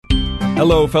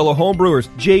Hello, fellow homebrewers.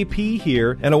 JP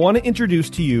here, and I want to introduce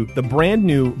to you the brand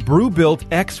new Brewbuilt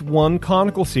X1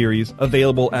 Conical Series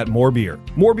available at More Beer.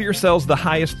 More Beer sells the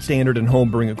highest standard in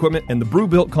homebrewing equipment, and the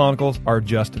Brewbuilt Conicals are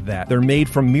just that. They're made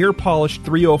from mirror-polished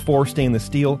 304 stainless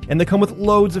steel, and they come with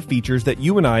loads of features that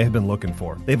you and I have been looking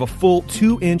for. They have a full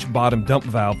 2-inch bottom dump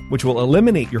valve, which will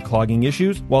eliminate your clogging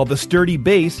issues, while the sturdy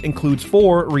base includes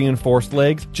 4 reinforced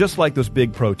legs, just like those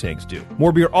big Pro tanks do.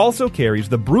 More Beer also carries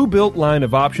the Brewbuilt line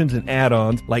of options and add-ons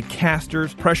like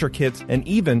casters, pressure kits, and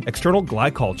even external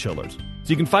glycol chillers. So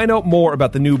you can find out more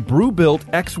about the new Brewbuilt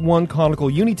X1 Conical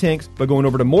Unitanks by going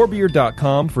over to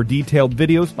morebeer.com for detailed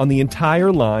videos on the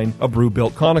entire line of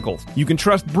Brewbuilt Conicals. You can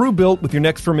trust Brewbuilt with your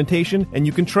next fermentation, and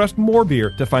you can trust More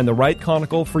Beer to find the right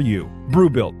conical for you.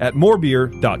 Brewbuilt at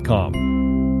morebeer.com.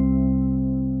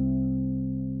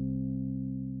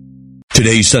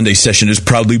 Today's Sunday session is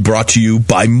proudly brought to you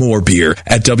by More Beer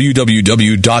at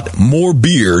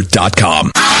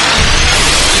www.morebeer.com.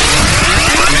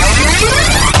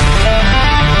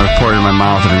 I poured it in my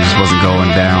mouth and it just wasn't going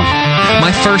down.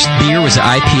 My first beer was an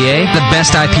IPA, the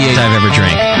best IPA I've ever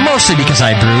drank. Mostly because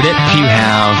I brewed it. If you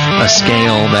have a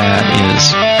scale that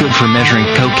is good for measuring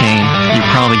cocaine, you're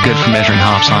probably good for measuring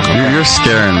hops on it. You're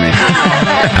scaring me.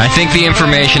 I think the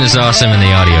information is awesome and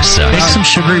the audio sucks. Make some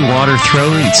sugary water, throw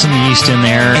some yeast in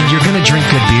there, and you're going to drink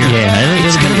good beer. Yeah,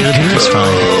 it's going to be good. It's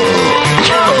fine.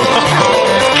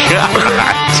 God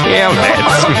damn it, man.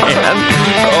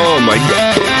 Oh, my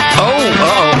God.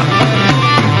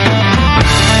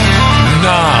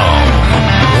 Now,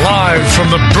 live from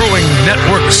the Brewing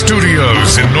Network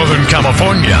studios in Northern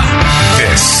California,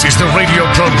 this is the radio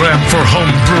program for home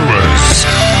brewers,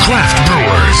 craft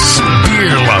brewers,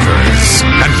 beer lovers,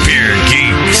 and beer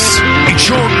geeks. It's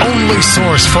your only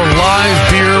source for live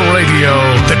beer radio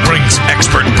that brings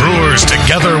expert brewers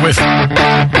together with,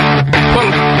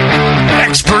 well,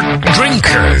 expert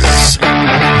drinkers.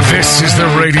 This is the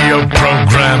radio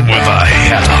program with a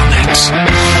head on it.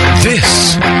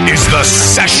 This is The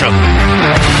Session.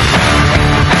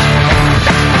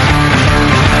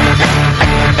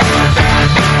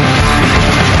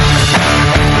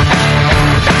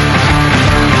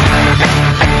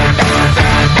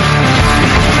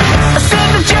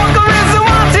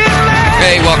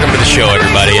 Hey, welcome to the show,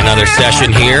 everybody. Another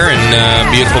session here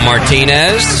in beautiful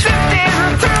Martinez.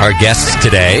 Our guests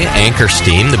today, Anchor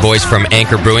Steam, the boys from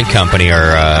Anchor Brewing Company,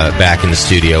 are back in the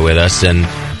studio with us, and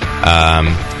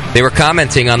they were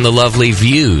commenting on the lovely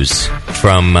views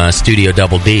from Studio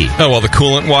Double D. Oh, well, the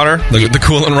coolant water, the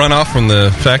coolant runoff from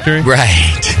the factory,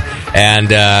 right? And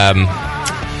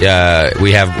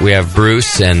we have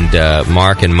Bruce and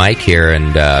Mark and Mike here,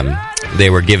 and they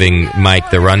were giving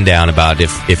Mike the rundown about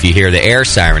if you hear the air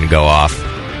siren go off,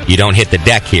 you don't hit the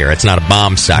deck here. It's not a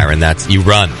bomb siren. That's you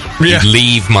run. Yeah. You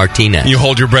leave Martinez. You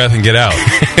hold your breath and get out.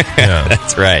 Yeah.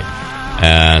 That's right.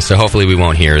 So hopefully we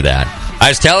won't hear that. I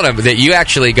was telling him that you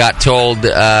actually got told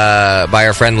by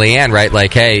our friend Leanne, right?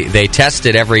 Like, hey, they test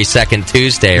it every second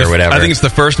Tuesday or whatever. I think it's the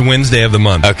first Wednesday of the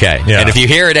month. Okay. Yeah. And if you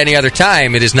hear it any other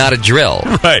time, it is not a drill.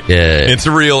 Right. It's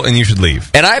real, and you should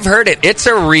leave. And I've heard it. It's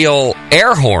a real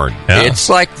air horn. Yeah. It's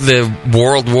like the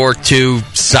World War II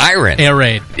siren. Air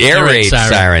raid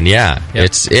siren. Yeah.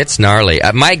 Yep. It's gnarly.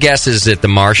 My guess is that the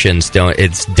Martians don't.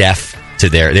 It's deaf to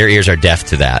their ears are deaf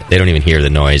to that. They don't even hear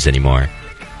the noise anymore.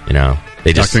 You know.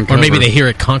 They just, or maybe they hear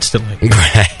it constantly.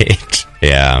 Right.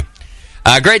 Yeah.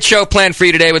 Great show planned for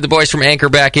you today with the boys from Anchor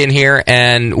back in here.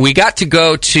 And we got to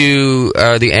go to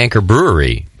the Anchor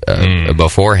Brewery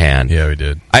beforehand. Yeah, we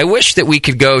did. I wish that we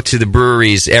could go to the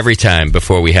breweries every time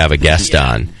before we have a guest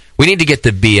on. We need to get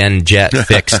the BN jet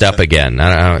fixed up again.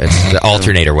 I don't know. The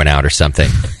alternator went out or something.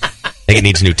 I think it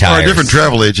needs new tires. Or a different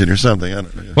travel agent or something. I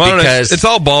don't know. Well, because it's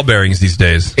all ball bearings these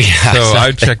days. Yeah, so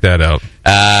I'd check that out.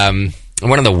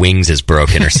 One of the wings is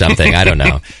broken or something. I don't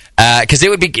know. Because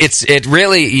it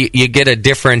really, you get a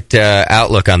different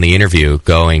outlook on the interview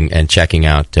going and checking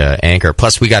out Anchor.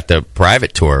 Plus, we got the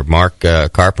private tour. Mark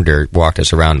Carpenter walked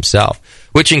us around himself,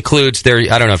 which includes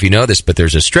I don't know if you know this, but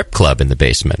there's a strip club in the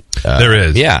basement. There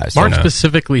is. Yeah. So Mark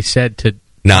specifically said to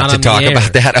not to talk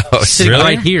about that. Oh, sitting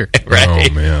right here. Right.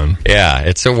 Oh, man. Yeah,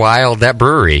 it's a wild, that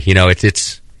brewery. You know,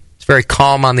 it's very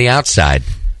calm on the outside.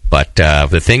 But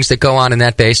the things that go on in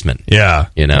that basement, yeah,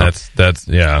 you know, that's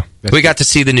yeah. We got to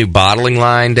see the new bottling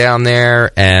line down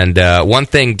there, and one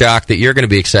thing, Doc, that you're going to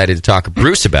be excited to talk to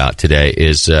Bruce about today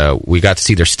is we got to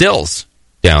see their stills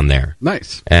down there.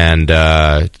 Nice. And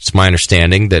it's my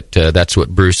understanding that that's what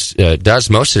Bruce does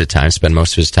most of the time. Spend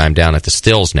most of his time down at the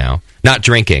stills now, not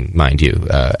drinking, mind you,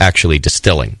 actually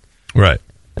distilling. Right.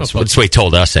 That's what he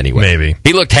told us anyway. Maybe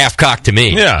he looked half cocked to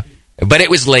me. Yeah. But it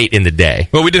was late in the day.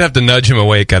 Well, we did have to nudge him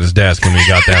awake at his desk when we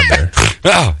got down there.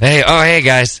 hey,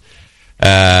 guys.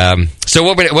 So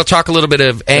we'll talk a little bit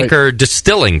of Anchor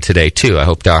Distilling today, too. I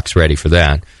hope Doc's ready for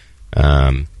that.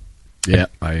 Yeah,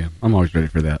 I am. I'm always ready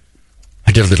for that.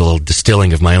 I did a little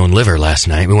distilling of my own liver last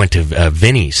night. We went to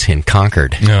Vinny's in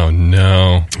Concord. Oh,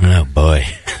 no. Oh, boy.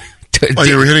 Oh,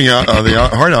 you were hitting the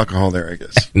hard alcohol there, I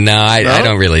guess. No, I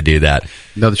don't really do that.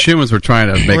 No, the Schumans were trying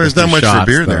to make there's not much shots, for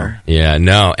beer though. there. Yeah,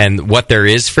 no. And what there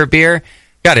is for beer,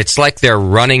 God, it's like they're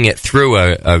running it through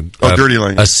a dirty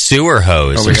line. a sewer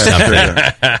hose or something.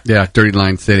 Yeah, Dirty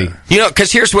Line City. You know,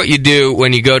 because here's what you do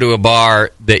when you go to a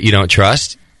bar that you don't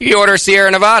trust. You order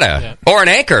Sierra Nevada, or an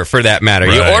Anchor for that matter.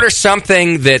 Right. You order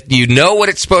something that you know what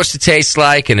it's supposed to taste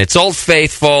like, and it's Old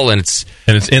Faithful, and it's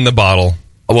in the bottle.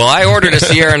 Well, I ordered a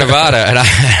Sierra Nevada, and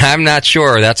I'm not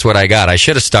sure that's what I got. I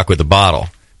should have stuck with the bottle,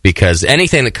 because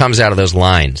anything that comes out of those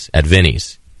lines at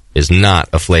Vinny's is not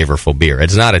a flavorful beer.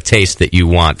 It's not a taste that you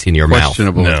want in your mouth.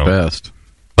 Questionable at best.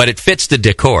 But it fits the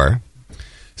decor.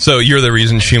 So you're the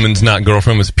reason Schuman's not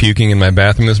girlfriend was puking in my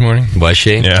bathroom this morning? Was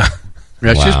she? Yeah.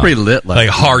 Yeah, she was pretty lit. Like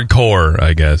hardcore,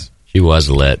 I guess. She was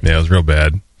lit. Yeah, it was real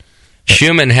bad.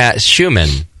 Schumann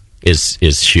is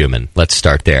Schumann. Let's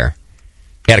start there.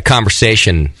 He had a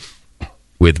conversation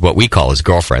with what we call his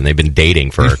girlfriend. They've been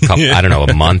dating for a couple, I don't know,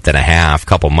 a month and a half,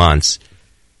 couple months.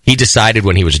 He decided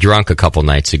when he was drunk a couple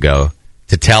nights ago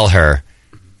to tell her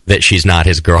that she's not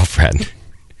his girlfriend.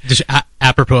 Just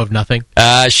apropos of nothing?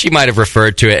 She might have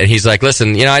referred to it, and he's like,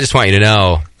 listen, I just want you to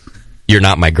know you're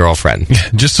not my girlfriend.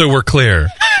 Just so we're clear.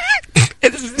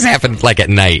 This happened like at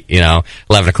night, 11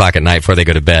 o'clock at night before they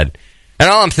go to bed. And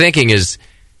all I'm thinking is,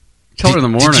 told her in the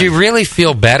morning. Did you really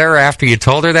feel better after you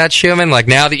told her that, Schumann? Like,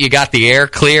 now that you got the air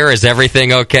clear, is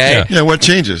everything okay? Yeah, what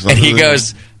changes? And he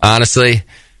goes, honestly,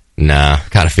 nah,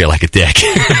 kind of feel like a dick.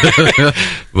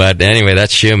 But anyway,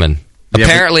 that's Schumann. Yeah,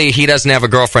 Apparently, he doesn't have a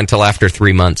girlfriend till after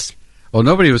 3 months. Well,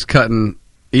 nobody was cutting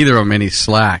either of them any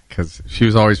slack, because she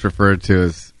was always referred to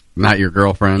as not your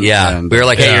girlfriend. Yeah, and, we were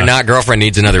like, hey, your not girlfriend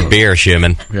needs another beer,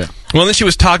 Schumann. Yeah. Well, then she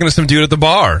was talking to some dude at the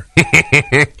bar.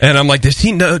 And I'm like, does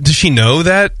she know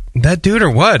that dude or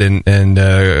what? And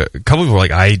a couple people were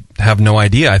like, I have no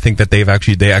idea. I think that they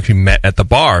actually met at the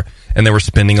bar, and they were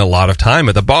spending a lot of time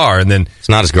at the bar. And then it's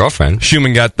not his girlfriend.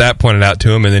 Schumann got that pointed out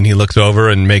to him, and then he looks over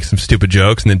and makes some stupid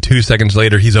jokes, and then 2 seconds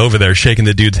later, he's over there shaking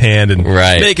the dude's hand and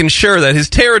making sure that his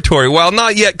territory, while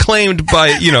not yet claimed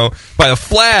by by a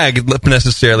flag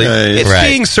necessarily, it's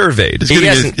being surveyed.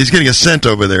 He's getting a scent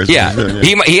over there. Yeah,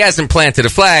 he hasn't planted a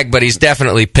flag, but he's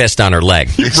definitely pissed on her leg.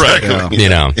 Exactly.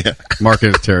 Yeah. Marking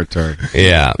his territory.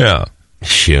 Yeah.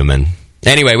 Schumann.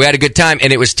 Anyway, we had a good time,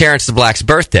 and it was Terrence the Black's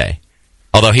birthday.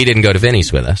 Although he didn't go to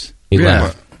Vinny's with us. He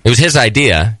left. It was his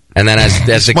idea, and then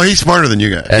well, he's smarter than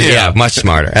you guys. Much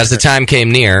smarter. As the time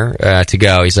came near to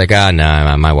go, he's like,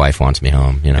 no, my wife wants me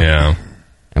home. Yeah.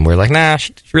 And we're like, nah,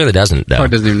 she really doesn't, though.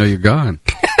 Probably doesn't even know you're gone.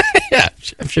 Yeah,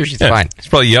 I'm sure she's fine. He's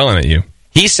probably yelling at you.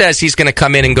 He says he's going to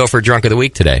come in and go for Drunk of the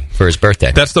Week today for his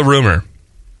birthday. That's the rumor.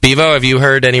 Bevo, have you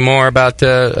heard any more about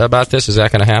this? Is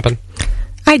that going to happen?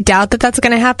 I doubt that that's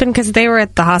going to happen because they were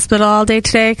at the hospital all day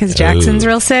today because Jackson's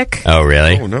real sick. Oh,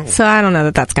 really? Oh, no. So I don't know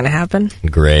that that's going to happen.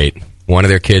 Great. One of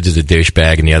their kids is a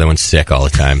douchebag and the other one's sick all the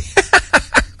time.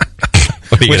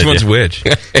 Which one's which?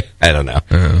 I don't know.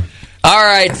 All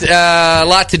right, a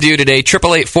lot to do today.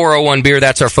 888-401-BEER,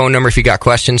 that's our phone number if you got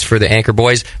questions for the Anchor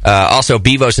Boys. Also,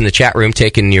 Bevo's in the chat room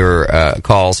taking your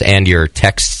calls and your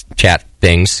text chat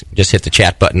things. Just hit the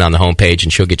chat button on the homepage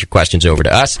and she'll get your questions over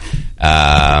to us.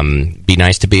 Be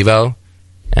nice to Bevo,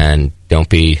 and don't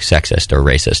be sexist or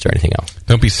racist or anything else.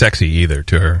 Don't be sexy either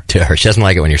to her. She doesn't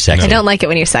like it when you're sexy. I don't like it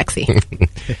when you're sexy.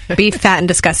 Be fat and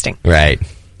disgusting. Right.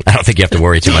 I don't think you have to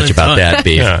worry too much about that,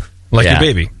 Beef. Yeah. Like your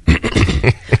baby.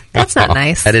 That's not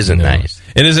nice. That isn't nice.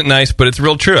 It isn't nice, but it's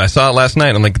real true. I saw it last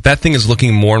night. I'm like, that thing is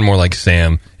looking more and more like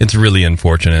Sam. It's really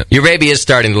unfortunate. Your baby is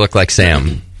starting to look like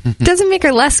Sam. Doesn't make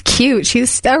her less cute.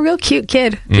 She's a real cute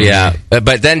kid. Yeah.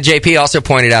 But then JP also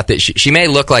pointed out that she may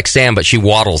look like Sam, but she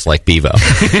waddles like Bevo.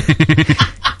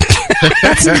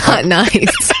 That's not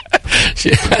nice. She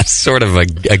has sort of a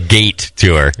gait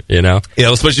to her, Yeah,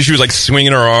 especially she was like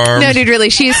swinging her arms. No, dude, really,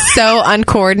 she's so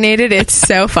uncoordinated. It's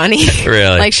so funny.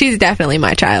 Really? Like, she's definitely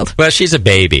my child. Well, she's a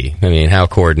baby. I mean, how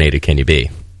coordinated can you be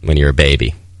when you're a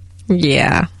baby?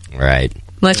 Yeah. Right.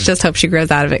 Let's just hope she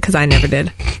grows out of it, because I never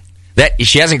did.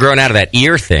 She hasn't grown out of that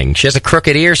ear thing. She has a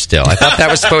crooked ear still. I thought that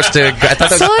was supposed to... So did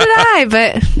I,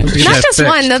 but not just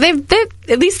one. No,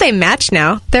 at least they match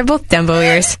now. They're both Dumbo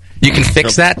ears. You can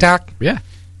fix that, Doc? Yeah.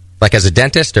 Like as a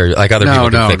dentist, or like other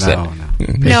people can fix it?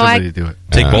 No, I do it.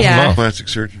 Take both of them off. Plastic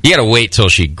surgery. You got to wait till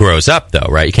she grows up, though,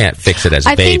 right? You can't fix it as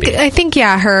a baby. I think,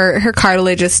 her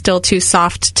cartilage is still too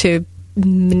soft to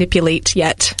manipulate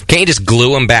yet. Can't you just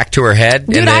glue them back to her head?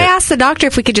 Dude, I asked the doctor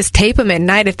if we could just tape them at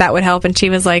night, if that would help, and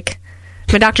she was like,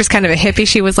 my doctor's kind of a hippie.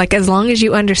 She was like, as long as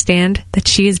you understand that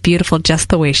she is beautiful just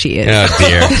the way she is. Oh,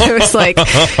 dear. I was like,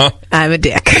 I'm a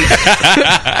dick.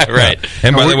 Right.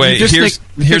 And by the way, here's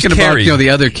thinking Carrie. about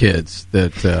the other kids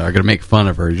that are going to make fun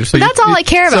of her. Just so that's all I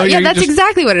care about. That's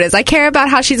exactly what it is. I care about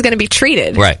how she's going to be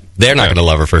treated. Right. They're not going to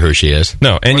love her for who she is.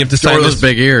 No, and you have to sign those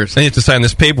big ears. And you have to sign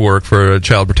this paperwork for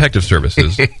Child Protective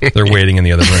Services. They're waiting in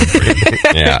the other room for you.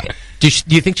 Yeah. Do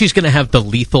you think she's going to have the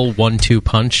lethal 1-2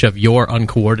 punch of your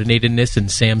uncoordinatedness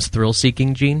and Sam's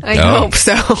thrill-seeking gene? I hope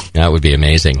so. That would be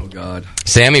amazing. Oh, God.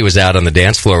 Sammy was out on the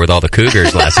dance floor with all the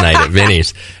Cougars last night at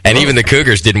Vinny's, and even the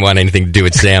Cougars didn't want anything to do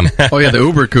with Sam. Oh, yeah, the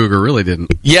Uber Cougar really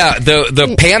didn't. Yeah,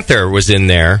 the Panther was in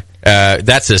there.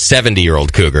 That's a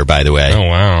 70-year-old Cougar, by the way. Oh,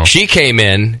 wow. She came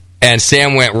in, and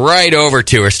Sam went right over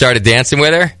to her, started dancing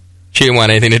with her. She didn't want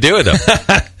anything to do with him.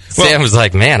 Sam was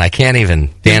like, man, I can't even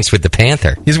dance with the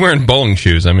Panther. He's wearing bowling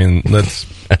shoes. I mean, that's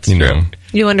you know.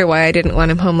 You wonder why I didn't want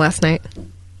him home last night.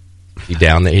 He's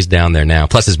down there now.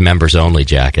 Plus his members-only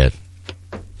jacket.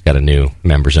 He's got a new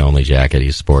members-only jacket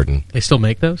he's sporting. They still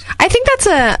make those? I think that's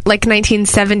a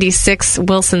 1976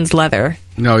 Wilson's leather.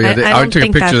 No, yeah, I took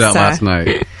a picture of that last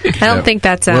night. I don't think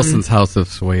that's Wilson's House of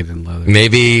Suede and Leather.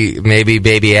 Maybe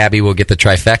baby Abby will get the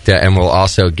trifecta, and we'll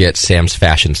also get Sam's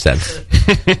fashion sense.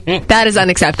 That is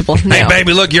unacceptable. No. Hey,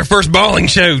 baby, look, your first bowling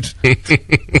shoes.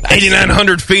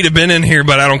 8,900 feet have been in here,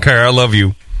 but I don't care. I love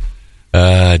you.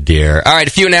 Dear. All right,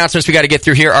 a few announcements we got to get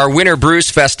through here. Our Winter Brews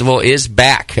Festival is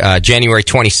back January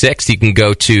 26th. You can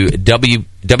go to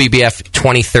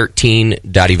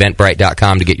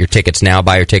WBF2013.eventbrite.com to get your tickets now.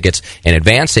 Buy your tickets in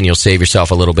advance, and you'll save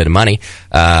yourself a little bit of money.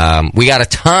 We got a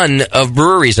ton of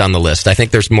breweries on the list. I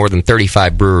think there's more than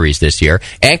 35 breweries this year.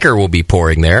 Anchor will be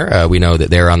pouring there. We know that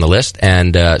they're on the list,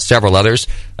 and several others.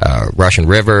 Russian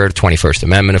River, 21st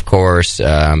Amendment, of course.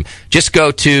 Just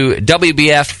go to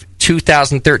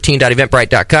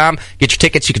WBF2013.eventbrite.com. Get your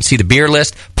tickets. You can see the beer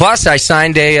list. Plus, I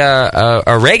signed a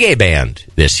reggae band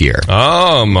this year.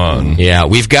 Oh, man. Yeah,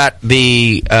 we've got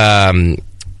the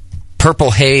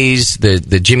Purple Haze, the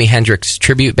Jimi Hendrix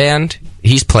tribute band.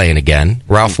 He's playing again.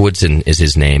 Ralph Woodson is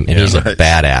his name, and he's a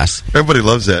badass. Everybody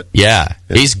loves that. Yeah,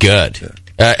 he's good. Yeah.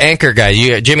 Anchor guy,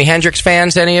 you Jimi Hendrix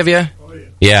fans, any of you? Oh,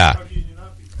 yeah.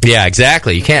 Yeah,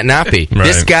 exactly. You can't not be. Right.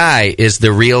 This guy is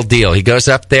the real deal. He goes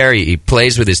up there, he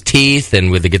plays with his teeth and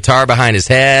with the guitar behind his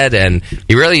head, and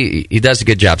he does a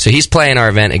good job. So he's playing our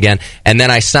event again. And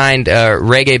then I signed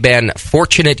reggae band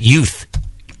Fortunate Youth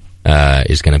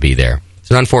is going to be there. It's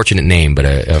an unfortunate name, but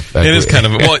it is kind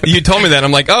of. Well, you told me that, and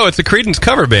I'm like, oh, it's a Creedence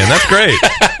cover band. That's great.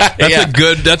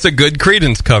 That's a good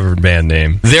Creedence cover band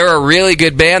name. They're a really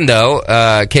good band,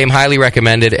 though. Came highly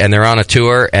recommended, and they're on a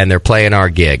tour, and they're playing our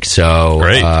gig. So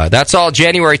that's all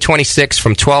January 26th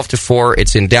from 12 to 4.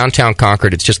 It's in downtown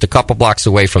Concord. It's just a couple blocks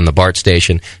away from the BART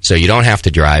station, so you don't have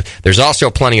to drive. There's also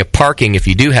plenty of parking if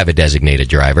you do have a designated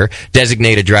driver.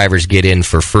 Designated drivers get in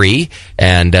for free,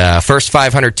 and first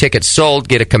 500 tickets sold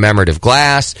get a commemorative glass.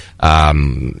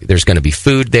 There's going to be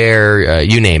food there.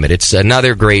 You name it. It's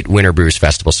another great Winter Brews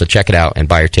Festival, so check it out and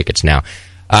buy your tickets now.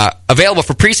 Available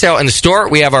for pre-sale in the store,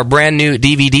 we have our brand new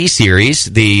DVD series,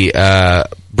 the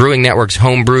Brewing Network's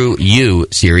Homebrew U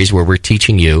series, where we're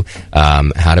teaching you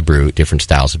how to brew different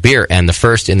styles of beer. And the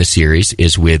first in the series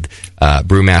is with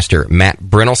brewmaster Matt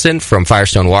Brynelson from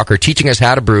Firestone Walker, teaching us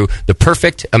how to brew the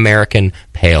perfect American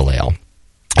Pale Ale.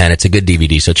 And it's a good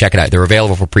DVD, so check it out. They're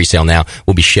available for pre-sale now.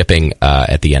 We'll be shipping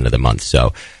at the end of the month,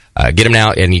 so get them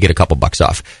now, and you get a couple bucks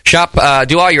off. Shop,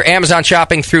 do all your Amazon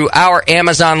shopping through our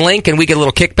Amazon link, and we get a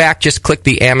little kickback. Just click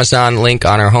the Amazon link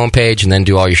on our homepage, and then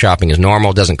do all your shopping as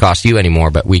normal. It doesn't cost you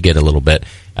anymore, but we get a little bit.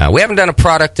 We haven't done a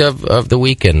product of the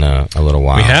week in a little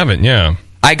while. We haven't, yeah.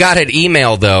 I got an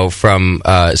email, though, from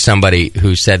somebody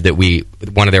who said that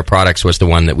one of their products was the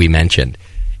one that we mentioned.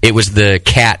 It was the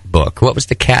cat book. What was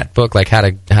the cat book? Like how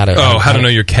to know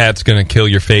your cat's going to kill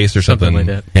your face or something like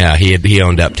that. Yeah, he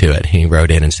owned up to it. He wrote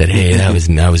in and said, "Hey, that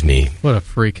was me." What a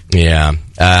freak. Yeah.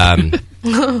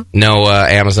 No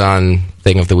Amazon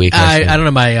thing of the week. I don't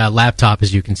know. My laptop,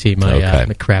 as you can see, my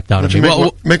crapped out of me.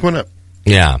 Make one up.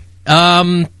 Yeah.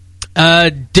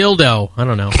 Dildo. I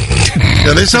don't know.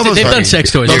 Yeah, they sell those. They've done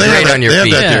sex toys. No, they have that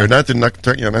there. Not to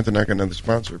knock another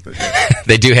sponsor, but yeah.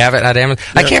 They do have it at Amazon.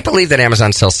 Yeah. I can't believe that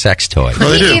Amazon sells sex toys.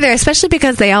 Me either, especially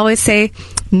because they always say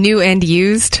new and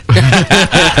used. Yeah.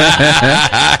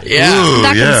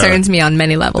 That concerns me on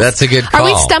many levels. That's a good call. Are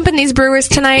we stumping these brewers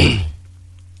tonight?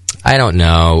 I don't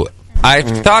know. I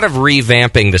thought of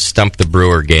revamping the Stump the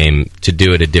Brewer game to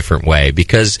do it a different way,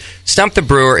 because Stump the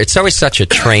Brewer, it's always such a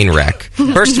train wreck.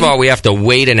 First of all, we have to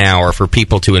wait an hour for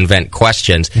people to invent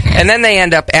questions, and then they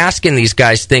end up asking these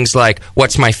guys things like,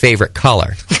 what's my favorite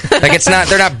color? Like,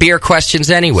 they're not beer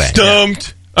questions anyway.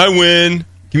 Stumped. I win.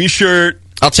 Give me a shirt.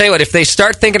 I'll tell you what, if they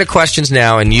start thinking of questions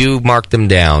now and you mark them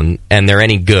down and they're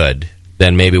any good,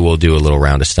 then maybe we'll do a little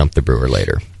round of Stump the Brewer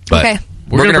later. But okay.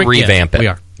 We're going to revamp it. We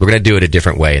are. We're going to do it a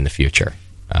different way in the future.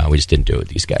 We just didn't do it with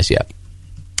these guys yet.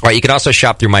 All right, you can also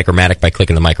shop through Micromatic by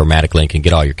clicking the Micromatic link and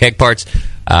get all your keg parts.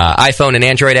 iPhone and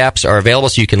Android apps are available,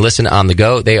 so you can listen on the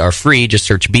go. They are free. Just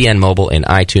search BN Mobile in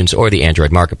iTunes or the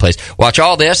Android Marketplace. Watch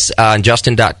all this on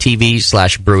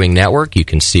justin.tv/Brewing Network. You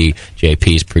can see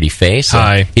JP's pretty face.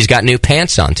 Hi. He's got new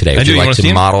pants on today. Would you like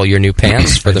to model your new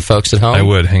pants for the folks at home? I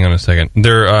would. Hang on a second.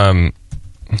 They're...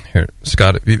 Here,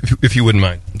 Scott, if you wouldn't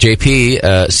mind.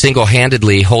 JP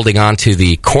single-handedly holding on to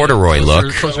the corduroy look.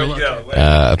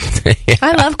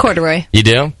 I love corduroy. You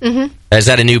do? Mm-hmm. Is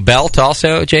that a new belt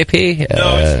also, JP?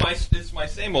 No, it's my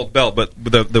same old belt, but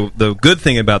the good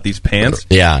thing about these pants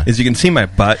is you can see my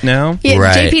butt now. Yeah,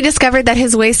 right. JP discovered that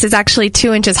his waist is actually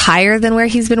 2 inches higher than where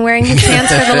he's been wearing his pants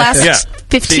for the last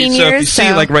 15 years. So if you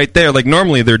see, like, right there, like,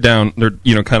 normally they're down,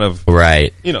 they're, kind of...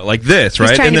 Right. Like this,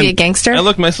 right? He's trying to be a gangster. I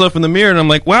look myself in the mirror, and I'm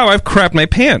like, wow, I've crapped my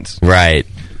pants. Right.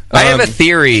 I have a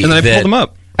theory and then I pulled them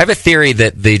up. I have a theory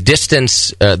that the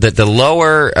distance, that the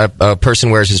lower a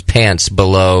person wears his pants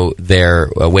below their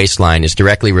waistline is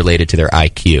directly related to their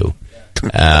IQ.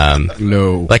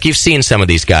 No. Like, you've seen some of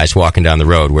these guys walking down the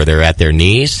road where they're at their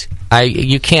knees.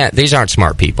 You can't. These aren't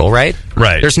smart people, right?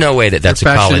 Right. There's no way that's a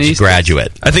college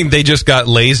graduate. I think they just got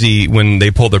lazy when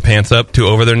they pulled their pants up to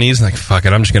over their knees. Like, fuck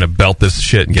it, I'm just going to belt this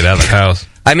shit and get out of the house.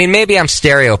 I mean, maybe I'm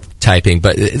stereotyping,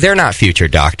 but they're not future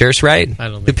doctors, right? I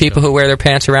don't think the people who wear their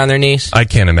pants around their knees? I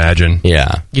can't imagine.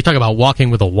 Yeah. You talk about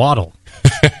walking with a waddle.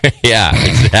 Yeah,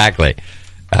 exactly.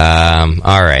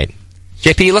 All right.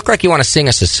 JP, you look like you want to sing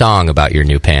us a song about your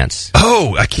new pants.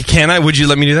 Oh, can I? Would you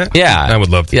let me do that? Yeah. I would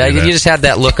love to do that. You just had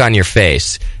that look on your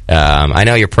face. I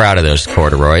know you're proud of those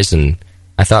corduroys, and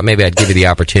I thought maybe I'd give you the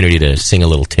opportunity to sing a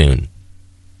little tune.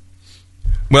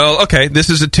 Well, okay, this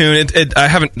is a tune. I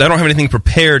don't have anything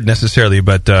prepared necessarily,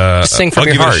 but just sing from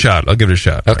your heart. I'll give it a shot. I'll give it a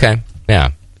shot. Okay, right.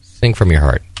 Yeah. Sing from your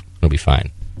heart. It'll be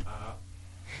fine.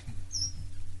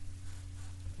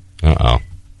 Uh-oh.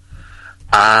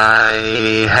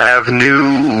 I have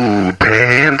new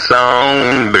pants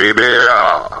on, baby.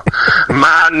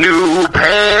 My new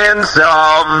pants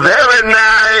are very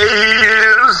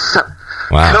nice.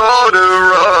 Wow.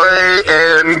 Corduroy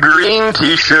and green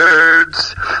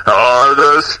t-shirts are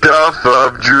the stuff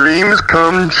of dreams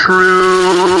come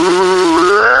true.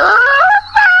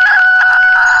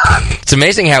 It's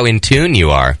amazing how in tune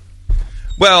you are.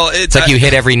 Well, it's like you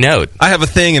hit every note. I have a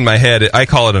thing in my head. I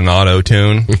call it an auto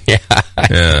tune. Yeah.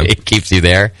 It keeps you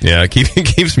there. Yeah, it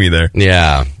keeps me there.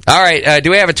 Yeah. All right.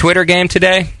 Do we have a Twitter game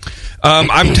today?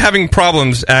 I'm having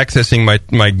problems accessing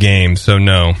my game, so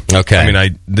no. Okay. I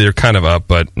mean, they're kind of up,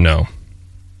 but no.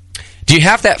 Do you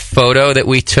have that photo that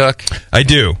we took? I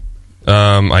do.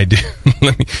 I do.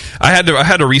 I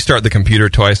had to restart the computer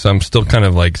twice, so I'm still kind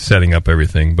of like setting up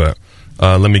everything, but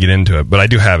let me get into it. But I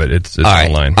do have it. It's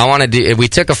online. We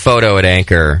took a photo at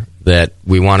Anchor that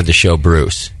we wanted to show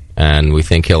Bruce, and we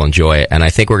think he'll enjoy it. And I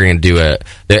think we're going to do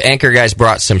the Anchor guys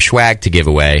brought some swag to give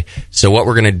away. So what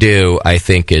we're going to do, I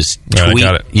think, is tweet.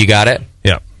 Got it. You got it?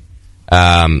 Yeah.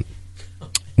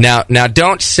 Now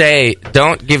don't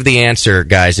give the answer,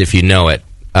 guys, if you know it.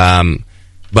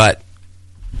 But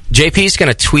JP's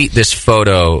going to tweet this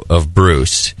photo of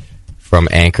Bruce from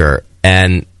Anchor,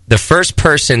 and the first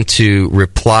person to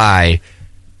reply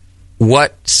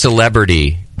what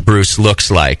celebrity Bruce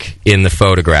looks like in the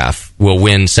photograph will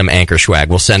win some Anchor swag.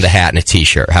 We'll send a hat and a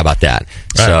T-shirt. How about that?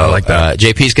 Right, so I like that.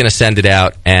 JP's going to send it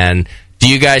out. And do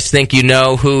you guys think you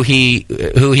know who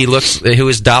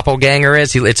his doppelganger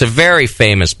is? It's a very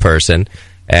famous person,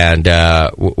 and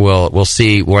we'll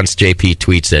see once JP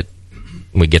tweets it.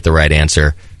 We get the right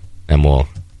answer, and we'll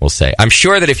say. I'm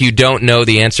sure that if you don't know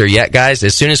the answer yet, guys,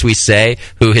 as soon as we say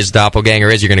who his doppelganger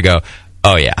is, you're going to go,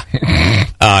 oh yeah,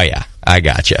 oh yeah, I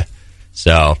gotcha.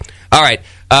 So, all right.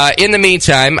 In the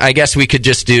meantime, I guess we could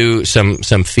just do some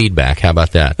feedback. How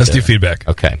about that? Let's do feedback.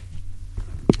 Okay.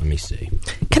 Let me see.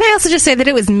 Can I also just say that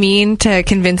it was mean to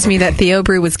convince me that Theo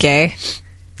Brew was gay?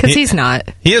 Because he's not.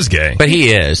 He is gay. But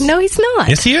he is. No, he's not.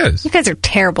 Yes, he is. You guys are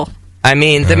terrible. I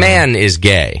mean, the man is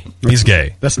gay. He's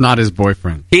gay. That's not his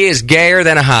boyfriend. He is gayer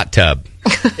than a hot tub.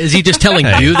 Is he just telling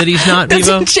you that he's not,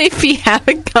 Bevo? Doesn't JP have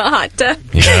a hot tub?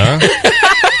 Yeah.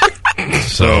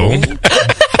 So, you want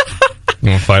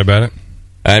to fight about it?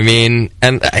 I mean,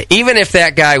 and even if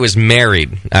that guy was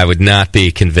married, I would not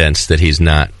be convinced that he's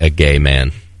not a gay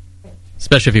man.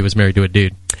 Especially if he was married to a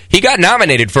dude. He got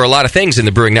nominated for a lot of things in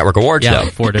the Brewing Network Awards, though.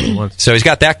 4 different ones. So he's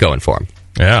got that going for him.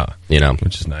 Yeah. You know.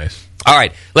 Which is nice. All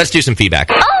right, let's do some feedback.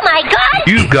 Oh my God!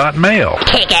 You've got mail.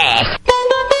 Kick ass.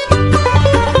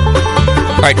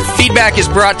 All right, feedback is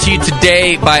brought to you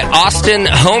today by Austin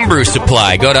Homebrew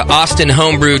Supply. Go to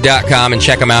austinhomebrew.com and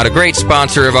check them out. A great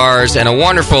sponsor of ours and a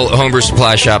wonderful homebrew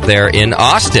supply shop there in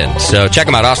Austin. So check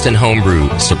them out, Austin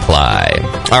Homebrew Supply.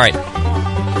 All right,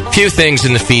 few things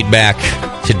in the feedback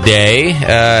today.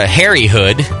 Harry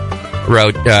Hood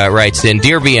writes in,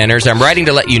 Dear BNers, I'm writing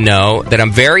to let you know that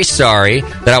I'm very sorry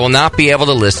that I will not be able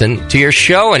to listen to your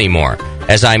show anymore,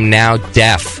 as I'm now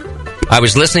deaf. I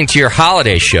was listening to your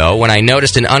holiday show when I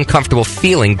noticed an uncomfortable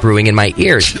feeling brewing in my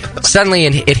ears. Suddenly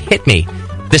it hit me.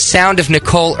 The sound of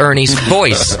Nicole Ernie's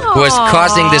voice was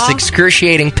causing this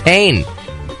excruciating pain.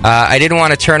 I didn't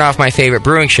want to turn off my favorite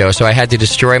brewing show, so I had to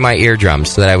destroy my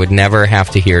eardrums so that I would never have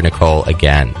to hear Nicole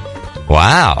again.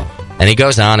 Wow. And he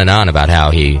goes on and on about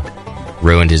how he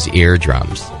ruined his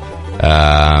eardrums.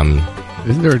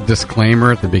 Isn't there a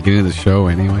disclaimer at the beginning of the show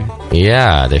anyway?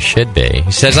 Yeah, there should be.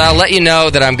 He says, I'll let you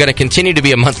know that I'm going to continue to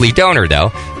be a monthly donor,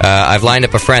 though. I've lined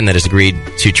up a friend that has agreed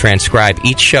to transcribe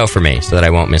each show for me so that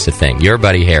I won't miss a thing. Your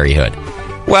buddy, Harry Hood.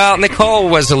 Well, Nicole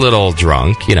was a little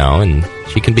drunk, and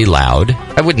she can be loud.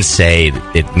 I wouldn't say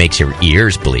it makes your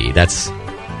ears bleed. It's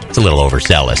a little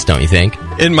overzealous, don't you think?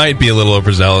 It might be a little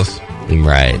overzealous.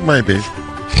 Right. It might be.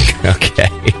 Okay.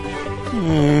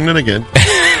 Then again.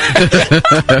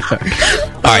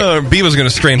 Beva's going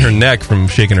to strain her neck from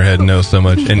shaking her head no so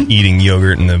much and eating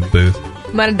yogurt in the booth.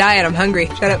 I'm on a diet. I'm hungry.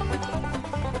 Shut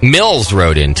up. Mills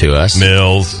wrote into us.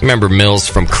 Mills. Remember Mills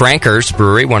from Crankers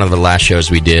Brewery, one of the last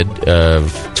shows we did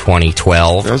of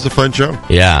 2012. That was a fun show.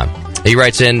 Yeah. He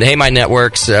writes in, Hey, my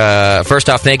networks. First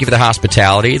off, thank you for the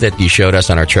hospitality that you showed us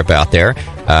on our trip out there.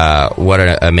 What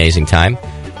an amazing time.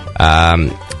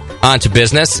 On to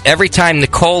business. Every time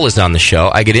Nicole is on the show,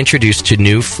 I get introduced to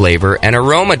new flavor and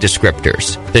aroma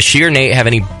descriptors. Does she or Nate have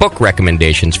any book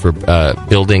recommendations for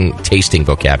building tasting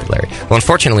vocabulary? Well,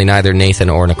 unfortunately, neither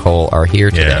Nathan or Nicole are here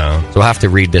today. Yeah. So we'll have to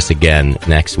read this again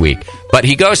next week. But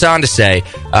he goes on to say,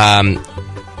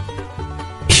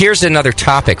 here's another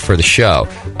topic for the show.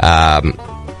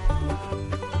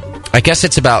 I guess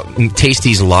it's about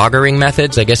Tasty's lagering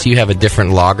methods. I guess you have a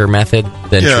different lager method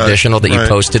than traditional that you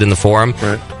posted in the forum.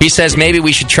 Right. He says maybe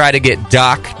we should try to get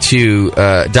Doc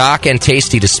and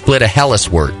Tasty to split a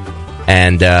Helleswort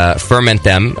and ferment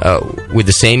them with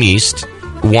the same yeast,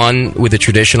 one with a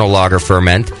traditional lager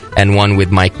ferment and one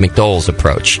with Mike McDole's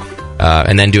approach,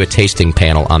 and then do a tasting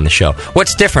panel on the show.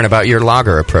 What's different about your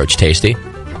lager approach, Tasty?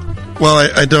 Well,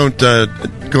 I don't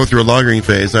go through a lagering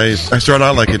phase. I start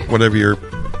out like it, whatever your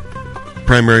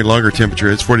primary lager temperature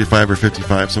is, 45 or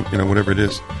 55, whatever it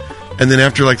is. And then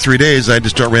after like 3 days, I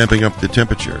just start ramping up the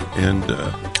temperature. And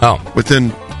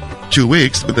within 2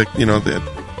 weeks, with the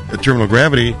terminal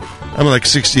gravity, I'm at like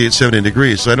 68, 70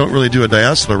 degrees. So I don't really do a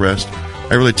diacetyl rest.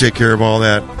 I really take care of all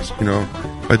that,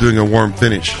 by doing a warm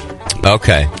finish.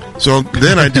 Okay. So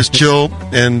then I just chill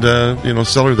and,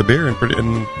 cellar the beer, and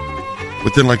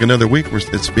within like another week,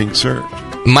 it's being served.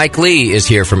 Mike Lee is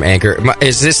here from Anchor.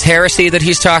 Is this heresy that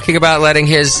he's talking about, letting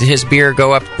his beer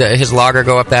go up, his lager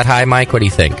go up that high, Mike? What do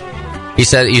you think? You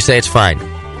say it's fine.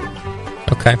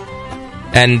 Okay.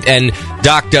 And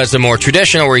Doc does the more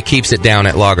traditional where he keeps it down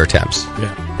at lager temps.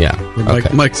 Yeah.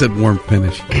 Mike said warm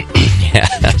finish.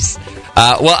 Yes.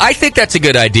 Well, I think that's a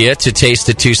good idea to taste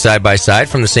the two side by side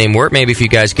from the same wort. Maybe if you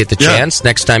guys get the chance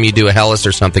next time you do a Helles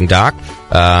or something, Doc.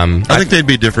 I think they'd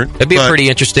be different. It'd be a pretty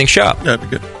interesting show. Yeah, it'd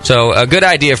be good. So a good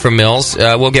idea from Mills.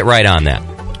 We'll get right on that.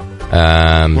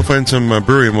 We'll find some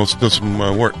brewery and we'll do some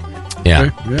wort. Yeah.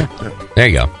 There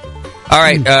you go. All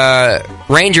right.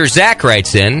 Ranger Zach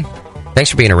writes in. Thanks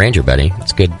for being a ranger, buddy.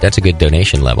 That's good. That's a good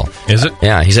donation level. Is it?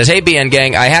 Yeah. He says, Hey, BN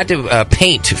Gang, I had to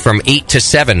paint from 8 to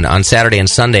 7 on Saturday and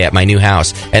Sunday at my new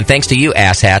house. And thanks to you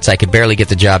asshats, I could barely get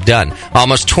the job done.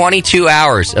 Almost 22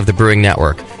 hours of the Brewing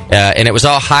Network. And it was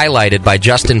all highlighted by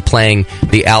Justin playing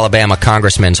the Alabama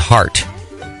congressman's heart.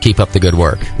 Keep up the good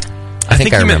work. I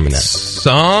think I remember that.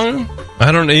 Song?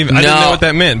 I didn't know what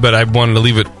that meant, but I wanted to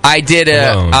leave it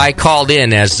alone. I called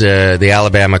in as the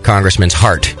Alabama congressman's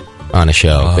heart on a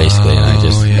show, basically,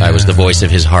 and I was the voice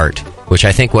of his heart, which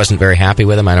I think wasn't very happy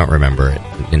with him. I don't remember it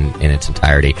in its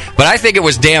entirety, but I think it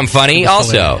was damn funny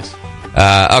also.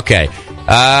 Okay.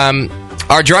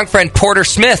 Our drunk friend Porter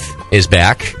Smith is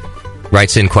back.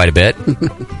 writes in quite a bit,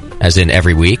 as in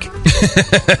every week.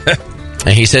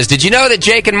 And he says, did you know that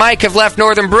Jake and Mike have left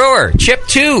Northern Brewer? Chip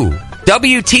 2.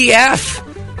 WTF.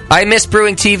 I miss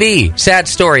Brewing TV. Sad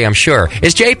story, I'm sure.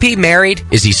 Is JP married?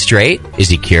 Is he straight? Is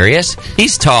he curious?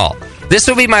 He's tall. This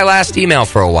will be my last email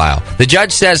for a while. The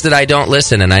judge says that I don't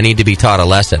listen and I need to be taught a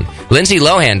lesson. Lindsay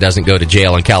Lohan doesn't go to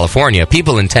jail in California.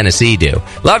 People in Tennessee do.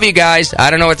 Love you guys.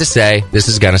 I don't know what to say. This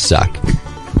is going to suck.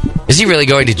 Is he really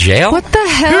going to jail? What the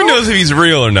hell? Who knows if he's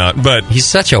real or not, but... He's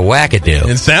such a wackadoo.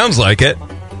 It sounds like it.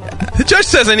 The judge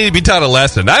says I need to be taught a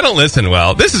lesson. I don't listen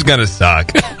well. This is going to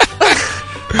suck.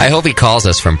 I hope he calls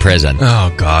us from prison.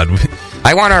 Oh, God.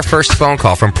 I want our first phone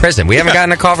call from prison. We haven't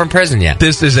gotten a call from prison yet.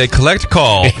 This is a collect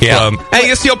call from, hey,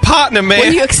 it's your partner, man.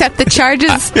 Will you accept the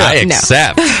charges? I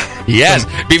accept. Yes.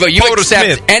 Bevo, you Porter accept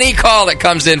Smith. any call that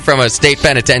comes in from a state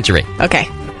penitentiary. Okay.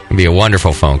 It'd be a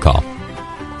wonderful phone call.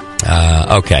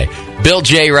 Okay. Bill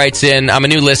J. writes in, I'm a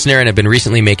new listener and have been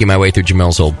recently making my way through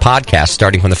Jamil's old podcast,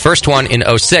 starting from the first one in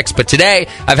 06. But today,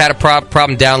 I've had a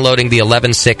problem downloading the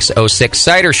 11/6/06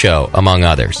 Cider Show, among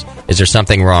others. Is there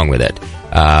something wrong with it?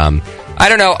 I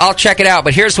don't know. I'll check it out.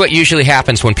 But here's what usually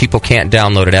happens when people can't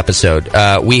download an episode.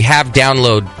 We have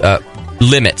download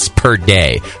limits per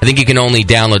day. I think you can only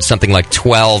download something like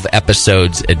 12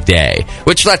 episodes a day,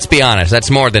 which, let's be honest, that's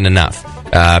more than enough.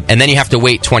 And then you have to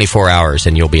wait 24 hours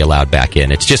and you'll be allowed back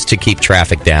in. It's just to keep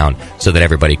traffic down so that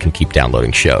everybody can keep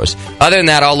downloading shows. Other than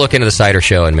that, I'll look into the Cider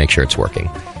Show and make sure it's working.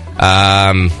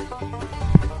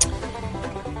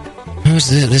 Who's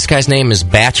this guy's name is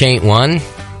Batch Ain't One?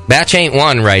 Batch Ain't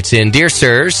One writes in, Dear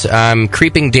Sirs, I'm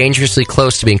creeping dangerously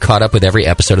close to being caught up with every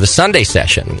episode of the Sunday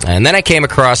Session. And then I came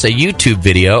across a YouTube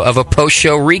video of a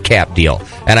post-show recap deal.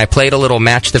 And I played a little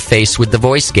Match the Face with the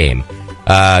Voice game.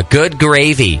 Good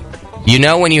gravy. You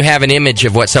know when you have an image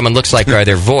of what someone looks like by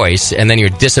their voice, and then you're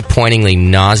disappointingly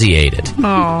nauseated.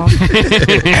 Aww.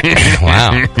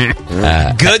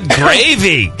 Wow. Good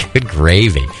gravy. Good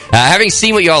gravy. Having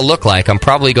seen what you all look like, I'm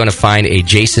probably going to find a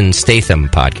Jason Statham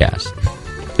podcast.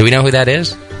 Do we know who that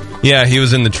is? Yeah, he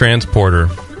was in The Transporter.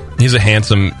 He's a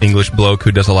handsome English bloke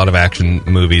who does a lot of action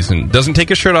movies and doesn't take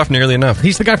his shirt off nearly enough.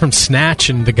 He's the guy from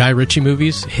Snatch and the Guy Ritchie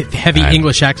movies. Heavy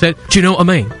English accent. Do you know what I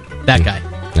mean? That guy.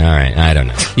 All right, I don't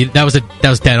know. That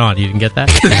was dead on. You didn't get that?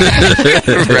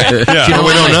 Right. Yeah. You know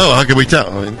We don't know. How can we tell?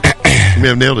 I mean, we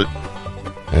have nailed it.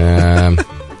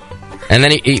 And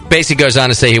then he basically goes on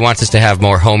to say he wants us to have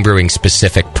more homebrewing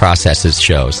specific processes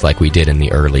shows like we did in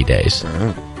the early days.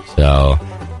 So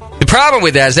the problem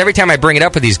with that is every time I bring it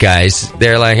up with these guys,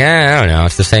 they're like, I don't know,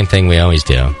 it's the same thing we always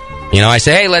do. You know, I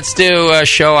say, hey, let's do a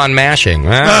show on mashing.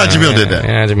 Jamil did that.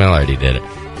 Yeah, Jamil already did it.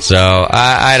 So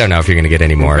I don't know if you're going to get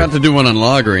any more. Got to do one on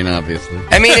lagering, obviously.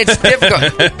 I mean, it's difficult.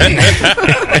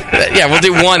 Yeah, we'll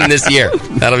do one this year.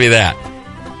 That'll be that.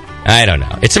 I don't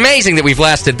know. It's amazing that we've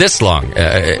lasted this long.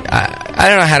 I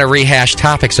don't know how to rehash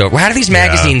topics over. How do these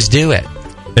magazines do it?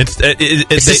 It's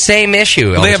the same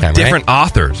issue. They have different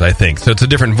authors, I think. So it's a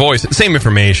different voice. Same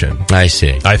information. I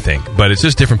see. I think. But it's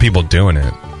just different people doing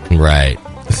it. Right.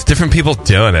 It's different people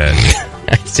doing it.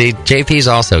 See, JP's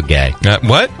also gay.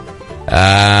 What? All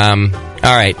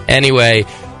right. Anyway,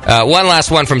 one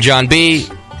last one from John B.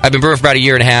 I've been brewing for about a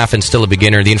year and a half and still a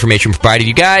beginner. The information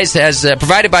provided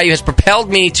by you has propelled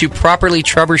me to properly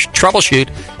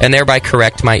troubleshoot and thereby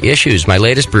correct my issues. My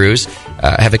latest brews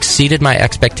have exceeded my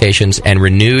expectations and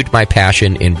renewed my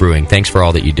passion in brewing. Thanks for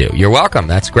all that you do. You're welcome.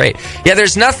 That's great. Yeah,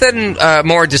 there's nothing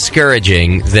more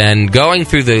discouraging than going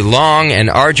through the long and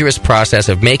arduous process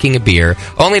of making a beer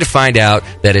only to find out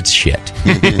that it's shit.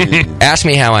 Ask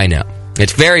me how I know.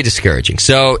 It's very discouraging.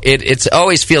 So it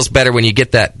always feels better when you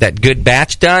get that good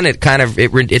batch done. It kind of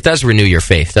it does renew your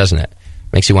faith, doesn't it?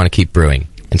 Makes you want to keep brewing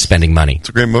and spending money. It's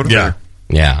a great motivator.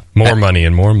 Yeah. More money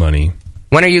and more money.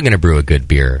 When are you going to brew a good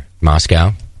beer,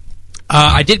 Moscow?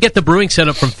 I did get the brewing set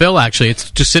up from Phil, actually.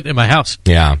 It's just sitting in my house.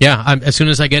 Yeah. Yeah, as soon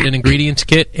as I get an ingredients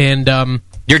kit and...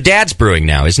 Your dad's brewing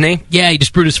now, isn't he? Yeah, he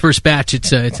just brewed his first batch. It's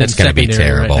going to be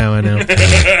terrible. Right now, I know.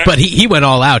 But he went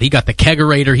all out. He got the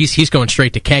kegerator. He's going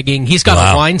straight to kegging. He's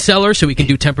got a wine cellar, so he can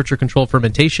do temperature-controlled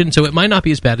fermentation, so it might not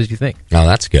be as bad as you think. Oh,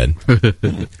 that's good.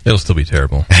 It'll still be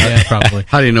terrible. Yeah, probably.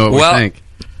 How do you know what we think?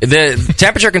 The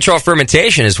temperature-controlled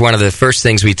fermentation is one of the first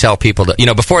things we tell people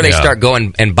to, before they start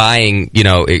going and buying,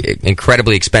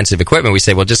 incredibly expensive equipment, we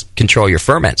say, well, just control your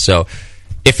ferment. So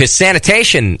if his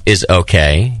sanitation is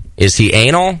okay... Is he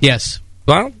anal? Yes.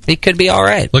 Well, he could be all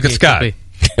right. Look at Scott. Right.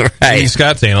 I mean,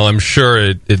 Scott's anal. I'm sure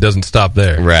it doesn't stop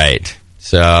there. Right.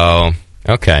 So,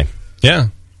 okay. Yeah.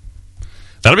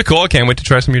 That'll be cool. I can't wait to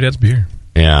try some of your dad's beer.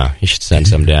 Yeah, you should send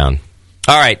some down.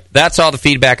 All right, that's all the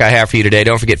feedback I have for you today.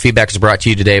 Don't forget, feedback is brought to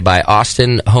you today by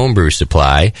Austin Homebrew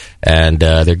Supply, and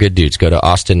they're good dudes. Go to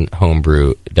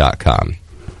austinhomebrew.com.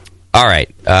 All right,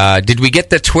 did we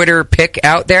get the Twitter pic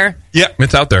out there? Yeah,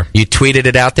 it's out there. You tweeted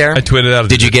it out there? I tweeted it out.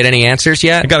 Did you get any answers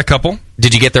yet? I got a couple.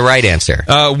 Did you get the right answer?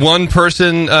 One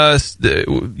person,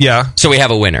 yeah. So we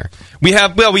have a winner. We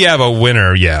have a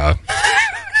winner, yeah.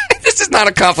 This is not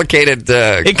a complicated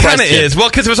It kind of is. Well,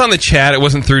 because it was on the chat. It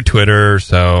wasn't through Twitter,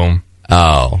 so...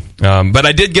 Oh. But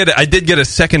I did get a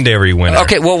secondary winner.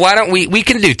 Okay, well, why don't we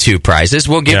can do 2 prizes.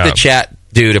 We'll give the chat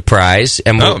dude a prize.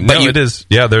 And it is.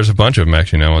 Yeah, there's a bunch of them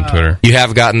actually now on Twitter. You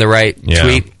have gotten the right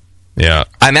tweet? Yeah.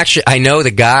 I know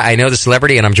the guy, I know the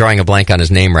celebrity, and I'm drawing a blank on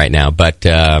his name right now, but...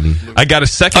 I got a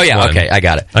second one. Oh, yeah, okay, I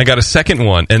got it. I got a second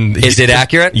one. And is it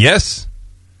accurate? Yes.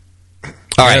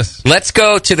 All right, let's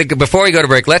go to before we go to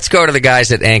break, let's go to the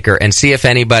guys at Anchor and see if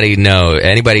anybody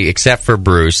except for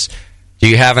Bruce. Do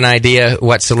you have an idea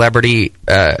what celebrity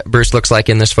Bruce looks like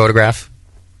in this photograph?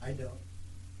 I don't.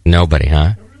 Nobody, huh?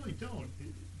 I really don't.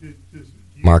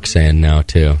 Mark's saying no,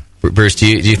 too. Bruce, do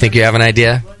you think you have an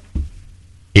idea?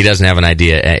 He doesn't have an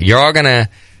idea. You're all going to...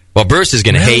 Well, Bruce is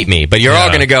going to hate me, but you're all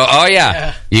going to go, oh,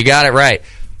 yeah, you got it right.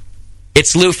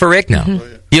 It's Lou Ferrigno.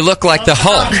 Mm-hmm. You look like the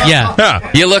Hulk. Yeah.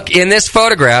 You look, in this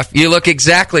photograph, you look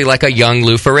exactly like a young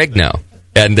Lou Ferrigno.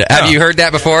 And have you heard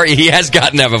that before? He has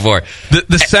gotten that before.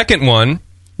 The second one,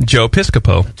 Joe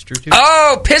Piscopo. That's true, too.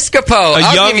 Oh, Piscopo.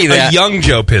 I'll give you that. A young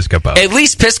Joe Piscopo. At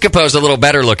least Piscopo's a little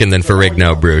better looking than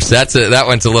Ferrigno, Bruce. That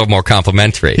one's a little more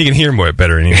complimentary. He can hear more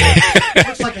better anyway.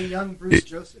 Looks like a young Bruce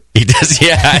Joseph. He does,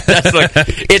 yeah. That's like,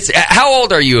 how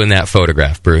old are you in that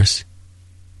photograph, Bruce?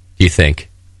 Do you think?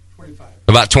 25.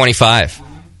 About 25.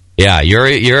 Yeah, you're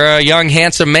a young,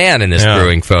 handsome man in this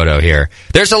brewing photo here.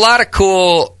 There's a lot of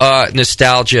cool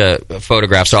nostalgia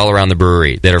photographs all around the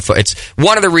brewery. It's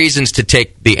one of the reasons to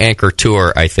take the Anchor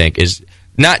tour, I think, is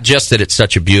not just that it's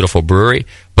such a beautiful brewery,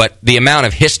 but the amount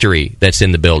of history that's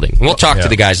in the building. We'll talk to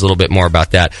the guys a little bit more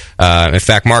about that. In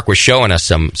fact, Mark was showing us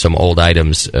some old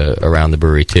items around the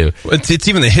brewery, too. It's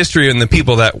even the history and the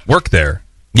people that work there.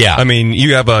 Yeah. I mean,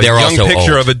 you have a young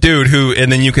picture of a dude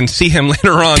and then you can see him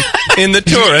later on in the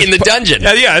tour. In the dungeon.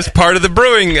 Yeah, it's part of the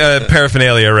brewing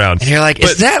paraphernalia around. And you're like,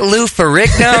 is that Lou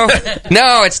Ferrigno?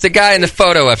 No, it's the guy in the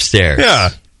photo upstairs. Yeah.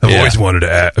 I've always wanted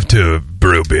to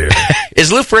brew beer.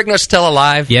 Is Lou Ferrigno still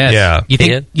alive? Yes. Yeah.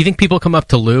 You think people come up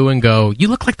to Lou and go, you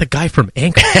look like the guy from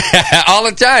Anchor? All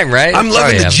the time, right? I'm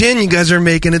loving the gin you guys are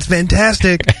making. It's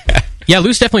fantastic. Yeah,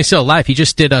 Lou's definitely still alive. He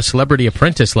just did a Celebrity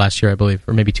Apprentice last year, I believe,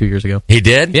 or maybe 2 years ago. He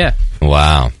did? Yeah.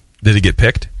 Wow. Did he get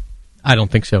picked? I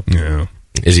don't think so. No.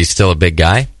 Is he still a big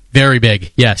guy? Very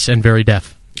big, yes, and very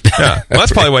deaf. Yeah. Well,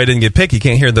 that's probably why he didn't get picked. He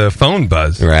can't hear the phone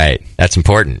buzz. Right. That's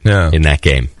important in that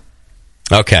game.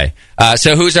 Okay.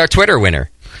 So who's our Twitter winner?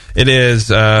 It is...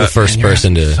 the first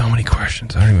person to... So many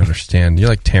questions. I don't even understand. You're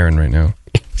like Taryn right now.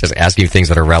 Just asking things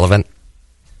that are relevant?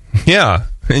 Yeah.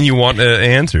 And you want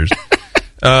answers.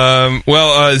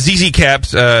 ZZ Caps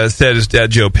said it's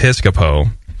Joe Piscopo.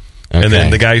 Okay. And then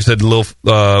the guy who said Lou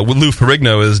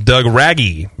Ferrigno is Doug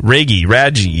Raggi.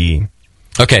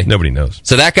 Okay. Nobody knows.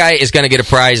 So that guy is going to get a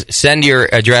prize. Send your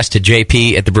address to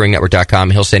jp@thebrewingnetwork.com.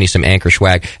 He'll send you some Anchor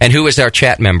swag. And who is our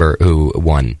chat member who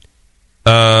won?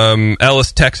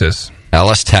 Ellis, Texas.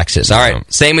 Ellis, Texas. All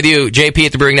right. Same with you.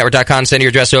 jp@thebrewingnetwork.com. Send your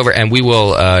address over, and we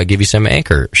will give you some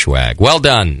Anchor swag. Well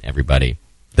done, everybody.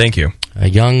 Thank you. A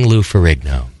young Lou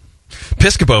Ferrigno.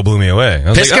 Piscopo blew me away. I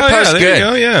was Piscopo's like, good.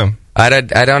 Oh, yeah. I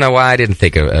don't know why I didn't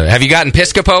think of it. Have you gotten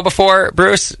Piscopo before,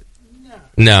 Bruce?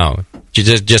 No.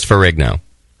 Just Ferrigno.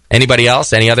 Anybody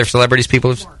else? Any other celebrities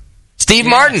people? Steve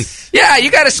Martin. Yeah,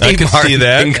 you got a Steve Martin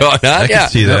thing going on. I can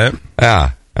see that.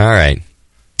 Ah, all right.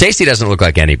 Tasty doesn't look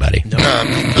like anybody. No.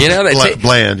 You know,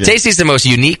 bland. Yeah. Tasty's the most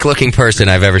unique-looking person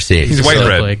I've ever seen. He's white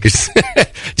bread.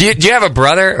 Do you have a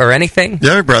brother or anything?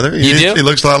 Yeah, a brother. You do? He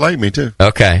looks a lot like me, too.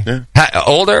 Okay. Yeah.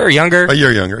 Older or younger? A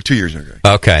year younger. 2 years younger.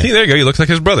 Okay. See, there you go. He looks like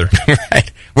his brother.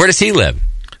 Right. Where does he live?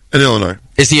 In Illinois.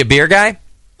 Is he a beer guy?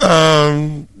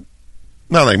 Not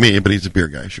like me, but he's a beer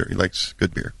guy, sure. He likes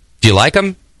good beer. Do you like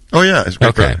him? Oh, yeah. He's a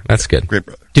great brother. That's good. Great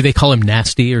brother. Do they call him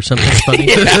nasty or something funny?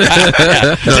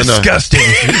 Disgusting.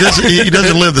 He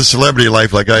doesn't live the celebrity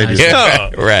life like I do.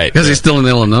 Yeah. Right. Because he's still in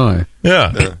Illinois.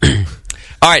 Yeah.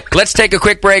 All right, let's take a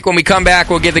quick break. When we come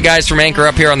back, we'll get the guys from Anchor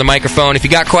up here on the microphone. If you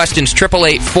got questions,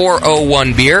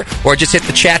 888-401-BEER, or just hit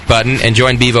the chat button and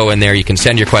join Bevo in there. You can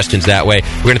send your questions that way.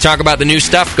 We're going to talk about the new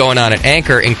stuff going on at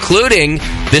Anchor, including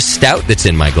this stout that's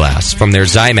in my glass from their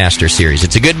Zymaster series.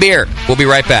 It's a good beer. We'll be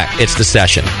right back. It's The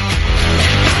Session.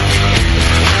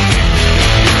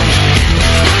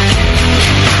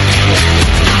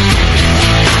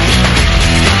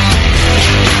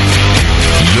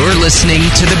 listening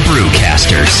to the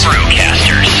Brewcasters.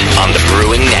 On the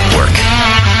Brewing Network.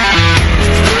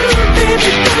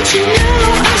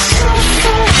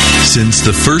 Since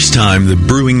the first time the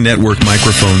Brewing Network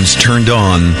microphones turned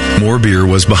on, More Beer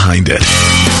was behind it.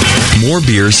 More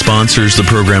Beer sponsors the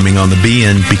programming on the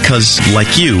BN because,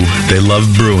 like you, they love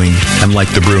brewing. And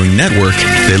like the Brewing Network,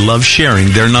 they love sharing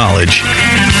their knowledge.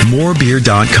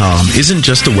 Morebeer.com isn't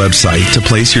just a website to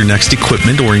place your next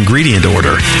equipment or ingredient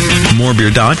order.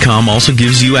 Morebeer.com also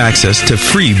gives you access to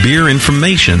free beer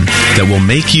information that will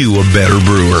make you a better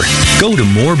brewer. Go to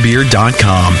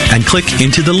morebeer.com and click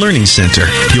into the Learning Center.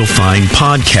 You'll find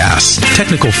podcasts,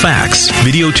 technical facts,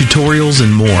 video tutorials,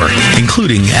 and more,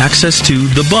 including access to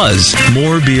The Buzz,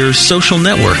 More Beer's social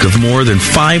network of more than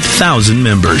 5,000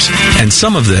 members. And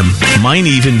some of them might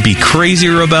even be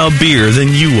crazier about beer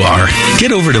than you are.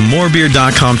 Get over to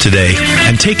morebeer.com today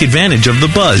and take advantage of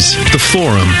The Buzz, the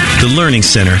forum, the Learning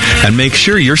Center, and make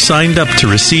sure you're signed up to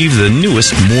receive the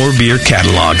newest More Beer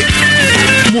catalog.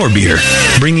 More Beer,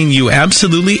 bringing you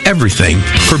absolutely everything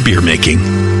for beer making.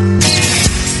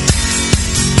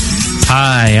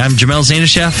 Hi, I'm Jamel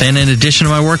Zanishev, and in addition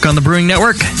to my work on the Brewing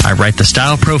Network, I write the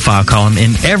style profile column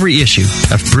in every issue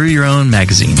of Brew Your Own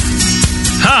magazine.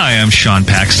 Hi, I'm Sean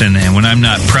Paxton, and when I'm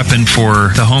not prepping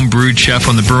for the Home Brewed Chef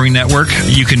on the Brewing Network,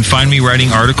 you can find me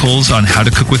writing articles on how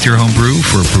to cook with your home brew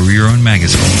for Brew Your Own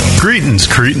magazine. Greetings,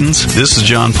 cretins. This is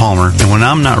John Palmer, and when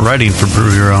I'm not writing for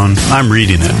Brew Your Own, I'm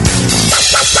reading it.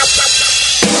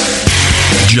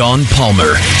 John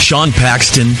Palmer, Sean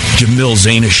Paxton, Jamil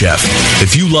Zanishev.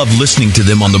 If you love listening to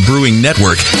them on the Brewing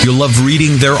Network, you'll love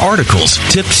reading their articles,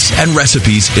 tips, and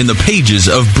recipes in the pages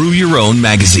of Brew Your Own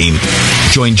magazine.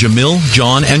 Join Jamil,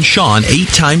 John, and Sean 8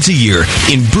 times a year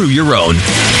in Brew Your Own.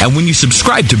 And when you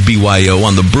subscribe to BYO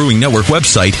on the Brewing Network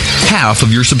website, half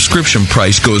of your subscription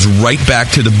price goes right back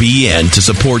to the BN to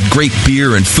support great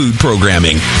beer and food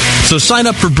programming. So sign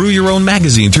up for Brew Your Own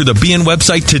magazine through the BN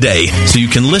website today so you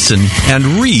can listen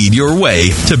and read your way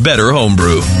to better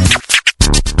homebrew.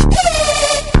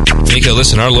 Nico,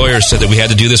 listen, our lawyers said that we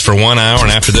had to do this for 1 hour,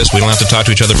 and after this, we don't have to talk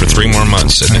to each other for 3 more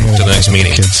months, I think, to the next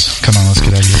meeting. Kids, come on, let's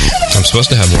get out of here. I'm supposed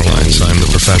to have more lines. I'm the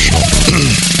professional.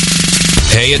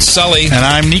 Hey, it's Sully. And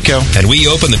I'm Nico. And we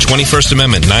opened the 21st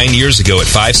Amendment 9 years ago at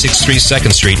 563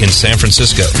 2nd Street in San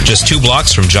Francisco, just 2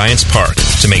 blocks from Giants Park,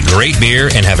 to make great beer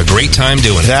and have a great time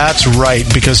doing it. That's right,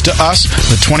 because to us,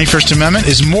 the 21st Amendment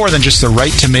is more than just the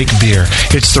right to make beer.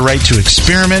 It's the right to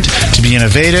experiment, to be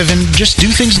innovative, and just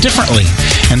do things differently.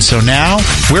 And so now,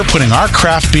 we're putting our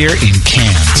craft beer in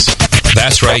cans.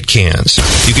 That's right, cans.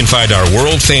 You can find our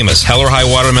world-famous Hell or High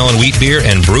Watermelon Wheat Beer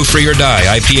and Brew Free or Die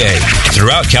IPA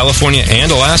throughout California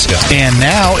and Alaska. And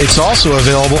now it's also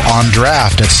available on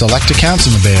draft at select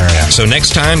accounts in the Bay Area. So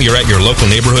next time you're at your local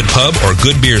neighborhood pub or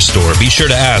good beer store, be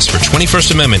sure to ask for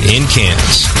 21st Amendment in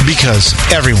cans. Because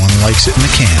everyone likes it in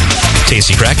the can.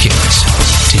 Tasty crack cans.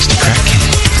 Tasty crack can.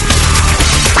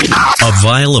 A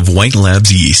vial of White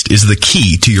Labs yeast is the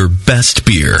key to your best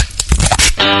beer.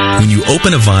 When you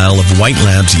open a vial of White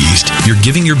Labs yeast, you're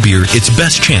giving your beer its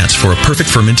best chance for a perfect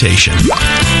fermentation.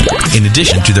 In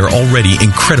addition to their already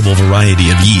incredible variety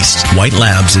of yeasts, White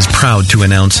Labs is proud to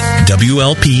announce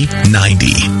WLP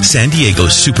 90, San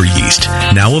Diego's super yeast,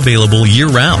 now available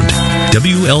year-round.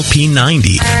 WLP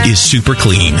 90 is super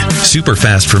clean, super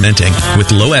fast fermenting, with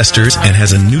low esters and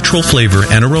has a neutral flavor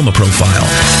and aroma profile.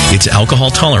 It's alcohol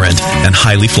tolerant and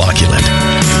highly flocculent.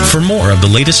 For more of the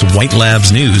latest White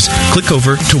Labs news, click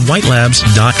over to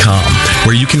whitelabs.com,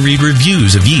 where you can read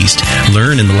reviews of yeast,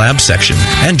 learn in the lab section,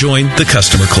 and join the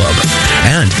customer club.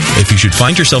 And if you should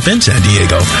find yourself in San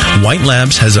Diego, White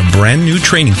Labs has a brand new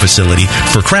training facility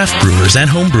for craft brewers and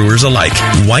home brewers alike.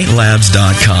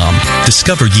 Whitelabs.com.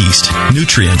 Discover yeast,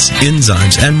 nutrients,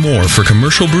 enzymes, and more for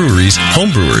commercial breweries,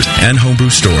 home brewers, and homebrew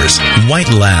stores.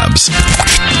 White Labs.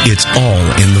 It's all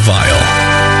in the vial.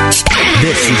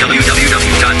 This is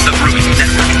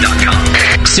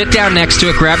www.thebrewingnetwork.com. Sit down next to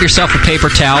it, grab yourself a paper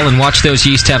towel, and watch those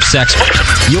yeast have sex.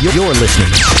 You're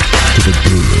listening to the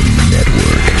Brewing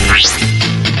Network.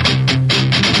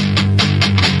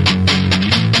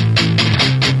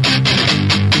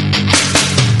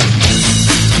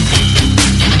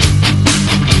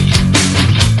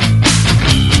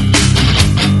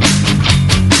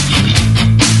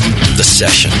 The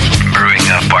session. Brewing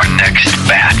up our next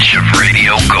batch of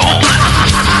radio gold.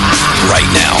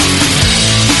 Right now.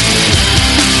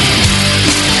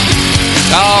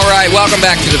 All right, welcome Welcome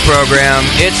back to the program.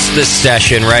 It's The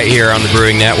Session right here on the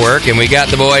Brewing Network, and we got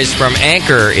the boys from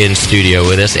Anchor in studio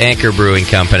with us, Anchor Brewing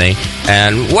Company.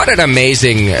 And what an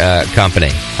amazing company,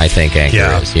 I think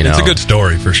Anchor is. You know, it's a good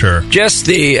story for sure. Just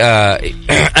the,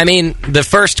 the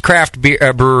first craft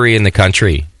brewery in the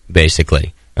country,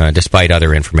 basically, despite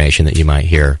other information that you might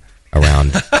hear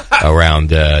around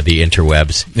the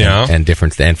interwebs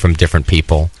and from different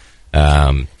people.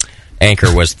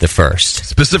 Anchor was the first.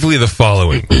 Specifically the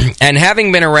following. And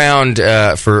having been around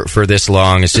for this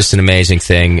long, it's just an amazing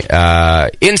thing.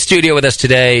 In studio with us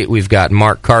today, we've got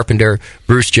Mark Carpenter,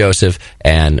 Bruce Joseph,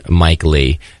 and Mike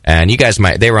Lee. And you guys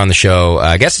they were on the show,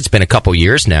 I guess it's been a couple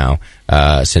years now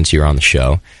since you were on the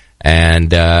show.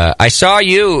 And I saw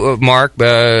you, Mark,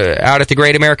 out at the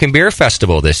Great American Beer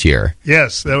Festival this year.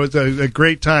 Yes, that was a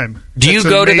great time. Do you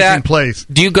go to that place?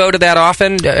 Do you go to that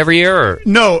often every year? Or?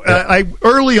 No, I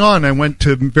early on I went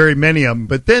to very many of them,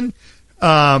 but then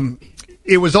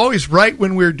it was always right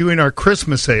when we were doing our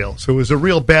Christmas sale, so it was a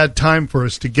real bad time for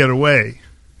us to get away.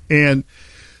 And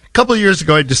a couple of years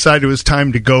ago, I decided it was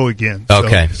time to go again.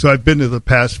 Okay, so I've been to the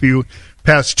past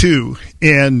two,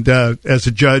 and as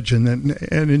a judge, and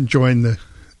enjoying the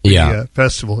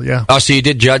festival. Yeah. Oh, so you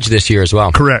did judge this year as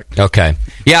well? Correct. Okay.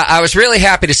 Yeah, I was really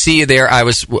happy to see you there.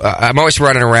 I'm always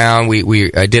running around.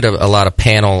 I did a lot of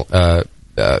panel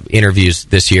interviews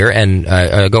this year, and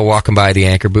I go walking by the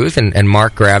Anchor booth, and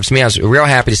Mark grabs me. I was real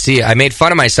happy to see you. I made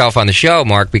fun of myself on the show,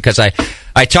 Mark, because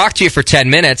I talked to you for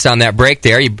 10 minutes on that break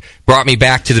there. You brought me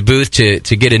back to the booth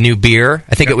to get a new beer.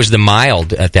 I think it was the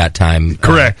Mild at that time.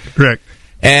 Correct.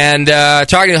 And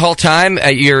talking the whole time,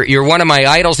 you're one of my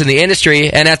idols in the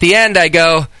industry. And at the end, I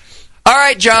go, "All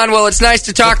right, John. Well, it's nice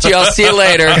to talk to you. I'll see you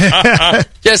later."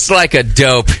 Just like a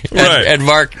dope. Right. And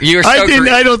Mark, you were so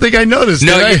I don't think I noticed.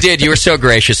 No, you did. You were so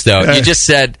gracious, though. You just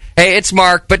said, "Hey, it's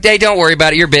Mark, but hey, don't worry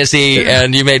about it. You're busy,"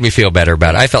 and you made me feel better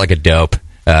about it. I felt like a dope.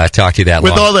 Talk to you that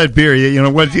with long. all that beer,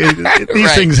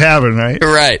 these things happen, right?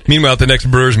 Right. Meanwhile, at the next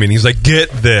Brewers meeting, he's like, "Get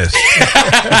this,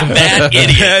 that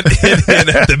idiot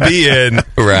at the BN,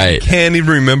 right? Can't even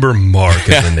remember Mark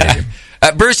as the name."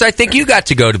 Bruce, I think you got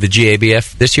to go to the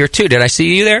GABF this year too. Did I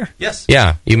see you there? Yes.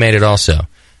 Yeah, you made it also.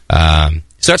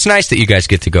 So it's nice that you guys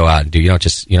get to go out and do. You don't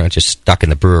just stuck in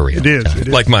the brewery. It is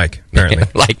like Mike. Apparently,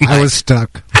 like Mike. I was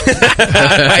stuck.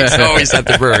 Mike's always at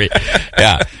the brewery.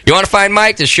 Yeah, you want to find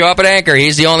Mike? Just show up at Anchor.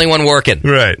 He's the only one working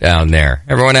down there.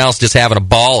 Everyone else just having a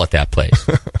ball at that place.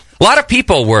 A lot of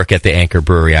people work at the Anchor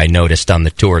Brewery. I noticed on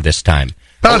the tour this time.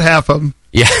 About half of them.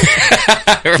 Yeah,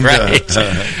 right.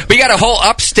 But you got a whole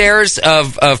upstairs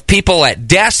of people at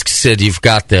desks. And you've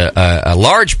got a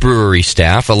large brewery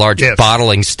staff, a large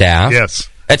bottling staff. Yes.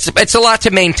 It's a lot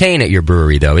to maintain at your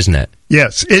brewery, though, isn't it?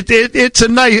 Yes, it's a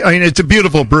nice. I mean, it's a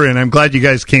beautiful brewery, and I'm glad you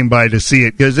guys came by to see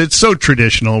it because it's so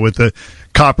traditional with the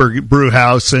copper brew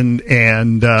house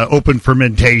and open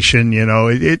fermentation. You know,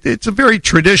 it's a very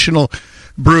traditional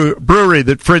brewery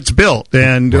that Fritz built,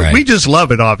 and we just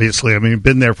love it. Obviously, I mean,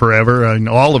 been there forever, and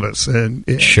all of us, and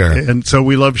sure, and so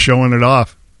we love showing it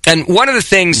off. And one of the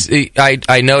things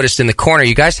I noticed in the corner,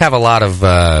 you guys have a lot of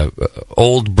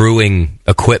old brewing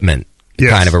equipment.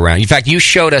 Yes. Kind of around. In fact, you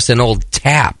showed us an old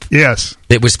tap. Yes.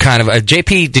 It was kind of a...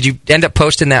 JP, did you end up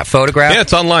posting that photograph? Yeah,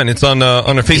 it's online. It's on our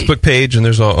Facebook page, and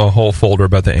there's a whole folder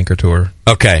about the Anchor Tour.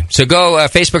 Okay. So go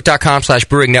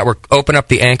facebook.com/Brewing Network, open up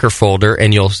the Anchor folder,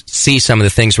 and you'll see some of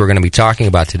the things we're going to be talking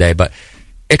about today. But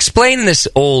explain this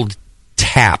old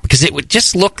tap, because it would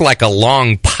just look like a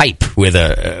long pipe with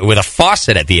a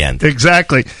faucet at the end.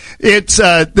 Exactly. It's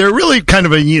they're really kind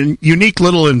of a unique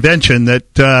little invention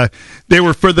that they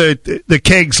were for the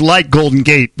kegs like Golden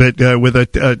Gate, but with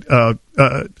a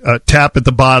tap at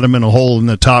the bottom and a hole in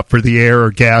the top for the air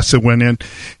or gas that went in.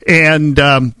 And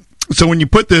so when you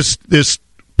put this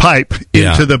pipe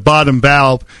into the bottom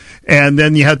valve, and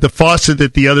then you had the faucet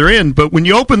at the other end, but when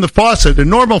you open the faucet, a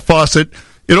normal faucet,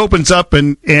 it opens up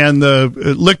and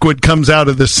the liquid comes out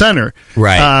of the center.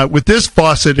 Right. With this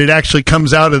faucet, it actually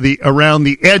comes out of around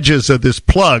the edges of this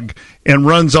plug and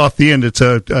runs off the end. It's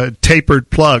a tapered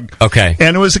plug. Okay.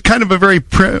 And it was a kind of a very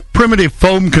primitive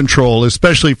foam control,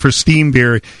 especially for steam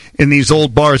beer in these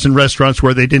old bars and restaurants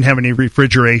where they didn't have any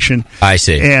refrigeration. I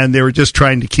see. And they were just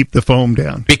trying to keep the foam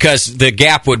down. Because the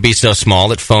gap would be so small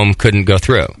that foam couldn't go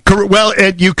through. Well,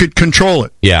 Ed, you could control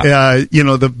it. Yeah.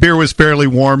 The beer was fairly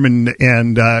warm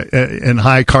and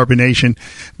high carbonation,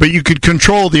 but you could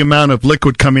control the amount of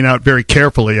liquid coming out very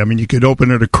carefully. I mean, you could open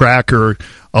it a crack or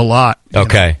a lot.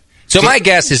 Okay. So my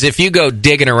guess is if you go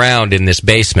digging around in this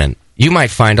basement, you might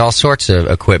find all sorts of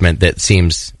equipment that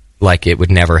seems like it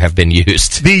would never have been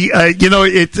used.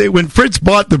 When Fritz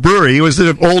bought the brewery, it was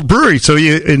an old brewery, so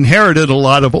he inherited a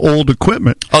lot of old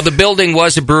equipment. Oh, the building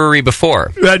was a brewery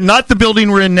before? Not the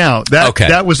building we're in now.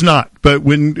 That was not. But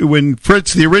when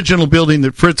Fritz, the original building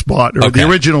that Fritz bought, or the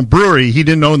original brewery, he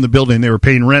didn't own the building. They were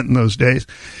paying rent in those days.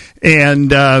 And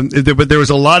but there was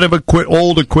a lot of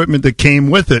old equipment that came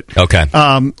with it. Okay.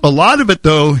 A lot of it,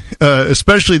 though,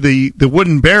 especially the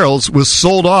wooden barrels, was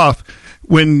sold off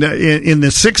when in the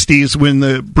 60s, when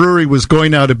the brewery was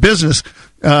going out of business.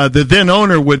 The then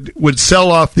owner would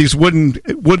sell off these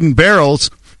wooden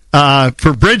barrels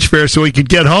for bridge fare so he could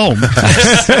get home.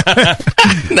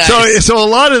 Nice. So a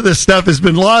lot of this stuff has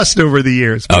been lost over the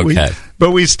years.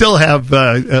 But we still have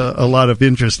a lot of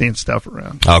interesting stuff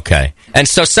around. Okay. And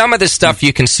so some of this stuff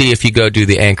you can see if you go do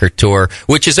the Anchor tour,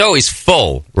 which is always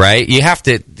full, right? You have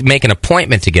to make an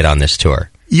appointment to get on this tour.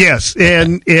 Yes,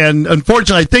 and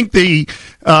unfortunately, I think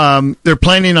they're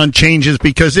planning on changes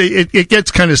because it gets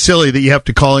kind of silly that you have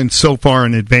to call in so far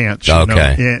in advance.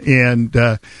 And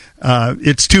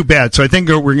it's too bad. So I think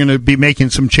we're going to be making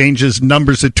some changes,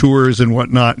 numbers of tours and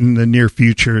whatnot in the near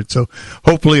future. So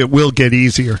hopefully it will get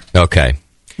easier. Okay.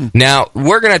 Now,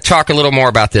 we're going to talk a little more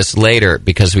about this later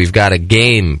because we've got a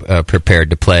game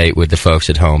prepared to play with the folks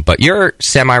at home. But you're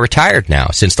semi-retired now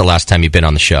since the last time you've been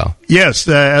on the show. Yes.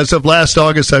 As of last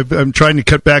August, I'm trying to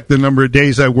cut back the number of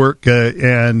days I work,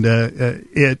 and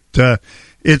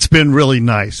it's been really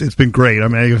nice. It's been great. I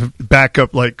mean, I back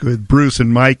up like with Bruce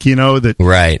and Mike,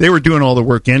 that they were doing all the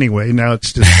work anyway. Now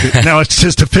it's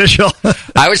just official.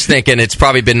 I was thinking it's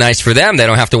probably been nice for them. They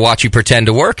don't have to watch you pretend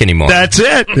to work anymore. That's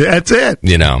it.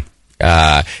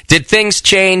 Did things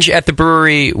change at the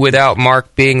brewery without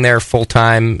Mark being there full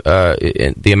time?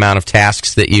 The amount of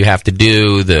tasks that you have to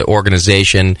do, the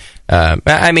organization.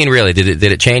 Really, did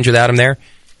it change without him there?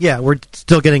 Yeah, we're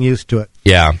still getting used to it.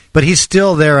 Yeah, but he's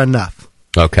still there enough.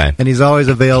 Okay. And he's always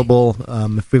available.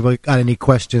 If we've got any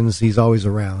questions, he's always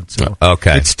around. So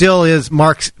it still is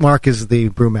Mark is the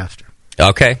brewmaster.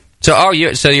 Okay. So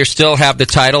you still have the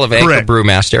title of Anchor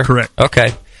Brewmaster? Correct.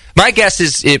 Okay. My guess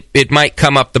is it might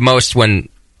come up the most when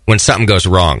something goes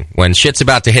wrong. When shit's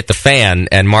about to hit the fan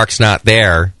and Mark's not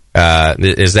there,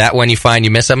 is that when you find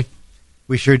you miss him?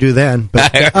 We sure do then,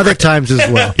 but other times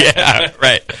as well. Yeah,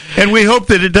 right. And we hope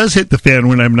that it does hit the fan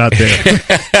when I'm not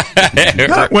there.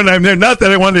 Not when I'm there. Not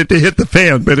that I want it to hit the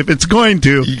fan, but if it's going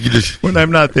to, when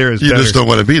I'm not there, is you better. just don't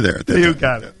want to be there. You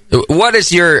got it. What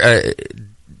is your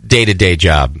day-to-day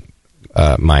job,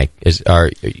 Mike?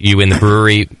 Are you in the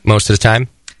brewery most of the time?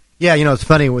 Yeah, it's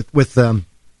funny with the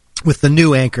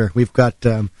new Anchor, we've got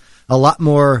a lot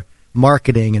more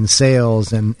marketing and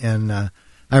sales, and I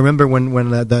remember when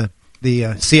the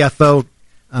CFO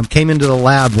came into the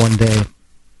lab one day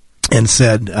and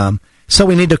said, so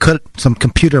we need to put some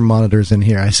computer monitors in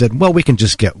here. I said, well, we can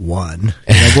just get one,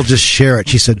 and we'll just share it.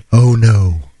 She said, oh,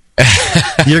 no.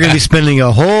 You're going to be spending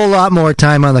a whole lot more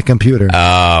time on the computer.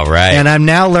 Oh, right. And I'm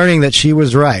now learning that she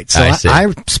was right. So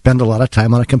I spend a lot of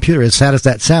time on a computer, as sad as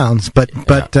that sounds. But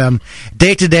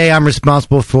day to day, I'm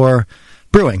responsible for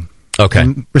brewing. Okay.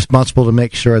 I'm responsible to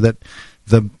make sure that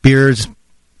the beers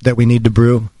that we need to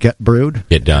brew get brewed.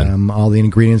 Get done. All the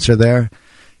ingredients are there.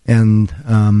 And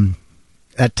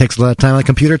that takes a lot of time on the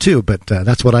computer, too. But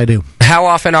that's what I do. How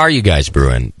often are you guys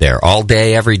brewing there? All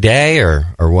day, every day, or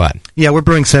what? Yeah, we're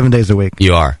brewing 7 days a week.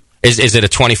 You are. Is it a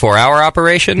 24-hour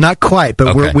operation? Not quite,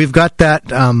 but we've got that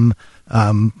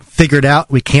figured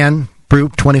out. We can brew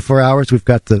 24 hours. We've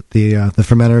got the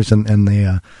fermenters and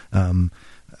the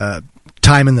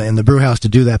time in the brew house to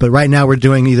do that. But right now we're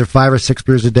doing either 5 or 6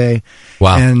 beers a day.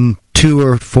 Wow. And 2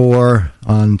 or 4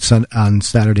 on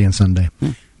Saturday and Sunday.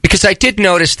 Because I did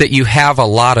notice that you have a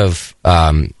lot of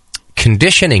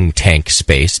conditioning tank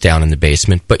space down in the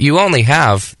basement, but you only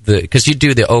have because you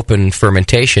do the open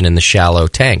fermentation in the shallow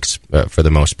tanks for the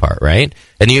most part, right?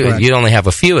 And you only have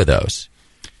a few of those.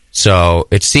 So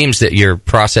it seems that your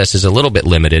process is a little bit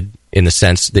limited in the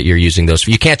sense that you're using those.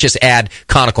 You can't just add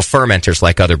conical fermenters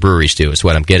like other breweries do, is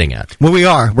what I'm getting at. Well, we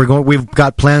are. We've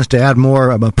got plans to add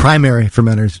more primary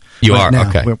fermenters. You right are? now.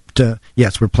 Okay.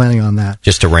 Yes, we're planning on that.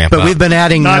 Just to ramp up. But we've been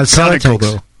adding cellar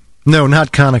tanks. No,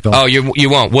 not conical. Oh, you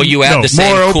won't. Will you add the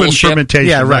same more cool open ship? fermentation?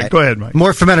 Yeah, right. Go ahead, Mike.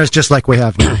 More fermenters just like we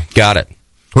have now. Got it.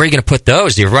 Where are you going to put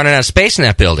those? You're running out of space in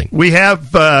that building. We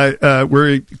have,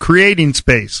 we're creating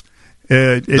space.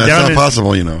 That's not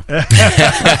possible,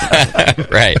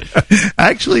 Right.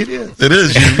 Actually, it is. It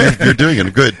is. You're doing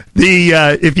it. Good.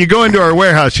 If you go into our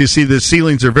warehouse, you see the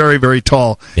ceilings are very, very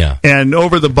tall. Yeah. And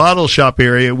over the bottle shop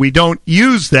area, we don't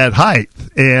use that height.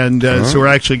 And so we're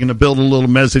actually going to build a little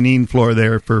mezzanine floor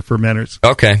there for fermenters.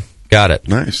 Okay. Got it.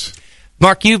 Nice.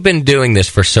 Mark, you've been doing this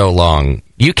for so long.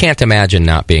 You can't imagine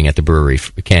not being at the brewery,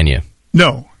 can you?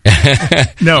 No.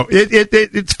 No,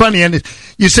 it's funny, and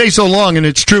you say so long, and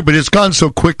it's true, but it's gone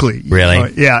so quickly.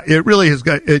 Really? Yeah, it really has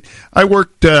got. I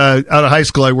worked out of high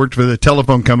school. I worked for the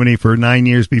telephone company for 9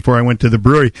 years before I went to the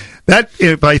brewery. That,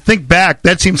 if I think back,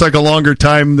 that seems like a longer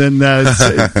time than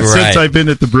since I've been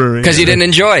at the brewery. Because you didn't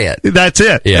enjoy it. That's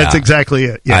it. Yeah. That's exactly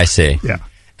it. Yeah. I see. Yeah.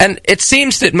 And it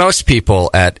seems that most people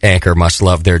at Anchor must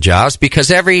love their jobs because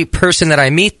every person that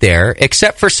I meet there,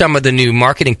 except for some of the new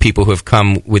marketing people who have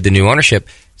come with the new ownership,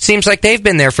 seems like they've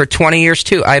been there for 20 years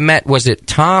too. I met, was it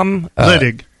Tom?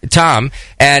 Liddig. Tom,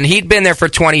 and he'd been there for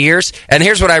 20 years. And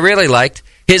here's what I really liked.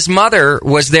 His mother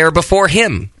was there before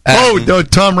him.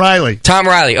 Tom Riley. Tom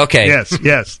Riley, okay.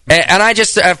 Yes. And I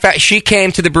just, in fact, she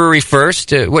came to the brewery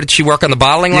first. What, did she work on the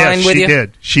bottling line with you?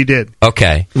 She did.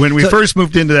 Okay. When we first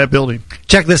moved into that building.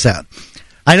 Check this out.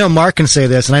 I know Mark can say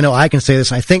this, and I know I can say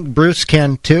this. I think Bruce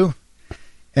can too.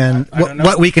 And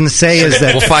what we can say is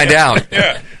that... We'll find out.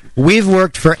 We've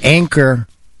worked for Anchor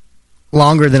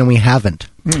longer than we haven't.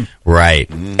 Right.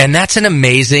 And that's an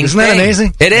amazing Isn't that thing.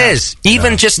 Amazing? It is.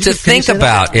 Even just to think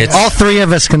about it. All three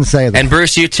of us can say that. And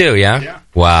Bruce, you too, yeah?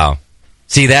 Wow.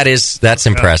 See, that's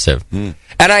impressive. And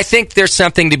I think there's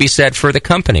something to be said for the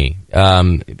company.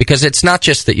 Because it's not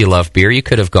just that you love beer. You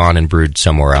could have gone and brewed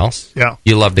somewhere else. Yeah.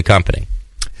 You love the company.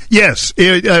 Yes.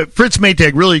 Fritz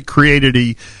Maytag really created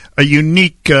a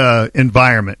unique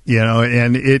environment,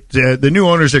 and the new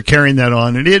owners are carrying that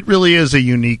on, and it really is a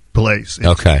unique place.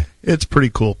 It's a pretty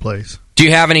cool place. Do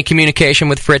you have any communication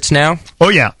with Fritz now? Oh,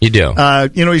 yeah. You do?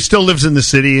 He still lives in the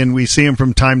city, and we see him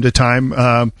from time to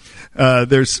time.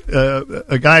 There's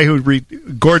a guy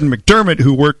Gordon McDermott,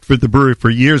 who worked for the brewery for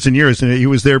years and years, and he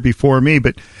was there before me,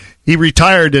 but he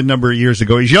retired a number of years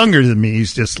ago. He's younger than me.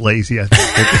 He's just lazy, I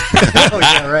think.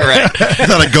 Right. He's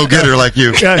not a go-getter like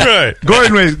you. Right.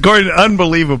 Gordon,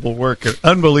 unbelievable worker.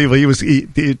 Unbelievable.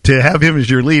 To have him as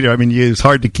your leader, I mean, he was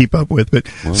hard to keep up with. But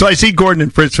so I see Gordon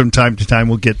and Fritz from time to time.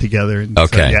 We'll get together. And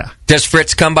okay. Yeah. Does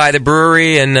Fritz come by the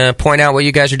brewery and point out what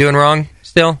you guys are doing wrong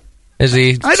still? Is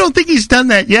he? I don't think he's done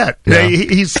that yet. No.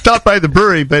 He's stopped by the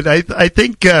brewery, but I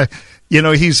think...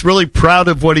 he's really proud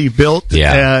of what he built.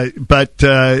 Yeah. But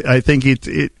I think he's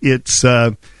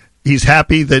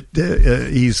happy that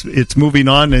it's moving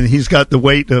on, and he's got the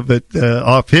weight of it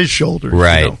off his shoulders.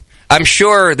 Right. I'm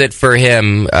sure that for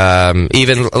him,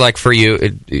 even like for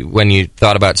you, when you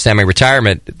thought about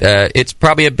semi-retirement, it's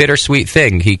probably a bittersweet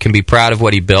thing. He can be proud of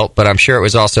what he built, but I'm sure it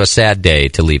was also a sad day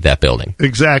to leave that building.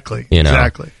 Exactly.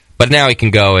 Exactly. But now he can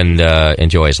go and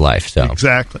enjoy his life. So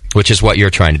exactly. Which is what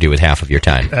you're trying to do with half of your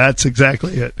time. That's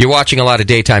exactly it. You're watching a lot of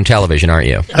daytime television, aren't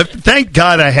you? Thank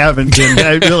God I haven't been.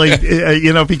 I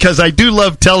really, because I do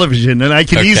love television, and I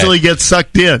can easily get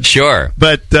sucked in. Sure.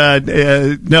 But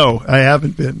no, I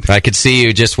haven't been. I could see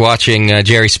you just watching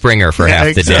Jerry Springer for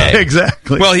half the day.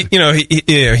 Exactly. Well,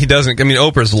 he doesn't. I mean,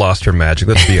 Oprah's lost her magic.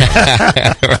 Let's be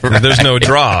honest. Right. There's no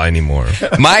draw anymore.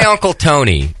 My Uncle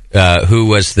Tony, who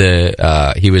was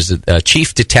he was a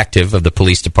chief detective of the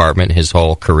police department his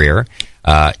whole career,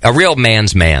 a real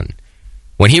man's man.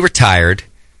 When he retired,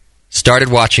 started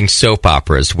watching soap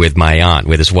operas with my aunt,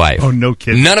 with his wife. Oh, no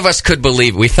kidding. None of us could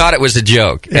believe it. We thought it was a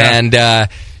joke. Yeah.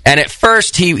 And at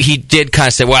first he did kind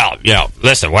of say, well,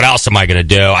 listen, what else am I going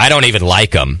to do? I don't even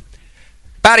like him.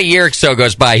 About a year or so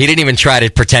goes by. He didn't even try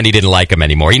to pretend he didn't like him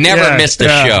anymore. He never missed a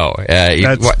show.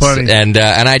 That's funny. And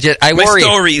I my worry.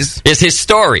 Stories. It's his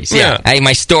stories. Yeah. Hey,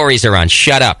 my stories are on.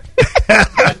 Shut up.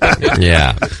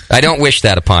 Yeah. I don't wish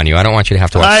that upon you. I don't want you to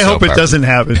have to watch I hope it opera. doesn't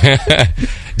happen.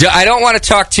 I don't want to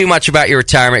talk too much about your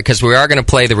retirement because we are going to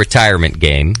play the retirement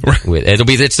game.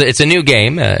 It's a new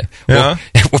game.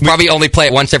 We'll probably only play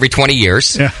it once every 20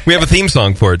 years. Yeah. We have a theme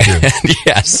song for it too.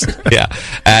 Yes, yeah,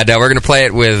 and we're going to play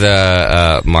it with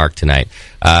Mark tonight.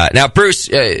 Now, Bruce,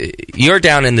 you're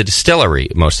down in the distillery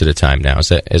most of the time now.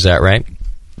 Is that right?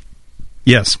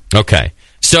 Yes. Okay.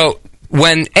 So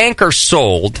when Anchor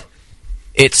sold,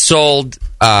 it sold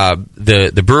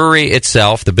the brewery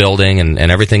itself, the building,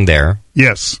 and everything there.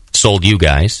 Yes. Sold you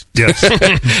guys. Yes.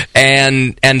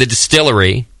 and the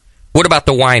distillery. What about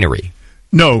the winery?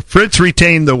 No, Fritz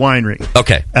retained the winery.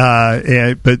 Okay.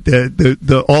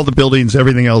 But all the buildings,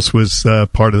 everything else was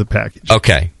part of the package.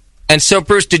 Okay. And so,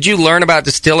 Bruce, did you learn about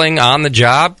distilling on the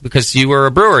job? Because you were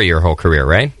a brewer your whole career,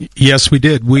 right? Yes, we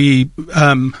did.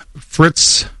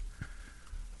 Fritz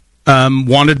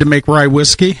wanted to make rye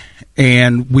whiskey,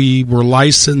 and we were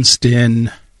licensed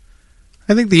in,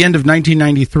 I think, the end of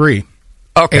 1993.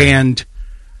 Okay. And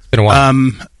it's been a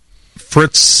while.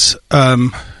 Fritz,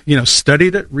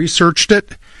 studied it, researched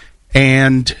it,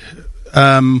 and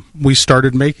we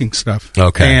started making stuff.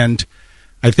 Okay. And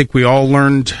I think we all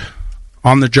learned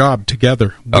on the job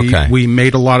together. We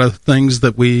made a lot of things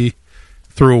that we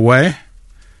threw away,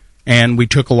 and we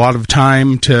took a lot of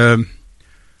time to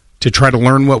try to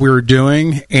learn what we were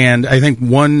doing. And I think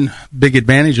one big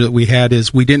advantage that we had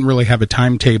is we didn't really have a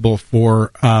timetable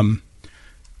for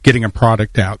getting a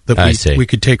product out that we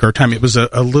could take our time. It was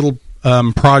a little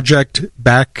project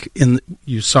back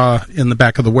you saw in the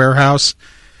back of the warehouse,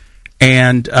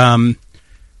 and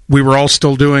we were all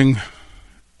still doing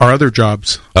our other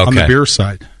jobs on the beer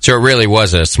side. So it really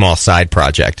was a small side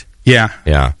project. Yeah.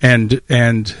 Yeah. And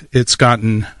it's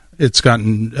gotten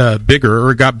bigger,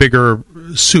 or it got bigger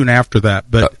soon after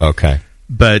that. But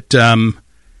But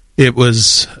it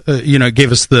was it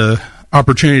gave us the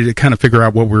opportunity to kind of figure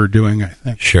out what we were doing, I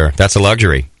think. Sure. That's a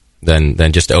luxury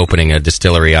than just opening a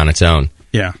distillery on its own.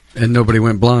 Yeah. And nobody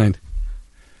went blind.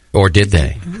 Or did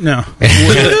they? No.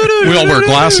 We all wear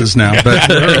glasses now.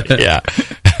 But yeah.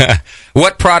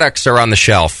 What products are on the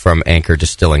shelf from Anchor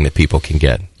Distilling that people can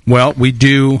get? Well, we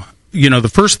do,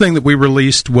 the first thing that we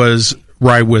released was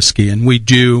rye whiskey, and we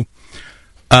do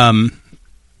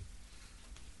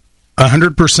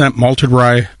 100% malted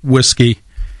rye whiskey,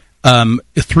 3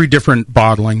 different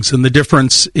bottlings, and the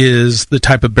difference is the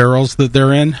type of barrels that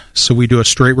they're in. So we do a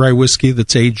straight rye whiskey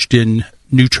that's aged in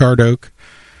new charred oak.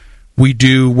 We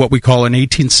do what we call an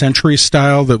 18th century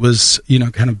style that was,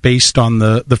 kind of based on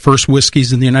the first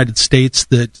whiskeys in the United States,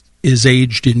 that is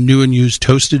aged in new and used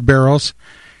toasted barrels.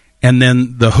 And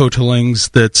then the Hotelings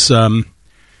that's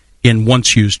in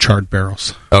once used charred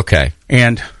barrels. Okay.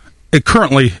 And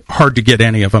currently hard to get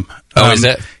any of them. Oh, is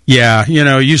it? Yeah.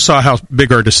 You saw how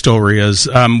big our distillery is.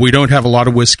 We don't have a lot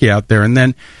of whiskey out there. And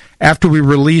then after we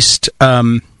released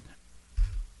the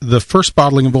first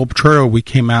bottling of Old Potrero, we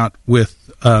came out with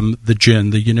the gin,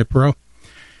 the Junipero,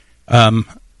 a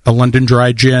London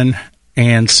dry gin,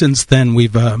 and since then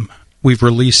we've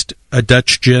released a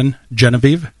Dutch gin,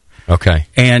 Genevieve. Okay.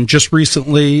 And just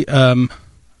recently, about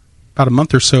a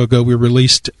month or so ago, we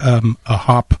released a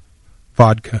hop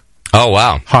vodka. Oh,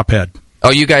 wow. Hophead.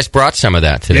 Oh, you guys brought some of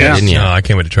that today, didn't you? No, I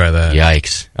can't wait to try that.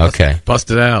 Yikes. Okay. Bust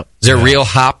it out. Is there real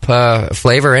hop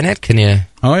flavor in it? Can you...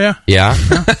 Oh, yeah. Yeah?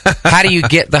 How do you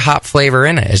get the hop flavor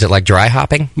in it? Is it like dry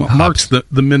hopping? Well, Mark's the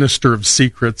minister of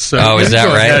secrets. So is that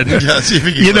right?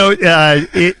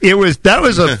 That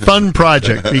was a fun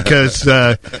project because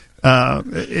the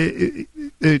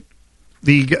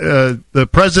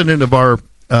president of our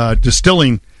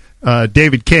distilling,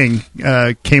 David King,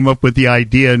 came up with the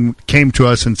idea and came to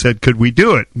us and said, could we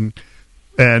do it?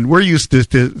 And we're used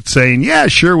to saying, yeah,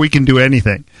 sure, we can do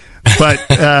anything. But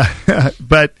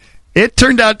it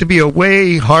turned out to be a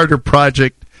way harder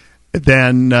project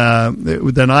than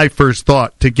I first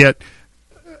thought, to get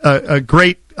a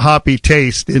great hoppy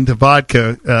taste into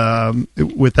vodka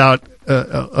without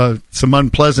some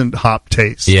unpleasant hop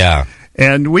taste. Yeah.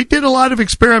 And we did a lot of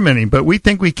experimenting, but we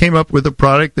think we came up with a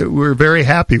product that we're very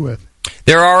happy with.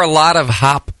 There are a lot of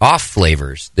hop-off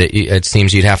flavors that it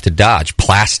seems you'd have to dodge.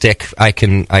 Plastic, I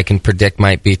can predict,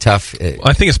 might be tough.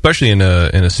 I think especially in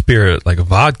a spirit like a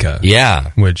vodka.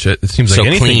 Yeah. Which it seems like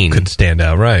anything clean. Could stand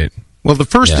out, right? Well, the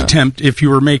first attempt, if you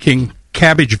were making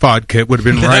cabbage vodka, it would have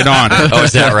been right on. Oh,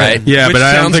 is that right? Yeah, Which but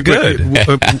I don't sounds think good.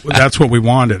 That's what we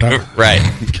wanted. Right.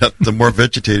 Got the more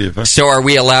vegetative. Huh? So are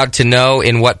we allowed to know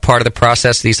in what part of the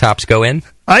process these hops go in?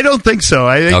 I don't think so.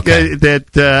 I think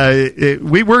that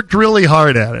we worked really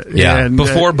hard at it. Yeah. And,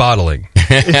 Before bottling.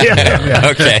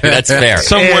 yeah. Okay, that's fair.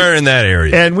 Somewhere in that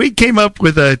area. And we came up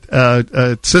with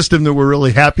a system that we're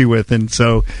really happy with, and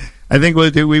so I think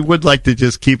we would like to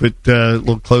just keep it a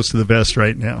little close to the vest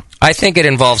right now. I think it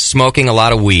involves smoking a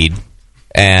lot of weed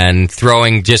and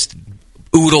throwing just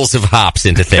oodles of hops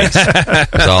into things.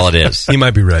 That's all it is. You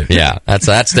might be right. Yeah,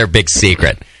 that's their big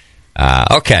secret.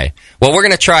 Okay. Well, we're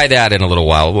going to try that in a little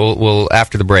while. We'll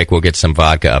after the break, we'll get some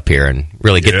vodka up here and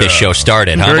really get this show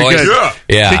started, huh, Very boys? good.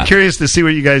 Yeah. Be curious to see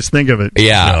what you guys think of it.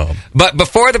 Yeah. No. But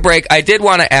before the break, I did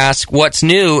want to ask what's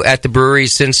new at the brewery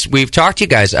since we've talked to you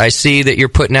guys. I see that you're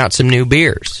putting out some new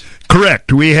beers.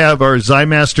 Correct. We have our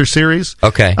Zymaster series.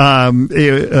 Okay.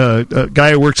 A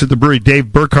guy who works at the brewery, Dave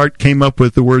Burkhart, came up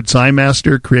with the word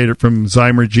Zymaster, created from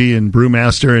Zymergy and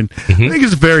Brewmaster, and I think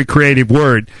it's a very creative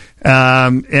word.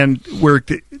 And we're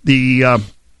the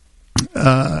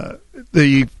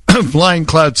Flying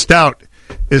Cloud Stout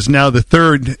is now the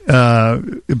third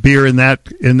beer in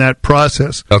that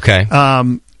process. Okay.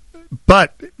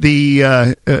 But the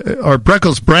our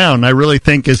Breckles Brown, I really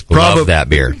think is probably Love that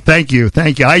beer. Thank you.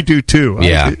 I do too.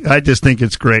 Yeah. I just think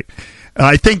it's great.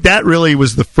 I think that really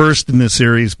was the first in the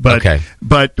series,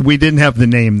 but we didn't have the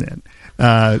name then.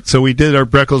 So we did our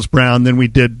Breckles Brown, then we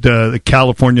did the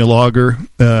California Lager,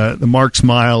 the Mark's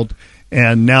Mild,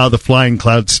 and now the Flying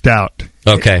Cloud Stout.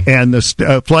 Okay. And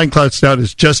the Flying Cloud Stout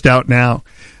is just out now.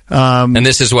 And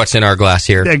this is what's in our glass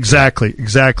here. Exactly.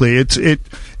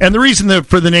 And the reason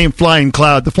for the name Flying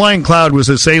Cloud, the Flying Cloud was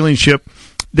a sailing ship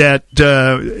that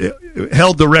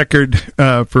held the record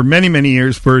for many, many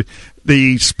years for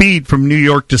the speed from New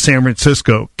York to San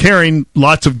Francisco, carrying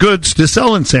lots of goods to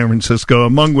sell in San Francisco,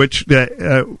 among which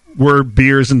were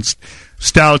beers and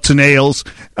stouts and ales.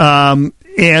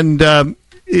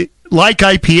 Like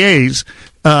IPAs,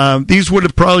 these would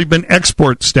have probably been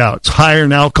export stouts, higher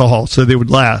in alcohol, so they would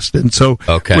last. And so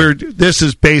this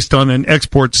is based on an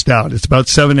export stout. It's about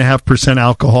 7.5%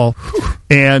 alcohol.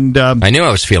 And I knew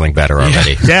I was feeling better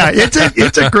already. Yeah,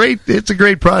 it's a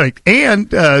great product. And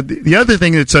the other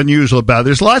thing that's unusual about it,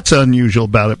 there's lots unusual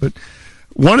about it, but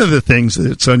one of the things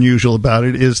that's unusual about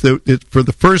it is that for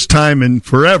the first time in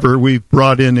forever, we've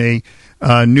brought in a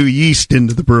new yeast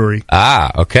into the brewery.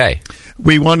 Okay.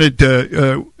 We wanted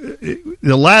to,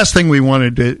 the last thing we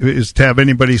wanted is to have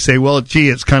anybody say, well, gee,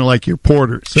 it's kind of like your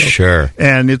porter. So, sure.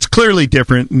 And it's clearly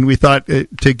different, and we thought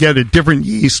to get a different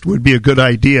yeast would be a good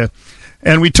idea.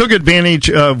 And we took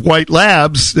advantage of White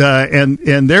Labs and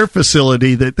their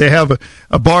facility that they have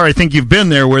a bar. I think you've been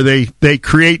there where they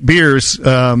create beers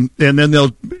and then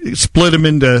they'll split them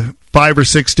into 5 or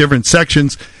 6 different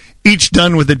sections, each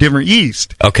done with a different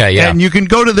yeast. Okay, yeah. And you can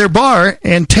go to their bar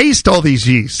and taste all these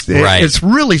yeasts. Right. It's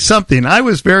really something. I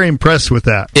was very impressed with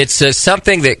that. It's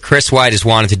something that Chris White has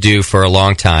wanted to do for a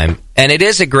long time, and it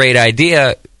is a great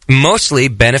idea, mostly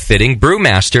benefiting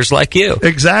brewmasters like you.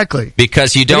 Exactly.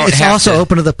 Because you don't It's have also to,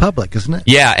 open to the public, isn't it?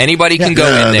 Yeah, anybody can go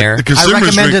in there. I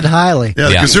recommend it highly. Yeah,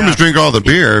 the consumers drink all the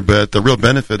beer, but the real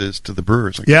benefit is to the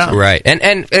brewers. Right.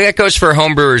 And that goes for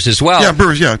home brewers as well. Yeah,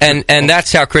 brewers, yeah. And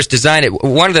that's how Chris designed it.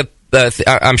 One of the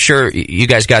I'm sure you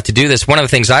guys got to do this. One of the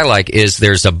things I like is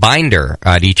there's a binder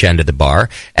at each end of the bar,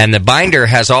 and the binder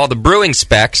has all the brewing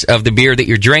specs of the beer that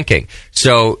you're drinking.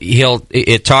 So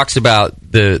it talks about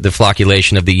the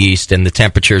flocculation of the yeast and the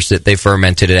temperatures that they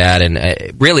fermented it at,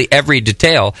 and really every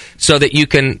detail, so that you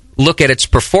can look at its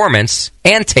performance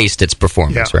and taste its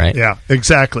performance, right? Yeah,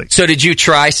 exactly. So did you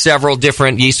try several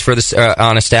different yeasts for this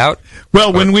on a stout?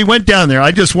 Well, when we went down there,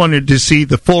 I just wanted to see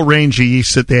the full range of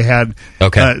yeast that they had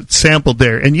sampled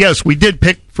there. And yes, we did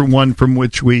pick from one from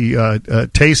which we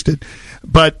tasted.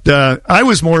 But I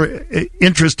was more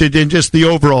interested in just the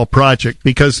overall project,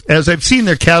 because as I've seen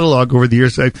their catalog over the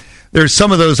years, there's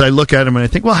some of those I look at them and I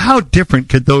think, well, how different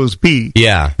could those be?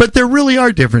 Yeah. But there really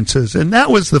are differences, and that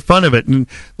was the fun of it. And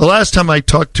the last time I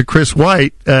talked to Chris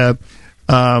White,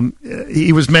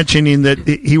 he was mentioning that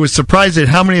he was surprised at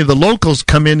how many of the locals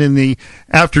come in the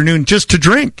afternoon just to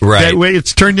drink. Right. That way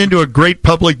it's turned into a great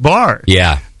public bar.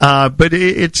 Yeah. But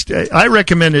I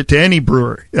recommend it to any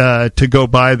brewer to go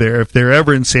by there if they're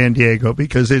ever in San Diego,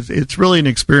 because it's really an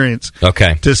experience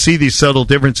to see these subtle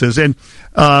differences. And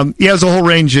he has a whole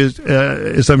range,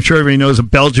 as I'm sure everybody knows,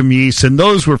 of Belgium yeast, and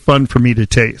those were fun for me to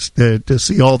taste, to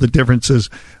see all the differences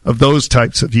of those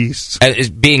types of yeasts.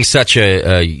 Being such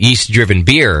a yeast-driven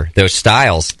beer, those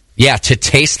styles, to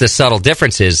taste the subtle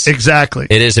differences. Exactly.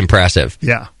 It is impressive.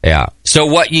 Yeah. Yeah. So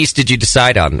what yeast did you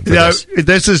decide on for this?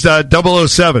 This is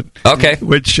 007. Okay.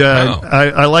 Which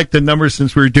I like the number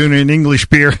since we were doing an English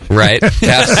beer. Right.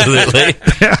 Absolutely.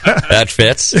 That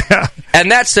fits. Yeah.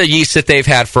 And that's a yeast that they've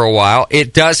had for a while.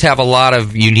 It does have a lot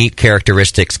of unique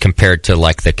characteristics compared to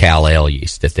like the Cal Ale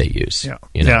yeast that they use.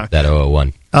 Yeah. That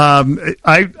 001.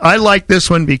 I like this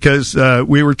one because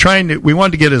we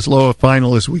wanted to get as low a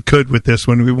final as we could with this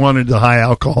one. We wanted the high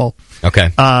alcohol. Okay.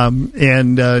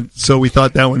 And so we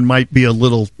thought that one might be a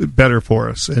little better for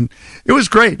us. And it was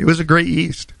great. It was a great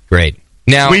yeast. Great.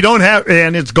 Now we don't have,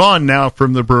 and it's gone now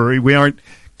from the brewery. We aren't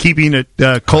keeping it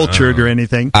cultured or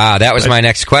anything. That was my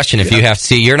next question. If you have to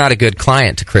see, you're not a good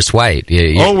client to Chris White.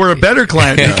 We're a better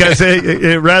client because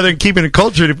rather than keeping it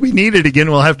cultured, if we need it again,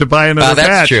 we'll have to buy another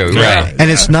batch. That's true, right? And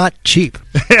it's not cheap.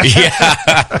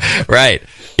 Yeah, right.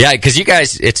 Yeah, because you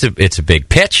guys, it's a big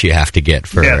pitch you have to get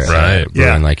for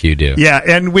brewing like you do. Yeah,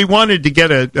 and we wanted to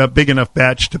get a big enough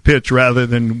batch to pitch rather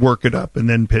than work it up and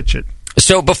then pitch it.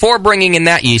 So before bringing in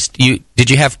that yeast, did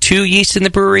you have two yeasts in the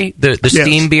brewery? The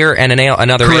steam beer and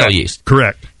another ale yeast?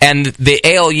 Correct. And the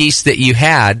ale yeast that you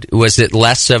had, was it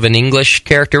less of an English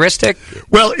characteristic?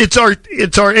 Well, it's our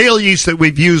ale yeast that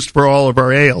we've used for all of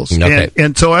our ales. Okay.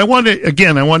 And so I wanted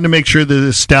to make sure that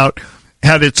the stout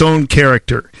had its own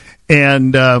character.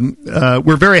 And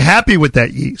we're very happy with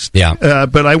that yeast. Yeah.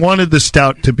 But I wanted the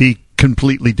stout to be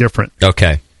completely different.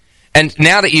 Okay. And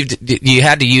now that you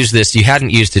had to use this, you hadn't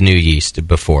used a new yeast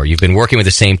before. You've been working with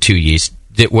the same two yeasts.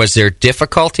 Was there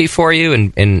difficulty for you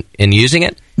in using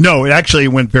it? No, it actually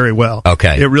went very well.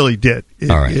 Okay. It really did.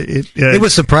 All right. It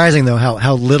was surprising, though,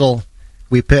 how little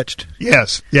we pitched.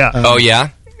 Yes, yeah. Oh, yeah?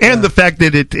 And the fact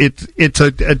that it's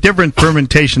a different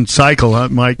fermentation cycle, huh,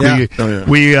 Mike? Yeah.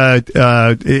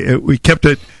 We kept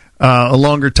it a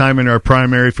longer time in our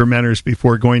primary fermenters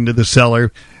before going to the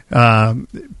cellar.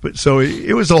 But so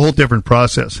it was a whole different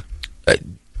process.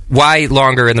 Why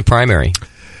longer in the primary?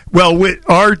 Well,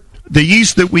 the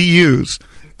yeast that we use,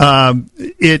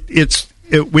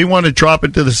 we want to drop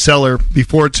it to the cellar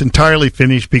before it's entirely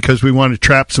finished because we want to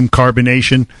trap some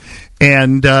carbonation.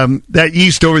 And that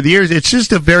yeast over the years, it's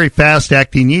just a very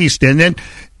fast-acting yeast. And then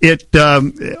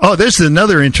this is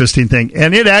another interesting thing.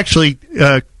 And it actually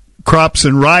crops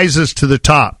and rises to the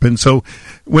top. And so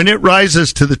when it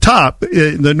rises to the top,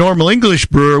 the normal English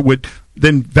brewer would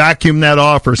then vacuum that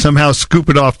off or somehow scoop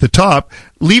it off the top,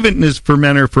 leave it in his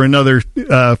fermenter for another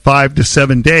 5 to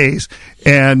 7 days,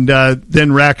 and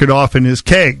then rack it off in his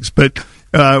kegs. But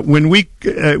when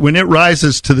it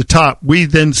rises to the top, we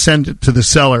then send it to the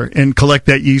cellar and collect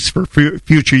that yeast for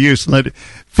future use and let it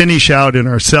finish out in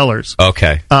our cellars.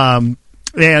 Okay.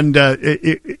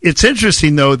 It's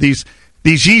interesting, though, these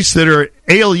yeasts that are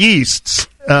ale yeasts,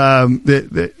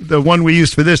 the one we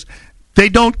used for this, they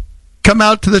don't come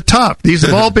out to the top. These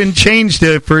have all been changed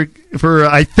for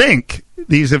I think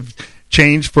these have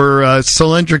changed for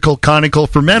cylindrical conical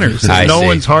fermenters. No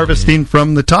one's harvesting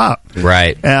from the top,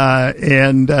 right?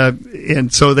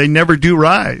 And so they never do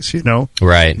rise,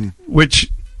 right? Which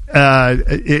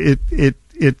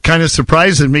it kind of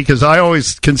surprises me because I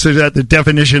always consider that the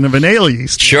definition of an ale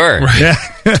yeast. Sure, yeah.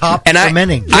 Top and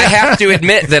fermenting. I have to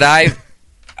admit that I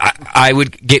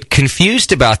would get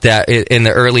confused about that in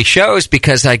the early shows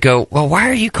because I go, well, why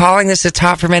are you calling this a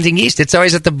top fermenting yeast? It's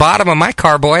always at the bottom of my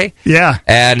carboy. Yeah.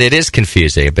 And it is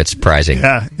confusing, a bit surprising.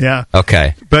 Yeah.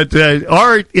 Okay. But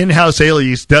our in-house ale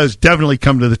yeast does definitely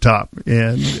come to the top.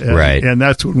 Right. And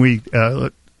that's when we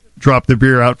drop the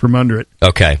beer out from under it.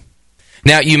 Okay.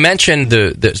 Now, you mentioned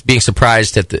the being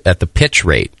surprised at the pitch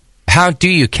rate. How do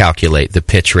you calculate the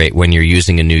pitch rate when you're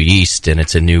using a new yeast and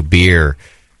it's a new beer?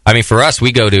 I mean, for us,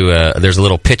 we go to there's a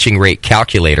little pitching rate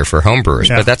calculator for homebrewers,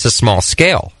 but that's a small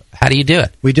scale. How do you do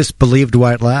it? We just believed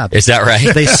White Lab. Is that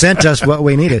right? They sent us what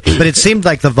we needed, but it seemed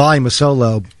like the volume was so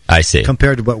low. I see.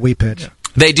 Compared to what we pitched.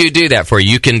 They do that for you.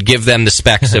 You can give them the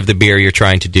specs of the beer you're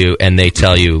trying to do, and they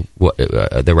tell you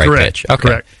the right pitch. Okay.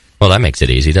 Correct. Well, that makes it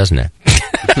easy, doesn't it?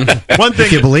 One thing,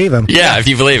 if you believe them. Yeah, if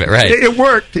you believe it, right. It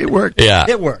worked. Yeah.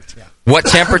 It worked. Yeah. What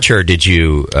temperature did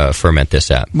you ferment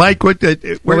this at? Mike, well,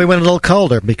 we went a little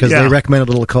colder because they recommended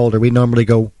a little colder. We normally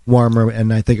go warmer,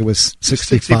 and I think it was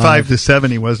 65 to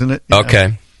 70, wasn't it? Yeah.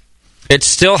 Okay. It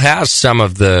still has some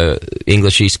of the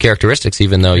English yeast characteristics,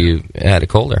 even though you had it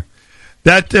colder.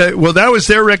 That was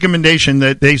their recommendation.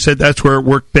 That they said that's where it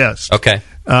worked best. Okay.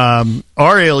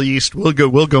 Our ale yeast will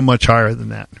go much higher than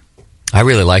that. I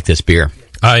really like this beer.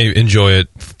 I enjoy it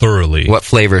thoroughly. What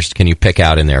flavors can you pick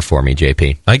out in there for me,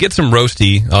 JP? I get some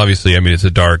roasty. Obviously, I mean it's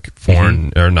a dark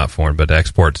foreign or not foreign, but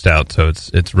export stout, so it's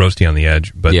roasty on the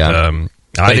edge. But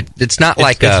it's not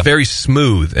like it's very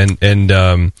smooth and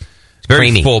it's very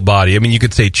creamy. Full body. I mean, you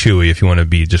could say chewy if you want to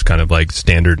be just kind of like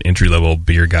standard entry level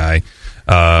beer guy.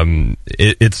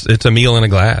 It's a meal in a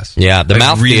glass. Yeah, the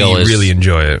mouthfeel is really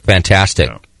enjoy it. Fantastic.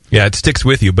 Yeah, it sticks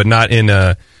with you, but not in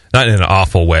an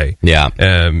awful way. Yeah.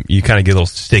 You kind of get a little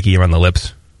sticky around the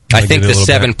lips. I think the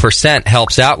 7%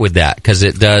 helps out with that because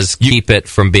it does keep it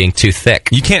from being too thick.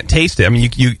 You can't taste it. I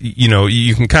mean,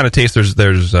 you can kind of taste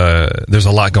there's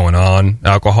a lot going on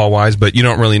alcohol wise, but you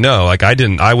don't really know. Like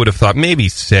I would have thought maybe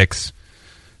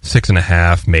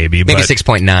 6.5, maybe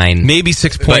 6.9, maybe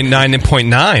 6.9 and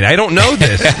 0.9. I don't know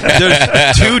this.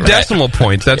 There's 2 decimal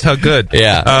points. That's how good.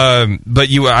 Yeah. But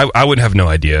I would have no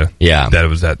idea. Yeah. That it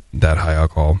was that high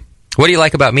alcohol. What do you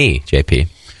like about me, JP?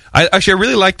 I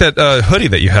really like that hoodie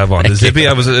that you have on. The zippy.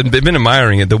 I've been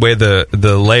admiring it. The way the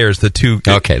layers, the two.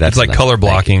 Okay, that's it's like nice. Color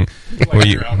blocking.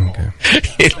 He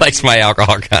likes my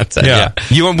alcohol content. Yeah.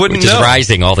 You wouldn't Which know. is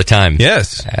rising all the time.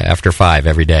 Yes. After 5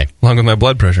 every day. Along with my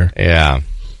blood pressure. Yeah.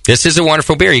 This is a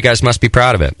wonderful beer. You guys must be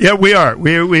proud of it. Yeah, we are.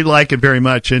 We like it very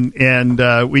much,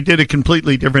 and we did a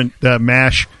completely different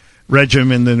mash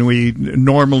regimen than we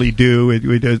normally do.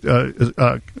 We did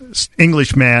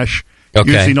English mash. Okay.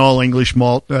 Using all English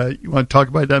malt. You want to talk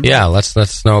about that? Yeah,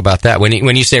 let's know about that. When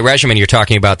you say regimen, you're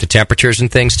talking about the temperatures and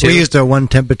things too. We used a 1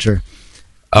 temperature.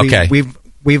 Okay.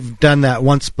 We've done that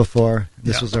once before.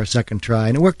 This was our second try,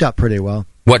 and it worked out pretty well.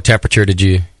 What temperature did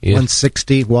you use?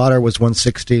 160. Water was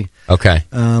 160. Okay.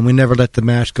 We never let the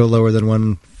mash go lower than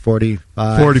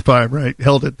 145. 45, right.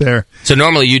 Held it there. So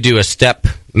normally you do a step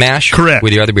mash? Correct.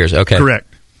 With your other beers? Okay. Correct.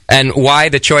 And why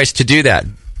the choice to do that?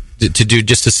 To do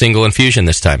just a single infusion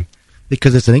this time?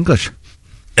 Because it's in English.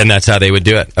 And that's how they would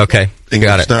do it. Okay.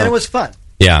 Got it. And it was fun.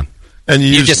 Yeah. And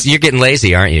you're getting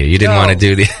lazy, aren't you? You didn't want to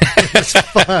do the... It was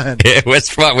fun. It was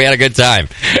fun. We had a good time.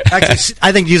 Actually,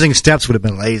 I think using steps would have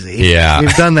been lazy. Yeah.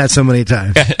 We've done that so many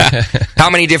times. How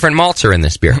many different malts are in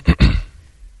this beer?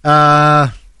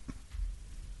 3.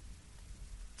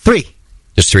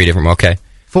 Just 3 different, okay.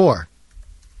 4.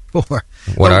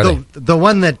 What are they? The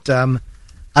one that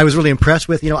I was really impressed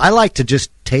with, I like to just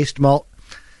taste malt,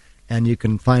 and you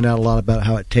can find out a lot about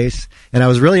how it tastes. And I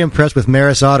was really impressed with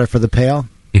Maris Otter for the pale.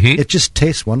 Mm-hmm. It just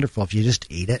tastes wonderful if you just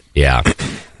eat it. Yeah.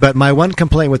 But my one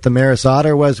complaint with the Maris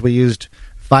Otter was we used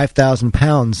 5,000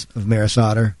 pounds of Maris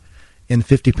Otter in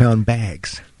 50-pound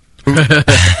bags.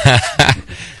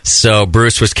 So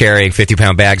Bruce was carrying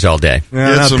 50-pound bags all day.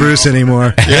 Yeah, not Bruce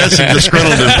anymore. Yeah, some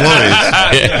disgruntled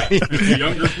employees.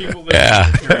 Younger people.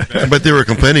 Yeah. But they were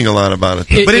complaining a lot about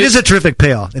it. But it is a terrific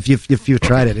pale. If you've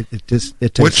tried it, it tastes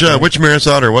Which Maris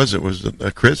Otter was it? Was it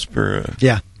a crisp or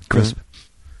yeah, crisp?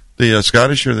 The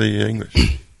Scottish or the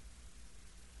English?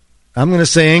 I'm going to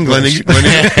say English. Glen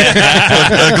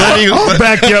Eagle. I'll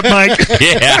back you up, Mike.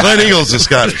 Yeah. Glen Eagle's the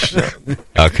Scottish.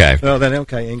 Okay. Oh, then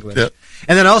okay, English. Yep.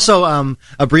 And then also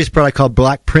a Breeze product called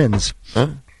Black Prinz. Huh?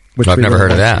 Which I've we never really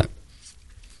heard of like. that.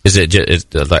 Is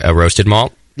it like a roasted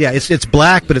malt? Yeah, it's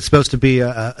black, but it's supposed to be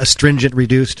a astringent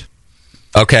reduced.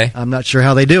 Okay. I'm not sure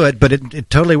how they do it, but it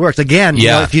totally works. Again,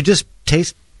 Yeah. if you just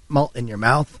taste malt in your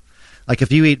mouth, like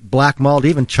if you eat black malt,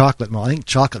 even chocolate malt, I think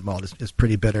chocolate malt is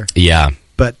pretty bitter. Yeah.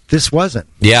 But this wasn't.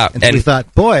 Yeah. And so we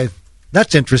thought, boy,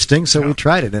 that's interesting. So we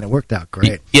tried it, and it worked out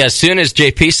great. Yeah, as soon as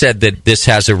JP said that this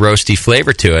has a roasty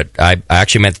flavor to it, I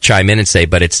actually meant to chime in and say,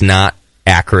 but it's not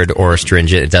acrid or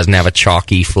astringent. It doesn't have a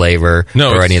chalky flavor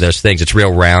or any of those things. It's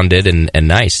real rounded and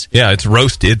nice. Yeah, it's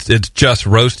roasty. It's just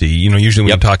roasty. Usually when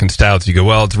you're talking stouts, you go,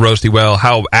 well, it's roasty. Well,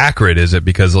 how acrid is it?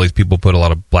 Because all these people put a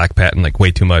lot of black patent, like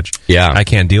way too much. Yeah. I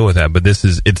can't deal with that. But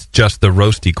it's just the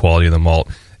roasty quality of the malt,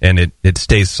 and it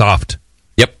stays soft.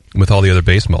 Yep. With all the other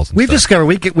base malts. And We've stuff. discovered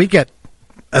we get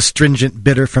astringent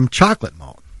bitter from chocolate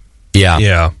malt. Yeah.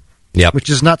 Yeah. Yep. Which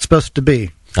is not supposed to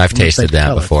be. I've unless they tasted that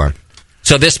tell us. before.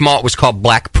 So this malt was called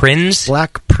Black Prinz?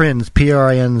 Black Prinz,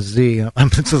 P-R-I-N-Z.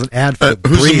 This is an ad for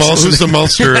Breeze. Who's the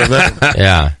maltster of that?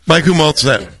 Yeah. Mike, who malts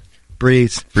that?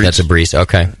 Breeze. That's a Breeze.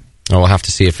 Okay. Well, we'll have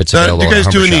to see if it's available. Do you guys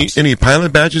at do Humber shops. any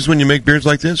pilot batches when you make beers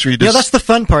like this? Or you just, Yeah, that's the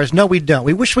fun part. No, we don't.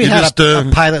 We wish we You had just, a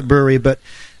pilot brewery, but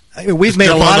we've made a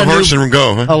jump lot on of the horse new, and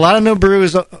go, huh? a lot of new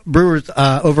brewers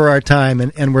over our time,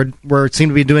 and we're seem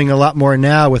to be doing a lot more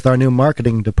now with our new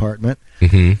marketing department.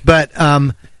 Mm-hmm. But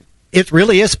it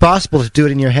really is possible to do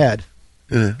it in your head,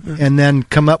 and then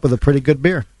come up with a pretty good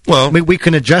beer. Well, we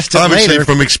can adjust it obviously later.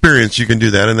 from experience you can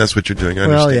do that, and that's what you're doing. I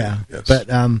Well, understand. yeah, Yes.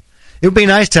 but it would be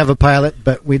nice to have a pilot,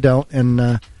 but we don't.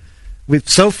 And we've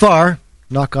so far,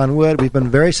 knock on wood, we've been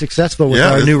very successful with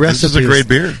our new recipes. This is a great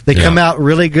beer. They come out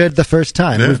really good the first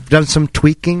time. Yeah. We've done some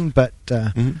tweaking, but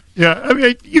Yeah, I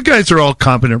mean, you guys are all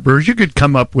competent brewers. You could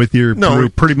come up with your brew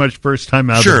pretty much first time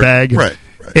out of the bag. Right.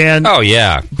 And oh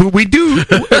yeah, but we do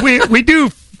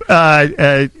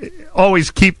always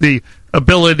keep the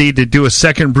ability to do a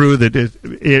second brew that is,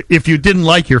 if you didn't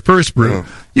like your first brew,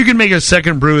 you can make a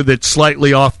second brew that's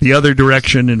slightly off the other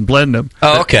direction and blend them.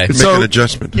 Oh, okay. Make an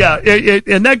adjustment. Yeah,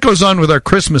 and that goes on with our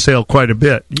Christmas ale quite a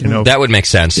bit. That would make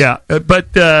sense. Yeah,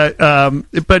 but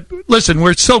listen,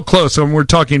 we're so close, and we're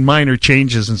talking minor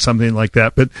changes and something like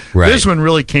that. But this one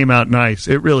really came out nice.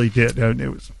 It really did. It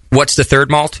was. What's the third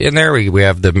malt in there? We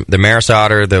have the Maris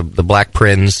Otter, the Black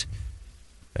Prinz,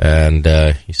 and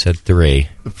you said 3.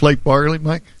 The flake barley,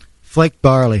 Mike? Flake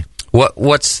barley.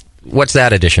 What's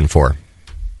that addition for?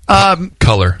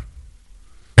 Color.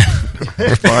 I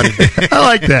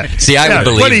like that. See, I would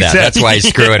believe that. Said. That's why he's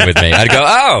screwing with me. I'd go,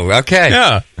 oh, okay.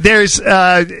 Yeah. There's.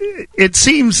 It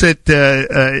seems that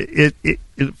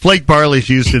flake barley is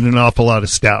used in an awful lot of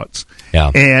stouts. Yeah.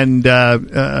 And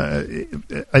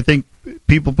I think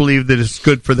people believe that it's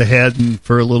good for the head and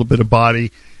for a little bit of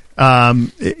body.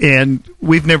 And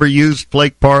we've never used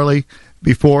flake barley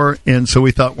before, and so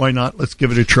we thought, why not? Let's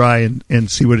give it a try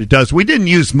and see what it does. We didn't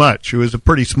use much. It was a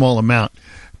pretty small amount.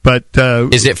 But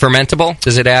is it fermentable?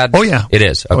 Does it add? Oh, yeah. It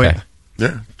is. Okay. Oh, yeah.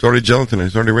 Yeah, it's already gelatinized.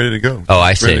 It's already ready to go. Oh,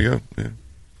 I see. Ready to go. Yeah.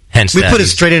 Hence we put it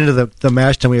straight into the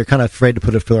mash tun. We were kind of afraid to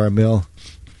put it through our mill.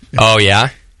 Oh, yeah?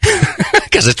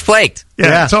 Because it's flaked.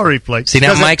 Yeah, it's already flaked. See,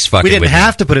 now Mike's fucking We didn't with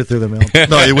have to put it through the mill.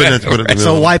 No, you wouldn't have to put it in the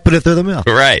mill. So why put it through the mill?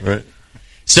 Right.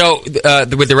 So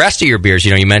with the rest of your beers,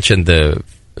 you mentioned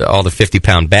all the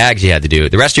 50-pound bags you had to do.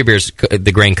 The rest of your beers,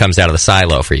 the grain comes out of the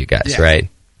silo for you guys, right?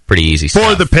 Pretty easy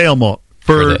stuff. For the pale malt.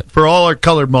 For all our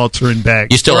colored malts are in bags.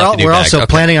 You still have to do We're bags. also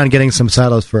planning on getting some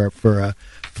silos for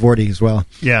 40 as well.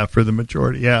 Yeah, for the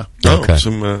majority, yeah. Oh,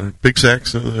 some big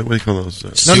sacks. What do you call those?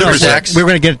 Super sacks? We're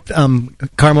going to get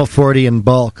caramel 40 in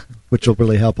bulk, which will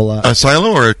really help a lot. A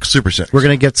silo or a super sack? We're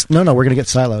going to get we're going to get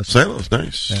silos. Silos,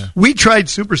 nice. Yeah. We tried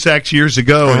super sacks years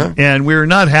ago, and we were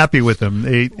not happy with them.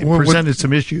 They presented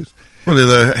some issues. Well,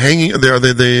 the hanging, are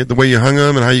they the way you hung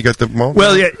them and how you got the malt?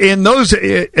 Well, yeah, in those,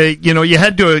 you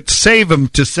had to save them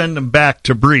to send them back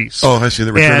to Breeze. Oh, I see,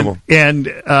 the returnable. And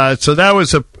so that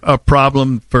was a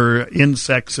problem for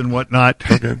insects and whatnot,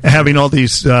 having all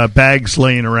these bags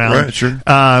laying around. Right, sure.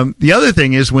 The other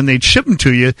thing is when they'd ship them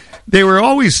to you, they were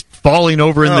always falling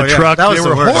over in the truck. That was They the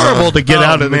were worst. horrible to get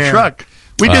out of the man. truck.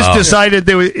 We just decided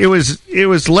it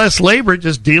was less labor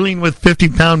just dealing with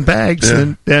 50-pound bags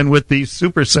than with these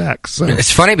super sacks. So.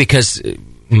 It's funny because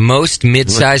most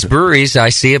mid-sized breweries, I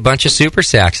see a bunch of super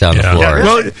sacks on the floor. Yeah,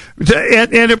 well,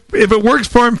 and if it works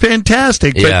for them,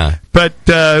 fantastic. But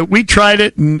we tried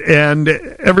it, and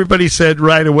everybody said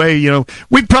right away,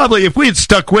 we'd probably, if we had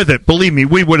stuck with it, believe me,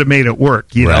 we would have made it work.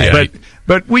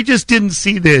 But we just didn't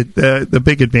see the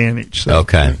big advantage. So.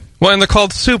 Okay. Well, and they're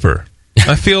called super.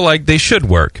 I feel like they should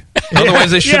work.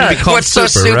 Otherwise, they shouldn't be called What's so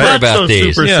super, super right? about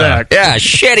these? Sack. Yeah,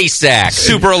 shitty sack.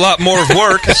 Super, a lot more of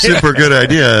work. Super good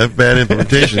idea, bad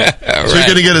implementation. So you're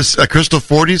going to get a Crystal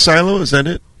 40 silo, is that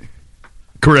it?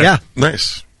 Correct. Yeah.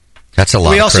 Nice. That's a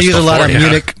lot. We also use a lot of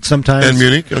Munich sometimes. And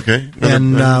Munich, okay.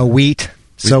 And wheat.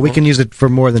 So we can use it for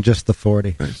more than just the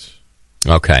 40. Nice.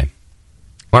 Okay.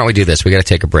 Why don't we do this? We got to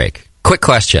take a break. Quick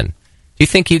question. Do you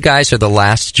think you guys are the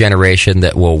last generation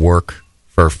that will work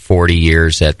for 40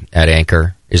 years at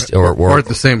Anchor? Or at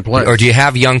the same place? Or do you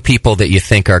have young people that you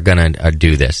think are going to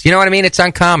do this? You know what I mean? It's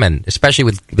uncommon, especially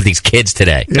with these kids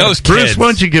today. Yeah. Those Bruce, kids. why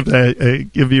don't you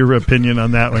give your opinion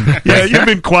on that one? Yeah, you've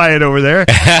been quiet over there.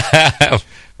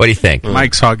 What do you think?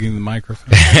 Mike's hogging the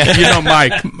microphone.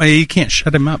 Mike, you can't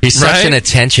shut him up. He's such an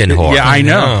attention whore. Yeah, I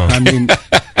know. I mean,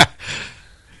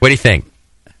 what do you think?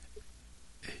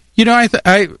 I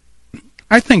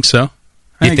think so.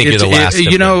 You think you're the last?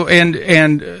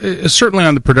 And certainly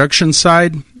on the production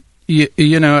side,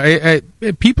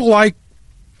 people like,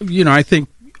 I think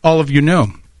all of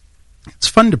it's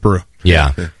fun to brew.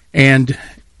 Yeah, and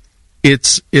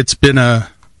it's been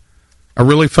a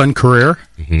really fun career.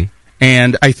 Mm-hmm.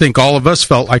 And I think all of us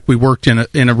felt like we worked in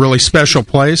a really special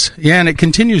place. Yeah, and it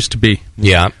continues to be.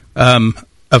 Yeah.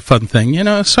 A fun thing,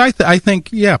 So I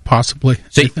think, possibly.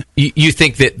 So you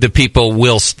think that the people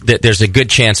that there's a good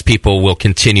chance people will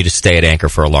continue to stay at Anchor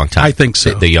for a long time? I think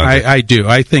so. The younger. I do.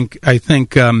 I think.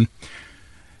 A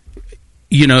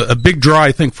big draw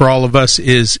I think for all of us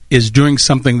is doing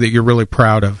something that you're really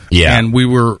proud of. Yeah. And we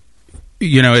were,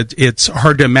 it's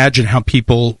hard to imagine how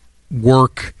people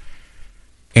work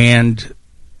and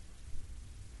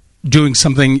doing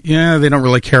something they don't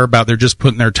really care about. They're just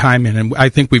putting their time in, and I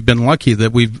think we've been lucky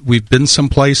that we've been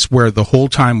someplace where the whole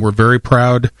time we're very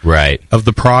proud of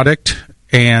the product,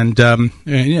 and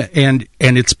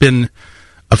it's been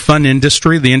a fun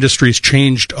industry. The industry's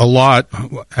changed a lot.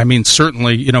 I mean,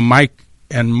 certainly, Mike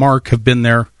and Mark have been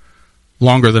there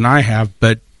longer than I have,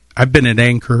 but I've been at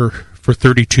Anchor for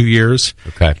 32 years.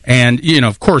 Okay. And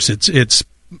of course it's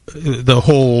the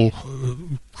whole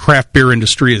craft beer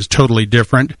industry is totally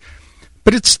different,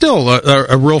 but it's still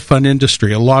a real fun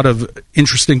industry. A lot of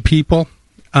interesting people.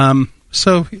 I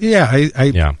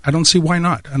don't see why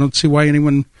not. I don't see why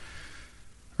anyone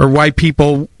or why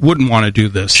people wouldn't want to do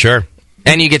this. Sure.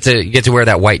 And you get to wear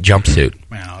that white jumpsuit.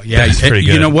 Well, yeah, that's pretty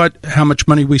good. You know what? How much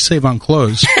money we save on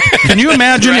clothes? Can you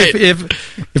imagine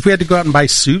if we had to go out and buy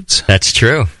suits? That's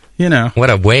true. What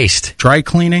a waste. Dry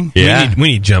cleaning. Yeah,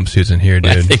 we need jumpsuits in here,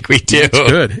 dude. I think we do. It's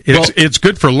good. It's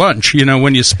good for lunch.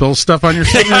 When you spill stuff on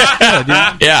yourself.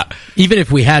 Yeah. Even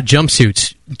if we had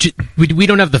jumpsuits, we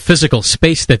don't have the physical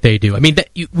space that they do. I mean,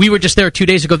 we were just there 2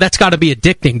 days ago. That's got to be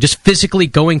addicting. Just physically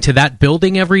going to that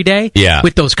building every day. Yeah.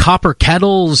 With those copper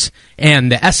kettles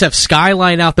and the SF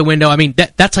skyline out the window. I mean,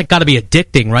 that's like got to be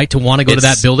addicting, right? To want to go to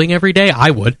that building every day.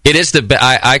 I would. It is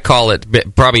I call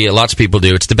it, probably lots of people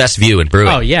do. It's the best view in brewing.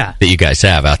 Oh yeah. That you guys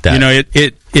have out there.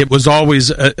 It was always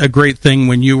a great thing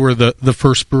when you were the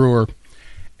first brewer,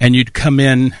 and you'd come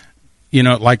in,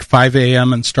 at like 5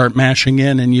 a.m. and start mashing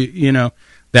in, and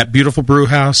that beautiful brew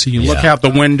house. You look out the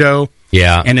window,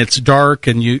 and it's dark,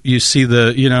 and you see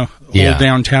the whole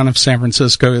downtown of San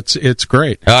Francisco. It's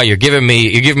great. Oh, you're giving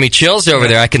me chills over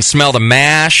there. I can smell the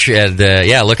mash, and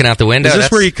looking out the window. Is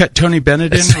this where you cut Tony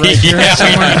Bennett in? Right here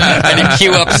somewhere? I can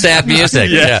cue up sad music.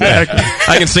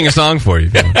 I can sing a song for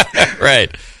you. Right.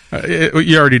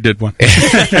 You already did one. I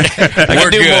can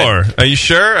do more. Are you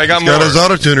sure? I got more. Got his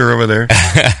auto-tuner over there.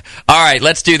 All right,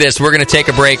 let's do this. We're going to take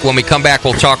a break. When we come back,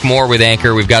 we'll talk more with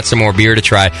Anchor. We've got some more beer to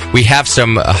try. We have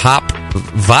some hop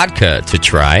vodka to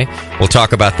try. We'll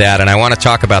talk about that, and I want to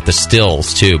talk about the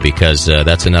stills, too, because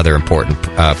that's another important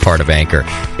part of Anchor.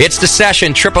 It's The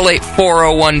Session,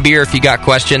 888-401-BEER if you got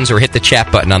questions, or hit the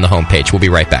chat button on the homepage. We'll be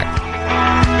right back.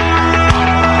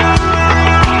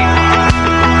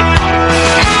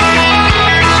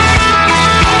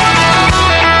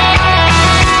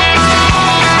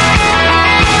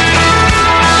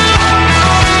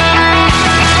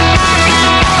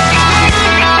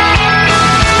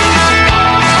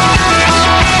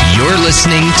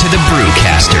 Listening to the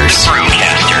Brewcasters. On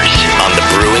the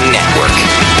Brewing Network.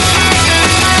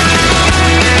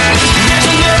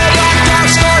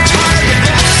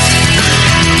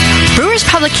 Brewers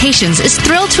Publications is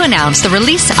thrilled to announce the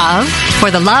release of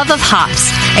For the Love of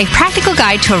Hops, a practical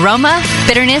guide to aroma,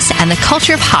 bitterness, and the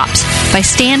culture of hops by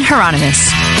Stan Hieronymus.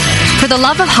 For the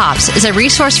Love of Hops is a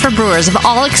resource for brewers of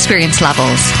all experience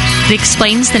levels. It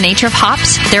explains the nature of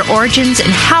hops, their origins,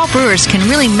 and how brewers can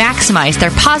really maximize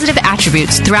their positive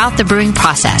attributes throughout the brewing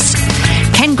process.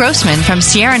 Ken Grossman from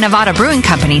Sierra Nevada Brewing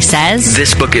Company says,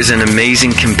 "This book is an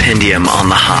amazing compendium on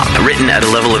the hop, written at a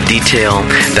level of detail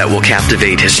that will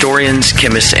captivate historians,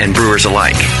 chemists, and brewers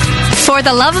alike." For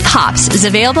the Love of Hops is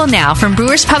available now from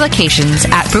Brewers Publications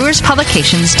at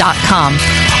brewerspublications.com.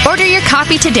 Order your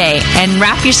copy today and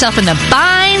wrap yourself in the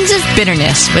binds of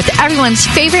bitterness with everyone's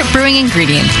favorite brewing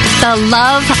ingredient, the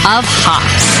love of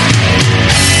hops.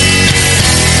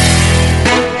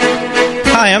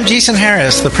 Hi, I'm Jason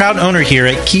Harris, the proud owner here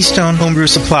at Keystone Homebrew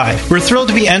Supply. We're thrilled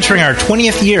to be entering our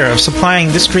 20th year of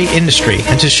supplying this great industry,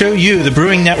 and to show you, the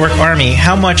Brewing Network Army,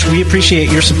 how much we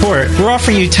appreciate your support, we're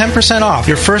offering you 10% off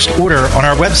your first order on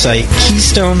our website,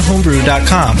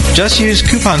 KeystoneHomebrew.com. Just use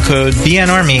coupon code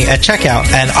BNARMY at checkout,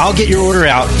 and I'll get your order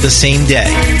out the same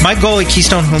day. My goal at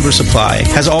Keystone Homebrew Supply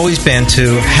has always been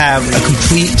to have a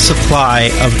complete supply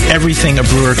of everything a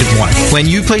brewer could want. When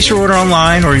you place your order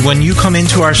online or when you come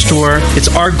into our store,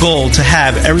 it's our goal to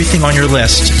have everything on your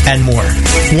list and more.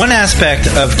 One aspect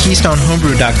of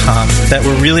KeystoneHomebrew.com that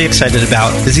we're really excited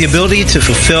about is the ability to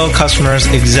fulfill customers'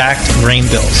 exact grain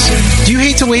bills. Do you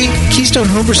hate to wait? Keystone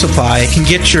Homebrew Supply can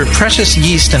get your precious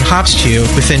yeast and hops to you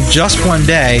within just one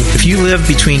day if you live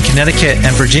between Connecticut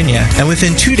and Virginia, and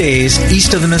within 2 days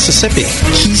east of the Mississippi.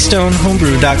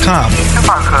 KeystoneHomebrew.com.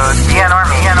 Coupon code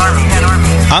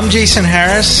BNARMY. I'm Jason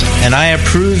Harris, and I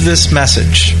approve this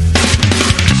message.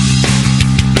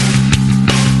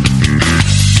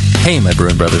 Hey, my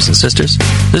brewing brothers and sisters.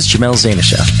 This is Jamel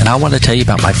Zanishev, and I want to tell you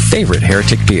about my favorite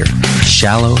Heretic beer,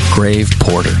 Shallow Grave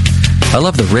Porter. I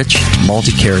love the rich,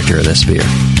 malty character of this beer.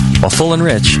 While full and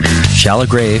rich, Shallow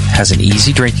Grave has an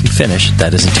easy drinking finish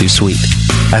that isn't too sweet.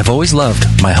 I've always loved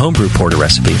my homebrew porter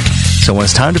recipe, so when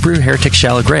it's time to brew Heretic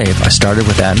Shallow Grave, I started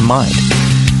with that in mind.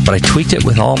 But I tweaked it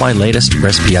with all my latest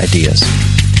recipe ideas.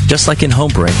 Just like in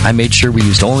homebrewing, I made sure we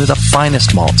used only the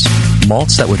finest malts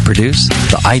that would produce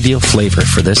the ideal flavor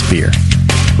for this beer.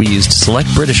 We used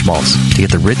select British malts to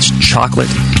get the rich chocolate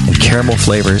and caramel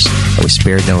flavors, and we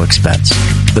spared no expense.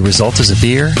 The result is a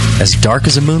beer as dark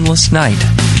as a moonless night,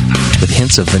 with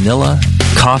hints of vanilla,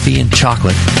 coffee, and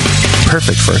chocolate,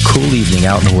 perfect for a cool evening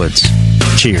out in the woods.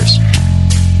 Cheers.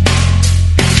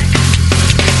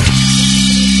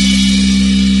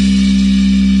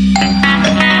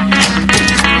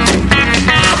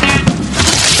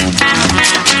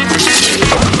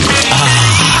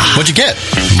 What'd you get?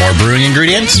 More brewing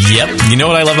ingredients? Yep. You know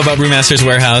what I love about Brewmaster's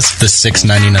Warehouse? The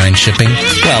 $6.99 shipping?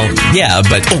 Well, yeah,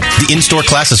 but... the in-store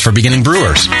classes for beginning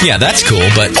brewers. Yeah, that's cool,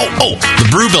 but... the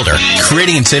Brew Builder.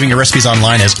 Creating and saving your recipes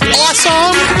online is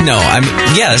awesome! No,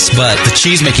 yes, but... The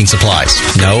cheese-making supplies.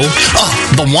 No.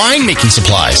 The wine-making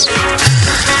supplies.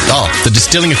 The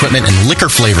distilling equipment and liquor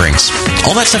flavorings.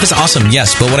 All that stuff is awesome,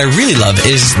 yes, but what I really love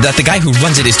is that the guy who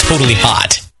runs it is totally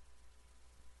hot.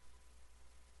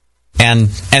 And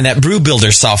that Brew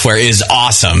Builder software is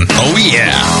awesome. Oh,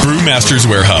 yeah. Brewmaster's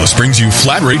Warehouse brings you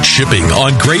flat rate shipping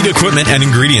on great equipment and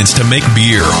ingredients to make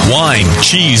beer, wine,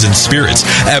 cheese, and spirits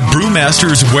at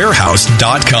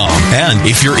brewmasterswarehouse.com. And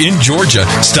if you're in Georgia,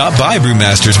 stop by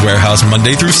Brewmaster's Warehouse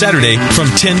Monday through Saturday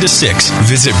from 10 to 6.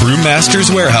 Visit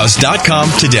brewmasterswarehouse.com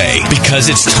today because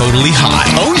it's totally hot.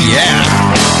 Oh, yeah.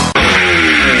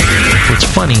 what's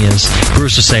funny is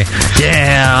brewers will say,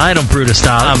 yeah, I don't brew to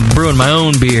style. I'm brewing my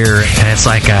own beer, and it's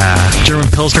like a German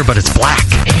Pilsner, but it's black.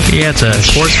 Yeah, it's a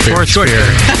sports beer.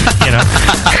 You know?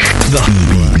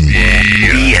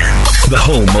 The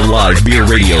home of live beer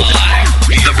radio.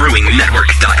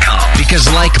 TheBrewingNetwork.com.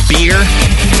 Because like beer,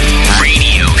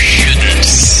 Radio shouldn't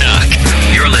suck.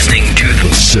 You're listening to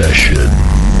The Session.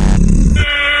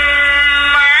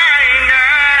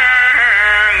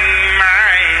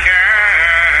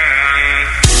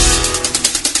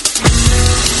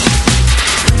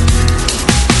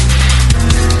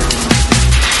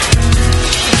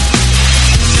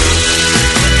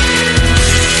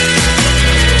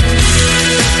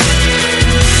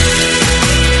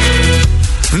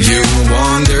 You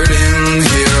wandered in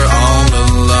here all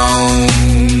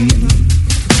alone.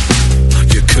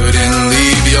 You couldn't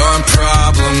leave your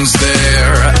problems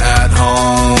there at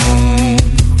home.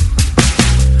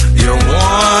 You're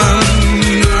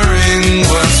wondering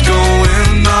what's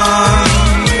going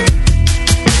on.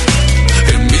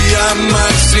 And me, I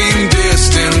might seem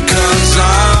distant 'cause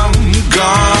I'm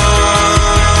gone.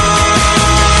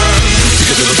 Take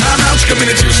a little time out, take a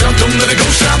minute to yourself, don't let it go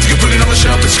south. You can put it on the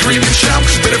shelf and scream and shout,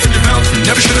 'cause it's better for your mouth.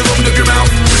 Never should have opened up your mouth.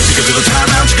 Take a little time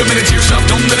out, take a minute to yourself,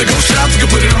 don't let it go south. You can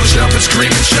put it on the shelf and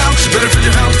scream and shout, 'cause it's better for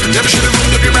your health. Never should have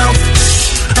opened up your mouth.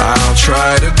 I'll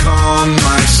try to calm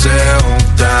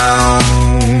myself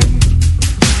down.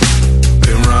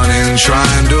 Been running,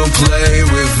 trying to play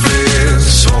with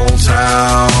this whole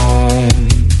town.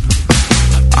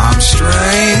 I'm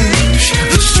strange,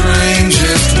 the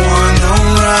strangest one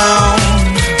around.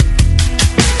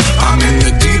 I'm in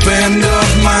the deep end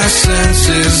of my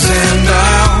senses and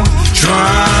I'll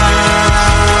drown.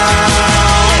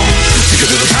 Take a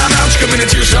little time out, take a minute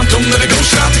to yourself, don't let it go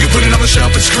south. You can put it on the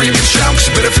shelf and scream and shout, 'cause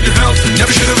it's better for your health.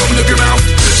 Never should have opened up your mouth.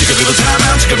 Take a little time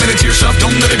out, take a minute to yourself,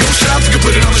 don't let it go south. You can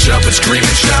put it on the shelf and scream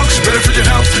and shout, 'cause it's better for your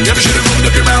health. Never should have opened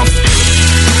up your mouth.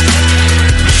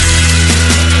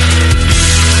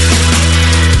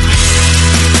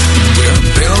 We're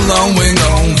billowing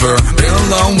over,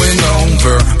 billowing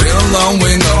over,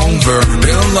 billowing over,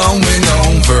 billowing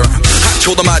over. I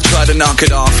told him I'd try to knock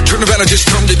it off. Turned around and just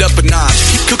turned it up a notch.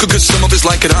 Keep cooking 'cause some of us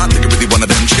like it hot. Think you're really one of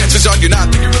them. Chances are you're not.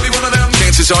 Think you're really one of them.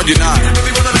 Chances are you're not.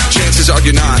 Chances are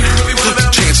you're not.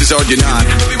 Chances are you're not.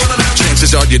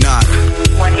 Chances are you're not.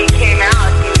 When he came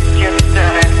out, he was just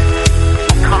a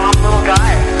calm little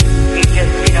guy. He just,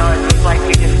 it was like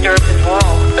we disturbed his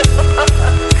world.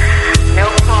 No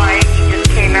fight. He just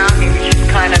came out and he was just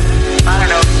kind of, I don't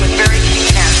know, he was very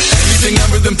content. Anything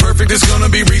other than perfect is gonna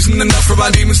be reason enough for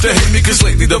my demons to hate me. 'Cause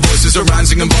lately the voices are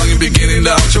rising and volume beginning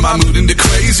to alter my mood into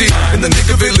crazy. In the nick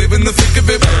of it, live in the thick of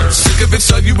it. Sick of it,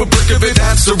 son, you a brick of it.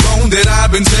 That's the road that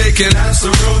I've been taking. That's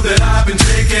the road that I've been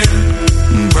taking.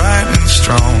 Bright and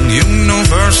strong,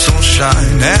 universal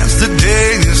shine as the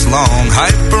day is long.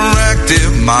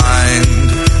 Hyperactive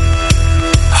mind.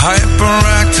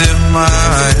 Hyperactive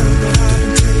mind.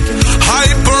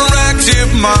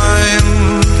 Hyperactive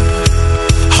mind.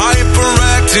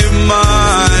 Hyperactive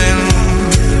mind.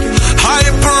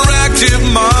 Hyperactive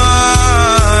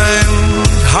mind.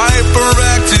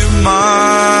 Hyperactive mind.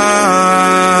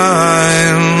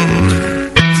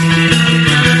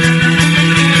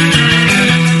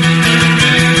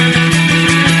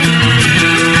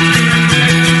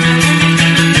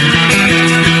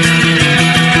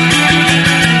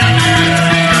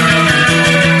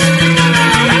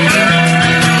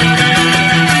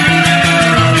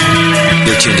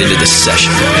 Tuned into this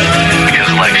session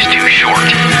because life's too short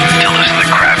to listen to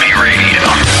crappy radio.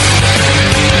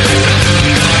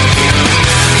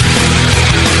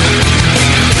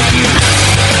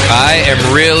 I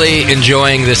am really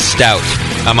enjoying this stout.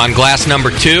 I'm on glass number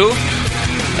 2.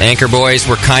 Anchor Boys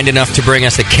were kind enough to bring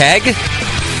us a keg.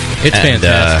 It's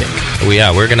fantastic.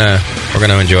 We're gonna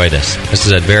enjoy this. This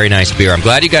is a very nice beer. I'm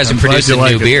glad you guys are producing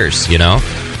new beers.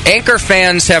 Anchor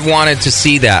fans have wanted to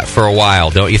see that for a while,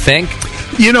 don't you think?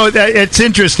 It's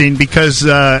interesting because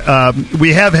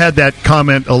we have had that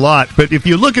comment a lot. But if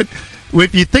you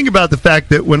think about the fact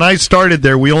that when I started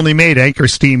there, we only made Anchor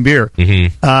Steam beer,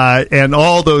 and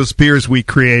all those beers we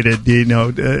created,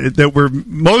 that were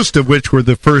most of which were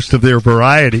the first of their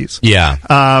varieties. Yeah,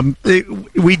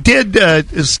 we did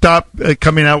stop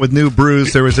coming out with new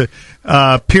brews. There was a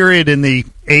period in the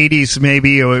 80s,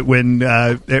 maybe, when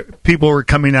people were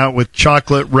coming out with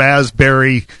chocolate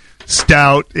raspberry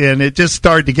stout, and it just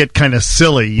started to get kind of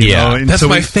silly. You know? And that's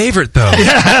my favorite, though.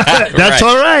 That's right.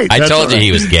 All right. I told you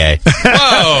he was gay.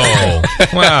 Whoa!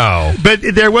 Wow! But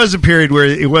there was a period where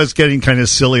it was getting kind of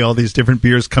silly. All these different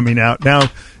beers coming out now.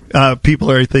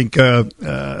 people are, I think,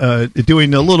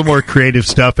 doing a little more creative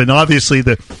stuff, and obviously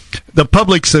the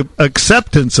public's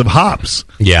acceptance of hops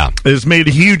has made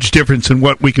a huge difference in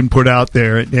what we can put out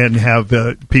there and have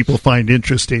people find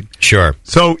interesting. Sure.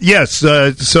 So yes,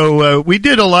 we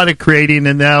did a lot of creating,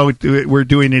 and now we're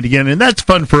doing it again, and that's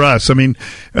fun for us. I mean,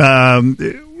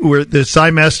 we're the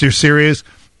Cymaster series.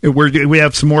 We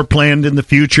have some more planned in the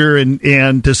future,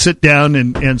 and to sit down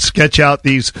and sketch out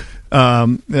these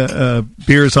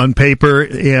beers on paper,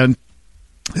 and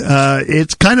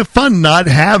it's kind of fun not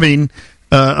having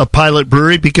a pilot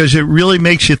brewery, because it really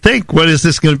makes you think, what is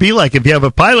this going to be like? If you have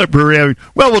a pilot brewery, I mean,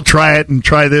 well, we'll try it and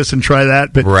try this and try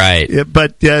that,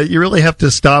 but you really have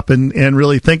to stop and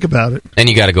really think about it. And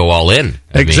you got to go all in.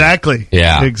 Exactly.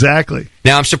 Exactly.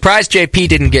 Now, I'm surprised JP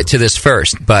didn't get to this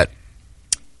first, but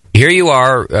here you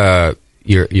are.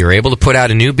 You're able to put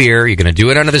out a new beer. You're going to do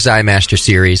it under the Zymaster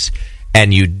series,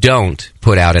 and you don't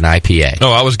put out an IPA.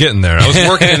 Oh, I was getting there. I was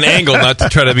working an angle not to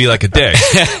try to be like a dick.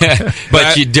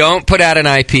 But you don't put out an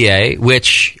IPA,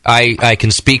 which I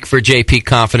can speak for JP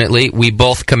confidently. We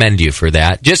both commend you for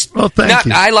that. Thank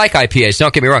you. I like IPAs,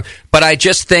 don't get me wrong, but I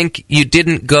just think you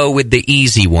didn't go with the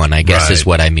easy one, I guess is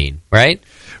what I mean, right?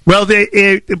 Well,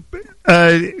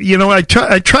 I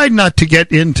tried not to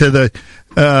get into the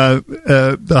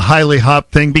highly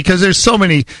hop thing, because there's so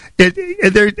many.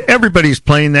 Everybody's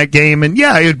playing that game, and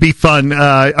it'd be fun.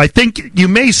 I think you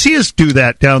may see us do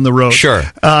that down the road. Sure,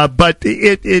 but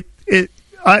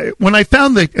when I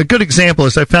found a good example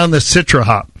is I found the Citra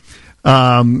hop.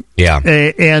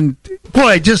 And boy,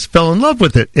 I just fell in love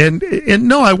with it. And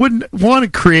no, I wouldn't want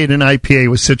to create an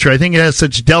IPA with Citra. I think it has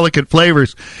such delicate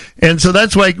flavors, and so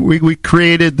that's why we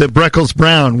created the Breckles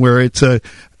Brown, where it's a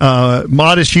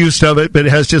modest use of it, but it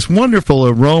has just wonderful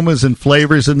aromas and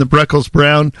flavors in the Breckles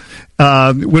Brown.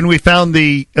 When we found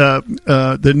the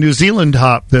New Zealand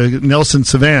hop, the Nelson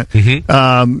Sauvin,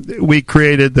 we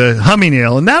created the Humming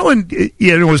Ale, and that one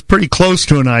was pretty close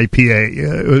to an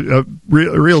IPA, a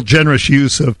real generous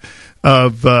use of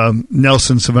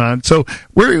Nelson Sauvin. So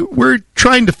we're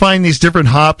trying to find these different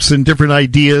hops and different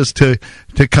ideas to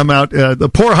come out. The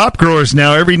poor hop growers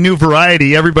now, every new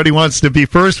variety, everybody wants to be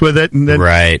first with it, and then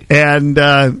and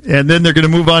then they're going to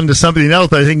move on to something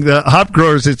else. I think the hop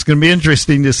growers, it's going to be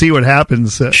interesting to see what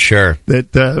happens. Sure,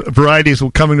 that varieties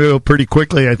will come into it pretty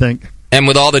quickly, I think. And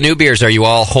with all the new beers, are you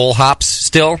all whole hops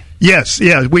still? Yes,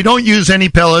 we don't use any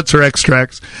pellets or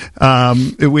extracts.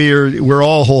 We're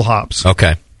all whole hops.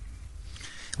 Okay.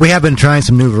 We have been trying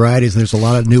some new varieties. There's a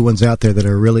lot of new ones out there that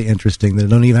are really interesting that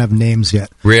don't even have names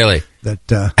yet. Really?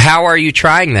 How are you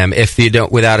trying them? If you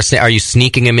don't, are you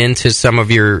sneaking them into some of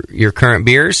your current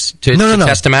beers to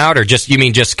test them out, or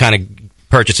just kind of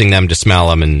purchasing them to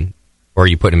smell them, or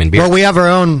you put them in beer? Well, we have our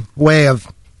own way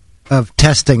of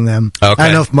testing them. Okay. I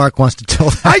don't know if Mark wants to tell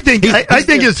that. I think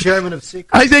it's Chairman of Secret.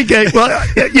 I think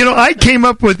I came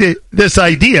up with this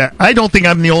idea. I don't think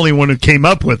I'm the only one who came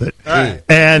up with it,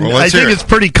 and I think it's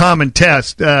pretty common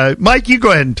test. Mike, you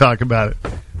go ahead and talk about it.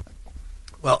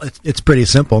 Well, it's pretty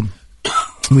simple.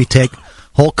 We take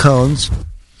whole cones.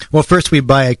 Well, first we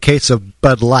buy a case of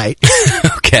Bud Light.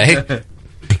 Okay,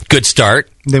 good start.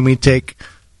 Then we take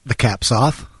the caps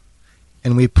off,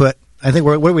 and we put. I think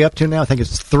what are we up to now? I think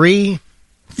it's three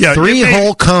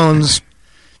whole cones,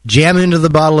 jam into the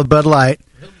bottle of Bud Light,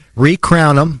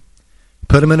 recrown them,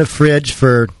 put them in a fridge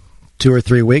for 2 or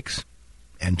 3 weeks,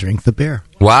 and drink the beer.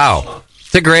 Wow,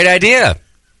 it's a great idea.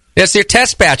 That's your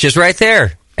test batches right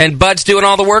there, and Bud's doing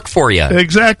all the work for you.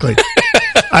 Exactly.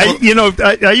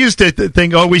 I used to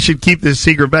think, we should keep this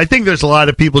secret, but I think there's a lot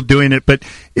of people doing it. But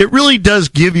it really does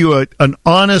give you an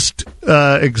honest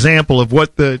example of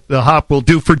what the hop will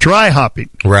do for dry hopping.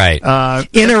 Right.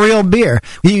 In a real beer.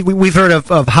 We've heard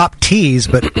of hop teas,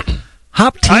 but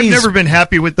hop teas... I've never been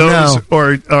happy with those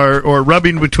or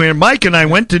rubbing between them. Mike and I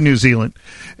went to New Zealand,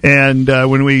 and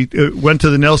when we went to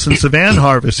the Nelson Sauvin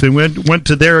harvest and went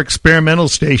to their experimental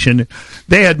station,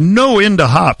 they had no end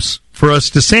of hops for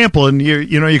us to sample, and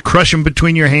you crush them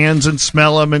between your hands and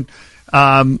smell them, and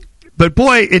but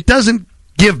boy, it doesn't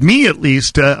give me, at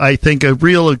least, I think, a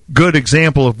real good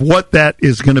example of what that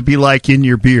is going to be like in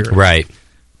your beer. Right.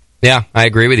 Yeah, I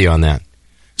agree with you on that.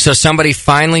 So somebody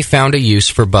finally found a use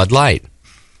for Bud Light.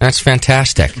 That's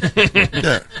fantastic.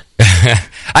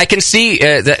 I can see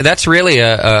that's really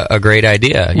a great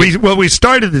idea. We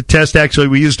started the test. Actually,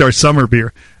 we used our summer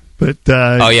beer. but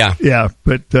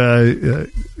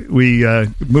we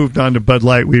moved on to Bud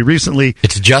Light.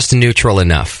 It's just neutral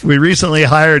enough. We recently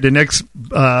hired an ex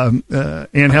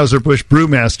Anheuser-Busch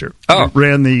brewmaster. Oh. Who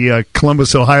ran the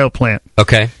Columbus, Ohio plant.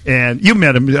 Okay. And you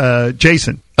met him,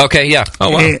 Jason. Okay, yeah. Oh,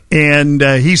 wow. And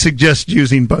he suggested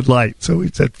using Bud Light, so we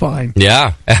said fine.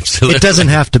 Yeah, absolutely. It doesn't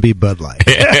have to be Bud Light.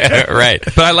 Right.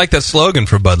 But I like that slogan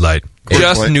for Bud Light.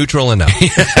 Just neutral enough.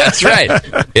 That's right.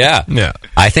 Yeah. Yeah.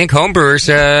 I think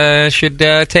homebrewers should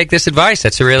take this advice.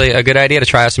 That's a good idea to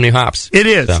try out some new hops. It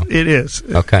is. So. It is.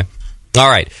 Okay. All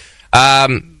right.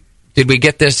 Did we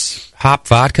get this hop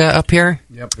vodka up here?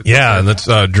 Yep. Yeah, let's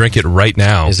drink it right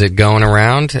now. Is it going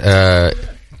around?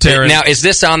 Taryn, now, is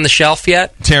this on the shelf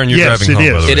yet? Taryn, you're driving home, by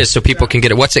the way. It is, so people can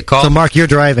get it. What's it called? So, Mark, you're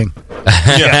driving.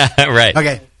 Right.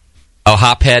 Okay. Oh,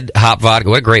 Hophead Hop Vodka.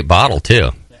 What a great bottle, too.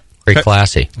 Very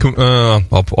classy.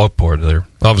 I'll pour it there.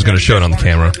 I was going to show it on the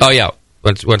camera. Oh, yeah.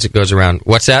 Once it goes around.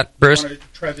 What's that, Bruce?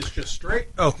 Try this just straight.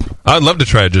 Oh, I'd love to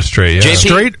try it just straight. Yeah.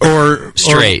 Straight or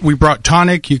straight. Or we brought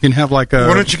tonic. You can have like a.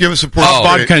 Why don't you give us a pour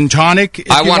vodka and tonic?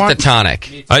 I want the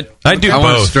tonic. I do both.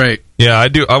 Want it straight. Yeah, I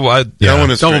do. I want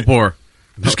it double pour.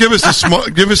 Just give us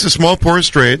a small pour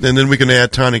straight, and then we can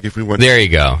add tonic if we want. There you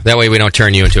go. That way we don't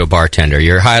turn you into a bartender.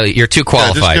 You're too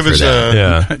qualified for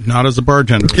that. Not as a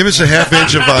bartender. Give us a half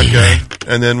inch of vodka,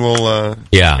 and then we'll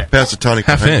pass the tonic.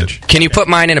 Half inch. Can you put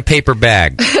mine in a paper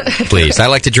bag, please? I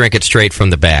like to drink it straight from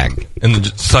the bag and then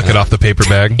just suck it off the paper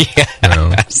bag.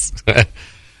 Yes.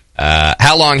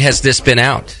 How long has this been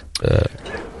out?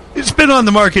 It's been on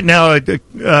the market now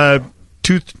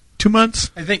 2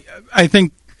 months. I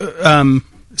think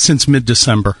since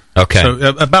mid-December. Okay. So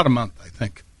about a month, I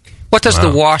think. What does the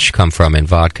wash come from in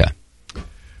vodka?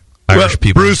 Irish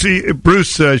people.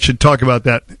 Bruce should talk about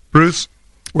that. Bruce?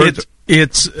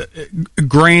 It's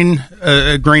grain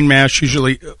mash,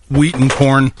 usually wheat and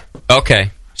corn.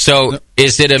 Okay. So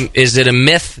is it a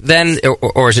myth then,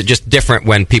 or is it just different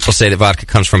when people say that vodka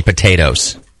comes from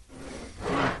potatoes?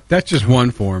 That's just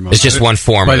one form of it. It's just one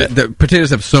form of it. The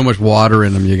potatoes have so much water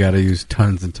in them, you got to use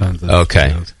tons and tons of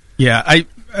potatoes. Yeah, I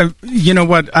you know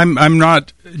what? I'm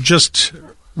not just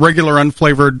regular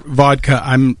unflavored vodka.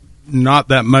 I'm not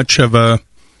that much of a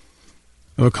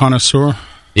connoisseur.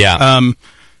 Yeah.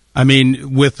 I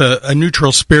mean, with a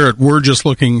neutral spirit, we're just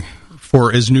looking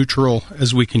for as neutral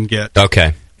as we can get.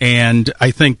 Okay. And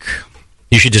I think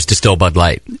you should just distill Bud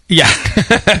Light. Yeah.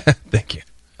 Thank you.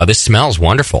 Oh, this smells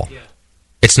wonderful. Yeah.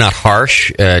 It's not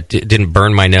harsh. Didn't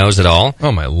burn my nose at all.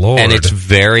 Oh, my Lord. And it's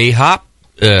very hop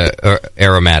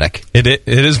aromatic. It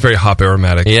is very hop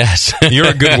aromatic. Yes. You're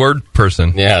a good word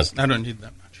person. Yes. I don't need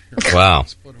that much. Wow.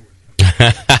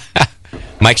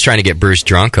 Mike's trying to get Bruce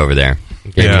drunk over there.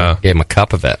 Gave him a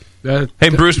cup of it. Hey,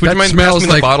 Bruce, would you mind passing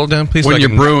me the bottle down, please? When so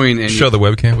you're brewing and show the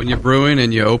webcam. When you're brewing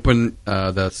and you open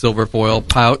the silver foil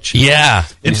pouch. Yeah.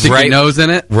 It's right, your nose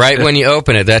in it. Right when you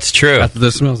open it. That's true. That's what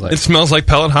this smells like. It smells like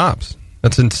pellet hops.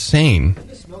 That's insane.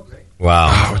 It smells great.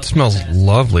 Wow. Oh, it smells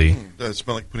lovely. It does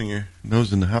smell like putting your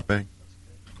nose in the hop bag.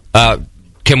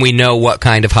 Can we know what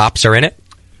kind of hops are in it?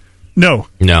 No.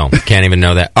 No, can't even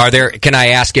know that. Can I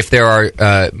ask if there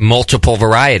are multiple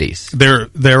varieties?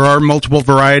 There are multiple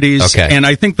varieties. Okay. And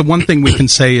I think the one thing we can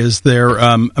say is they're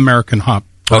American hop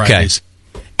varieties.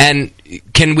 Okay. And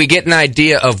can we get an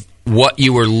idea of what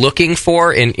you were looking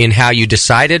for in how you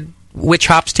decided which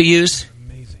hops to use?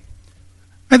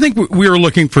 I think we were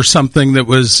looking for something that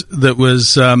was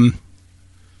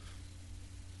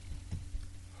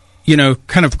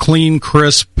kind of clean,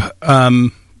 crisp.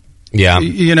 Yeah.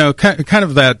 Kind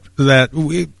of that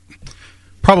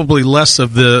probably less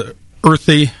of the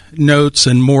earthy notes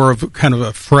and more of kind of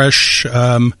a fresh,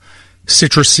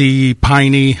 citrusy,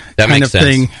 piney that kind makes of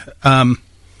sense. thing.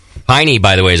 Piney,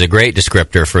 by the way, is a great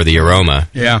descriptor for the aroma.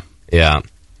 Yeah. Yeah. Did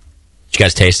you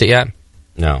guys taste it yet?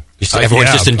 No.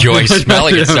 Everyone's just enjoying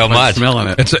smelling it so much.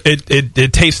 Smelling it.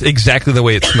 It tastes exactly the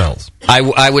way it smells.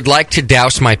 I would like to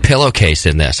douse my pillowcase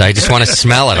in this. I just want to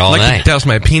smell it all I'd like night. to douse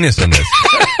my penis in this.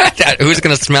 Who's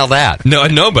going to smell that? No,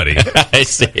 nobody. I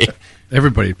see.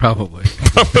 Everybody, probably.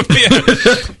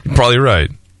 You're probably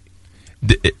right.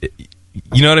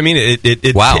 You know what I mean?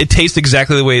 Wow. It tastes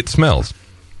exactly the way it smells.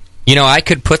 I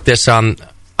could put this on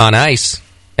ice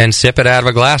and sip it out of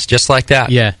a glass just like that.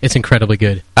 Yeah, it's incredibly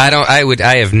good.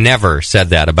 I have never said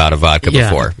that about a vodka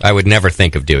before. I would never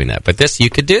think of doing that. But this, you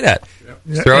could do that.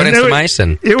 Yeah. Throw it in some ice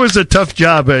and... It was a tough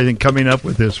job, I think, coming up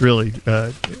with this, really.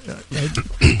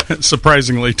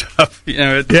 Surprisingly tough.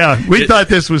 We thought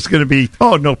this was going to be,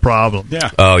 no problem. Yeah.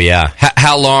 Oh, yeah.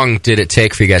 How long did it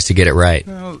take for you guys to get it right?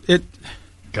 Well,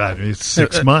 it's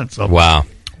 6 months. Wow.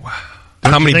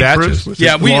 How many batches?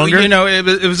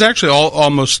 It was actually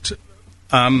almost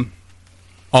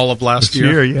All of last This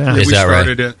year, yeah. Is we that right?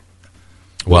 started it.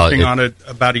 Well, Working on it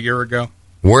about a year ago.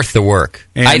 Worth the work.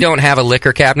 And- I don't have a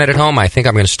liquor cabinet at home. I think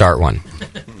I'm going to start one.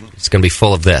 It's going to be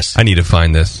full of this. I need to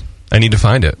find this. I need to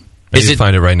find it. I need to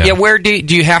find it right now. Yeah, where do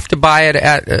you have to buy it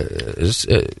at?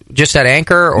 Just at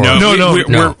Anchor? Or?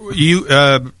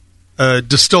 A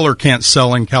distiller can't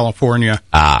sell in California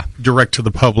direct to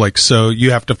the public, so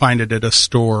you have to find it at a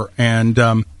store.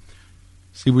 And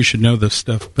see, we should know this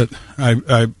stuff, but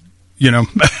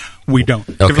we don't.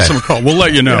 Okay. Give us a call. We'll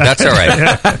let you know. That's all right.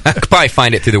 You could probably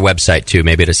find it through the website too.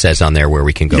 Maybe it says on there where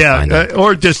we can go find it.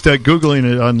 or just Googling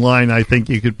it online. I think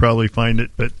you could probably find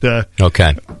it. But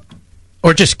okay.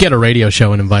 Or just get a radio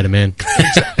show and invite them in.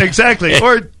 Exactly.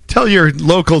 Or tell your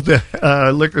local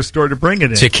liquor store to bring it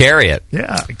in. To carry it.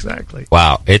 Yeah, exactly.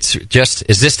 Wow. It's just,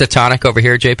 is this the tonic over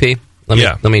here, JP?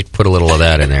 Let me put a little of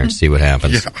that in there and see what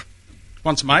happens. Yeah.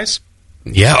 Want some ice?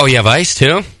 Yeah. Oh, you have ice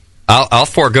too? I'll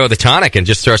forego the tonic and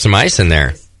just throw some ice in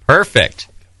there. Perfect.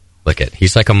 Look at,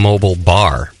 he's like a mobile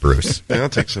bar, Bruce. Yeah, I'll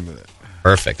take some of that.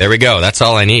 Perfect. There we go. That's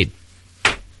all I need.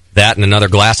 That and another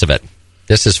glass of it.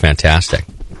 This is fantastic.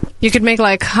 You could make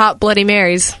like hot Bloody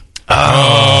Marys.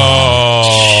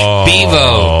 Oh,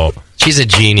 Bevo. She's a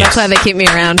genius. That's why they keep me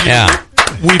around. Yeah.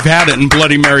 We've had it in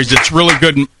Bloody Marys. It's really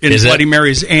good in Bloody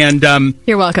Marys. And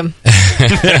you're welcome.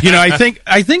 I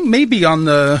think maybe on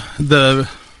the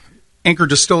Anchor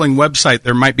Distilling website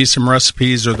there might be some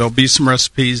recipes, or there'll be some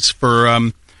recipes for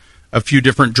a few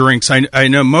different drinks. I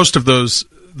know most of those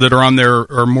that are on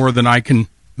there are more than I can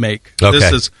make. Okay.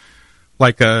 This is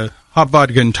like a hot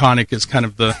vodka and tonic is kind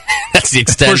of the that's the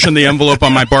extent. Pushing the envelope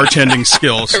on my bartending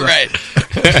skills. So. Right.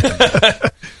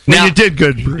 Now, you did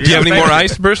good, Bruce. Do you have any more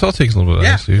ice, Bruce? I'll take a little bit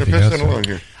of ice. If you got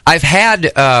some. I've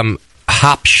had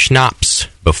hop schnapps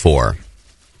before,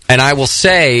 and I will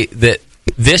say that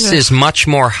this is much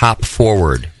more hop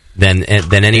forward than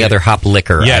any other hop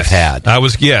liquor I've had. I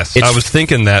was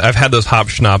thinking that. I've had those hop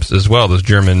schnapps as well. Those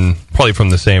German, probably from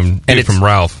the same dude from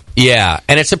Ralph. Yeah,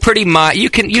 and it's a pretty mild. You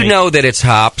know that it's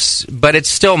hops, but it's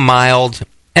still mild.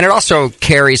 And it also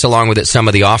carries along with it some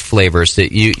of the off flavors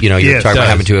that you're talking about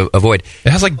having to avoid. It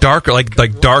has like darker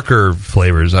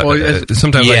flavors.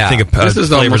 Sometimes I think of this is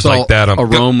flavors like that.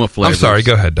 Aroma flavors. I'm sorry.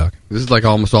 Go ahead, Doc. This is like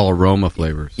almost all aroma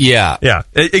flavors. Yeah,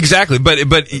 exactly.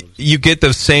 But you get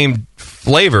the same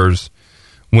flavors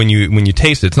when you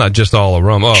taste it. It's not just all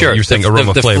aroma. Oh, sure, you're saying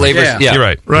aroma flavors. Yeah. You're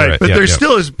right. Right. But there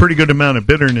still is a pretty good amount of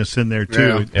bitterness in there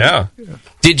too. Yeah.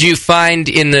 Did you find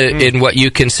in what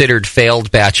you considered failed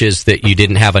batches that you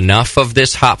didn't have enough of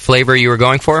this hop flavor you were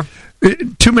going for?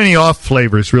 Too many off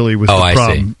flavors really was the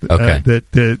problem. See. Okay.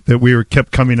 That we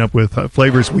kept coming up with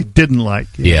flavors we didn't like.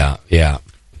 Yeah.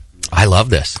 I love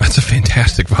this. That's a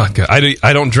fantastic vodka.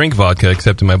 I don't drink vodka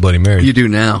except in my Bloody Mary. You do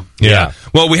now. Yeah.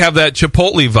 Well, we have that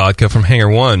Chipotle vodka from Hangar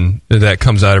One that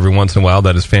comes out every once in a while.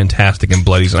 That is fantastic in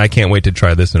Bloodies, and I can't wait to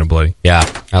try this in a Bloody.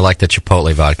 Yeah, I like the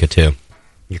Chipotle vodka too.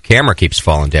 Your camera keeps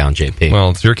falling down, JP.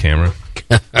 Well, it's your camera.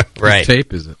 Right. What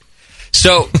tape is it?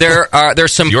 So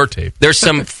there's some your tape. There's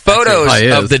some photos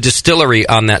of the distillery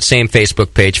on that same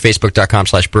Facebook page,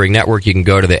 facebook.com/Brewing Network. You can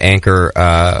go to the Anchor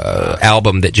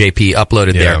album that JP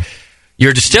uploaded there.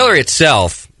 Your distillery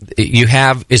itself, you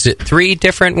have, is it 3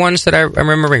 different ones that I'm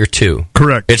remembering, or 2?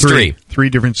 Correct. It's 3. 3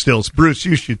 different stills. Bruce,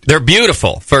 you should. They're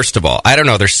beautiful, first of all. I don't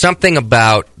know. There's something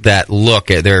about that look.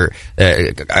 They're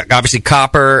obviously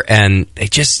copper, and they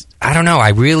just, I don't know. I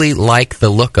really like the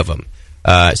look of them.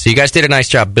 So you guys did a nice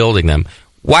job building them.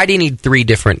 Why do you need 3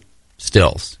 different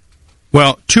stills?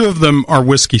 Well, 2 of them are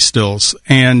whiskey stills,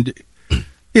 and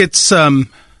it's kind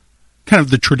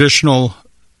of the traditional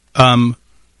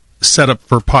setup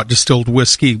for pot distilled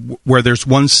whiskey, where there's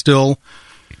one still.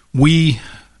 We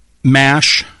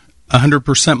mash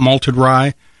 100% malted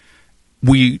rye.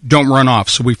 We don't run off,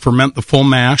 so we ferment the full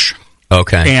mash.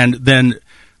 Okay. And then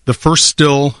the first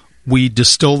still, we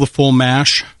distill the full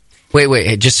mash.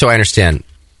 Wait, just so I understand.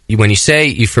 When you say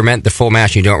you ferment the full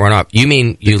mash and you don't run off, you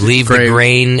mean you leave the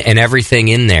grain and everything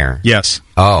in there? Yes.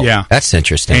 Oh, yeah. That's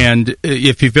interesting. And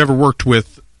if you've ever worked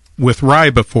with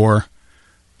rye before,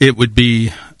 it would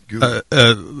be,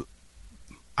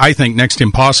 I think, next to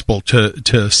impossible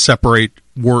to separate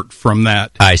wort from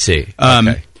that. I see.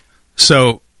 Okay.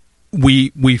 So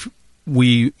we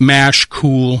mash,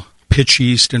 cool, pitch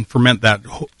yeast, and ferment that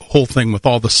whole thing with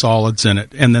all the solids in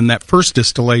it. And then that first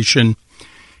distillation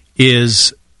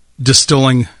is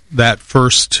distilling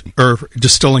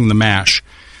distilling the mash.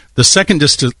 The second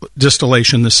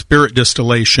distillation, the spirit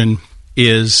distillation,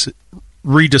 is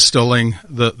redistilling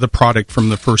the product from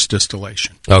the first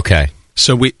distillation. Okay.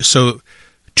 So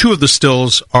 2 of the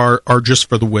stills are just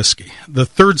for the whiskey. The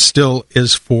third still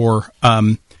is for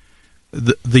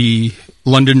the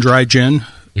London Dry Gin,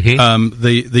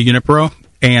 the Unipro,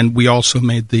 and we also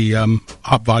made the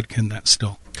hop vodka in that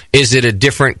still. Is it a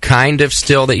different kind of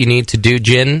still that you need to do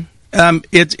gin?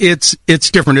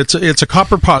 It's different. It's a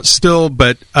copper pot still,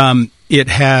 but it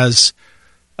has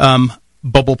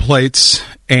bubble plates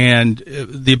and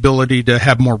the ability to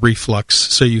have more reflux,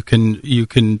 so you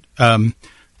can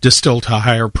distill to a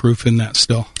higher proof in that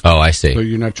still. Oh, I see. So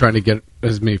you're not trying to get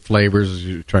as many flavors as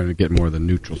you're trying to get more of the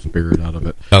neutral spirit out of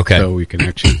it. Okay. So we can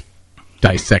actually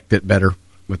dissect it better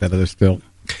with that other still.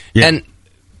 Yeah. And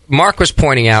Mark was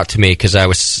pointing out to me, because I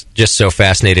was just so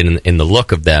fascinated in the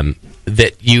look of them,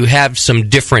 that you have some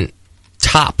different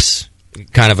tops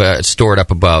kind of stored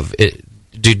up above.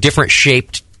 Do different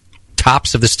shaped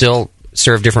tops of the still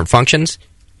serve different functions?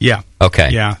 Yeah.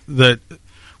 Okay. Yeah.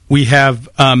 We have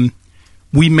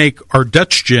we make our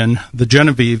Dutch gin, the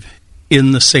Genevieve,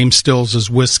 in the same stills as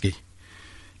whiskey.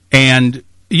 And,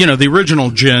 the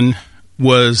original gin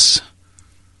was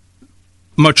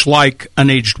much like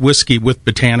unaged whiskey with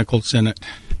botanicals in it.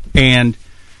 And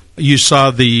you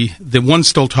saw the one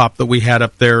still top that we had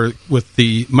up there with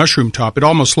the mushroom top. It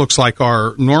almost looks like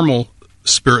our normal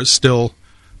spirit still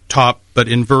top, but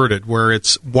inverted, where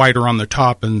it's wider on the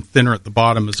top and thinner at the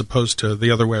bottom, as opposed to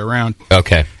the other way around.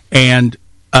 Okay. And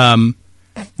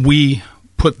we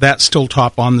put that still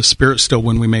top on the spirit still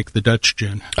when we make the Dutch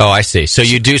gin. Oh, I see. So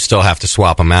you do still have to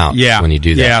swap them out when you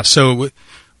do that. Yeah, so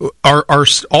our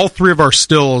all three of our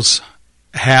stills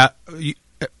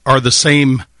are the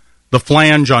same. The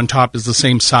flange on top is the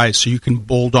same size, so you can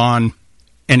bolt on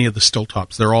any of the still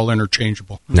tops. They're all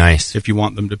interchangeable. Nice. If you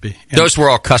want them to be. And those were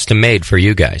all custom made for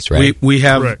you guys, right? We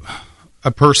have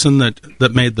a person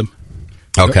that made them.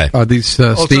 Okay. Are these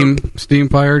steam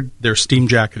fired? They're steam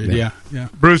jacketed, yeah.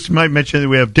 Bruce might mention that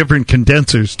we have different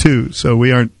condensers, too, so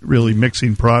we aren't really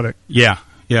mixing product. Yeah,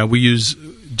 we use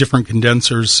different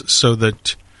condensers so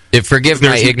that... Forgive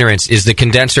my ignorance, is the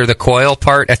condenser the coil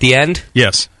part at the end?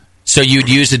 Yes. So you'd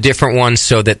use a different one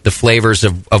so that the flavors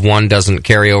of one doesn't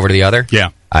carry over to the other?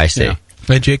 Yeah. I see. Yeah.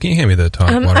 Hey, Jake, can you hand me the top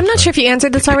I'm not sure if you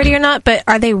answered this already or not, but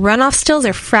are they runoff stills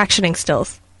or fractioning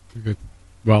stills? Good.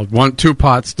 Well, 2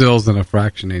 pot stills and a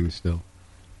fractionating still,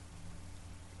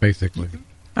 basically.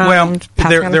 Well,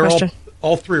 they're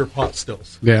all three are pot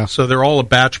stills. Yeah. So they're all a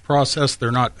batch process.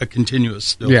 They're not a continuous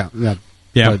still. Yeah.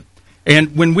 But,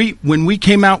 and when we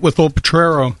came out with Old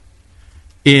Potrero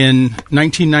in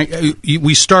 1990,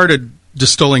 we started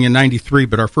distilling in 93,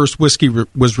 but our first whiskey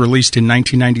was released in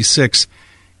 1996.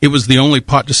 It was the only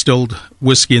pot distilled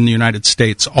whiskey in the United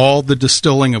States. All the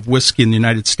distilling of whiskey in the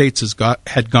United States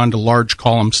had gone to large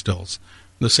column stills,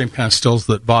 the same kind of stills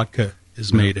that vodka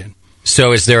is made in.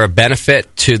 So is there a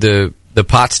benefit to the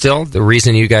pot still, the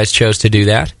reason you guys chose to do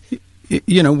that?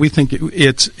 We think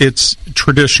it's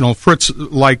traditional. Fritz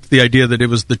liked the idea that it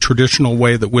was the traditional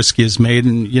way that whiskey is made,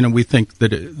 and we think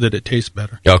that it tastes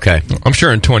better. Okay, I'm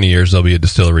sure in 20 years there'll be a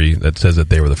distillery that says that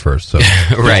they were the first. So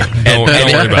right, don't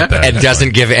worry about that. And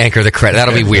doesn't give Anchor the credit.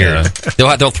 That'll be weird.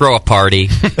 Yeah. They'll throw a party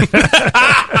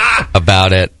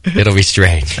about it. It'll be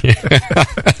strange.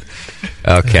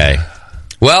 Okay.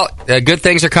 Well, good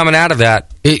things are coming out of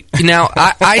that. Now,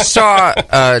 I saw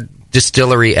a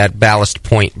distillery at Ballast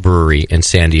Point Brewery in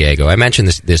San Diego. I mentioned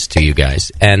this to you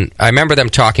guys, and I remember them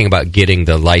talking about getting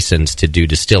the license to do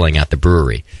distilling at the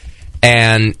brewery.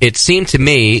 And it seemed to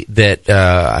me that,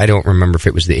 I don't remember if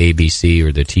it was the ABC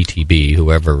or the TTB,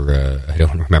 whoever, I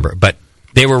don't remember, but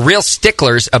they were real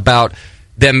sticklers about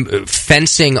them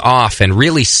fencing off and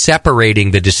really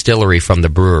separating the distillery from the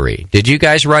brewery. Did you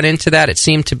guys run into that? It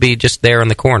seemed to be just there in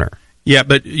the corner. Yeah,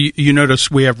 but you notice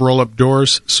we have roll-up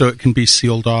doors, so it can be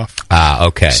sealed off. Ah,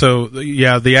 okay. So,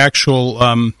 yeah, the actual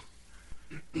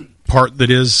part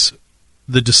that is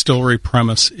the distillery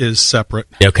premise is separate.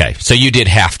 Okay, so you did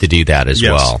have to do that as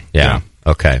well. Yeah.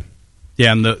 Okay.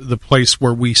 Yeah, and the place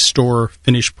where we store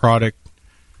finished product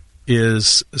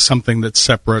is something that's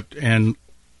separate, and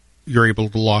you're able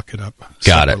to lock it up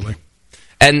separately. Got it.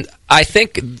 And I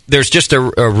think there's just a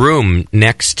room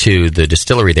next to the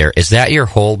distillery there. Is that your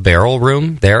whole barrel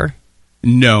room there?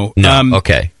 No.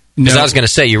 Okay. Because I was going to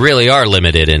say, you really are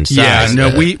limited in size. Yeah,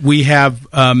 no, we have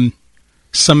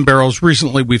some barrels.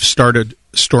 Recently, we've started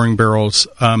storing barrels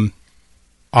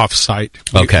off-site.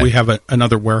 Okay. We have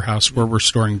another warehouse where we're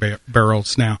storing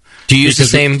barrels now. Do you use the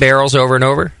same barrels over and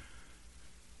over?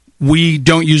 We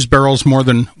don't use barrels more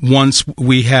than once.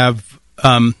 We have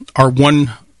our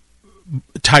one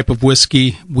type of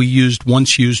whiskey, we used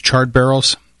charred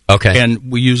barrels. Okay. And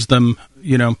we used them,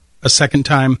 a second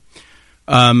time.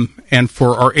 And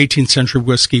for our 18th century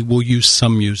whiskey, we'll use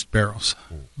some used barrels.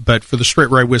 But for the straight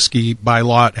rye whiskey, by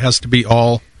law, it has to be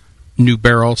all new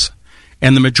barrels.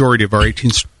 And the majority of our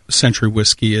 18th century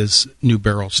whiskey is new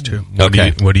barrels, too. What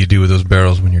do you do with those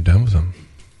barrels when you're done with them?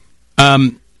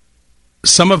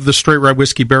 Some of the straight rye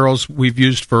whiskey barrels we've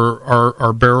used for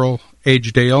our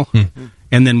barrel-aged ale,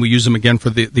 and then we use them again for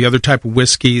the other type of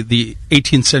whiskey. The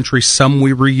 18th century, some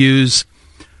we reuse,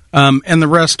 and the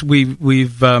rest we've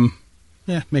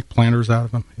make planters out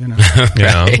of them.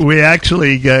 Right. We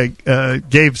actually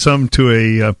gave some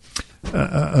to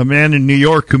a man in New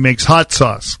York who makes hot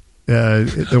sauce.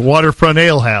 The Waterfront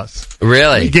Ale House.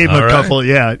 Really? He gave him a couple,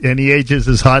 and he ages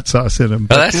his hot sauce in them.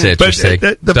 Oh, that's interesting.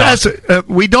 But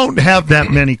we don't have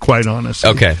that many, quite honestly.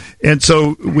 Okay. And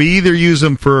so we either use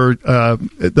them for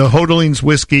the Hodeling's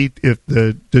whiskey, if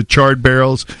the charred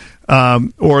barrels,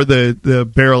 or the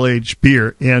barrel-aged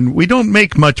beer. And we don't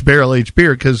make much barrel-aged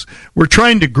beer because we're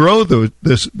trying to grow the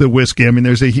whiskey. I mean,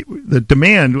 there's the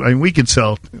demand. I mean, we could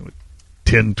sell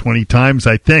 10, 20 times,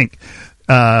 I think.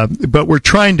 But we're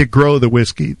trying to grow the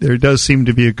whiskey. There does seem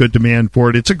to be a good demand for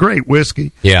it. It's a great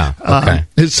whiskey. Yeah. Okay.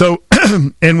 So,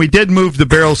 and we did move the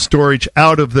barrel storage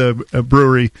out of the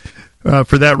brewery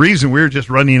for that reason. We were just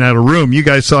running out of room. You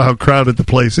guys saw how crowded the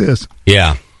place is.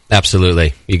 Yeah,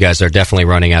 absolutely. You guys are definitely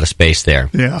running out of space there.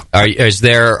 Yeah.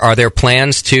 Are there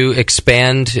plans to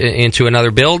expand into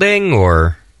another building,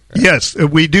 or? Yes,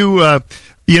 we do.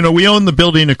 We own the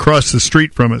building across the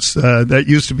street from us. That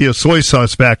used to be a soy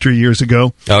sauce factory years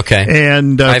ago. Okay.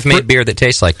 And I've made beer that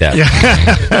tastes like that.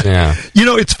 Yeah.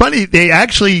 It's funny. They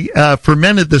actually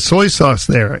fermented the soy sauce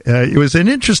there. It was an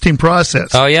interesting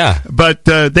process. Oh, yeah. But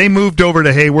they moved over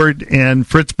to Hayward, and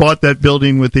Fritz bought that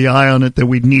building with the eye on it that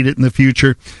we'd need it in the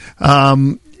future.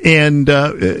 But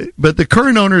the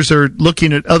current owners are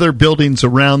looking at other buildings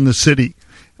around the city.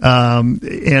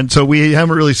 And so we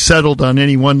haven't really settled on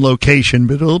any one location,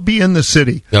 but it'll be in the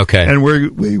city. Okay. And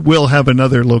we will have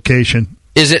another location.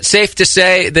 Is it safe to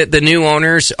say that the new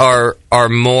owners are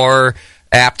more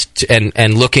apt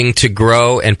and looking to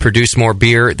grow and produce more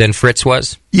beer than Fritz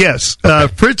was? Yes. Okay.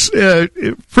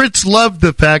 Fritz loved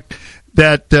the fact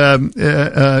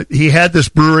that he had this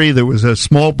brewery. There was a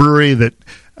small brewery that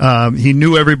he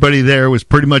knew everybody there. It was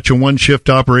pretty much a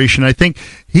one-shift operation. I think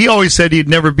he always said he'd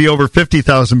never be over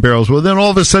 50,000 barrels. Well, then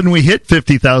all of a sudden we hit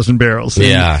 50,000 barrels.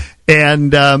 Yeah.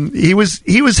 And he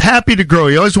was happy to grow.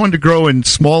 He always wanted to grow in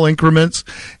small increments.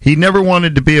 He never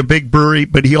wanted to be a big brewery,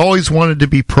 but he always wanted to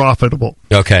be profitable.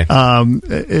 Okay.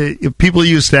 People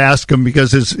used to ask him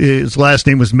because his last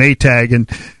name was Maytag, and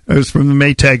it was from the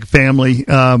Maytag family.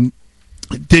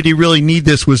 Did he really need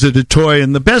this? Was it a toy?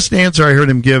 And the best answer I heard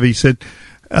him give, he said,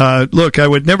 look, I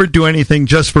would never do anything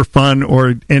just for fun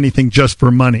or anything just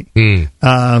for money. And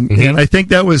I think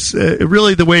that was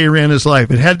really the way he ran his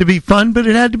life. It had to be fun, but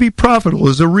it had to be profitable. It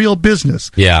was a real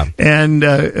business. Yeah. And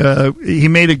he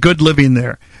made a good living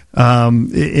there.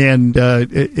 And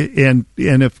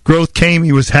if growth came,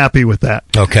 he was happy with that.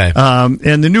 Okay.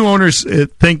 And the new owners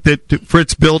think that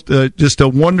Fritz built just a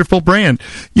wonderful brand.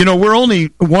 We're only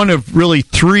one of really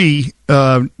 3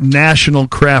 national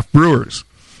craft brewers.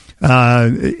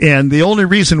 And the only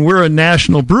reason we're a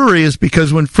national brewery is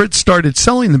because when Fritz started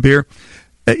selling the beer,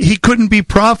 he couldn't be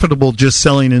profitable just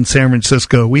selling in San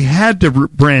Francisco. We had to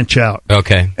branch out.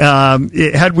 Okay.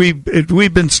 Had we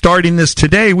been starting this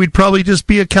today, we'd probably just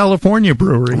be a California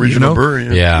brewery. Regional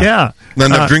brewery. Yeah.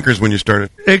 Not enough drinkers when you started.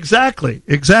 Exactly.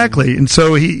 And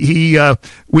so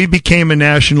we became a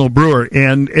national brewer,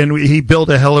 and he built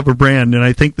a hell of a brand. And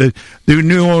I think that the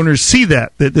new owners see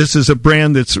that this is a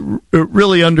brand that's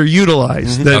really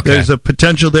underutilized. That there's a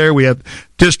potential there. We have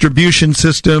distribution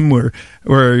system. We're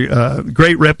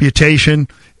great reputation,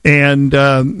 and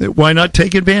why not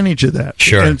take advantage of that?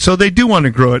 Sure. And so they do want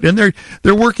to grow it, and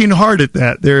they're working hard at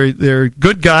that. They're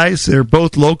good guys. They're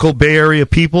both local Bay Area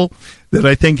people that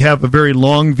I think have a very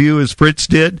long view, as Fritz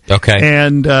did. Okay.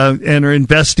 And are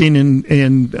investing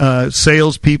in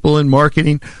salespeople and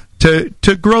marketing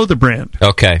to grow the brand.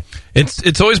 Okay.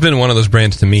 It's always been one of those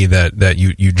brands to me that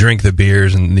you drink the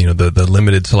beers and the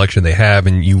limited selection they have,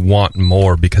 and you want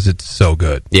more because it's so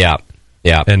good. Yeah.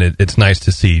 Yeah. And it's nice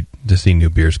to see new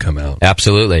beers come out.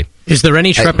 Absolutely. Is there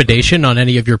any trepidation on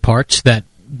any of your parts that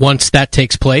once that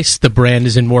takes place, the brand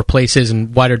is in more places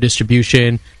and wider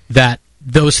distribution, that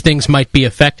those things might be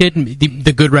affected?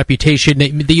 The good reputation, that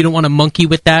you don't want to monkey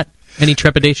with that? Any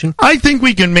trepidation? I think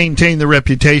we can maintain the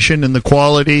reputation and the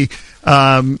quality.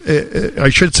 I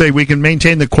should say we can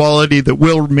maintain the quality that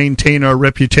will maintain our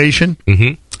reputation.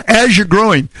 As you're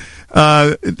growing,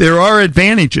 there are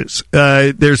advantages.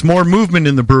 There's more movement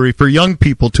in the brewery for young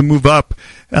people to move up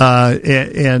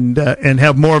and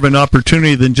have more of an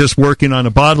opportunity than just working on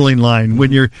a bottling line.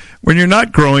 When you're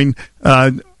not growing,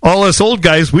 all us old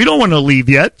guys, we don't want to leave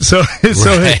yet. So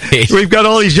we've got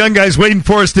all these young guys waiting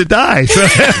for us to die. So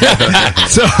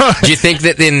do you think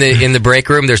that in the break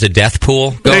room there's a death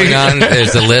pool going on?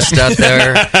 There's a list out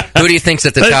there. Who do you think's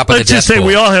at the top of the death pool? Let's just say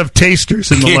we all have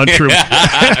tasters in the lunchroom.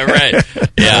 Right.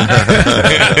 Yeah.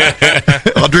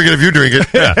 I'll drink it if you drink it.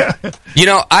 Yeah. You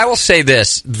know, I will say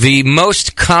this: the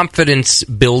most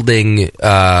confidence-building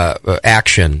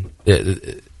action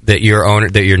that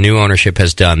your new ownership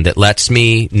has done that lets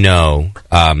me know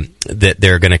that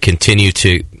they're going to continue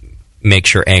to make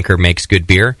sure Anchor makes good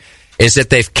beer is that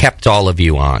they've kept all of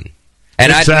you on.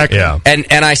 And exactly.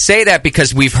 And I say that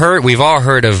because we've all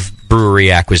heard of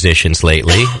brewery acquisitions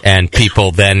lately, and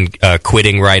people then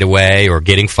quitting right away or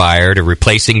getting fired or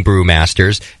replacing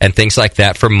brewmasters and things like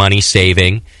that for money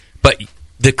saving. But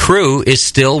the crew is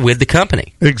still with the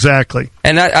company. Exactly.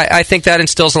 And I think that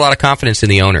instills a lot of confidence in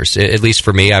the owners, at least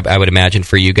for me. I would imagine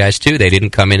for you guys, too. They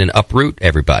didn't come in and uproot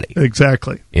everybody.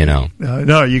 Exactly. You know.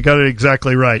 No, you got it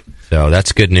exactly right. So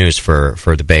that's good news for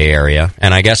the Bay Area,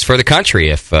 and I guess for the country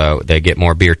if they get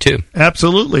more beer, too.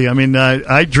 Absolutely. I mean,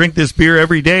 I drink this beer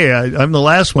every day. I'm the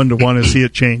last one to want to see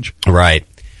it change. Right.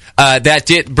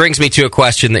 That brings me to a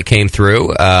question that came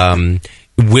through.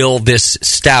 Will this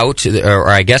stout, or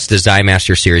I guess the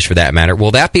Zymaster series for that matter,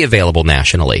 will that be available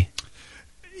nationally?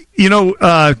 You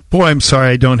know, boy, I'm sorry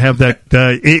I don't have that.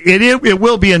 It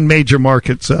will be in major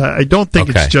markets. I don't think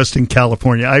it's just in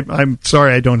California. I'm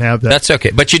sorry I don't have that. That's okay.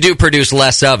 But you do produce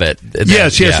less of it.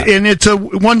 Yes. Yeah. And it's a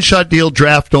one-shot deal,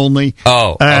 draft only.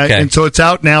 Oh, okay. And so it's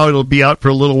out now. It'll be out for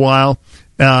a little while.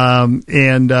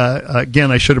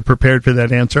 Again, I should have prepared for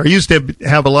that answer. I used to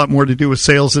have a lot more to do with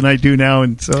sales than I do now,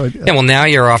 and so. Yeah, well, now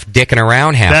you're off dicking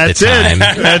around half the time.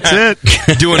 That's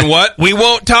it. Doing what? We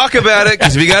won't talk about it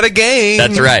because we got a game.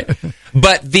 That's right.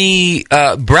 But the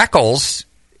Breckles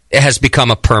has become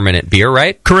a permanent beer,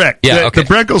 right? Correct. Yeah. The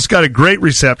Breckles got a great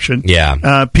reception.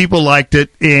 Yeah. People liked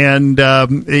it, and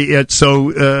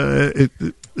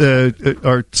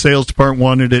our sales department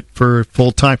wanted it for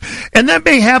full time, and that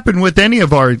may happen with any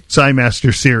of our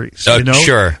Zymaster series. You know?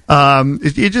 Sure.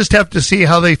 You just have to see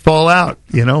how they fall out,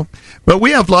 you know. But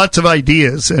we have lots of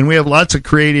ideas, and we have lots of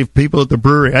creative people at the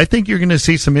brewery. I think you're going to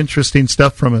see some interesting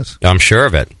stuff from us. I'm sure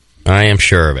of it. I am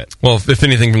sure of it. Well, if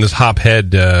anything from this hop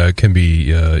head can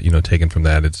be taken from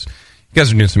that, you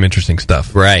guys are doing some interesting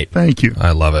stuff. Right. Thank you.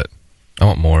 I love it. I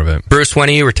want more of it. Bruce, when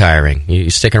are you retiring? You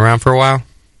sticking around for a while?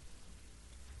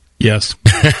 Yes.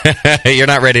 You're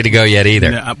not ready to go yet either.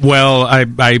 No, well,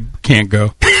 I can't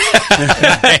go.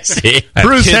 I see.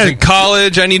 Bruce kids in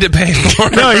college. I need to pay for.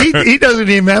 No, he doesn't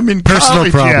even have them in Personal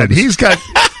college yet. problems.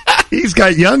 He's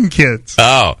got young kids.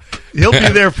 Oh. He'll be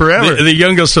there forever. The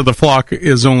youngest of the flock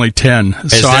is only 10,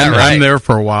 so I'm there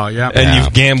for a while. Yeah, and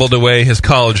you've gambled away his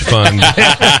college fund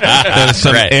on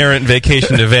some errant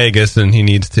vacation to Vegas, and he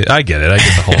needs to. I get it. I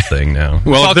get the whole thing now.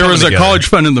 Well, if there was a college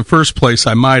fund in the first place,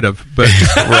 I might have. But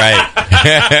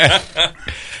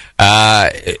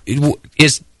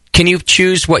can you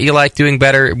choose what you like doing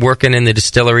better, working in the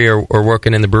distillery or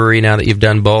working in the brewery? Now that you've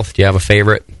done both, do you have a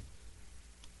favorite?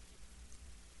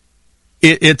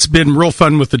 It's been real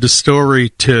fun with the distillery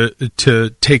to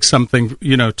take something,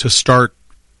 to start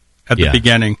at the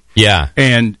beginning,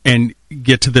 and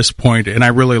get to this point, and I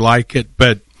really like it.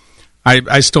 But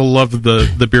I still love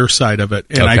the beer side of it,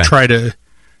 and I try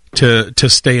to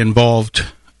stay involved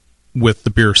with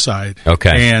the beer side.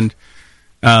 Okay, and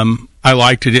I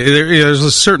liked it. There's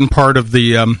a certain part of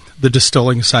the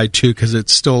distilling side too, because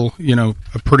it's still a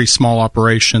pretty small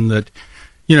operation that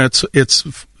it's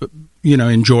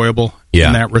enjoyable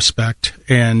in that respect.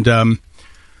 And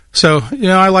so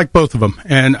I like both of them,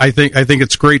 and I think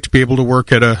it's great to be able to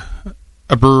work at a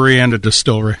brewery and a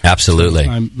distillery. Absolutely.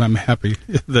 So I'm happy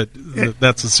that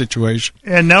that's the situation.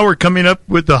 And now we're coming up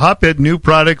with the Hophead new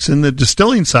products in the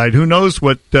distilling side. Who knows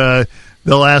what they'll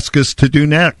ask us to do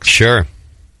next? Sure.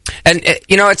 And,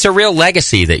 it's a real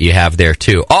legacy that you have there,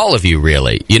 too. All of you,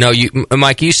 really.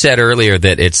 Mike, you said earlier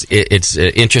that it's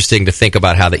interesting to think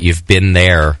about how that you've been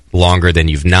there longer than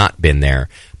you've not been there.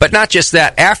 But not just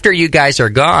that. After you guys are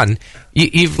gone,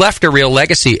 you've left a real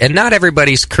legacy, and not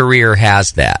everybody's career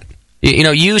has that.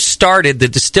 You started the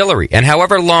distillery, and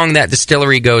however long that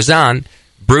distillery goes on,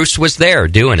 Bruce was there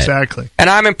doing it. Exactly. And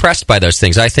I'm impressed by those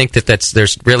things. I think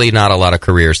there's really not a lot of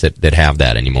careers that have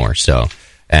that anymore, so...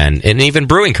 And even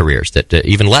brewing careers, that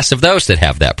even less of those that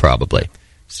have that probably.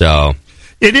 So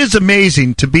it is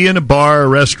amazing to be in a bar or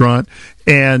restaurant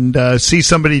and see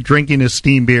somebody drinking a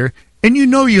steam beer, and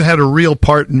you had a real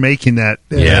part in making that.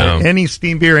 Any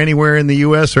steam beer anywhere in the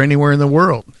U.S. or anywhere in the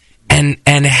world.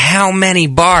 And how many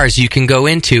bars you can go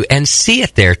into and see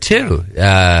it there too.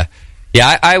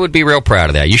 Yeah, I would be real proud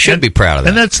of that. You should be proud of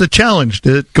that. And that's the challenge,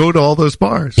 to go to all those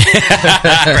bars.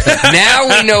 Now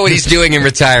we know what he's doing in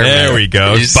retirement. There we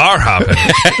go. He's bar hopping.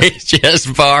 He's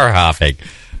just bar hopping.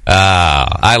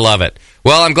 I love it.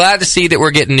 Well, I'm glad to see that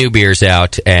we're getting new beers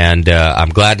out, and I'm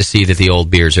glad to see that the old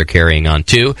beers are carrying on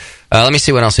too. Let me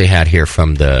see what else I had here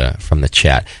from the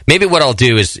chat. Maybe what I'll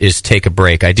do is take a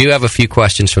break. I do have a few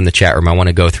questions from the chat room. I want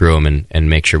to go through them and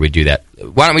make sure we do that.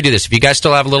 Why don't we do this? If you guys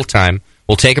still have a little time,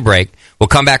 we'll take a break. We'll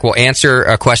come back. We'll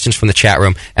answer questions from the chat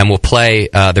room, and we'll play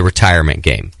the retirement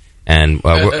game. And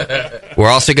we're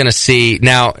also going to see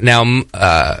now.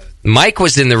 Mike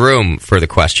was in the room for the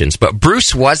questions, but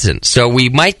Bruce wasn't. So we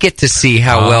might get to see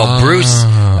how well Bruce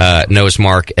knows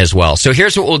Mark as well. So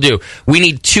here's what we'll do. We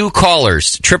need 2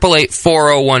 callers.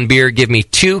 888-401-BEER. Give me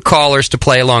 2 callers to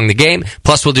play along the game.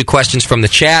 Plus, we'll do questions from the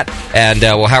chat, and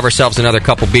we'll have ourselves another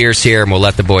couple beers here, and we'll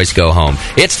let the boys go home.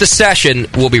 It's The Session.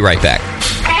 We'll be right back.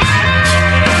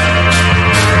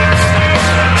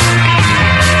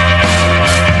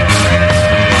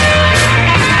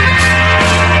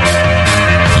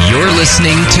 You're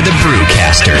listening to the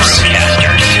Brewcasters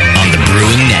on the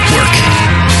Brewing Network.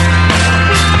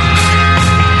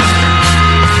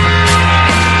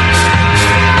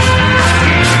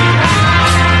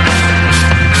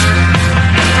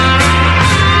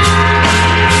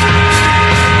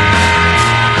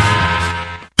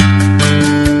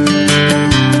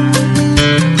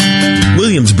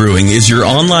 Williams Brewing is your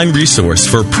online resource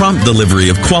for prompt delivery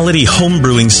of quality home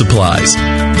brewing supplies.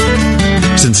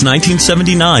 Since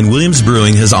 1979, Williams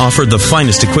Brewing has offered the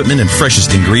finest equipment and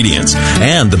freshest ingredients,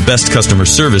 and the best customer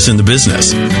service in the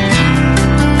business.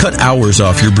 Cut hours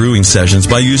off your brewing sessions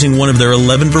by using one of their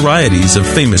 11 varieties of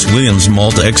famous Williams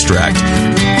malt extract.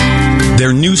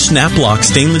 Their new Snap-Lock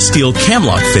stainless steel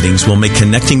cam-lock fittings will make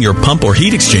connecting your pump or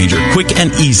heat exchanger quick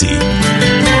and easy.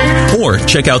 Or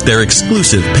check out their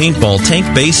exclusive paintball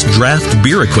tank-based draft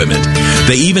beer equipment.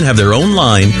 They even have their own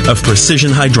line of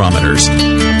precision hydrometers.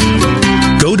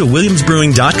 Go to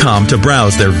williamsbrewing.com to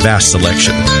browse their vast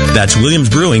selection. That's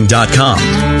williamsbrewing.com.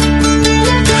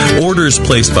 Orders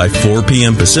placed by 4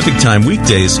 p.m. Pacific Time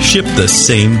weekdays ship the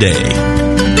same day.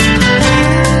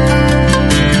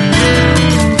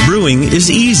 Brewing is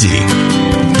easy.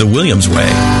 The Williams way.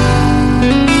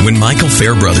 When Michael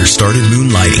Fairbrother started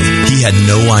moonlighting, he had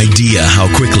no idea how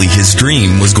quickly his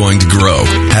dream was going to grow.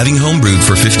 Having homebrewed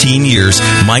for 15 years,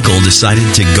 Michael decided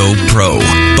to go pro.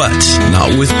 But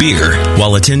not with beer.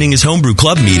 While attending his homebrew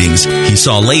club meetings, he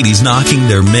saw ladies knocking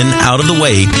their men out of the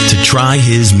way to try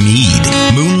his mead.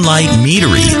 Moonlight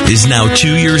Meadery is now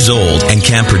 2 years old and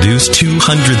can produce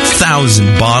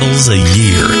 200,000 bottles a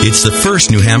year. It's the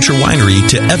first New Hampshire winery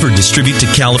to ever distribute to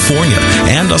California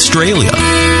and Australia.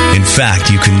 In fact,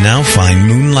 you can now find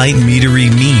Moonlight Meadery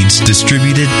meads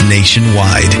distributed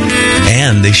nationwide.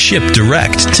 And they ship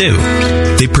direct, too.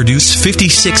 They produce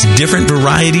 56 different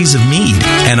varieties of mead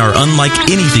and are unlike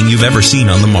anything you've ever seen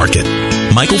on the market.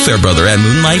 Michael Fairbrother at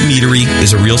Moonlight Meadery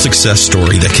is a real success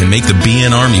story that can make the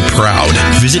BN Army proud.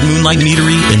 Visit Moonlight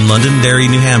Meadery in Londonderry,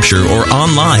 New Hampshire, or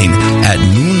online at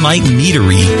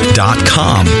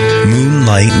moonlightmeadery.com.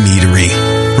 Moonlight Meadery.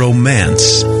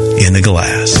 Romance in a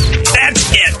glass.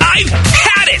 That's it. I've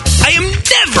had it. I am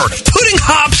never putting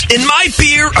hops in my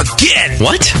beer again.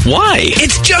 What? Why?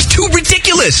 It's just too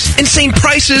ridiculous. Insane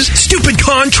prices, stupid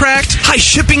contracts, high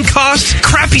shipping costs,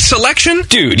 crappy selection.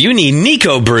 Dude, you need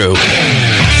Nico Brew.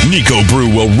 Nico Brew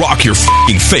will rock your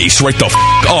f***ing face right the f***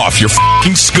 off your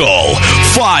f***ing skull.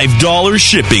 $5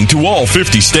 shipping to all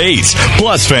 50 states.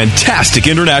 Plus fantastic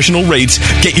international rates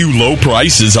get you low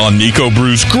prices on Nico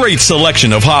Brew's great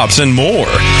selection of hops and more.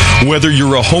 Whether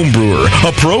you're a home brewer,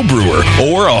 a pro brewer,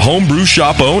 or a homebrew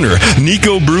shop owner,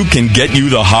 Nico Brew can get you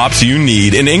the hops you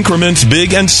need in increments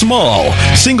big and small.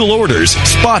 Single orders,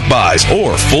 spot buys,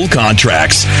 or full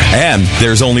contracts. And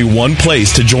there's only one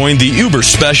place to join the uber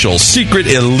special secret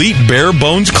elite bare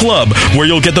bones club where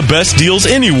you'll get the best deals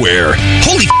anywhere.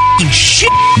 Holy f***ing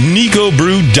shit!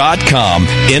 NicoBrew.com.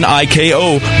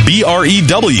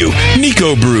 NIKOBREW.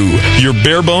 Nico Brew, your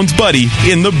bare bones buddy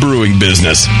in the brewing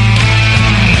business.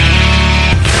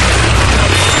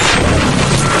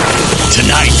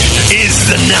 Tonight is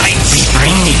the night. We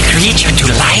bring the creature to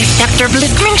life, Dr.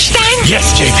 Blickmanstein?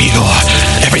 Yes, J.P. Gore.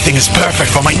 Everything is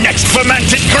perfect for my next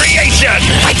fermented creation.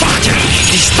 My doctor,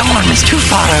 the storm is too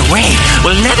far away.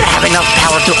 We'll never have enough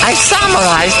power to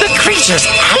isomerize the creature's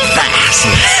alpha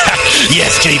acid.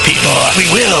 Yes, J.P. Gore, we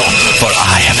will. For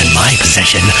I have in my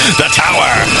possession the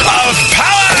Tower of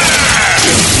Power.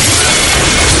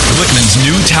 Blickman's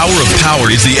new Tower of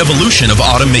Power is the evolution of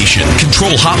automation.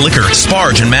 Control hot liquor,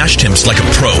 sparge, and mash temps like a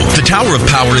pro. The Tower of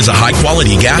Power is a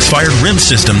high-quality gas-fired rim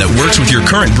system that works with your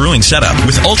current brewing setup.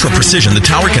 With ultra-precision, the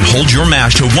tower can hold your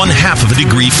mash to 1/2 of a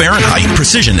degree Fahrenheit.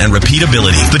 Precision and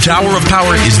repeatability. The Tower of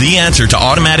Power is the answer to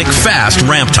automatic, fast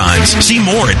ramp times. See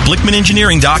more at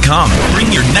BlickmanEngineering.com.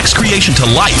 Bring your next creation to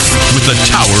life with the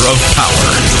Tower of Power.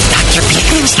 Dr.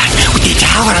 Blickmanstein, with the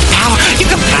Tower of Power, you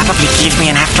can probably give me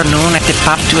an afternoon at the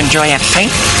pub to enjoy a pint.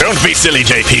 Don't be silly,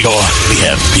 J.P. Gore. We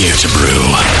have beer to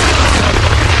brew.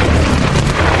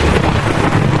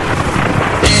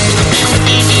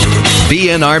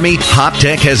 BN Army,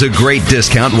 HopTech has a great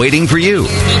discount waiting for you.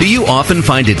 Do you often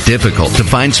find it difficult to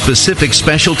find specific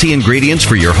specialty ingredients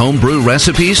for your homebrew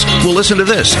recipes? Well, listen to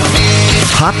this.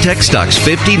 HopTech stocks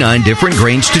 59 different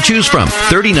grains to choose from,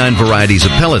 39 varieties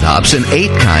of pellet hops, and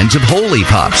 8 kinds of whole leaf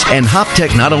hops. And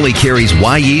HopTech not only carries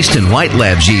Y yeast and White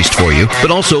Labs yeast for you, but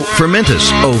also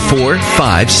Fermentus, 04,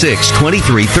 5, 6,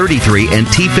 23, 33, and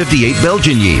T58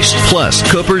 Belgian yeast, plus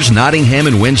Cooper's, Nottingham,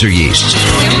 and Windsor yeasts.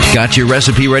 Got your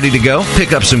recipe ready to go?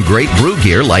 Pick up some great brew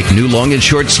gear like new long and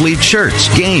short sleeved shirts,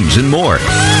 games, and more.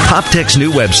 HopTech's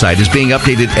new website is being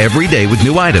updated every day with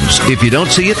new items. If you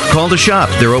don't see it, call the shop.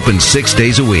 They're open 6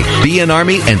 days a week. BN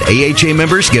Army and AHA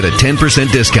members get a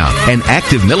 10% discount, and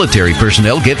active military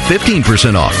personnel get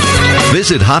 15% off.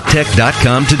 Visit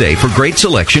HopTech.com today for great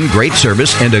selection, great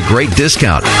service, and a great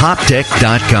discount.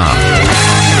 HopTech.com.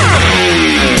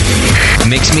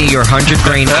 Mix me your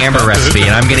 100-grain amber recipe, and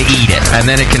I'm going to eat it. And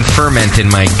then it can ferment in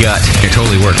my gut. It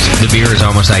totally works. The beer is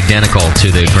almost identical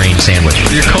to the grain sandwich.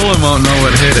 Your colon won't know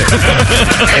what hit it.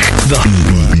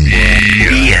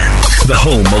 The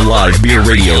home of live beer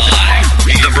radio.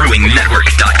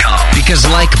 TheBrewingNetwork.com. Because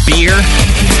like beer,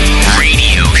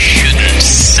 radio shouldn't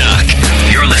suck.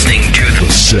 You're listening to The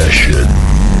Session.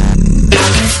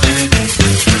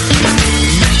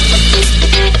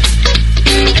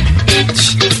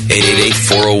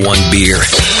 888-401-BEER.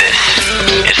 This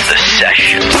is The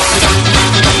Session.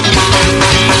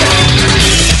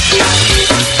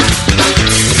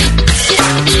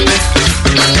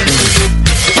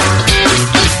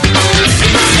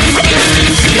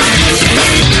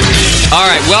 All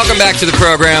right, welcome back to the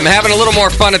program. Having a little more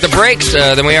fun at the breaks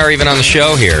than we are even on the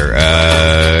show here.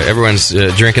 Everyone's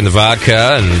drinking the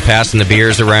vodka and passing the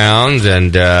beers around,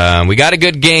 and we got a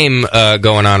good game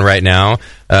going on right now.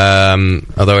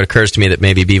 Although it occurs to me that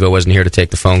maybe Bevo wasn't here to take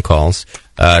the phone calls.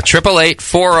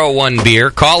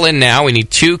 888-401-BEER. Call in now. We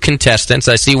need 2 contestants.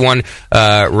 I see one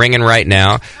ringing right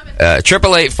now.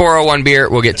 888-401-BEER.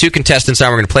 We'll get 2 contestants on.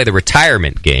 We're going to play the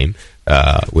retirement game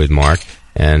with Mark,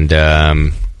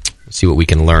 and see what we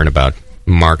can learn about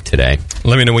Mark today.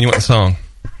 Let me know when you want the song.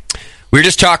 We were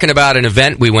just talking about an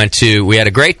event we went to. We had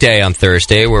a great day on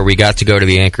Thursday where we got to go to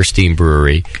the Anchor Steam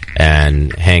Brewery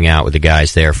and hang out with the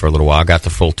guys there for a little while, got the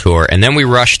full tour. And then we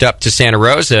rushed up to Santa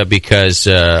Rosa because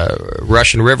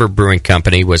Russian River Brewing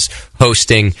Company was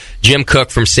hosting Jim Cook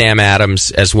from Sam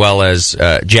Adams, as well as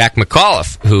Jack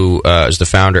McAuliffe, who is the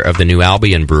founder of the New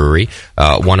Albion Brewery,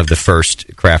 one of the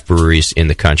first craft breweries in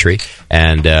the country.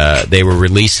 And they were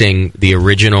releasing the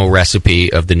original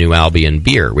recipe of the New Albion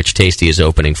beer, which Tasty is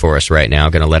opening for us right now.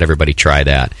 Going to let everybody try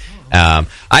that.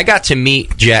 I got to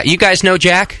meet Jack. You guys know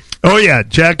Jack? Oh yeah,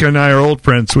 Jack and I are old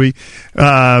friends. We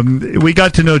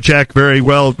got to know Jack very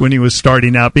well when he was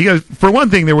starting out because, for one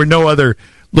thing, there were no other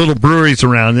little breweries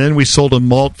around. And then we sold him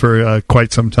malt for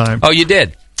quite some time. Oh, you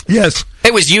did? Yes.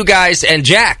 It was you guys and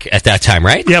Jack at that time,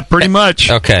 right? Yeah, pretty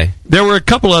much. Okay. There were a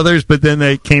couple others, but then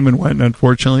they came and went,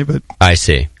 unfortunately. But I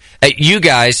see. You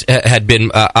guys had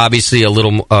been obviously a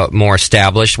little more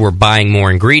established, were buying more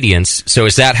ingredients. So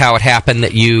is that how it happened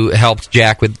that you helped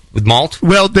Jack with malt?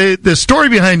 Well, the story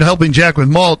behind helping Jack with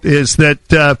malt is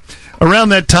that around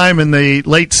that time in the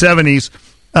late 70s,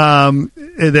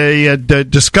 they had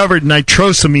discovered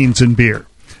nitrosamines in beer.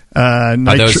 Are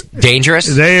those dangerous?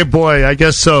 I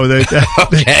guess so.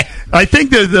 Okay. I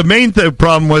think the main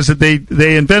problem was that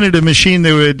they invented a machine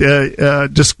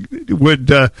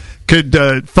that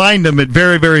could find them at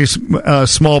very, very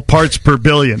small parts per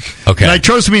billion. Okay.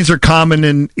 Nitrosamines are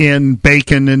common in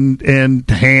bacon and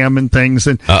ham and things.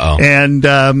 And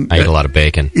I eat a lot of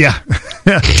bacon. Yeah.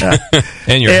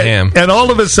 And your ham. And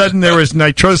all of a sudden there was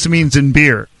nitrosamines in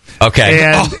beer. Okay,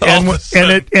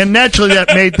 and naturally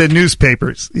that made the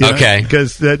newspapers. Okay,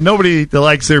 because nobody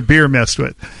likes their beer messed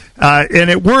with,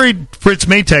 and it worried Fritz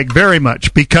Maytag very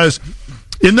much because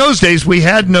in those days we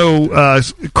had no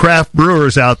craft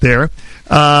brewers out there.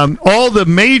 All the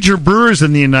major brewers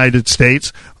in the United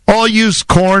States all used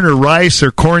corn or rice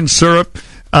or corn syrup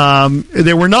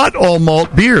they were not all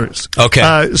malt beers.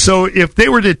 Okay. So if they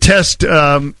were to test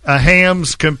a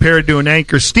Hamm's compared to an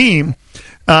Anchor Steam,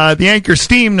 the Anchor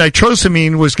Steam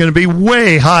nitrosamine was going to be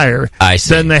way higher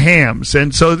than the Hamm's.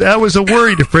 And so that was a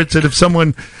worry to Fritz that if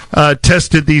someone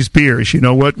tested these beers,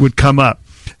 what would come up.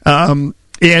 And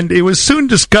it was soon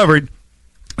discovered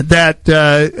that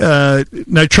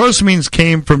nitrosamines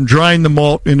came from drying the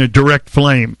malt in a direct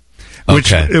flame.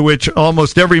 Which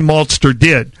almost every maltster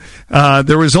did.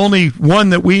 There was only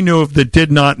one that we knew of that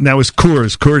did not, and that was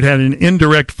Coors. Coors had an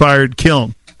indirect fired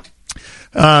kiln.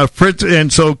 Fritz,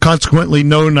 and so consequently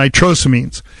no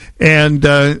nitrosamines. And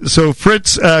so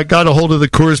Fritz got a hold of the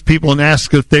Coors people and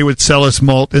asked if they would sell us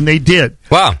malt, and they did.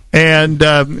 Wow. And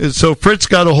so Fritz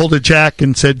got a hold of Jack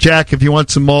and said, Jack, if you want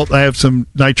some malt, I have some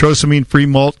nitrosamine-free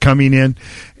malt coming in.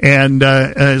 And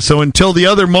so until the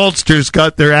other maltsters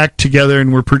got their act together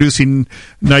and were producing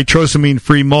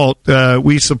nitrosamine-free malt,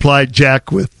 we supplied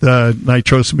Jack with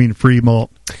nitrosamine-free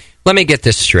malt. Let me get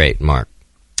this straight, Mark.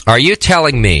 Are you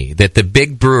telling me that the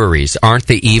big breweries aren't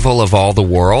the evil of all the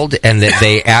world and that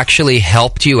they actually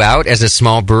helped you out as a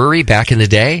small brewery back in the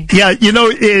day? Yeah,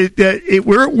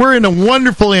 we're in a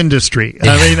wonderful industry.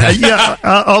 I mean,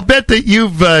 I'll bet that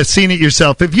you've seen it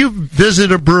yourself. If you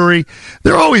visit a brewery,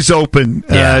 they're always open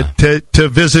to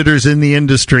visitors in the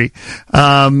industry.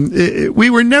 We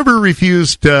were never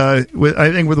refused, I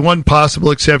think with one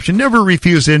possible exception, never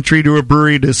refused entry to a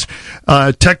brewery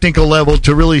to technical level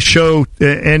to really show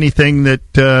anything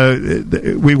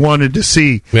that we wanted to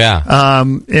see. Yeah.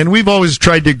 And we've always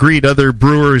tried to greet other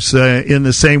brewers in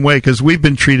the same way because we've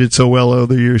been treated so well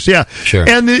over the years. Yeah. Sure.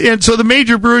 And so the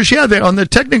major brewers, on the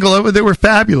technical level, they were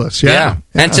fabulous. Yeah.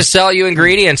 And to sell you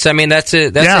ingredients, I mean, that's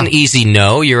an easy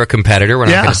no. You're a competitor. We're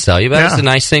not going to sell you. But that's a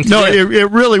nice thing to do.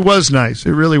 It really was nice.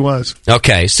 It really was.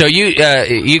 Okay. So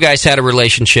you guys had a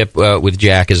relationship with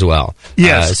Jack as well.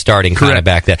 Yes. Starting kind of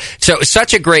back then. So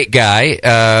such a great guy.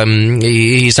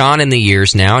 He's on in the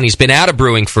years now, and he's been out of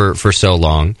brewing for so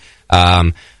long.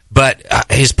 But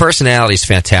his personality is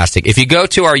fantastic. If you go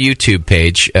to our YouTube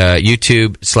page,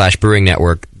 YouTube/Brewing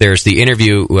Network, there's the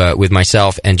interview with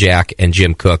myself and Jack and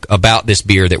Jim Cook about this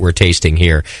beer that we're tasting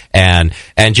here. And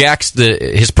Jack's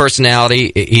his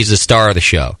personality, he's the star of the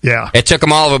show. Yeah. It took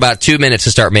him all of about 2 minutes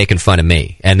to start making fun of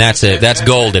me. And that's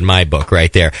gold in my book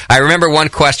right there. I remember one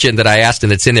question that I asked him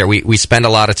that's in there. We spend a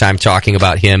lot of time talking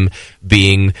about him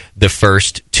being the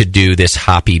first to do this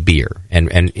hoppy beer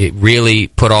and it really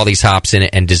put all these hops in it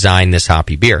and design this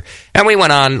hoppy beer. And we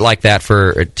went on like that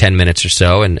for 10 minutes or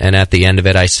so, and at the end of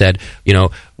it I said,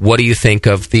 what do you think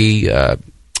of the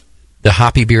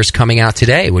hoppy beers coming out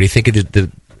today? What do you think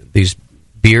of these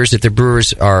beers that the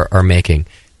brewers are making?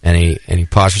 And he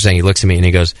paused for a second, he looks at me and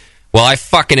he goes, well, I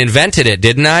fucking invented it,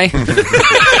 didn't I?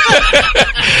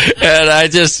 And I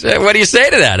just, what do you say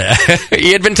to that?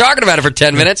 He had been talking about it for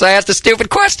 10 minutes. I asked a stupid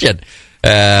question.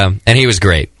 And he was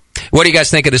great. What do you guys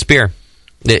think of this beer?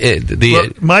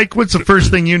 Mike, what's the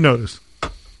first thing you notice?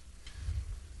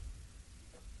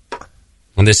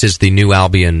 And this is the New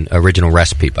Albion original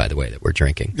recipe, by the way, that we're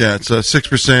drinking. Yeah, it's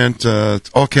 6%. It's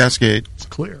all Cascade. It's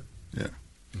clear. Yeah.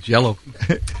 It's yellow.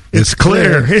 It's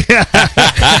clear.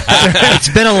 It's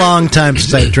been a long time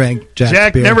since I drank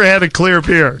Jack beer. Never had a clear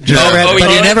beer. He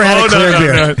never had a clear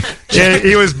beer. No. Yeah,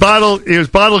 he was bottle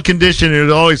conditioned. It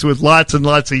was always with lots and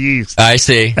lots of yeast. I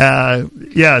see. So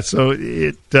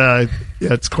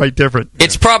it's quite different.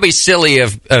 It's probably silly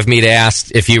of me to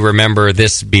ask if you remember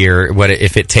this beer,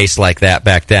 if it tastes like that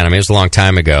back then. I mean, it was a long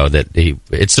time ago that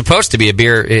it's supposed to be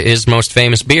his most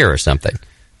famous beer or something.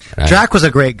 Jack was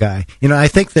a great guy. I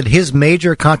think that his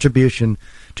major contribution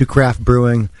to craft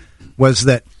brewing was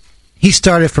that he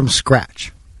started from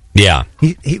scratch. Yeah.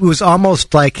 He was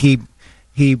almost like he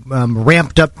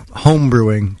ramped up home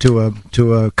brewing to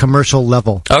a commercial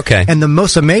level. Okay. And the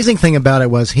most amazing thing about it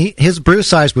was his brew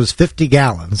size was 50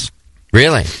 gallons.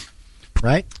 Really?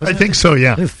 Right? I think so,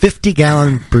 yeah.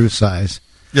 50-gallon brew size.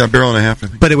 Yeah, a barrel and a half, I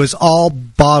think. But it was all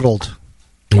bottled.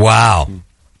 Wow.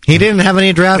 He didn't have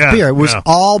any draft beer. It was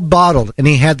all bottled. And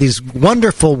he had these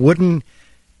wonderful wooden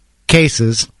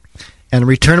cases and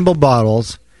returnable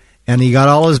bottles. And he got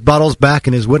all his bottles back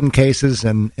in his wooden cases.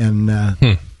 And I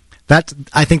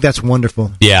think that's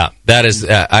wonderful. Yeah, that is.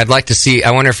 I'd like to see. I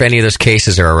wonder if any of those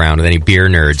cases are around with any beer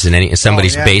nerds in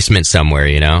somebody's basement somewhere.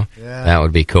 Yeah. That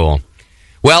would be cool.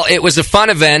 Well, it was a fun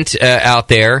event out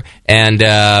there, and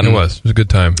it was a good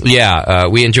time. Yeah,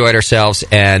 we enjoyed ourselves,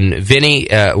 and Vinny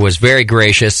was very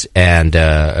gracious, and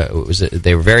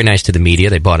they were very nice to the media.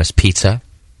 They bought us pizza.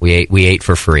 We ate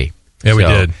for free. Yeah, we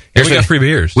did. And we got free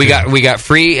beers. We got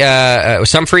free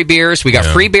some free beers. We got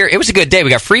free beer. It was a good day. We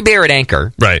got free beer at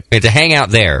Anchor. Right. We had to hang out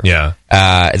there. Yeah.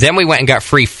 Then we went and got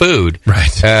free food.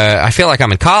 Right. I feel like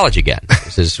I'm in college again.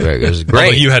 It was great.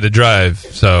 Well, you had to drive,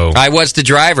 so I was the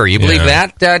driver. You believe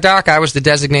that, Doc? I was the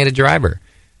designated driver.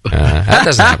 That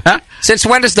doesn't happen. Since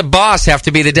when does the boss have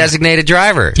to be the designated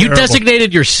driver? You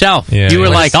designated yourself. Yeah. You were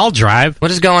like, I'll drive. What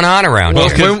is going on around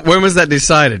here? When was that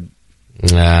decided?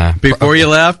 Before you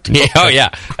left? Yeah,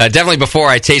 definitely before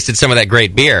I tasted some of that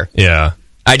great beer. Yeah.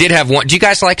 I did have one. Do you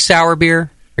guys like sour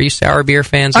beer? Are you sour beer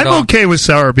fans at all? I'm okay with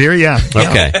sour beer, yeah.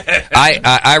 Okay.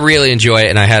 I really enjoy it,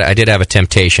 and I did have a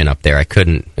temptation up there. I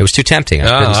couldn't. It was too tempting.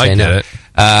 I couldn't say no.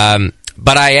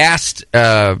 But I asked.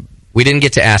 We didn't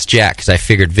get to ask Jack because I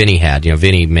figured Vinny had.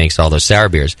 Vinny makes all those sour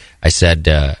beers. I said,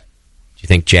 "Do you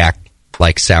think Jack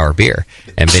likes sour beer?"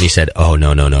 And Vinny said, "Oh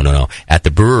no. At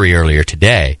the brewery earlier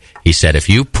today, he said, if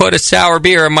you put a sour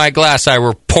beer in my glass, I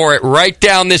will pour it right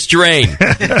down this drain."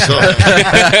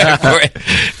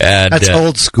 That's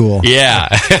old school. Yeah,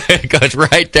 it goes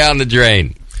right down the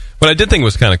drain. What I did think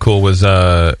was kind of cool was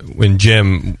when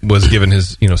Jim was given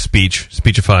his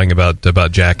speechifying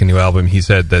about Jack and new album. He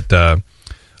said that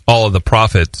all of the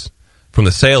profits from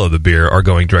the sale of the beer are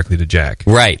going directly to Jack.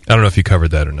 Right. I don't know if you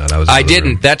covered that or not. I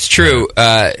didn't. That's true. Which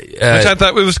I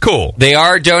thought it was cool. They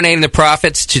are donating the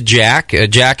profits to Jack.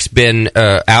 Jack's been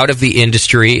out of the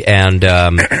industry and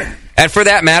for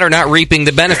that matter, not reaping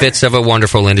the benefits of a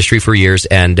wonderful industry for years.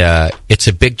 And it's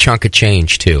a big chunk of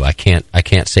change too. I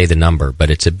can't say the number, but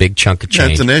it's a big chunk of change.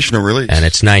 Yeah, it's a national release, and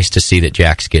it's nice to see that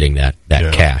Jack's getting that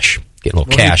cash. Getting a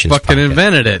little cash. He fucking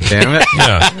invented it, damn it.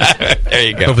 Yeah. There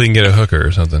you go. Hopefully you can get a hooker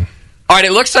or something. All right,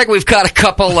 it looks like we've got a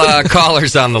couple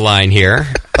callers on the line here.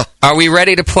 Are we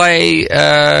ready to play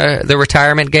the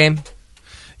retirement game?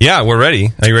 Yeah, we're ready.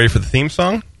 Are you ready for the theme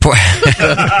song? Are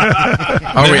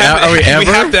we ever? We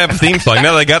have to have a theme song.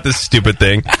 Now that I got this stupid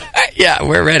thing. Yeah,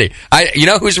 we're ready. You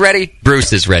know who's ready?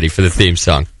 Bruce is ready for the theme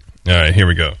song. All right, here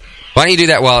we go. Why don't you do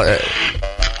that while...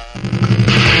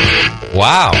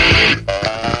 Wow.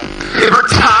 The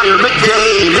retirement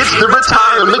game, it's the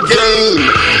retirement game.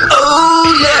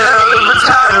 Oh yeah, the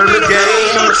retirement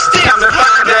game. Time to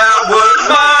find out what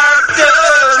Mark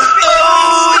does.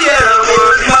 Oh yeah,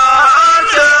 what Mark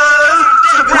does.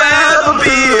 So grab a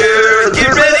beer and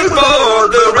get ready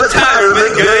for the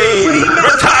retirement game.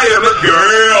 Retirement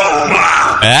game.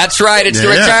 That's right, it's the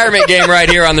retirement game right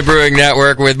here on the Brewing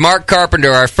Network with Mark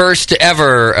Carpenter, our first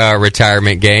ever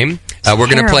retirement game. We're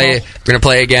going to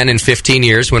play again in 15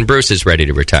 years when Bruce is ready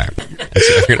to retire. So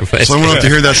I'm going to have to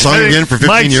hear that song again for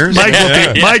 15 years?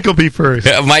 Mike will be first.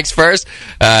 Mike's first.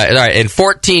 All right, in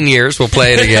 14 years, we'll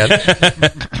play it again.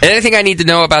 Anything I need to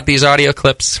know about these audio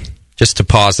clips? Just to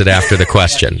pause it after the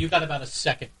question. You got about a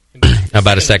second.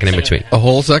 About a second in between. A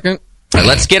whole second? All right,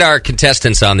 let's get our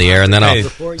contestants on the air, and then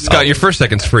Scott, your first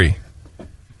second's free.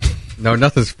 No,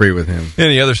 nothing's free with him.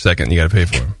 Any other second, you got to pay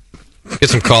for him. Get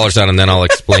some callers on, and then I'll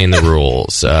explain the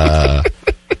rules. All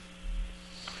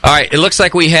right, it looks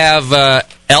like we have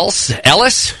Ellis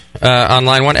on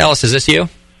line one. Ellis, is this you?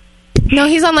 No,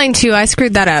 he's on line 2. I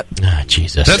screwed that up. Ah,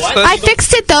 Jesus. I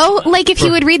fixed it, though. Like, if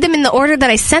you would read them in the order that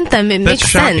I sent them, it makes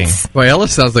sense. Well,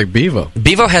 Ellis sounds like Bevo.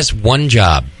 Bevo has one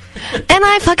job. And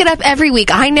I fuck it up every week.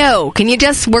 I know. Can you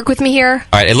just work with me here?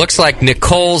 All right, it looks like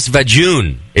Nicole's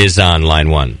Vajun is on line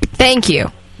 1. Thank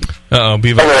you. Uh-oh,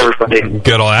 Bevo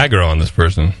got all aggro on this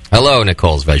person. Hello,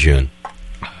 Nicole's Vajun.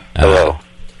 Hello.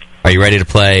 Are you ready to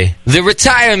play the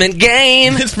retirement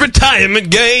game? It's retirement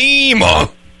game.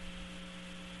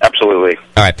 Absolutely.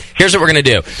 All right. Here's what we're going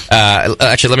to do.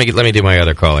 Actually, let me do my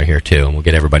other caller here too, and we'll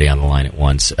get everybody on the line at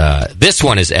once. This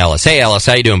one is Ellis. Hey, Ellis,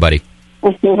 how you doing, buddy?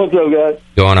 What's up, guys?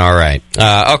 Going all right.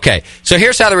 Okay. So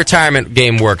here's how the retirement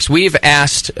game works. We've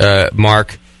asked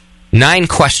Mark 9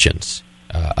 questions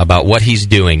about what he's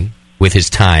doing with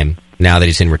his time now that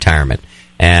he's in retirement,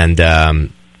 and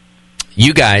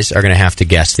you guys are going to have to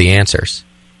guess the answers.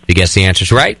 If you guess the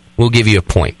answers right, we'll give you a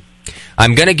point.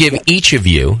 I'm going to give each of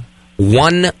you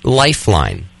one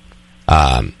lifeline.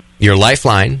 Your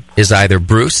lifeline is either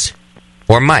Bruce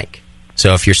or Mike.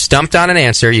 So if you're stumped on an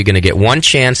answer, you're going to get one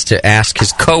chance to ask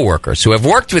his coworkers who have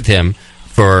worked with him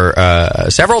for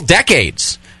several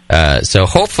decades. So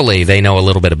hopefully they know a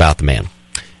little bit about the man.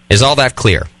 Is all that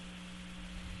clear?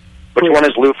 Which one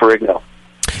is Lou Ferrigno?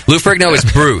 Lou Ferrigno is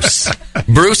Bruce.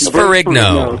 Bruce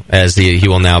Ferrigno, as he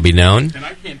will now be known. And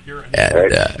I can't hear it.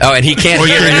 And he can't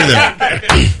hear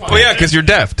it. Well, yeah, because you're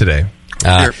deaf today.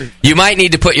 You might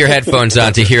need to put your headphones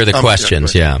on to hear the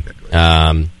questions, yeah.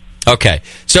 Okay,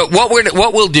 so what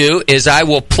we'll do is I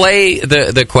will play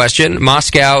the question.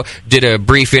 Moscow did a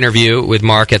brief interview with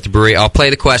Mark at the brewery. I'll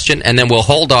play the question, and then we'll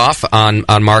hold off on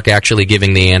Mark actually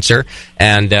giving the answer,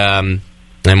 and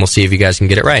we'll see if you guys can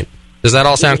get it right. Does that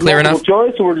all sound clear enough?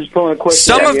 Choice, or we're just pulling a question?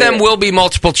 Some of them will be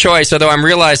multiple choice, although I'm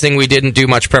realizing we didn't do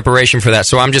much preparation for that,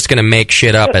 so I'm just going to make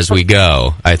shit up as we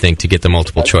go, I think, to get the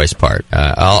multiple choice part.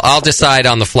 I'll decide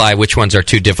on the fly which ones are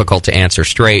too difficult to answer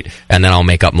straight, and then I'll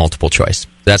make up multiple choice.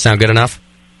 Does that sound good enough?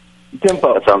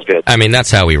 Tempo. That sounds good. I mean,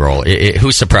 that's how we roll.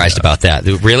 Who's surprised about that?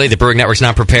 Really? The Brewing Network's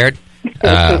not prepared?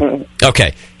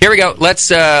 Okay, here we go. Let's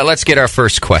get our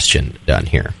first question done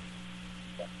here.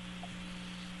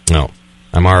 No.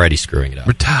 I'm already screwing it up.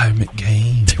 Retirement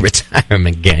game.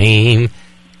 Retirement game.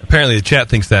 Apparently the chat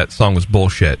thinks that song was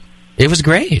bullshit. It was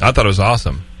great. I thought it was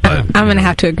awesome. I'm going to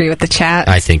have to agree with the chat.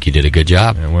 I think you did a good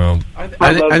job. Yeah, well, I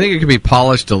think it could be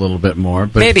polished a little bit more.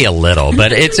 But maybe a little,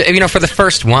 but it's, for the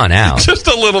first one out. Just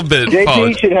a little bit.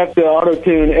 JP should have to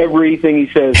auto-tune everything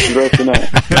he says for the rest of the night.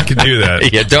 I can do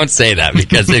that. Yeah, don't say that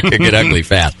because it could get ugly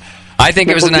fast. I think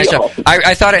it was a nice job.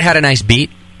 I thought it had a nice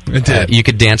beat. It did. You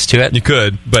could dance to it. You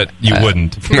could, but you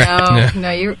wouldn't.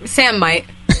 No, Sam might.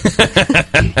 All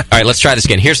right, let's try this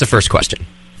again. Here's the first question.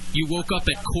 You woke up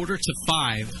at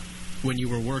 4:45 when you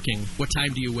were working. What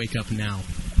time do you wake up now?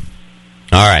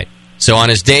 All right. So on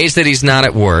his days that he's not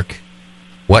at work,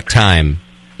 what time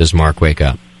does Mark wake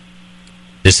up?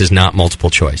 This is not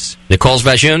multiple choice. Nicole's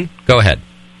Vajun, go ahead.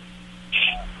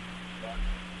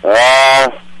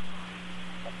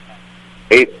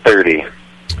 8:30.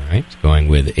 All right, going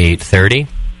with 8:30.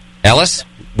 Ellis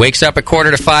wakes up at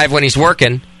 4:45 when he's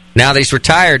working. Now that he's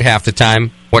retired half the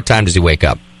time, what time does he wake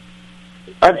up?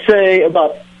 I'd say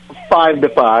about 5 to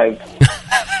 5.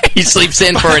 He sleeps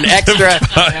in for an extra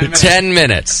 10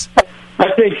 minutes.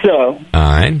 I think so. All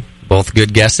right, both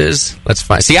good guesses. Let's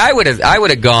find. See, I would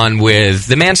have gone with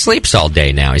the man sleeps all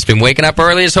day now. He's been waking up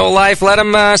early his whole life. Let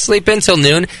him sleep in till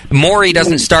noon. Maury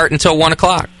doesn't start until 1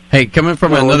 o'clock. Hey, coming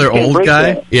from another old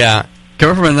guy, yeah.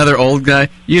 Coming from another old guy,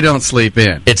 you don't sleep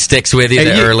in. It sticks with you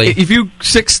early. If you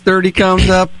 6:30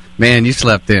 comes up, man, you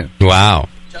slept in. Wow.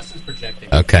 Justin's projecting.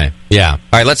 Okay. Yeah. All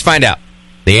right, let's find out.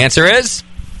 The answer is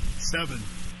 7.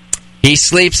 He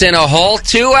sleeps in a whole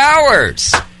 2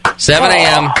 hours. 7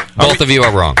 a.m. Both of you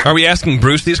are wrong. Are we asking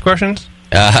Bruce these questions?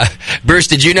 Bruce,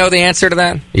 did you know the answer to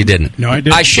that? You didn't. No, I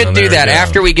didn't. I should do that.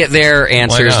 After we get their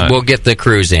answers, we'll get the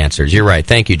crew's answers. You're right.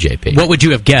 Thank you, JP. What would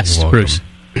you have guessed, Bruce?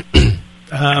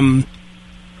 5:45.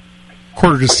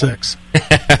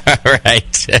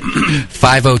 Right.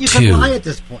 5:02. You can lie at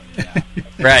this point.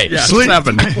 Right. Yeah,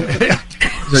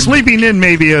 Sleeping in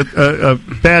may be a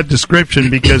bad description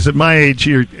because at my age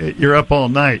you're up all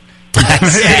night. Back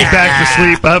to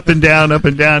sleep, up and down,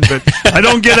 but I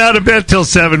don't get out of bed till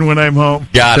 7 when I'm home.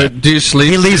 Got it. Do you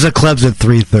sleep? He leaves the clubs at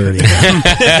 3:30.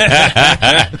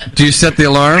 Do you set the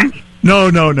alarm? No.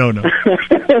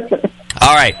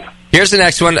 All right. Here's the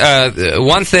next one.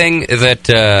 One thing that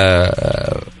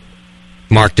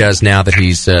Mark does now that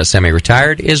he's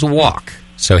semi-retired is walk.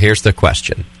 So here's the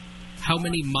question. How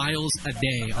many miles a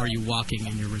day are you walking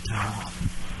in your retirement?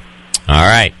 All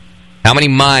right. How many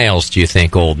miles do you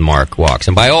think old Mark walks?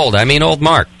 And by old, I mean old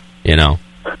Mark, How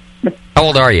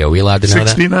old are you? Are we allowed to know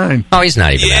 69. that? Oh, he's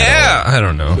not even that old. I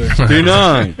don't know.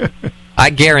 69. I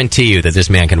guarantee you that this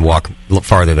man can walk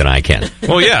farther than I can.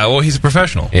 Well, he's a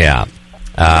professional. Yeah.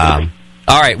 All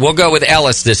right, we'll go with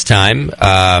Ellis this time.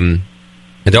 And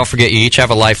don't forget, you each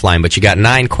have a lifeline, but you got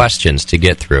 9 questions to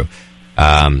get through.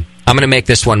 I'm going to make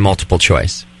this one multiple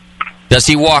choice. Does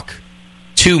he walk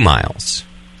 2 miles?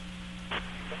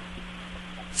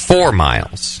 4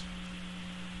 miles?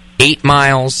 8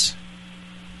 miles?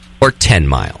 Or 10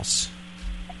 miles?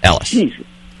 Ellis. Jesus.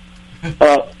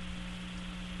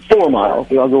 4 miles.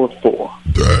 I'll go with 4.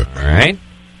 All right.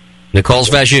 Nicole's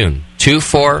Vajun. 2,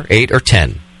 4, 8, or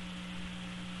 10?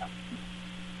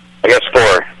 I guess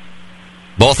 4.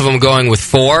 Both of them going with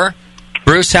 4.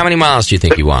 Bruce, how many miles do you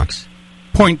think he walks?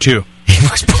 0.2. He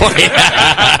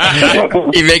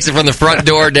makes it from the front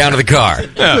door down to the car.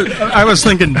 I was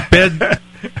thinking bed,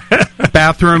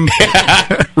 bathroom,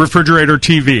 refrigerator,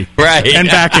 TV. Right. And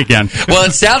back again. Well,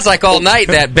 it sounds like all night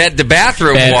that bed to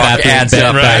bathroom walk adds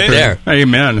up right there.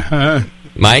 Amen.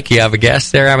 Mike, you have a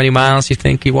guess there? How many miles you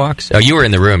think he walks? Oh, you were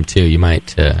in the room, too. You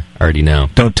might already know.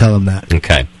 Don't tell him that.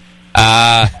 Okay.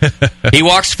 He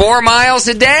walks 4 miles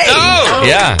a day. Oh!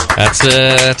 Yeah, that's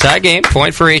a tie game.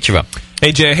 Point for each of them.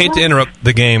 Hey, Jay, I hate to interrupt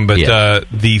the game, but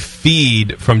the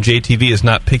feed from JTV is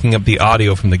not picking up the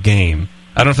audio from the game.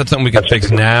 I don't know if that's something we can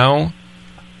fix now.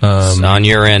 It's on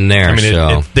your end there. I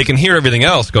mean, they can hear everything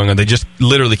else going on. They just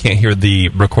literally can't hear the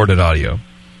recorded audio.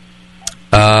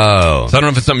 So I don't know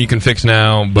if it's something you can fix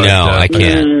now, but No, I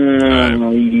can't.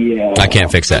 Yeah. I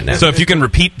can't fix that now. So if you can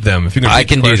repeat them, I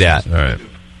can do that. All right.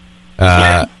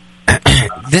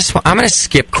 This one, I'm going to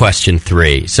skip question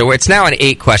 3. So it's now an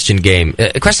 8-question game.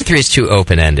 Question 3 is too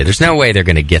open-ended. There's no way they're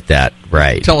going to get that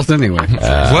right. Tell us anyway.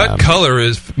 What color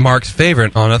is Mark's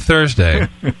favorite on a Thursday?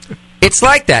 It's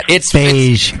like that. It's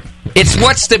beige. It's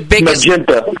what's the biggest.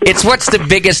 Magenta. It's what's the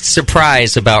biggest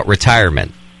surprise about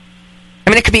retirement. I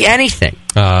mean, it could be anything.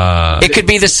 It could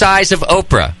be the size of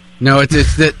Oprah. No,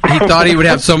 it's that he thought he would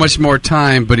have so much more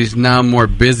time, but he's now more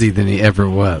busy than he ever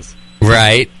was.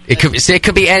 Right. It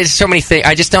could be so many things.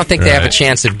 I just don't think they have a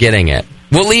chance of getting it.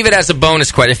 We'll leave it as a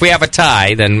bonus question. If we have a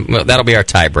tie, then that'll be our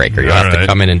tiebreaker. You'll have to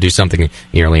come in and do something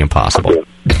nearly impossible.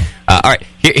 All right.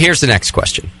 Here's the next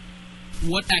question.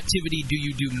 What activity do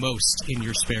you do most in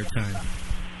your spare time?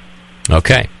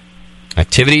 Okay.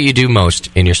 Activity you do most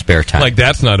in your spare time. Like,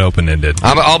 that's not open-ended.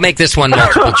 I'll make this one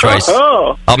multiple choice.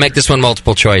 I'll make this one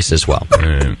multiple choice as well.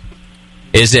 Right.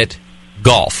 Is it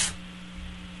golf,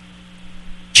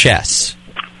 chess,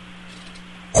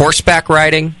 horseback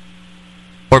riding,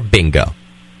 or bingo?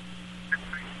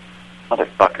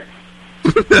 Motherfucker.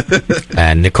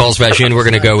 And Nicole Svajun, we're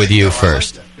going to go with you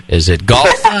first. Is it golf,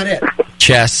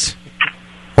 chess,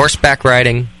 horseback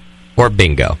riding, or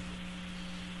bingo?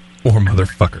 Or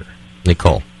motherfucker.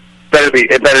 Nicole.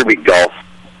 It better be golf.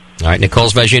 All right, Nicole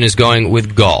Svajun is going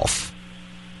with golf.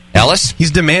 Ellis?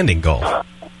 He's demanding golf.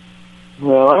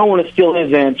 Well, I don't want to steal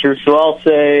his answer, so I'll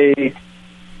say,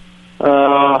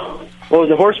 what was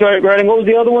the horseback riding? What was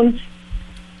the other ones?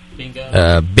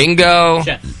 Bingo,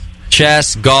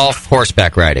 chess, golf,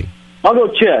 horseback riding. I'll go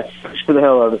chess, just for the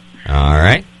hell of it. All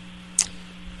right.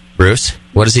 Bruce,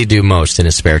 what does he do most in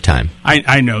his spare time?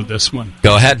 I know this one.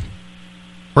 Go ahead.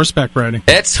 Horseback riding.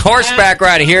 It's horseback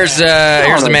riding. Here's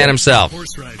the man himself.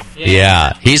 Horse riding.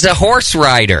 Yeah, he's a horse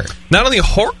rider. Not only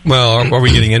well, are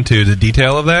we getting into the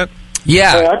detail of that?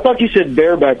 Yeah. Hey, I thought you said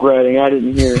bareback riding. I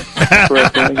didn't hear.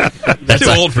 That's too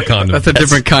old for condoms. That's a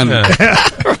different kind of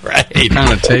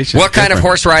connotation. What kind of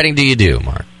horse riding do you do,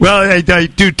 Mark? Well, I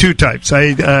do two types.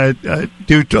 I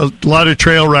do a lot of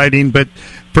trail riding, but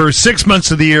for 6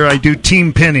 months of the year, I do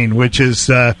team pinning, which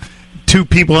is two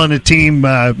people on a team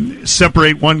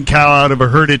separate one cow out of a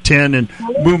herd of 10 and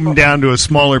move them down to a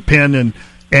smaller pen,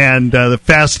 and the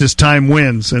fastest time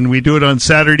wins. And we do it on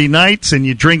Saturday nights, and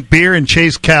you drink beer and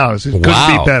chase cows. It couldn't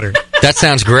be better. That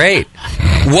sounds great.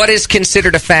 What is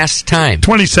considered a fast time?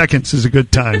 20 seconds is a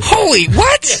good time. Holy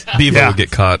what? Beaver would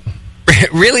get caught.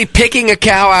 Really picking a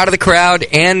cow out of the crowd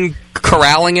and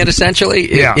corralling it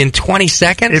essentially in 20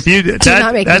 seconds? If you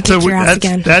that's a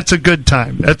good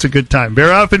time. That's a good time.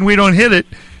 Very often we don't hit it.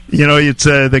 You know, it's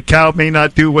the cow may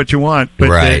not do what you want,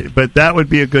 but but that would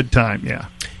be a good time. Yeah.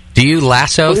 Do you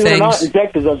lasso Believe it or not, things? in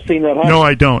Texas, I've seen that happen. No,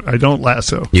 I don't. I don't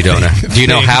lasso. You don't know. Do you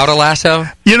know how to lasso?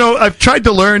 You know, I've tried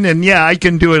to learn, and I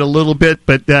can do it a little bit,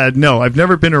 but no, I've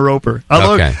never been a roper.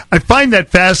 Although I find that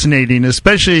fascinating,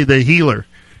 especially the heeler.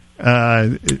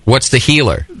 What's the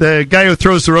heeler? The guy who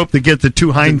throws the rope to get the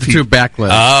two hind feet. Two back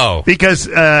legs. Oh. Because,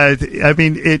 I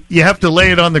mean, you have to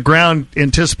lay it on the ground,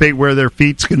 anticipate where their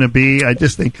feet's going to be. I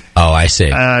just think... Oh, I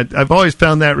see. I've always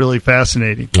found that really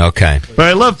fascinating. Okay. But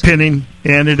I love pinning,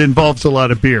 and it involves a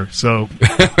lot of beer, so...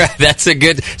 That's a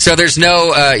good... So there's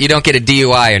no... you don't get a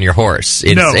DUI on your horse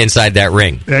inside that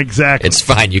ring. Exactly. It's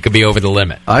fine. You could be over the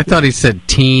limit. I thought he said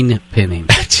teen pinning.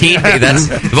 Teen pinning?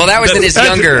 That was in his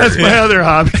younger... That's my other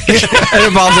hobby. It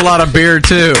involves a lot of beer,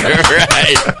 too.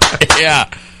 Right. Yeah.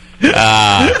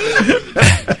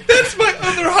 That's my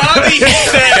other hobby, he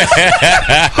says.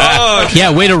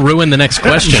 Yeah, way to ruin the next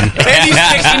question. And he's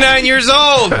 69 years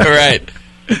old. Right.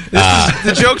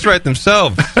 The jokes write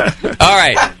themselves. All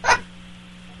right.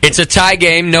 It's a tie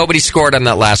game. Nobody scored on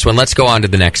that last one. Let's go on to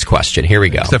the next question. Here we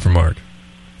go. Except for Mark.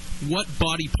 What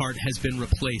body part has been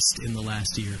replaced in the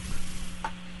last year?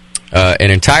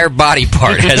 An entire body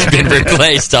part has been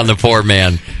replaced on the poor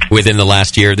man within the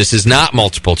last year. This is not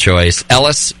multiple choice.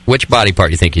 Ellis, which body part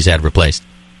do you think he's had replaced?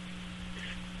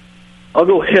 I'll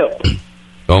go hip.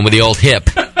 Going with the old hip.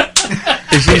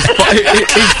 He's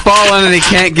falling and he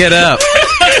can't get up.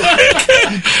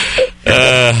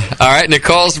 All right,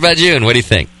 Nicole Svajun, what do you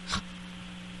think?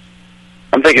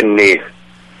 I'm thinking knee.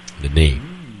 The knee.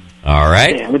 All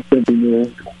right. Yeah,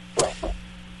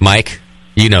 Mike,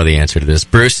 you know the answer to this.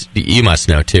 Bruce, you must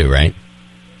know too, right?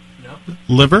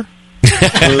 Liver?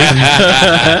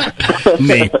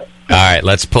 Knee. All right,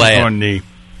 let's play it. On knee.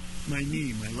 My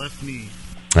knee, my left knee.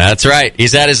 That's right.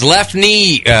 He's had his left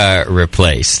knee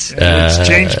replaced. It's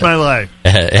changed my life.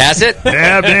 Has it?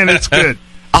 Yeah, man, it's good.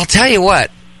 I'll tell you what.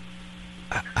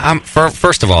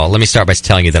 first of all, let me start by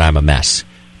telling you that I'm a mess.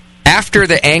 After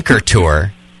the Anchor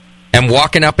tour and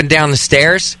walking up and down the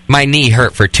stairs, my knee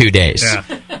hurt for 2 days. Yeah.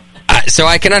 So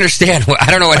I can understand. I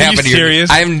don't know what happened. Are you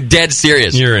serious? I'm dead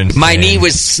serious. You're insane. My knee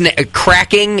was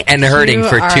cracking and hurting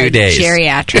for 2 days.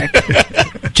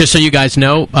 Geriatric. Just so you guys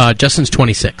know, Justin's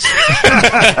 26.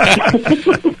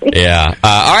 Yeah.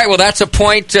 All right. Well, that's a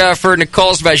point for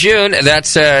Nicole's Vajoun.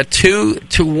 That's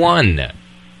 2-1.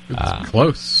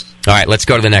 Close. All right. Let's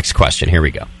go to the next question. Here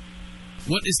we go.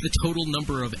 What is the total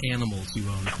number of animals you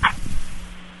own?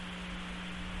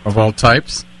 Of all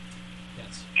types?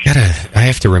 I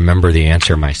have to remember the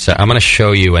answer myself. I'm going to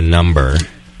show you a number,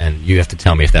 and you have to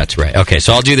tell me if that's right. Okay,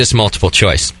 so I'll do this multiple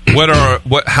choice. What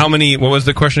was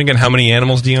the question again? How many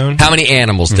animals do you own? How many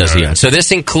animals does he own? So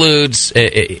this includes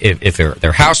if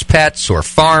they're house pets or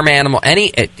farm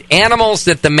any animals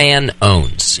that the man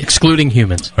owns, excluding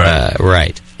humans.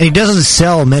 Right. And he doesn't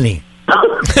sell many.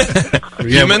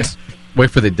 Humans? Wait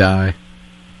for they die.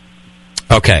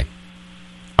 Okay.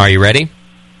 Are you ready?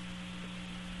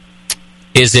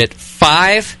 Is it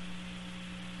 5,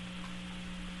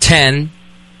 10,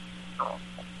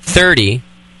 30,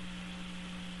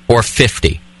 or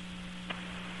 50?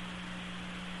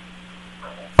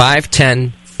 5,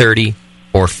 10, 30,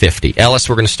 or 50. Ellis,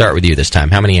 we're going to start with you this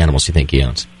time. How many animals do you think he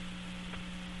owns?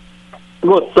 I'll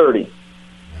go with 30. All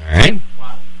right.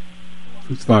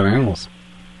 It's a lot of animals.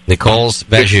 Nicole's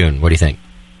Vajoun, what do you think?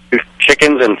 Do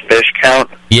chickens and fish count?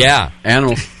 Yeah.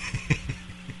 Animals.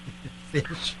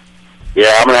 Fish. Yeah,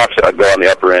 I'm going to have to go on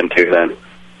the upper end, too, then.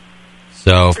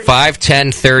 So 5,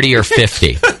 10, 30, or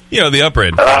 50? The upper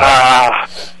end.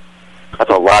 That's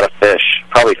a lot of fish.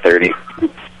 Probably 30. All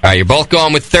right, you're both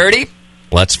going with 30.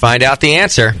 Let's find out the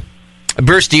answer.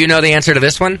 Bruce, do you know the answer to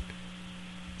this one?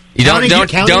 You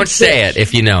don't say it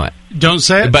if you know it. Don't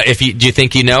say it? But do you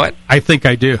think you know it? I think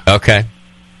I do. Okay.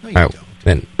 All right,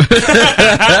 then.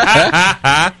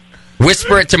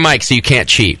 Whisper it to Mike so you can't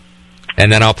cheat. And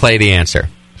then I'll play the answer.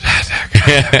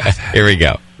 Here we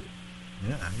go.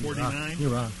 Yeah, 49. You're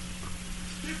wrong.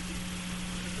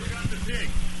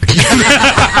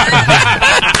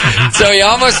 So he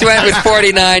almost went with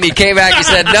 49. He came back. He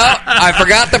said, "No, I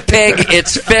forgot the pig.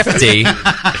 It's 50."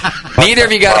 Neither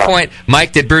of you got a point.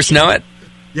 Mike, did Bruce know it?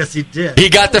 Yes, he did. He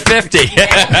got the 50.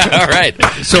 All right.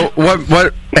 So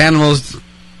what animals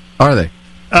are they?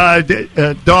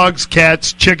 Dogs,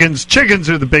 cats, chickens. Chickens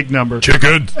are the big number.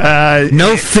 Chicken.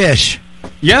 No fish.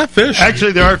 Yeah, fish.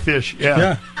 Actually, there are fish.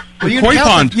 Yeah. Well, you Koi didn't count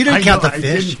pond. You didn't count the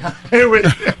fish.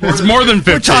 It's more than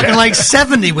 50. We're talking like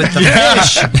 70 with the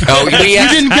fish. Oh, you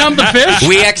didn't count the fish?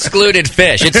 We excluded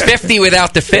fish. It's 50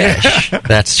 without the fish.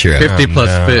 That's true. 50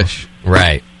 plus fish.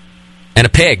 Right. And a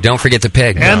pig. Don't forget the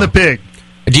pig. And the pig.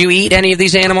 Do you eat any of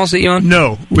these animals that you own?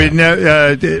 No.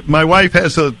 My wife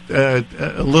has a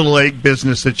little egg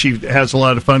business that she has a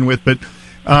lot of fun with, but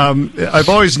I've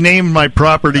always named my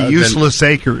property Useless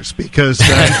Acres because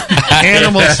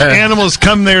animals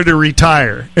come there to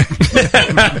retire.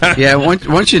 Yeah,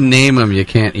 once you name them, you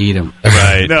can't eat them.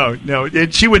 Right. No.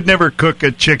 She would never cook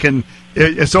a chicken.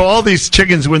 So all these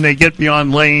chickens, when they get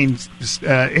beyond laying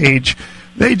age,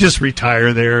 they just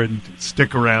retire there and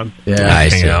stick around. Yeah, I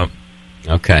see.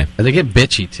 Okay. And they get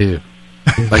bitchy, too.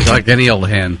 like any old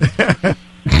hen.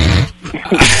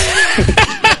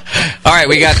 All right,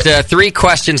 we got 3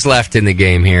 questions left in the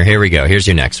game here. Here we go. Here's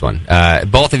your next one.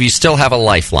 Both of you still have a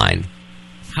lifeline.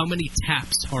 How many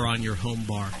taps are on your home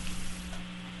bar?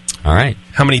 All right.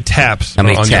 How many taps are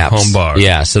on your home bar?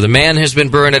 Yeah, so the man who's been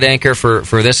brewing at Anchor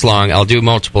for this long, I'll do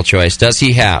multiple choice. Does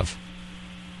he have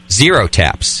 0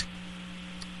 taps,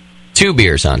 2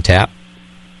 beers on tap,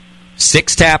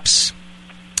 6 taps,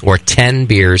 or 10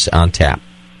 beers on tap?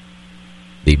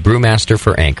 The brewmaster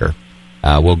for Anchor.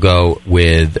 We'll go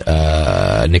with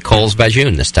Nicole's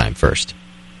Vajoun this time first.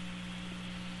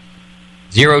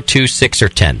 0, 2, 6, or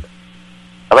 10.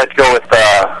 I'd like to go with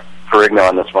Ferrigno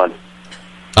on this one.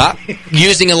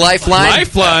 Using a lifeline.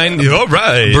 Lifeline. All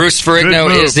right. Bruce Ferrigno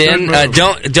is in.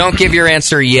 Don't give your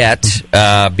answer yet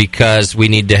because we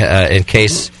need to, in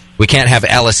case we can't have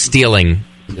Ellis stealing.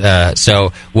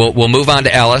 So we'll move on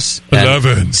to Ellis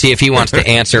and see if he wants to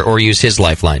answer or use his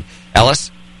lifeline.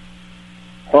 Ellis?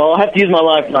 Well, I'll have to use my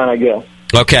lifeline, I guess.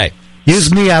 Okay.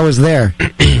 Use me, I was there.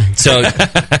 So,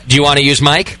 do you want to use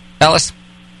Mike, Ellis?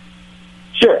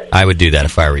 Sure. I would do that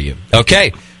if I were you.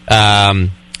 Okay.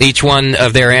 Each one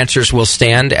of their answers will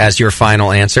stand as your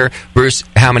final answer. Bruce,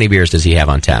 how many beers does he have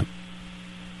on tap?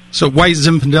 So white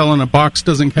Zinfandel in a box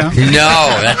doesn't count? No,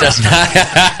 that does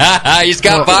not. He's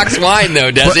got box wine,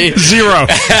 though, does he? 0.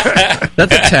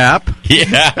 That's a tap.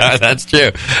 Yeah, that's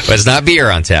true. But it's not beer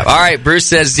on tap. All right, Bruce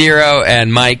says 0,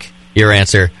 and Mike Your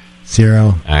answer? 0.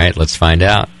 All right, let's find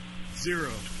out. 0.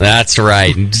 That's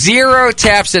right. 0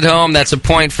 taps at home. That's a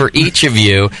point for each of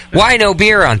you. Why no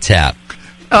beer on tap?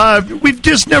 We've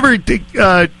just never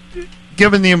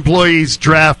given the employees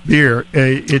draft beer.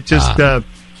 It just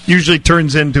usually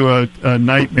turns into a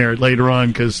nightmare later on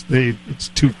because it's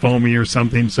too foamy or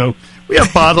something. So we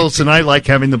have bottles, and I like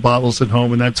having the bottles at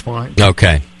home, and that's fine.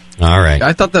 Okay. All right.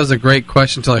 I thought that was a great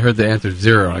question until I heard the answer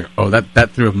 0. Like, oh,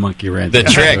 that threw a monkey wrench. The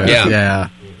trick, yeah.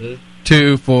 Yeah.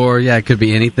 2, 4, it could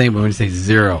be anything, but when you say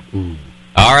 0, ooh.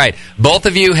 All right. Both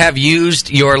of you have used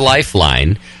your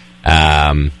lifeline.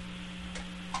 You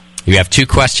have 2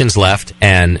 questions left,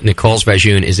 and Nicole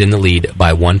Svajun is in the lead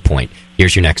by 1 point.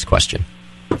 Here's your next question.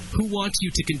 Who wants you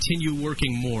to continue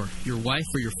working more, your wife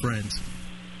or your friends?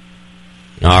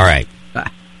 All right.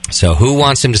 So who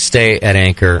wants him to stay at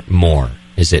Anchor more?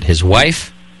 Is it his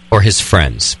wife or his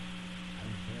friends?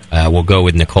 We'll go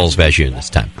with Nicole Svajun this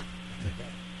time.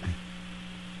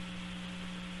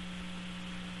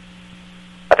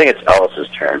 I think it's Ellis's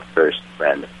turn first,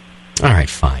 friend. All right,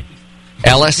 fine.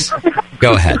 Ellis,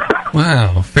 go ahead.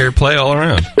 Wow, fair play all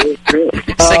around.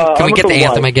 Can we get the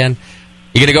anthem again?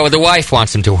 You're going to go with the wife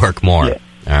wants him to work more. Yeah.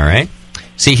 All right.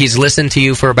 See, he's listened to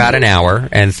you for about an hour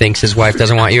and thinks his wife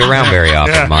doesn't want you around very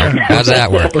often, Mark. How's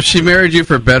that work? Well, she married you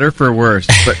for better, for worse,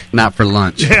 but not for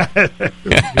lunch.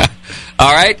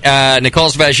 All right. Nicole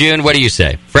Svajun, what do you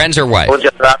say? Friends or wife?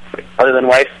 Other than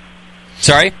wife?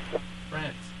 Sorry?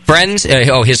 Friends?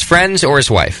 His friends or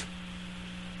his wife?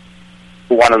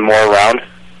 Who want him more around?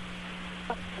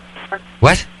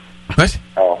 What? What?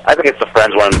 Oh, I think it's the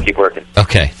friends want him to keep working.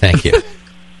 Okay, thank you.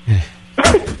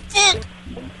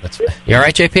 You all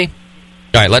right, JP?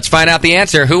 All right, let's find out the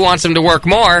answer. Who wants him to work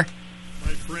more?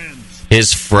 My friends.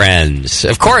 His friends.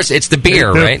 Of course, it's the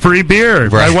beer, right? Free beer.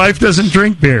 Right. My wife doesn't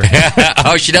drink beer.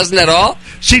 Oh, she doesn't at all?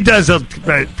 She does from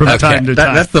time to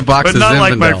time. That's the box but of not Zinfandel.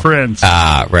 like my friends.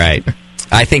 Ah, right.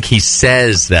 I think he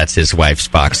says that's his wife's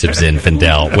box of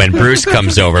Zinfandel when Bruce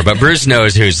comes over, but Bruce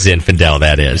knows whose Zinfandel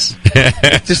that is.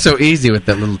 It's just so easy with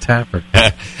that little tapper.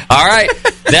 All right,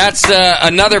 that's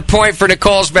another point for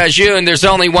Nicole Svajun. There's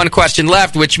only one question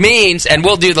left, which means, and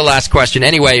we'll do the last question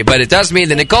anyway, but it does mean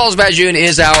that Nicole Svajun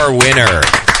is our winner.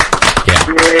 Yeah.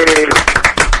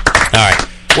 All right,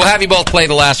 we'll have you both play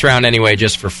the last round anyway,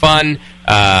 just for fun.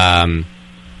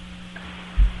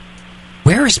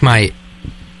 Where is my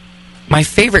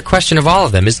favorite question of all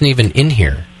of them? Isn't even in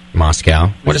here, Moscow.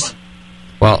 What is?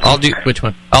 Well, I'll do which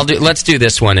one? Let's do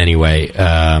this one anyway,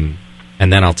 and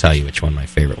then I'll tell you which one my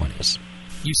favorite one is.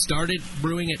 You started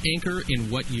brewing at Anchor in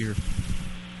what year?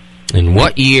 In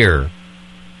what year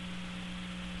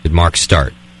did Mark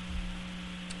start?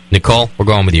 Nicole, we're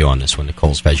going with you on this one.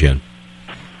 Nicole Svajun.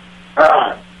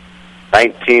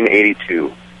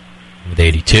 1982. With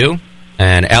 82,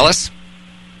 and Ellis.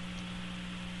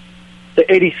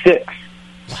 86.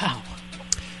 Wow.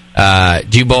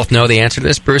 Do you both know the answer to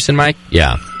this, Bruce and Mike?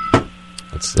 Yeah.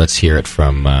 Let's hear it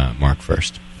from Mark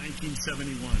first.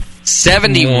 1971.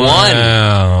 71.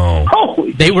 Wow.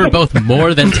 They were both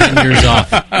more than 10 years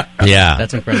off. Yeah.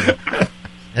 That's incredible.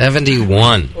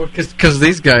 71. Because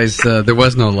these guys, there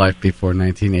was no life before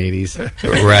 1980s.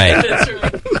 Right.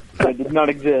 It did not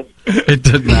exist. It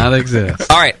did not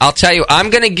exist. All right, I'll tell you.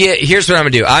 Here's what I'm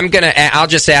going to do. I'll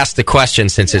just ask the question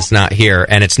since it's not here,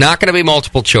 and it's not going to be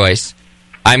multiple choice.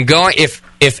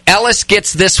 If Ellis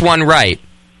gets this one right,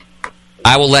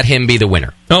 I will let him be the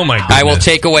winner. Oh my goodness. I will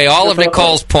take away all of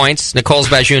Nicole's points, Nicole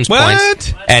Svajun's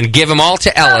points, and give them all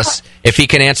to Ellis if he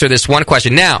can answer this one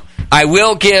question. Now, I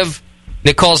will give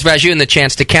Nicole Svajun the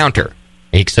chance to counter,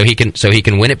 so he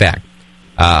can win it back.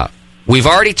 We've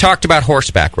already talked about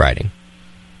horseback riding.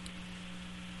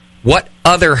 What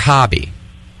other hobby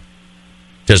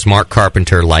does Mark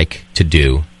Carpenter like to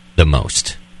do the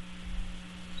most?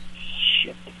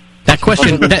 That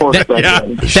question,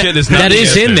 that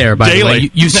is in there, by the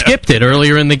way. You skipped it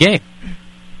earlier in the game.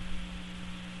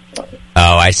 Oh,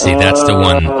 I see. That's the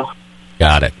one.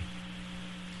 Got it.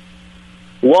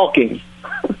 Walking.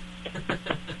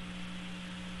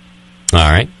 All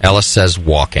right. Ellis says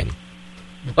walking.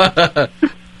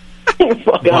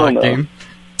 Walking.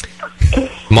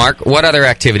 Mark, what other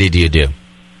activity do you do?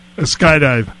 A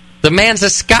skydive. The man's a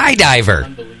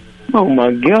skydiver. Oh,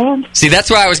 my God. See, that's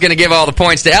why I was going to give all the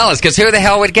points to Ellis, because who the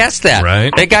hell would guess that?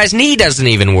 Right. That guy's knee doesn't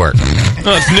even work. Oh,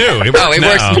 it's new. It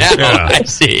works now. Yeah. I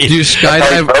see. Do you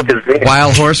skydive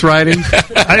while horse riding?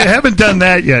 I haven't done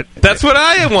that yet. That's what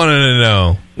I wanted to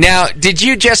know. Now, did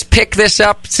you just pick this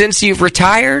up since you've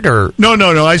retired, or?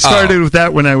 No. I started with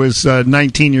that when I was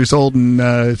 19 years old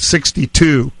in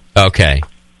 62. Okay.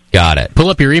 Got it. Pull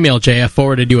up your email, Jay. I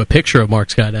forwarded you a picture of Mark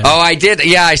skydiving. Oh, I did.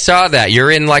 Yeah, I saw that. You're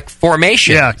in like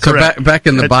formation. Yeah, So back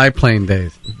in the biplane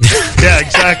days. Yeah,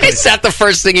 exactly. Is that the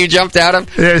first thing you jumped out of?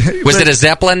 Was it a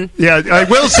Zeppelin? Yeah, I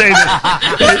will say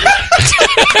that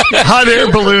hot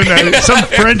air balloon. Some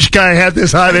French guy had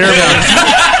this hot air balloon.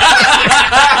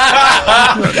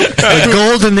 The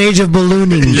golden age of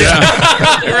ballooning. Yeah.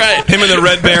 Right. Him and the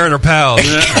Red Baron are pals.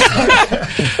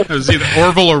 It was either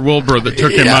Orville or Wilbur that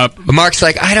took him up. Mark's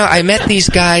like, I met these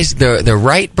guys, the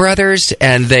Wright brothers,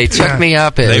 and they took me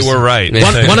up. They were right.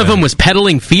 One of them was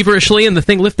pedaling feverishly, and the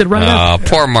thing lifted right up. Oh,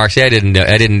 poor Mark. See, I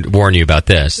didn't warn you about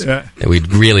this. Yeah.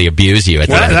 We'd really abuse you at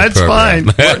the end of the program.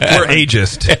 That's fine. We're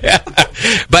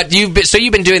ageist. But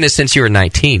you've been doing this since you were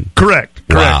 19. Correct.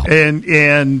 Wow.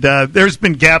 And there's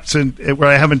been gaps where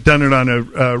I haven't done it on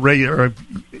a regular,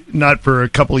 not for a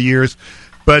couple of years.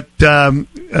 But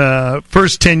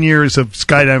first 10 years of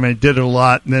skydiving, I did it a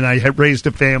lot, and then I had raised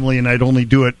a family, and I'd only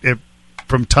do it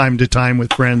from time to time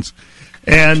with friends.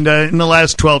 And in the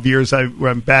last 12 years,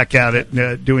 I'm back at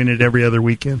it, doing it every other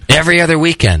weekend. Every other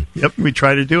weekend? Yep, we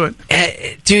try to do it.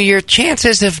 Do your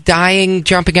chances of dying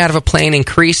jumping out of a plane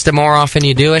increase the more often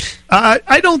you do it?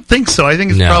 I don't think so. I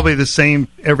think it's probably the same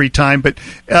every time. But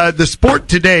the sport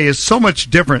today is so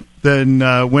much different than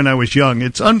when I was young.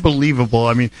 It's unbelievable.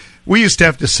 I mean, we used to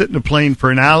have to sit in a plane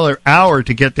for an hour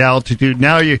to get to altitude.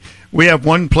 Now we have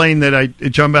one plane that I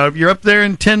jump out of. You're up there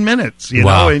in 10 minutes, you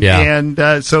know. And, yeah.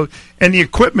 And the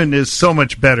equipment is so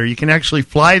much better. You can actually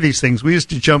fly these things. We used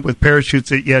to jump with parachutes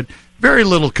that you had very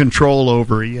little control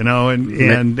over, you know,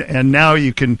 and now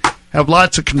you can have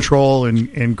lots of control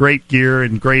and great gear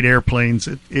and great airplanes.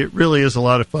 It really is a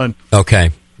lot of fun.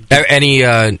 Okay.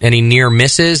 Any near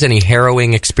misses? Any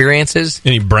harrowing experiences?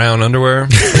 Any brown underwear?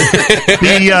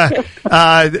 The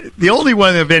only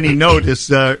one of any note is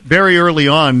very early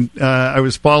on. I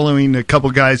was following a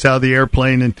couple guys out of the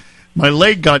airplane, and my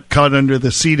leg got caught under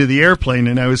the seat of the airplane,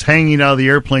 and I was hanging out of the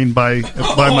airplane by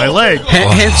my leg.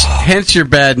 Hence your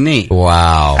bad knee.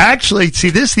 Wow. Actually, see,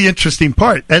 this is the interesting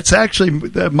part. That's actually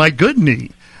my good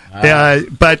knee. And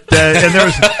there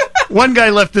was one guy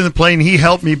left in the plane. He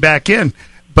helped me back in.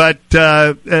 But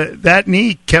that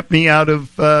knee kept me out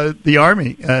of the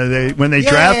Army when they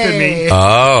drafted me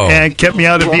and kept me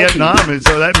out of Vietnam. And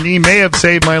so that knee may have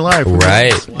saved my life.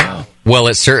 Right. Wow. Well,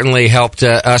 it certainly helped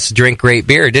us drink great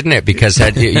beer, didn't it? Because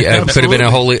it could have been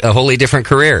a wholly different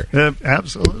career.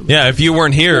 Absolutely. Yeah, if you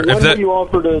weren't here...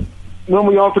 When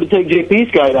we offer to take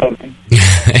JP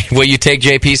skydiving. Will you take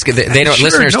JP? They don't. Sure,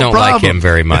 listeners no don't problem. like him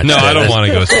very much. No, I don't want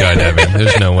to go skydiving.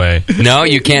 There's no way. No,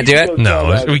 you can't do it?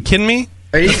 No. Are you kidding me?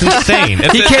 It's insane.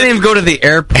 He can't even go to the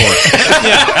airport.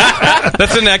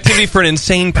 That's an activity for an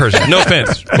insane person. No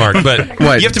offense, Mark, but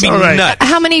you have to be nuts.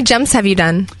 How many jumps have you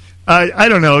done? I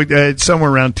don't know. It's somewhere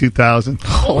around 2,000.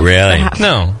 Really?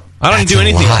 No. I don't do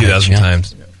anything 2,000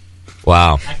 times.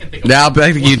 Wow. Now,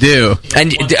 I think you do.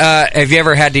 And have you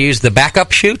ever had to use the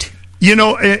backup chute? You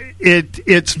know,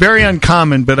 it's very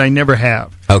uncommon, but I never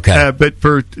have. Okay. But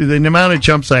for the amount of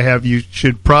jumps I have, you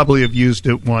should probably have used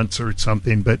it once or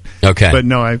something. But okay. But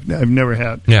no, I've never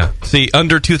had. Yeah. See,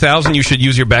 under 2,000, you should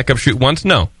use your backup chute once?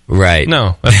 No. Right.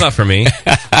 No, that's not for me.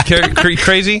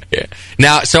 Crazy? Yeah.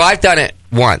 Now, so I've done it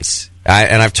once,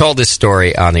 and I've told this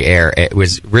story on the air. It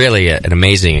was really an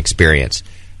amazing experience.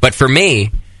 But for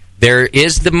me, there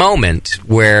is the moment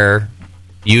where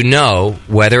you know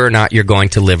whether or not you're going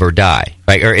to live or die,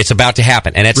 right? Or it's about to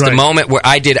happen, and it's the moment where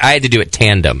I had to do it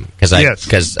tandem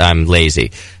because I'm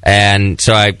lazy, and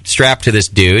so I strapped to this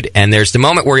dude, and there's the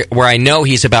moment where I know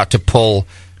he's about to pull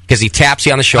because he taps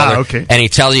you on the shoulder and he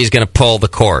tells you he's going to pull the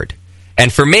cord,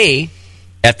 and for me,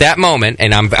 at that moment,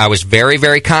 and I was very,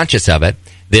 very conscious of it.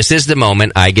 This is the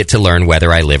moment I get to learn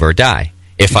whether I live or die.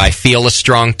 If I feel a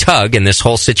strong tug and this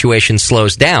whole situation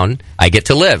slows down, I get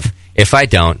to live. If I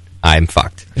don't, I'm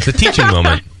fucked. It's a teaching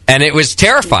moment. And it was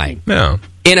terrifying. No.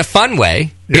 In a fun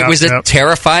way, it was a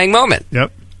terrifying moment.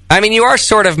 Yep. I mean, you are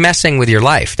sort of messing with your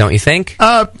life, don't you think?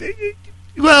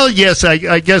 Well, yes,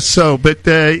 I guess so. But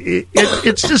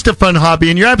it's just a fun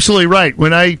hobby. And you're absolutely right.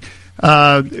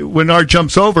 When Art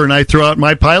jumps over and I throw out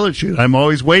my pilot chute, I'm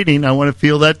always waiting. I want to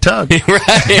feel that tug.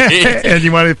 Right. And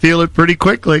you want to feel it pretty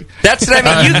quickly. That's what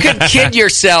I mean. You could kid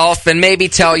yourself and maybe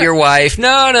tell your wife,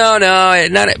 no,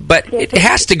 but it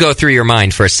has to go through your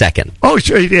mind for a second. Oh,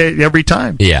 sure, every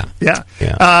time. Yeah.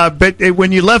 But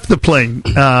when you left the plane,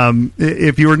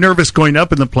 if you were nervous going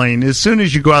up in the plane, as soon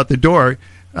as you go out the door,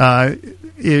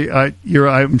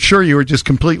 I'm sure you were just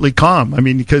completely calm. I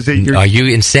mean, because are you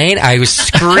insane? I was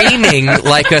screaming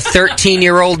like a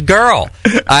 13-year-old girl.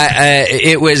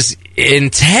 It was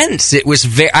intense. It was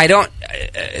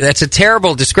that's a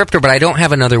terrible descriptor, but I don't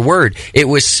have another word. It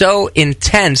was so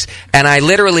intense, and I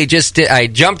literally I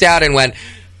jumped out and went,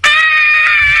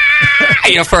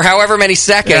 for however many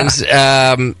seconds.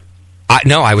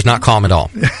 No, I was not calm at all.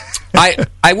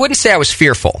 I wouldn't say I was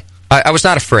fearful. I was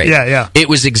not afraid. Yeah. It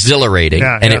was exhilarating,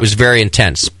 and it was very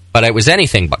intense. But it was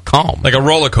anything but calm. Like a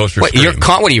roller coaster. What, you're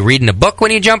calm? What, are you reading a book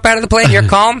when you jump out of the plane? You're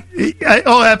calm?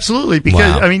 Oh, absolutely.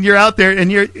 Because, you're out there,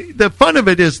 and the fun of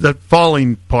it is the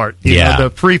falling part, you know, the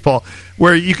free fall,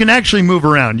 where you can actually move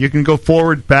around. You can go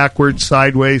forward, backwards,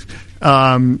 sideways.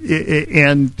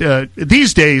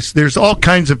 These days, there's all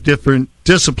kinds of different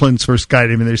disciplines for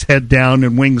skydiving. There's head down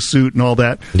and wingsuit and all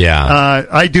that. Yeah.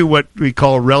 I do what we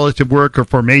call relative work or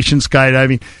formation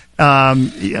skydiving.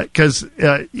 Because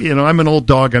I'm an old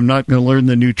dog. I'm not going to learn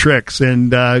the new tricks,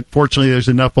 and fortunately, there's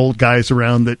enough old guys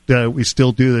around that we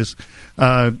still do this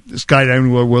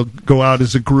skydiving where we'll go out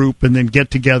as a group and then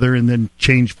get together and then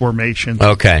change formation.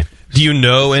 Okay. Do you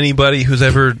know anybody who's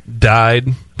ever died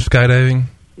No. skydiving?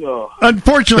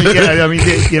 Unfortunately, yeah.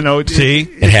 See,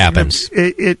 it happens.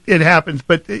 It happens,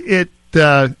 but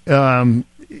that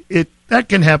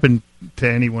can happen to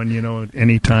anyone,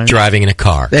 anytime. Driving in a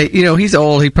car. He's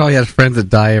old. He probably has friends that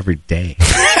die every day.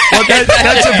 Well,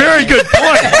 that's a very good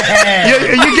point.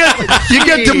 You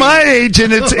get to my age,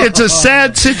 and it's a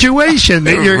sad situation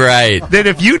that you're right. That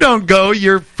if you don't go,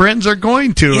 your friends are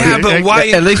going to. Yeah, but why?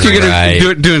 At least you're going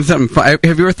to doing something fun.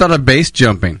 Have you ever thought of base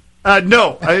jumping?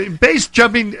 No, base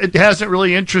jumping it hasn't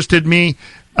really interested me.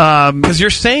 Because you're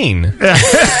sane. Because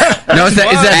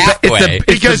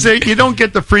you don't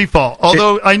get the free fall.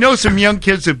 Although I know some young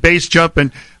kids that base jump,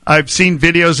 and I've seen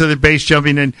videos of the base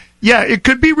jumping, and yeah, it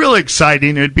could be really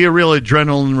exciting. It'd be a real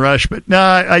adrenaline rush, but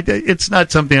it's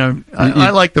not something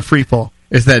I like the free fall.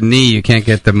 It's that knee. You can't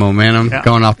get the momentum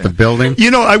going off the building.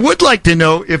 I would like to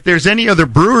know if there's any other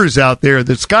brewers out there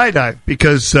that skydive,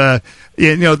 because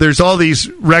there's all these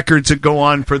records that go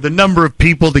on for the number of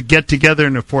people that get together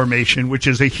in a formation, which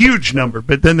is a huge number.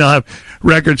 But then they'll have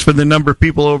records for the number of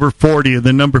people over 40, or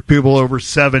the number of people over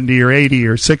 70 or 80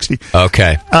 or 60.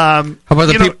 Okay. How about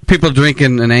the people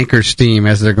drinking an Anchor Steam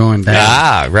as they're going down?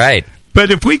 Ah, right. But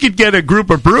if we could get a group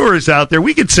of brewers out there,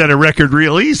 we could set a record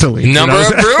real easily. Number of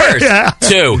brewers? Yeah.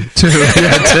 Two. Yeah, two.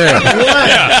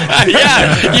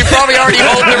 Yeah, you probably already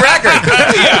hold the record.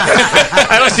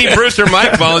 I don't see Bruce or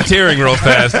Mike volunteering real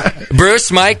fast.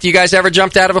 Bruce, Mike, you guys ever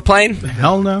jumped out of a plane?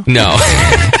 Hell no. No.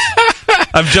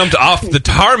 I've jumped off the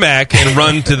tarmac and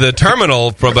run to the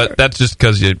terminal, but that's just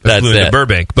because you flew into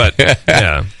Burbank. But,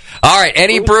 yeah. All right,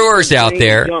 any brewers out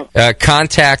there,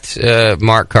 contact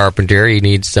Mark Carpenter. He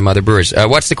needs some other brewers.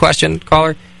 What's the question,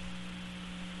 caller?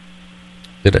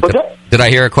 Did I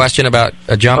hear a question about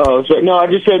a jump? Oh, sorry. No, I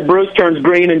just said Bruce turns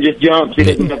green and just jumps. He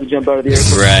doesn't have to jump out of the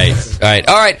airplane.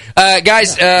 All right,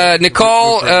 guys,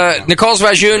 Nicole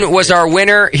Vajoun was our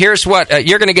winner. Here's what,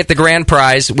 you're going to get the grand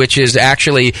prize, which is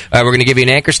actually, we're going to give you an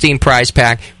Anchor Steam prize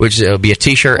pack, which will be a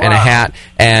t-shirt and a hat,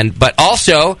 but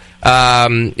also,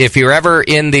 if you're ever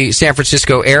in the San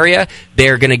Francisco area,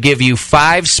 they're going to give you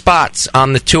 5 spots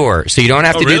on the tour. So you don't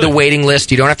have to do the waiting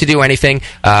list. You don't have to do anything.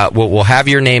 We'll have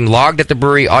your name logged at the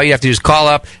brewery. All you have to do is call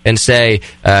up and say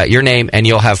your name, and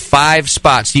you'll have 5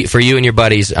 spots for you and your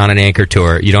buddies on an Anchor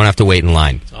tour. You don't have to wait in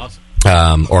line. That's awesome.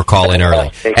 Or call in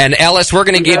early. And Ellis, we're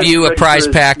going to give you a prize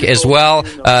pack as well,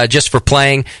 just for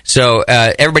playing. So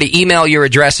everybody email your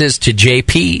addresses to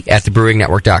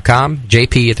jp@thebrewingnetwork.com,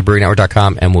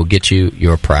 jp@thebrewingnetwork.com, and we'll get you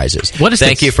your prizes.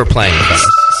 Thank you for playing with us.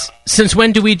 Since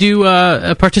when do we do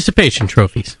participation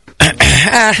trophies?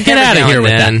 Get out of here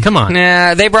with that. Come on.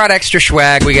 Nah, they brought extra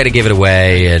swag. We got to give it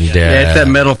away. And it's that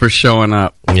medal for showing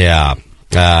up. Yeah.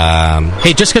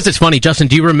 Hey, just because it's funny, Justin,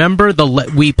 do you remember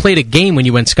we played a game when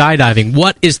you went skydiving?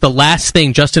 What is the last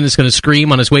thing Justin is going to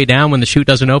scream on his way down when the chute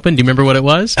doesn't open? Do you remember what it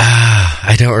was?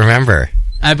 I don't remember.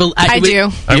 I do.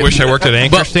 I wish I worked at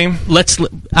Anchor Steam.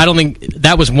 I don't think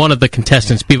that was one of the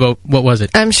contestants. Bevo, what was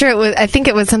it? I'm sure it was. I think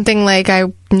it was something like I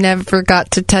never got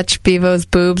to touch Bevo's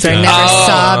boobs. Or never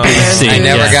saw Bevo's boobs. I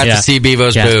never got to see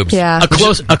Bevo's boobs. Yeah.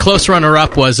 A close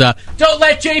runner-up was "Don't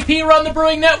let JP run the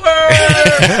Brewing Network."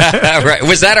 Right.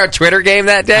 Was that our Twitter game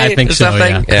that day? I think so.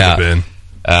 Something? Yeah.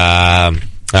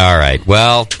 All right.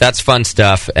 Well, that's fun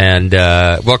stuff. And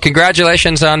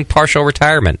congratulations on partial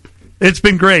retirement. It's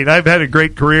been great. I've had a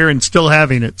great career and still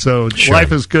having it, so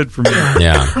life is good for me.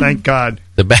 Yeah. Thank God.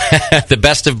 The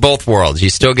best of both worlds. You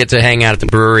still get to hang out at the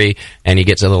brewery, and you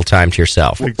get a little time to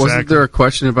yourself. Exactly. Wasn't there a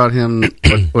question about him?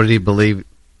 What did he believe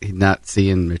he'd not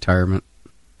see in retirement?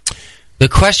 The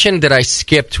question that I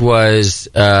skipped was...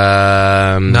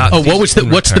 what's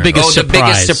the biggest surprise? The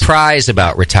biggest surprise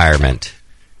about retirement.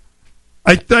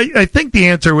 I think the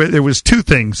answer there was two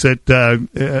things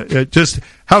that just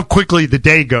how quickly the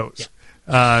day goes.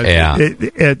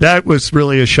 That was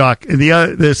really a shock. And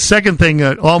the second thing,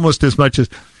 almost as much as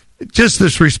just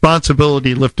this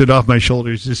responsibility lifted off my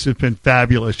shoulders. This has been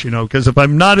fabulous, because if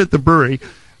I'm not at the brewery,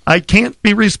 I can't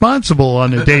be responsible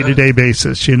on a day-to-day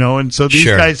basis, and so these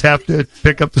guys have to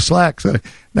pick up the slack. So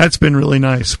that's been really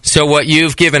nice. So what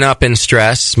you've given up in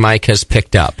stress, Mike has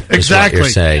picked up. Is Exactly. what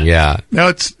you're saying, yeah. No,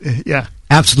 it's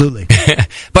absolutely.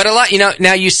 But a lot,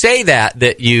 now you say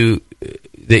that you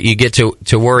get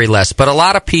to worry less. But a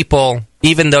lot of people,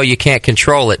 even though you can't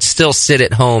control it, still sit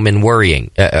at home and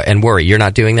worry. You're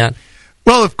not doing that?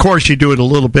 Well, of course you do it a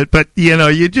little bit, but you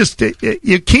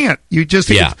can't. You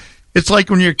just It's like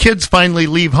when your kids finally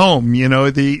leave home. You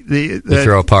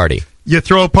throw a party. You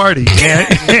throw a party.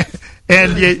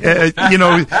 And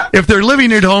if they're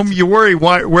living at home, you worry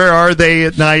where are they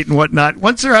at night and whatnot.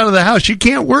 Once they're out of the house, you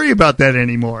can't worry about that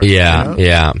anymore.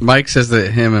 Yeah. Mike says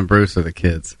that him and Bruce are the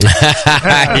kids.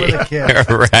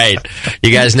 Right.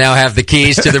 You guys now have the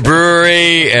keys to the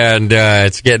brewery, and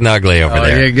it's getting ugly over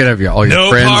there. Yeah, get all your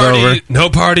friends over. No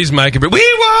parties, Mike. We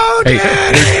won't.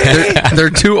 They're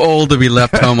too old to be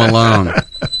left home alone.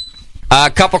 A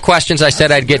couple questions. I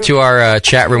said I'd get to our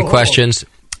chat room questions.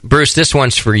 Bruce, this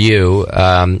one's for you.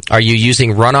 Are you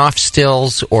using runoff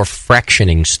stills or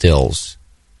fractioning stills?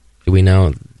 Do we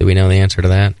know the answer to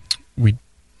that?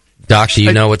 Doc, do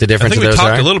you know what the difference of those are? I think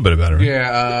we talked a little bit about it. Right?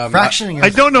 Yeah, fractioning. I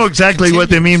don't know exactly what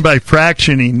they mean by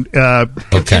fractioning.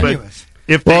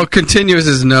 But continuous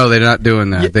is no, they're not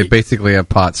doing that. They basically have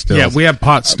pot stills. Yeah, we have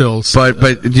pot stills. But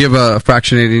do you have a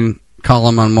fractionating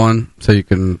column on one so you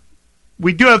can?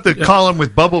 We do have the column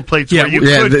with bubble plates where you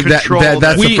could control.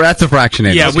 That's a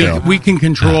fractionator. Yeah, we can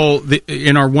control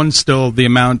in our one still the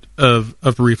amount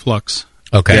of reflux.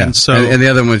 Okay, and so and the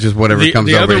other one's just whatever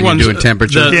comes over. And you do in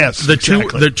temperature.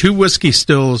 The two whiskey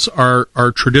stills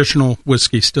are traditional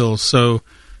whiskey stills. So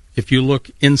if you look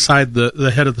inside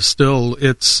the head of the still,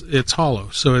 it's hollow.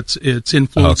 So it's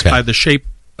influenced by the shape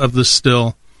of the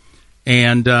still,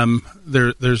 and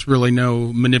there's really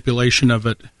no manipulation of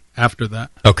it after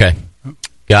that. Okay.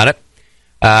 Got it.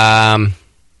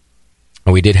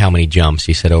 We did how many jumps?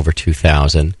 He said over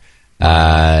 2,000.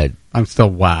 I'm still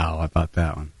wow about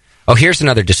that one. Oh, here's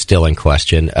another distilling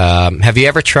question. Have you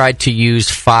ever tried to use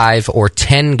 5 or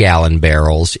 10 gallon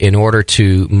barrels in order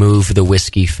to move the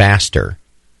whiskey faster?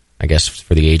 I guess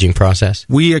for the aging process?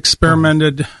 We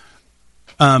experimented.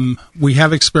 We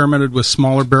have experimented with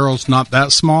smaller barrels, not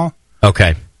that small.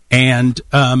 Okay. And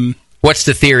what's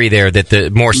the theory there? That the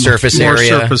more surface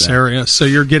area? More surface area. So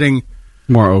you're getting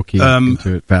more oaky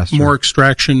into it faster. More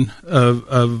extraction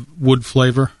of wood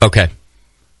flavor. Okay.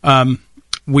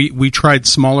 We tried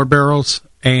smaller barrels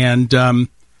and didn't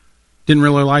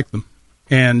really like them.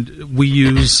 And we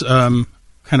use kind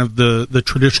of the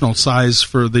traditional size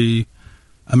for the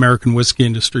American whiskey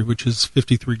industry, which is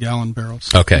 53-gallon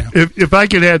barrels. Okay. Yeah. If I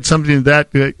could add something to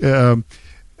that,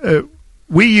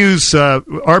 we use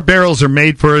our barrels are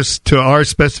made for us to our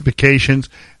specifications.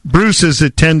 Bruce has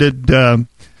attended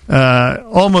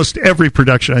almost every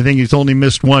production. I think he's only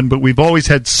missed one, but we've always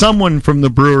had someone from the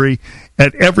brewery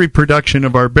at every production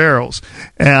of our barrels,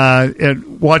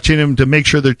 and watching them to make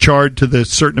sure they're charred to the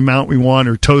certain amount we want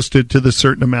or toasted to the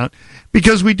certain amount,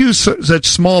 because we do such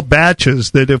small batches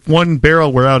that if one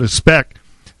barrel were out of spec,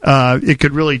 it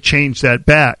could really change that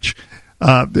batch.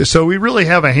 So we really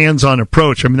have a hands-on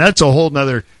approach. I mean, that's a whole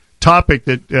other topic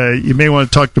that you may want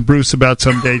to talk to Bruce about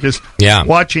someday. Just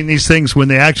watching these things when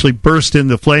they actually burst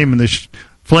into flame and the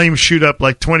flames shoot up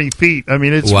like 20 feet. I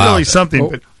mean, it's really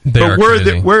something. But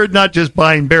we're not just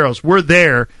buying barrels. We're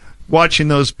there watching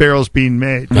those barrels being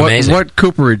made. What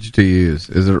cooperage do you use?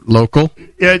 Is it local?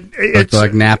 It's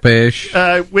like Napa-ish?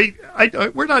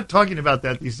 We're not talking about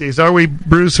that these days, are we,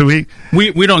 Bruce? We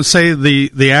don't say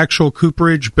the actual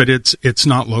cooperage, but it's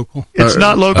not local. It's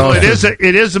not local.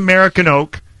 It is American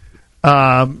oak,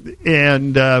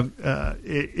 and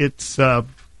it's.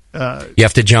 You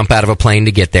have to jump out of a plane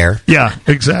to get there. Yeah,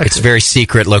 exactly. It's a very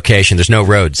secret location. There's no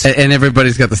roads, and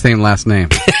everybody's got the same last name.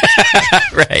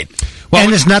 Right. Well,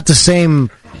 and it's not the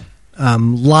same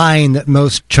line that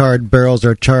most charred barrels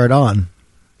are charred on.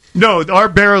 No, our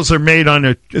barrels are made on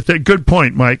a good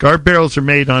point, Mike. Our barrels are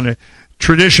made on a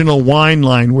traditional wine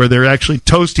line where they're actually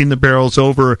toasting the barrels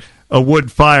over a wood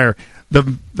fire.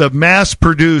 The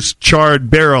mass-produced charred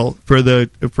barrel for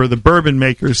the bourbon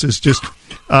makers is just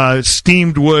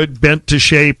steamed wood bent to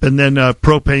shape, and then a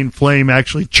propane flame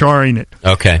actually charring it.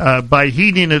 Okay. By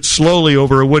heating it slowly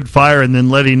over a wood fire and then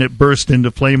letting it burst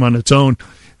into flame on its own,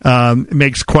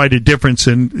 makes quite a difference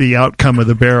in the outcome of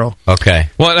the barrel. Okay.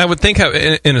 Well, I would think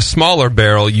in a smaller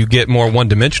barrel, you get more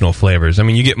one-dimensional flavors. I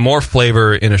mean, you get more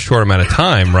flavor in a short amount of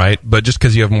time, right? But just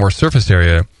because you have more surface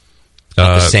area,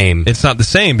 not the same. It's not the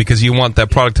same because you want that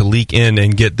product to leak in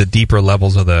and get the deeper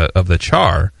levels of the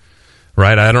char,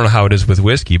 right? I don't know how it is with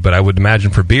whiskey, but I would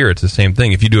imagine for beer it's the same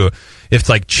thing. If you do it's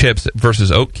like chips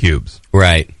versus oak cubes,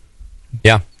 right?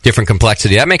 Yeah, different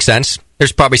complexity. That makes sense.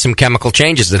 There's probably some chemical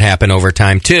changes that happen over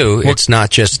time too. Well, it's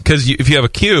not just because if you have a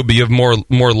cube, you have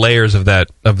more layers of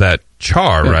that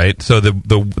char, right? So the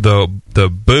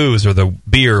booze or the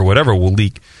beer or whatever will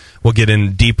get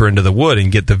in deeper into the wood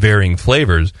and get the varying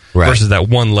flavors versus that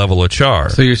one level of char.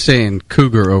 So you're saying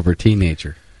cougar over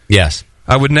teenager? Yes.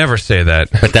 I would never say that.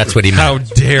 But that's what he meant. How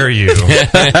dare you?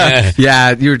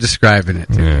 Yeah, you were describing it.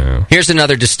 Yeah. Here's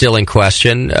another distilling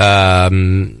question.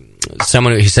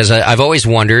 Someone he says, I've always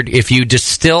wondered if you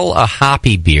distill a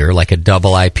hoppy beer like a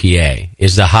double IPA,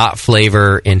 is the hop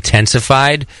flavor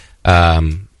intensified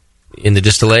in the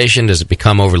distillation? Does it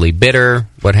become overly bitter?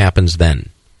 What happens then?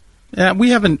 Yeah,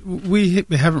 we haven't really you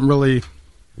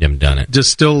haven't done it.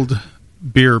 Distilled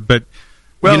beer, but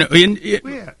well, you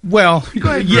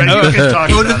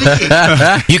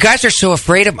guys are so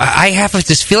afraid of. I have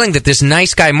this feeling that this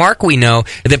nice guy Mark we know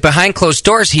that behind closed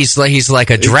doors he's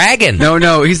like a dragon.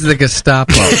 No, he's the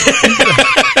Gestapo.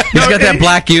 He's got that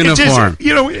black uniform.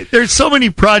 Just, there's so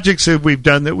many projects that we've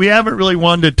done that we haven't really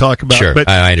wanted to talk about. Sure, but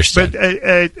I understand. But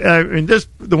in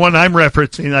the one I'm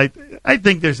referencing, I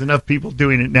think there's enough people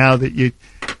doing it now that you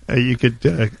could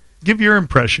give your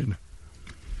impression.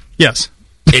 Yes.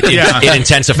 It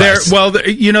intensifies.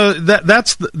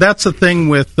 That's the thing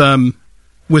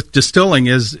with distilling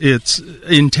is it's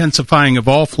intensifying of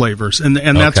all flavors, and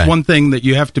that's one thing that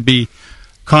you have to be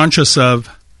conscious of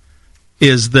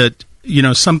is that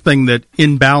something that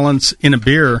in balance in a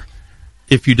beer,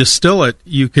 if you distill it,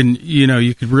 you could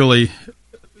really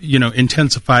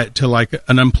intensify it to like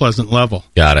an unpleasant level.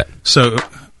 Got it. So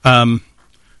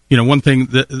one thing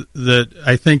that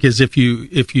I think is if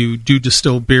you do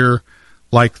distill beer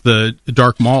like the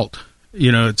dark malt,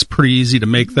 it's pretty easy to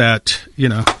make that,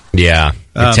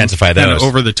 intensify those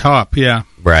over the top. Yeah.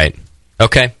 Right.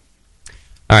 Okay.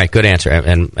 All right. Good answer.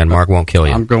 And Mark won't kill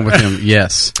you. I'm going with him.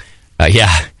 Yes. Yeah.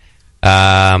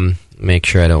 Make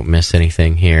sure I don't miss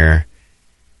anything here.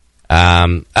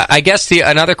 I guess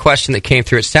another question that came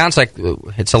through, it sounds like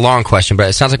it's a long question, but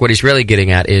it sounds like what he's really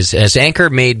getting at is, has Anchor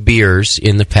made beers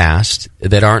in the past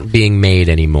that aren't being made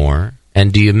anymore?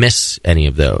 And do you miss any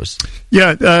of those?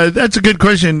 Yeah, that's a good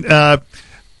question.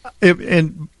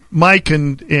 And Mike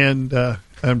and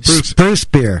Bruce. Spruce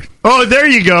beer. Oh, there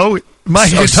you go.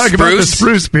 Mike, you're talking about the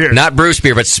spruce beer. Not Bruce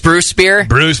beer, but spruce beer?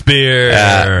 Bruce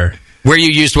beer. Where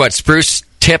you used what, spruce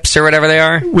tips or whatever they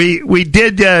are? We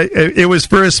did, it was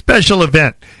for a special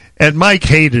event. And Mike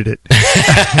hated it.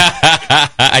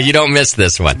 You don't miss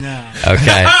this one. No.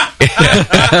 Okay. We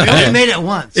only made it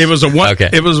once. It was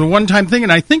a one-time thing,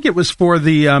 and I think it was for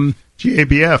the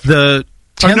GABF. The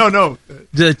 10th,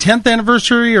 the 10th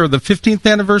anniversary or the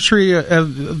 15th anniversary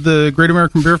of the Great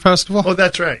American Beer Festival. Oh,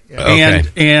 that's right. Yeah.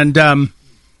 Okay.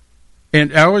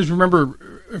 And I always remember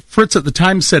Fritz at the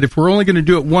time said if we're only going to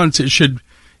do it once,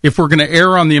 if we're going to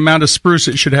err on the amount of spruce,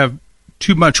 it should have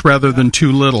too much rather than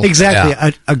too little. Exactly. Yeah.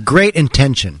 A great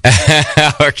intention.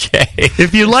 Okay.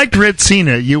 If you liked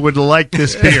Ritzina, you would like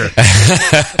this beer.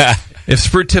 If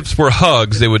spruce tips were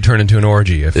hugs, they would turn into an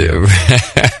orgy.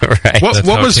 Right. What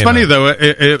was funny, though,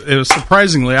 it was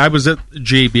surprisingly, I was at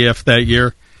GABF that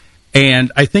year,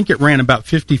 and I think it ran about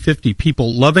 50-50,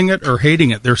 people loving it or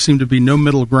hating it. There seemed to be no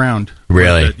middle ground.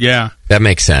 Really? Yeah. That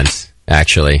makes sense,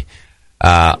 actually.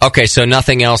 Okay, so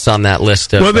nothing else on that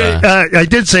list of... Well, I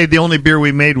did say the only beer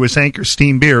we made was Anchor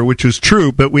Steam Beer, which was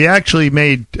true, but we actually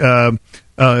made a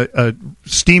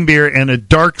steam beer and a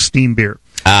dark steam beer.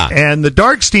 And the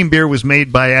dark steam beer was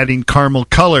made by adding caramel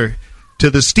color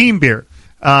to the steam beer.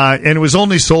 And it was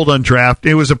only sold on draft.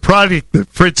 It was a product that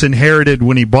Fritz inherited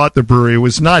when he bought the brewery. It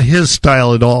was not his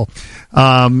style at all.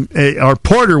 Our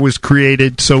porter was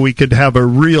created so we could have a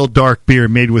real dark beer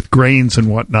made with grains and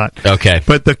whatnot. Okay.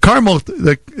 But the caramel,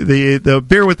 the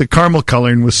beer with the caramel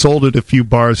coloring was sold at a few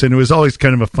bars, and it was always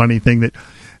kind of a funny thing that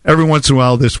every once in a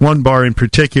while this one bar in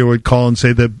particular would call and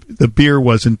say the beer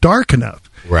wasn't dark enough.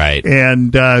 Right.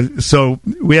 And so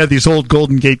we had these old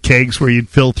Golden Gate kegs where you'd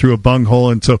fill through a bunghole,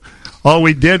 and so all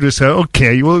we did was say,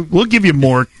 okay, we'll give you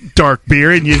more dark beer,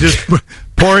 and you just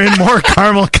pour in more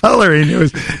caramel coloring. It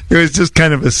was just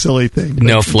kind of a silly thing.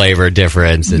 No flavor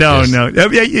difference. No.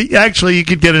 Actually, you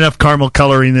could get enough caramel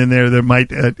coloring in there that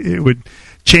might it would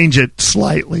change it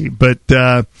slightly. But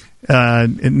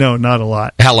No, not a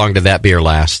lot. How long did that beer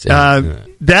last?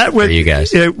 That was for you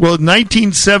guys.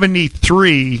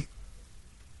 1973,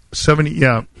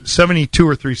 72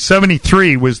 or 3.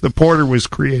 73 was the porter was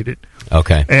created.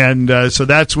 Okay. And so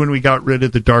that's when we got rid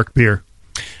of the dark beer.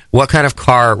 What kind of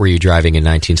car were you driving in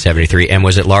 1973, and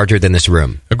was it larger than this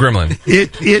room? A Gremlin.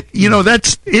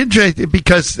 That's interesting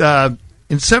because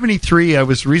in 73 I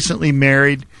was recently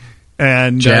married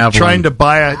and trying to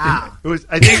buy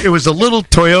I think it was a little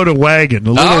Toyota wagon,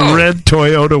 a little red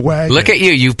Toyota wagon. Look at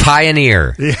you, you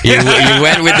pioneer. Yeah. You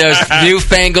went with those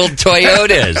newfangled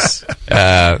Toyotas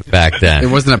back then.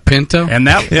 It wasn't a Pinto? And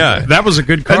that was a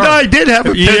good car. No, I did have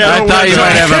a Pinto. I thought you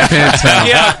might have a Pinto.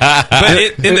 Yeah, but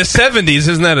in the 70s,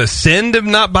 isn't that a sin to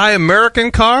not buy an American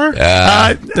car?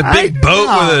 The big boat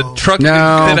with a truck to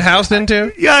fit a house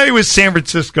into? Yeah, it was San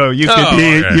Francisco. You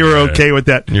were okay with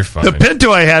that. You're fine. The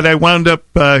Pinto I had, I wound up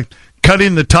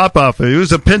cutting the top off of it. It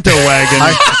was a Pinto wagon.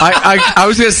 I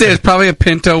was going to say it's probably a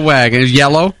Pinto wagon. It was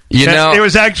yellow. It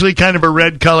was actually kind of a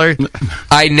red color.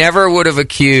 I never would have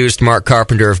accused Mark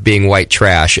Carpenter of being white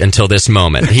trash until this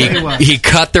moment. He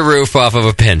cut the roof off of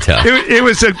a Pinto. It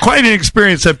was quite an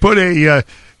experience. I put a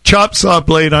chop saw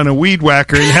blade on a weed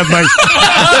whacker and had my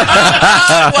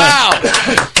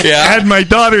had my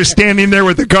daughter standing there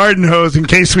with the garden hose in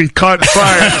case we caught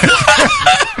fire.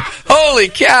 Holy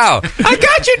cow! I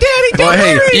got you, Daddy. Don't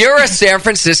worry. You're a San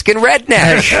Franciscan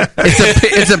redneck.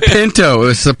 It's a Pinto. It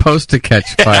was supposed to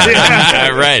catch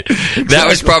fire. Right. That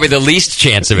was probably the least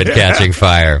chance of it catching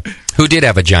fire. Who did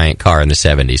have a giant car in the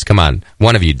 70s? Come on.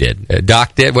 One of you did.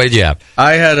 Doc did? What did you have?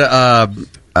 I had a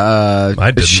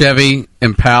Chevy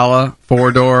Impala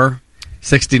 4-door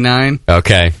 69.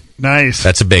 Okay. Nice.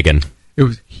 That's a big one. It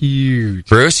was huge.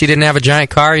 Bruce, you didn't have a giant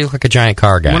car? You look like a giant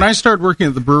car guy. When I started working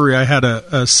at the brewery, I had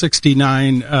a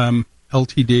 69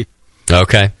 LTD.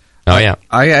 Okay. Oh, yeah.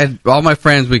 I had all my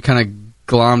friends, we kind of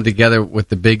glommed together with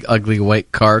the Big Ugly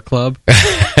White Car Club.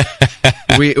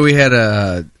 we had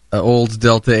a Olds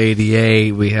Delta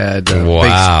 88. We had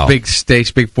big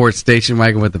Ford station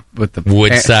wagon with the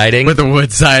wood siding, with the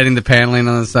wood siding, the paneling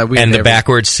on the side, and the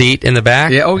backward seat in the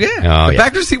back. Yeah, the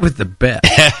backward seat was the best.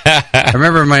 I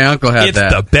remember my uncle had that.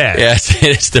 It's the best. Yes,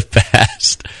 it's the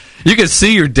best. You could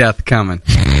see your death coming.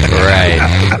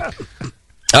 Right.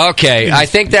 Okay, I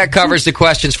think that covers the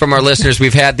questions from our listeners.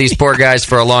 We've had these poor guys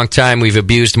for a long time. We've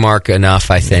abused Mark enough,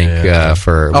 I think. I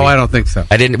don't think so.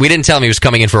 We didn't tell him he was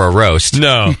coming in for a roast.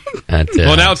 No.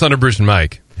 Well, now it's under Bruce and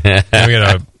Mike. And we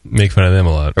gotta make fun of them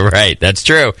a lot. Right, that's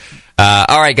true.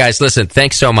 All right, guys, listen.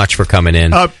 Thanks so much for coming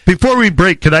in. Before we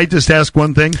break, could I just ask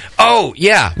one thing? Oh,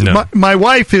 yeah. No. My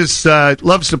wife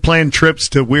loves to plan trips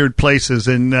to weird places,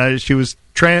 and she was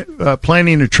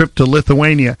planning a trip to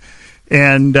Lithuania.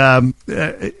 And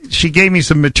she gave me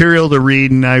some material to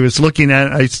read, and I was looking at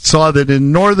it. I saw that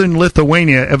in northern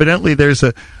Lithuania, evidently there's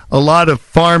a lot of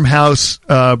farmhouse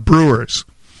brewers.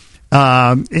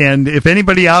 And if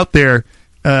anybody out there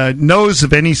knows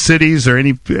of any cities or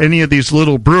any of these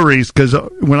little breweries, because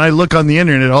when I look on the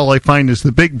internet, all I find is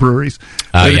the big breweries.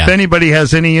 But if anybody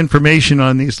has any information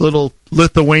on these little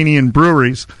Lithuanian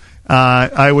breweries,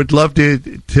 I would love to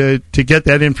get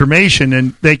that information,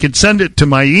 and they could send it to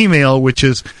my email, which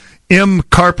is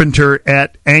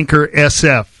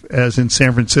mcarpenter@anchorsf, as in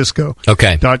San Francisco.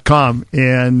 .com,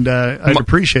 and I'd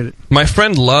appreciate it. My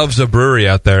friend loves a brewery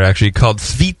out there, actually, called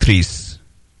Svitris.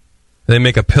 They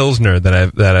make a Pilsner that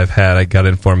I've had. I got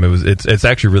informed it's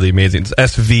actually really amazing. It's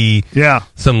SV. Yeah.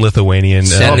 Some Lithuanian.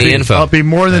 Send the info. I'll be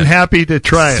more than happy to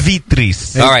try it.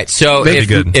 Svitris. All right. So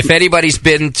if anybody's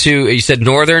been to, you said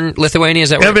northern Lithuania, is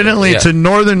that evidently it's in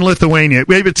northern Lithuania.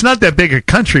 It's not that big a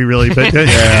country, really, but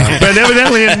but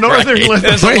evidently in northern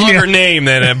Lithuania. It's a longer name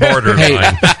than a border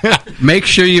line. Make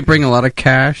sure you bring a lot of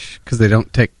cash because they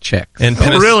don't take checks. And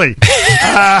really?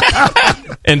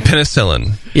 And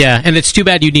penicillin. Yeah, and it's too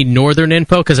bad you need northern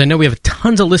info because I know we have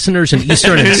tons of listeners in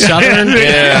eastern and southern.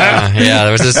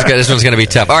 Yeah. This one's going to be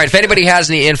tough. All right, if anybody has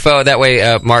any info, that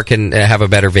way Mark can have a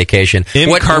better vacation.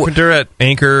 Carpenter at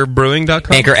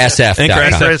anchorbrewing.com?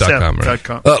 Anchorsf.com.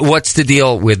 Right. What's the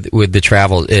deal with the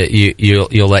travel?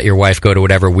 You'll let your wife go to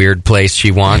whatever weird place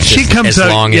she wants? She comes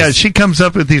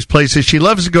up with these places. She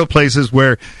loves to go places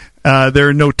where there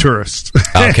are no tourists.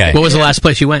 Okay. What was the last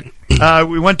place you went?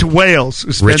 We went to Wales.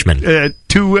 We spent, Richmond.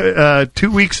 2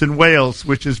 weeks in Wales,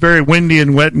 which is very windy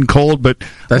and wet and cold, but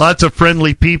lots of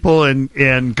friendly people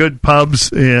and good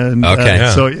pubs. And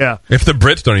so if the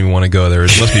Brits don't even want to go there,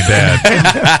 it must be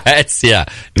bad.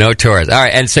 No tourists. All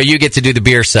right, and so you get to do the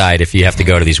beer side if you have to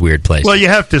go to these weird places. Well, you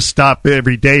have to stop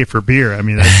every day for beer. I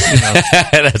mean,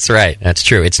 that's, that's right. That's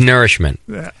true. It's nourishment.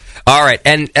 Yeah. All right.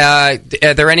 And are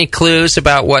there any clues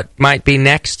about what might be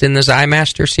next in the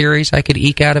Zymaster series I could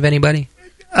eke out of anybody?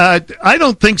 I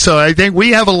don't think so. I think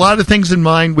we have a lot of things in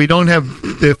mind. We don't have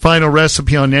the final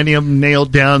recipe on any of them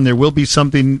nailed down. There will be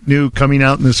something new coming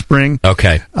out in the spring.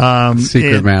 Okay.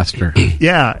 Secret Master.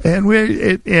 Yeah,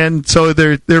 and so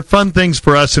they're fun things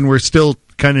for us, and we're still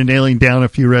kind of nailing down a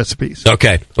few recipes.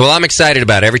 Okay. Well, I'm excited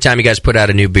about it. Every time you guys put out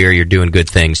a new beer, you're doing good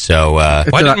things. So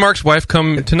why did Mark's wife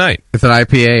come tonight? It's an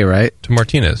IPA, right? To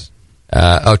Martinez.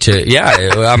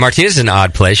 Martinez is an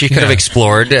odd place. You could have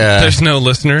explored. There's no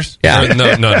listeners. Yeah,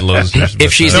 no listeners.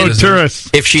 If she's tourists,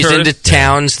 if she's into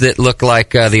towns that look like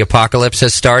the apocalypse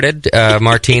has started,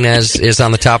 Martinez is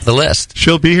on the top of the list.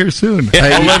 She'll be here soon.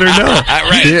 I'll let her know.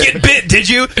 Right. You didn't get bit, did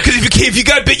you? Because if you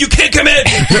got bit, you can't come in.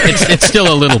 It's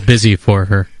still a little busy for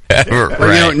her.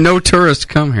 Right. No tourists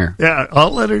come here. Yeah,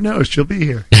 I'll let her know. She'll be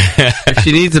here. If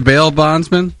she needs a bail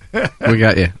bondsman, we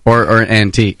got you. Or an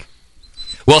antique.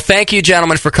 Well, thank you,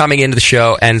 gentlemen, for coming into the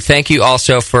show, and thank you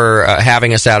also for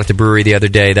having us out at the brewery the other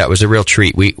day. That was a real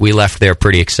treat. We left there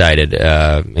pretty excited.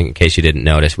 In case you didn't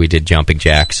notice, we did jumping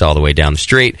jacks all the way down the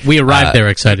street. We arrived there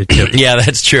excited, too. Yeah,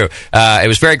 that's true. It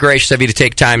was very gracious of you to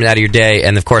take time out of your day,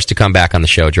 and, of course, to come back on the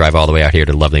show, drive all the way out here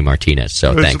to lovely Martinez.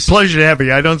 So it thanks. It's a pleasure to have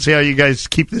you. I don't see how you guys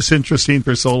keep this interesting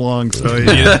for so long. So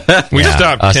We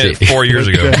stopped 4 years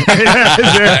ago.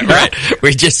 Right.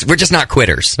 We're just not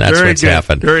quitters. That's very what's good.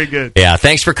 happened. Very good. Yeah,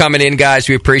 thanks for coming in, guys.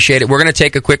 We appreciate it. We're going to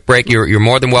take a quick break. You're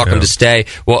more than welcome to stay.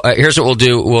 Well, here's what we'll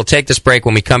do. We'll take this break.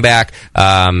 When we come back,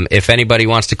 if anybody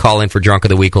wants to call in for Drunk of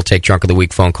the Week, we'll take Drunk of the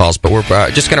Week phone calls. But we're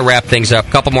just going to wrap things up.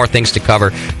 A couple more things to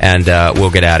cover, and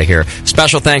we'll get out of here.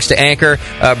 Special thanks to Anchor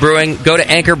Brewing. Go to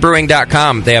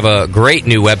anchorbrewing.com. They have a great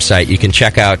new website. You can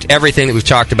check out everything that we've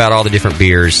talked about, all the different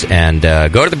beers, and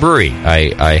go to the brewery.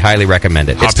 I highly recommend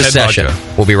it. It's The Session.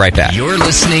 We'll be right back. You're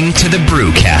listening to the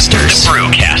Brewcasters.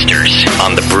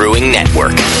 On the Brewing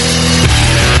Network.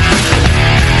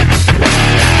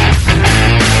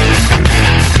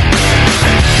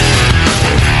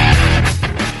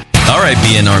 All right,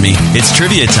 BN Army, it's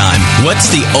trivia time.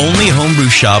 What's the only homebrew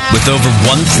shop with over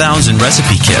 1,000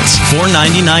 recipe kits,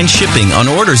 $4.99 shipping on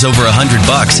orders over $100,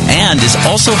 and is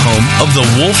also home of the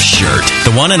Wolf shirt?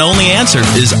 The one and only answer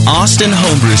is Austin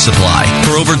Homebrew Supply.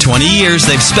 For over 20 years,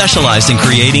 they've specialized in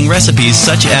creating recipes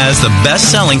such as the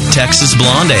best-selling Texas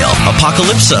Blonde Ale,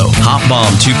 Apocalypso, Hop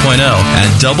Bomb 2.0,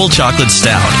 and Double Chocolate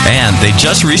Stout. And they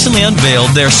just recently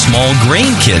unveiled their small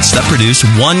grain kits that produce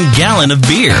 1 gallon of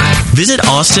beer. Visit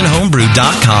AustinHomebrew.com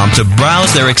to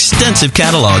browse their extensive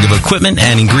catalog of equipment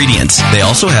and ingredients. They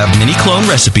also have mini clone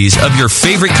recipes of your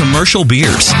favorite commercial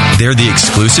beers. They're the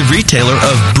exclusive retailer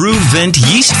of BrewVent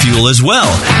yeast fuel as well,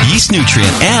 Yeast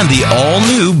Nutrient, and the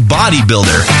all-new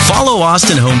Bodybuilder. Follow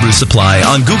Austin Homebrew Supply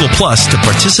on Google Plus to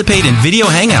participate in video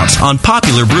hangouts on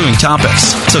popular brewing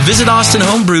topics. So visit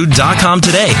AustinHomebrew.com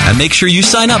today and make sure you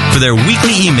sign up for their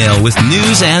weekly email with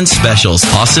news and specials.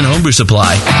 Austin Homebrew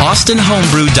Supply,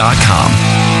 AustinHomebrew.com.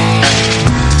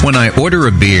 When I order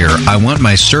a beer, I want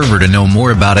my server to know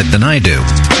more about it than I do.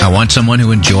 I want someone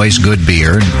who enjoys good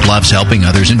beer and loves helping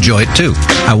others enjoy it too.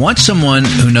 I want someone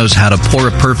who knows how to pour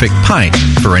a perfect pint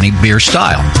for any beer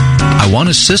style. I want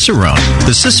a Cicerone.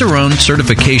 The Cicerone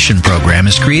certification program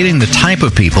is creating the type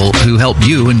of people who help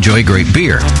you enjoy great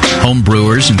beer. Home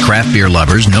brewers and craft beer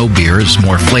lovers know beer is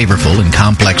more flavorful and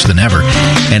complex than ever,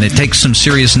 and it takes some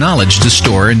serious knowledge to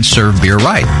store and serve beer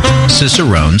right.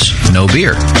 Cicerones know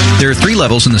beer. There are 3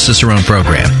 levels in the Cicerone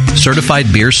program: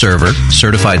 Certified Beer Server,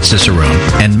 Certified Cicerone,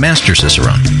 and Master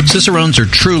Cicerone. Cicerones are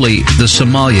truly the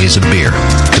sommeliers of beer.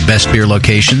 The best beer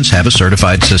locations have a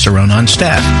certified Cicerone on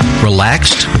staff.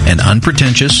 Relaxed and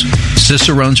unpretentious,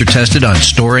 Cicerones are tested on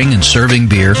storing and serving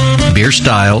beer, beer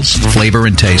styles, flavor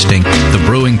and tasting, the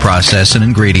brewing process and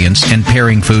ingredients, and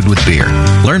pairing food with beer.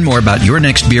 Learn more about your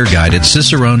next beer guide at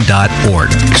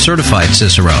cicerone.org. Certified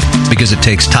Cicerone, because it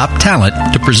takes top talent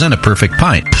to present a perfect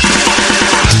pint.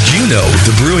 Did you know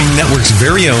the Brewing Network's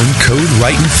very own Code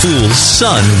Writing Fool's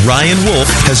son, Ryan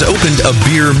Wolf, has opened a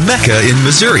beer mecca in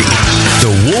Missouri?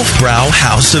 The Wolf Brow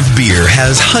House of Beer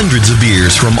has hundreds of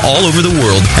beers from all over the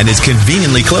world and is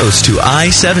conveniently close to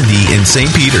I-70 in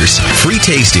St. Peters. Free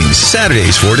tastings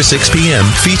Saturdays 4 to 6 p.m.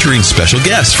 featuring special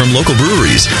guests from local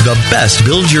breweries. The best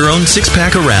build-your-own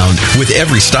six-pack around with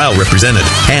every style represented.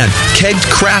 And kegged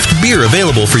craft beer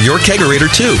available for your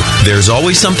kegerator too. There's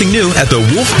always something new at the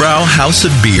Wolf Brow House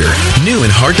of beer. New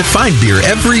and hard-to-find beer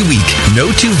every week.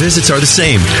 No two visits are the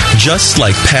same, just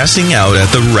like passing out at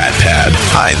the Rat Pad.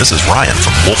 Hi, this is Ryan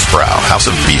from Wolfbrow House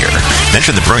of Beer.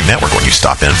 Mention the Brewing Network when you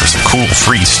stop in for some cool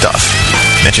free stuff.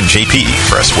 Mention JP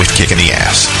for a swift kick in the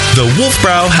ass. The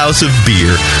Wolfbrow House of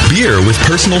Beer. Beer with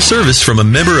personal service from a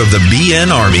member of the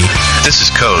BN Army. This is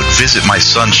Code. Visit my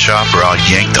son's shop or I'll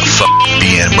yank the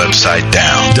BN website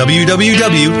down.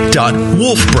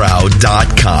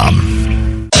 www.wolfbrow.com.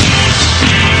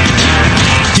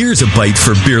 Here's a bite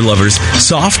for beer lovers.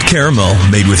 Soft caramel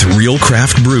made with real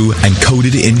craft brew and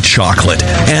coated in chocolate.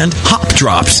 And hop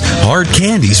drops, hard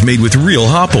candies made with real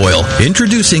hop oil.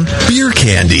 Introducing Beer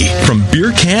Candy from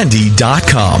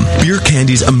beercandy.com. Beer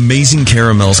Candy's amazing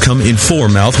caramels come in 4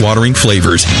 mouth-watering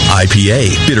flavors.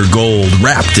 IPA, bitter gold,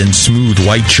 wrapped in smooth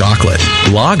white chocolate.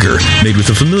 Lager, made with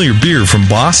a familiar beer from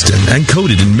Boston and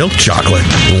coated in milk chocolate.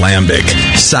 Lambic,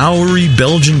 soury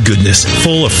Belgian goodness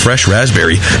full of fresh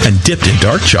raspberry and dipped in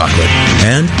dark chocolate.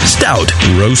 And Stout,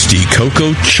 roasty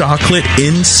cocoa chocolate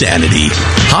insanity.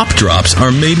 Hop drops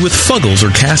are made with Fuggles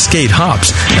or Cascade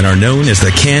hops and are known as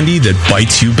the candy that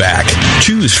bites you back.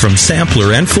 Choose from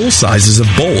sampler and full sizes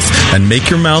of both and make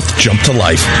your mouth jump to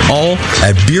life. All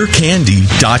at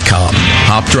beercandy.com.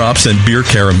 Hop drops and beer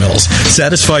caramels.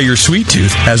 Satisfy your sweet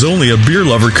tooth as only a beer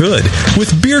lover could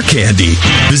with Beer Candy.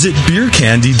 Visit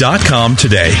beercandy.com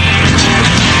today.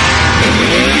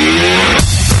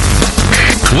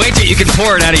 Wait till you can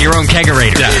pour it out of your own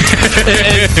kegerator. Yeah.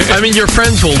 I mean, your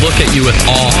friends will look at you with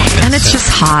awe. And it's just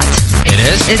hot. It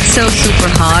is? It's so super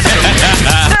hot.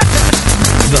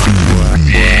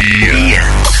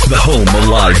 The home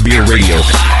of live beer radio.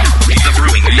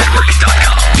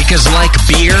 TheBrewingNetwork.com. Because like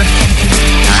beer,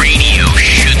 radio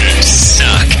shouldn't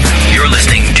suck. You're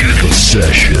listening to The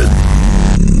Session.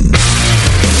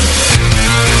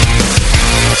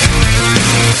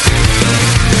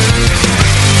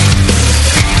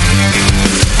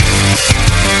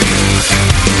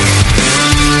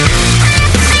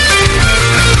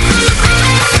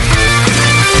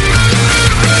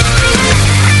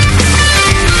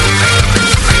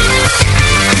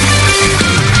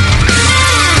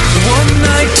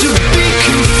 To be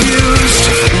confused,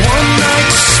 one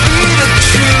night to speak the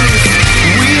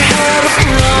truth.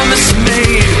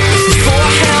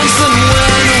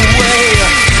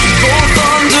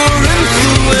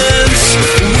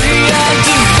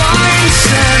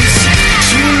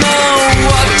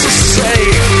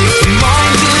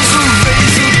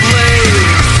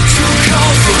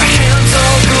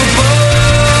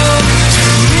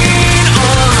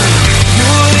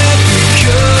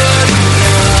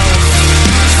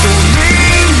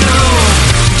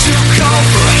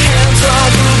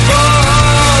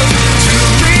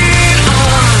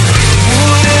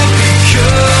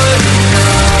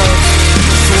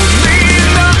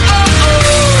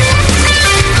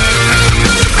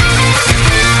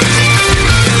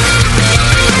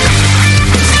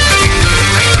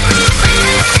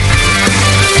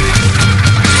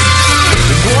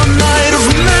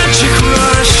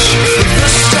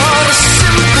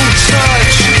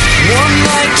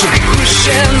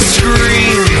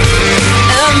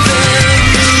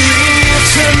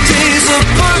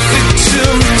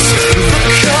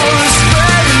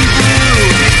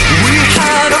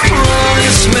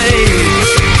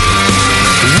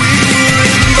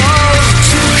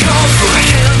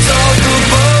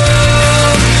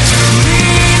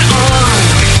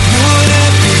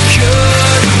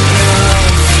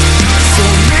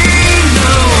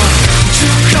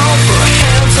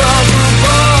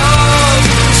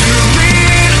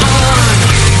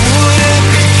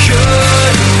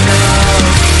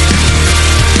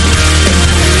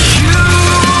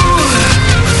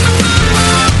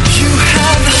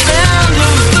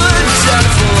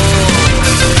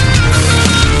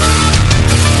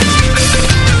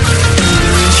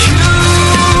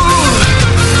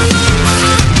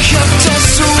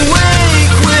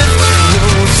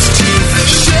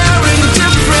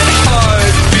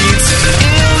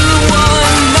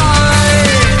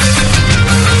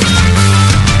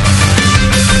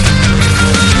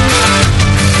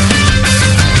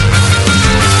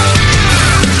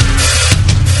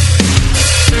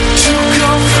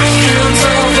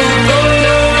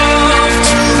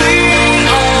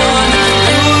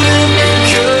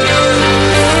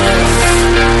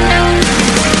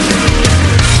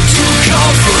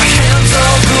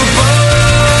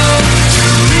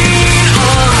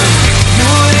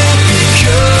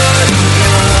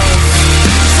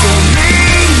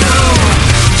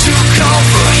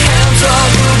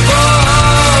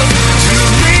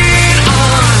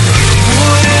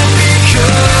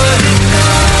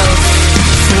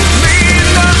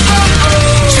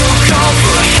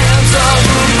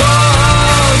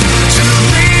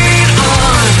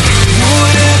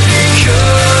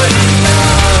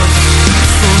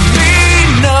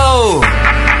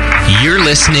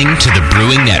 listening to the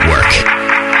Brewing Network.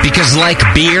 Because like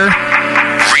beer,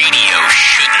 radio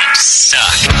shouldn't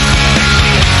suck.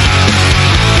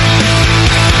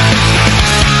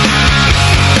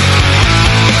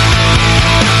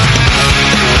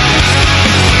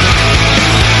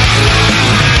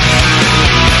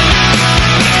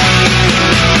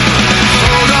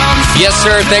 Yes,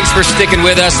 sir. Thanks for sticking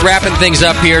with us. Wrapping things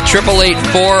up here.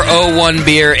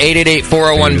 888-401-BEER,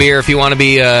 888-401-BEER if you want to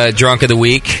be drunk of the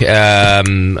week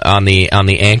on the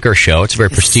Anchor show. It's a very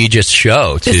prestigious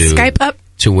show to Skype up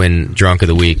to win drunk of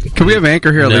the week. Can we have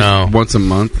Anchor here at least once a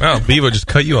month? Oh, Bevo just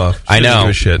cut you off. I know. Give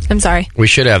a shit. I'm sorry. We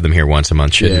should have them here once a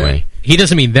month, shouldn't we? He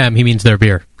doesn't mean them. He means their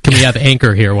beer. Can we have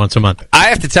Anchor here once a month? I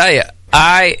have to tell you,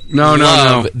 I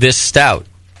love this stout.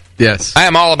 Yes. I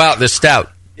am all about this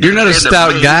stout. You're not a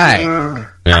stout guy. Yeah.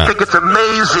 I think it's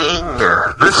amazing.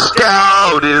 The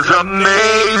stout is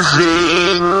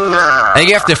amazing. I think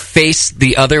you have to face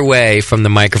the other way from the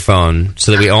microphone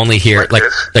so that we only hear it.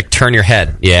 Like turn your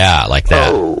head. Yeah, like that.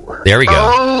 Oh. There we go.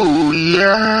 Oh, yeah.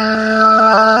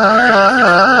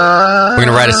 We're going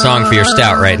to write a song for your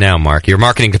stout right now, Mark. Your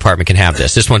marketing department can have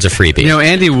this. This one's a freebie. You know,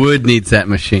 Andy Wood needs that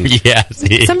machine. Yes.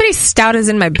 Somebody's stout is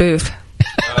in my booth.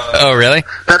 Oh, really?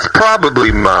 That's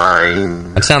probably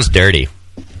mine. That sounds dirty.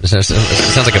 It sounds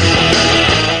like a...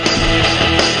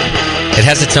 It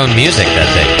has its own music, that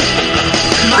thing.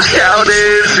 The stout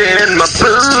is in my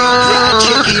booth.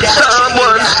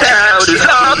 Someone's stout is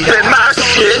up in my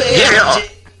shit, yeah.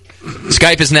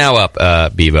 Skype is now up,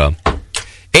 Bevo.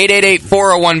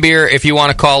 888-401-BEER if you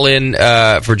want to call in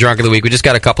for Drunk of the Week. We just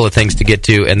got a couple of things to get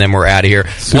to, and then we're out of here.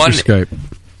 Skype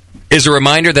is a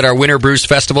reminder that our Winter Brews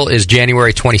Festival is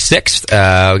January 26th.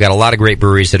 We got a lot of great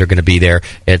breweries that are going to be there.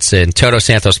 It's in Todo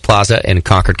Santos Plaza in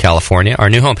Concord, California, our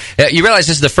new home. You realize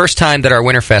this is the first time that our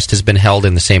Winterfest has been held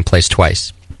in the same place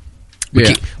twice.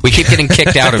 We keep getting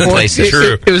kicked out of places.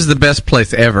 True. It was the best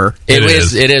place ever.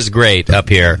 It is great up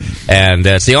here, and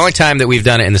it's the only time that we've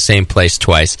done it in the same place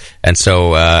twice, and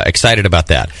so excited about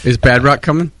that. Is Bad Rock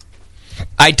coming?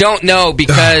 I don't know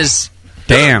because...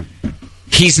 Damn.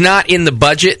 He's not in the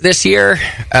budget this year.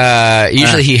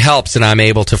 Usually he helps, and I'm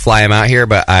able to fly him out here,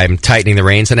 but I'm tightening the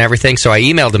reins and everything, so I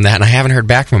emailed him that, and I haven't heard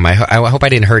back from him. I hope I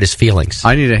didn't hurt his feelings.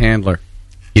 I need a handler.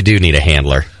 You do need a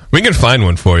handler. We can find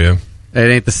one for you. It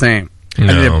ain't the same. No.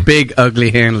 I need a big,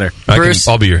 ugly handler. Bruce,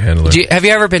 I'll be your handler. Have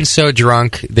you ever been so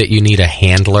drunk that you need a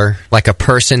handler? Like a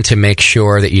person to make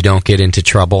sure that you don't get into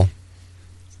trouble?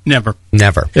 Never.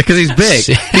 Because he's big.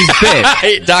 He's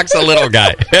big. Doc's a little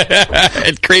guy.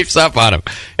 It creeps up on him.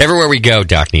 Everywhere we go,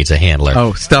 Doc needs a handler.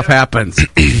 Oh, stuff happens.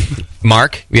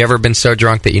 Mark, you ever been so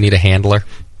drunk that you need a handler?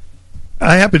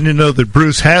 I happen to know that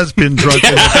Bruce has been drunk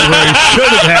enough where he should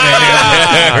have had a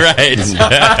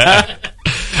handler. Right.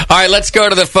 All right, let's go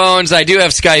to the phones. I do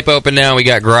have Skype open now. We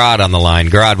got Grod on the line.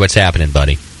 Grod, what's happening,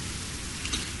 buddy?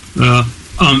 I'm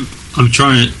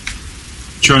trying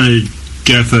to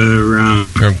go for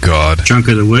drunk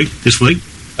of the week this week.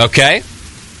 Okay.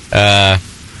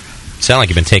 Sound like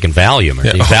you've been taking Valium. Or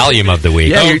Valium of the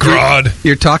week. Yeah,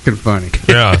 you're talking funny.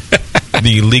 Yeah.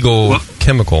 The legal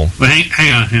chemical. Well,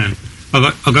 hang on.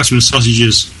 I've got some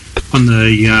sausages on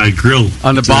the grill.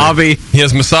 On the bobby. He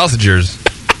has massagers.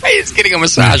 He's getting a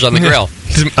massage on the grill.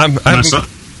 For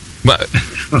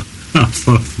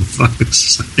fuck's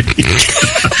sake.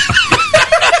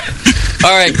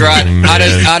 All right, Grot.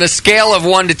 On a scale of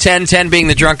 1 to 10, 10 being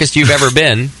the drunkest you've ever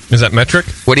been. Is that metric?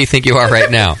 What do you think you are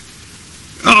right now?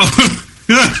 Oh,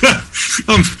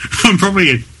 I'm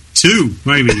probably a 2,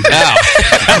 maybe. No.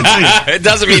 It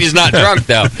doesn't mean he's not drunk,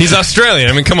 though. He's Australian.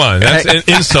 I mean, come on. That's an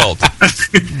insult.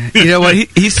 You know what?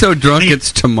 He's so drunk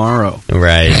it's tomorrow.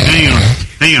 Right.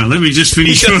 Hang on. Let me just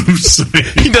finish what I'm saying.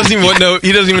 He doesn't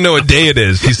even know what day it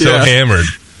is. He's so hammered.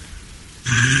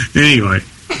 Anyway.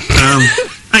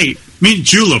 Hey, mint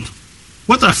julep.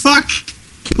 What the fuck?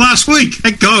 Last week,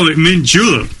 that guy with mint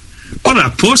julep. What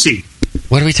a pussy.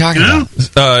 What are we talking about?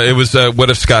 It was, what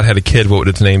if Scott had a kid? What would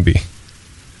its name be?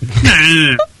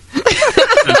 No.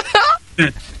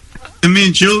 The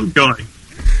mint julep guy.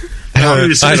 I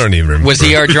don't even remember. Was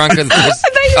he our drunk of the week?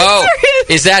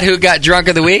 Is that who got drunk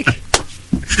of the week?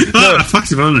 I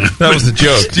fucked him on that. That was a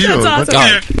joke. That's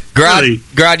awesome.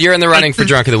 Grod, you're in the running for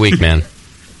drunk of the week, man.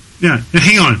 Yeah,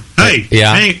 hang on. Hey,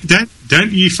 yeah.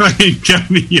 Don't you fucking cut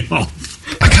me off.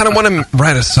 I kind of want to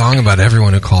write a song about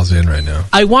everyone who calls in right now.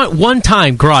 I want one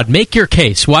time, Grod, make your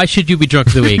case. Why should you be drunk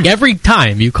of the week? Every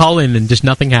time you call in and just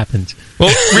nothing happens.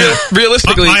 Well,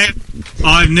 realistically...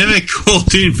 I've never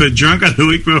called in for drunk of the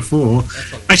week before.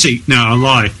 Actually, no, I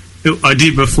lie. I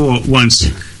did before once.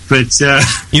 But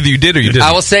either you did or you didn't.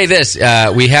 I will say this: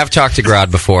 we have talked to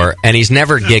Grodd before, and he's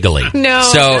never giggly. No.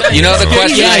 So you know the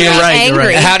question. Yeah, you're right. You're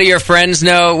right. How do your friends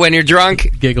know when you're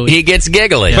drunk? Giggly. He gets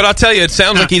giggly. But I'll tell you, it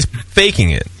sounds like he's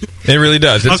faking it. It really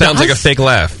does. It sounds like a fake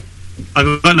laugh.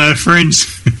 I've got no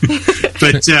friends.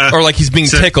 But or like he's being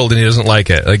tickled and he doesn't like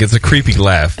it. Like it's a creepy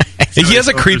laugh. He has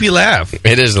a creepy laugh.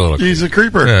 It is a little. He's a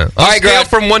creeper. Yeah. All right, scale Grodd.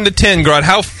 from 1 to 10, Grodd.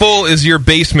 How full is your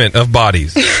basement of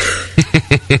bodies?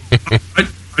 I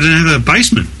don't have a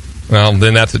basement. Well,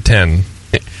 then that's a 10.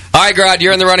 All right, Grodd,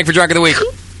 you're in the running for Drunk of the Week.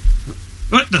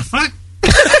 What the fuck?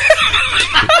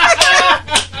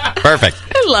 Perfect.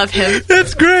 I love him.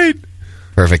 That's great.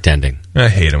 Perfect ending. I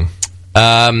hate him.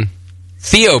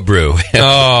 Theo Brew.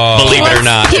 Oh. Believe it or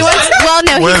not. He wants, well,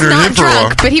 no, Where he's did not he throw?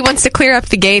 drunk, but he wants to clear up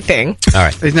the gay thing. All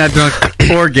right. He's not drunk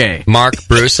or gay. Mark,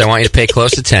 Bruce, I want you to pay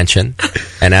close attention.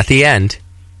 And at the end,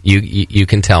 you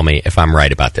can tell me if I'm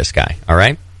right about this guy. All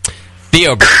right?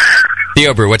 Theo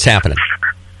Brew, what's happening?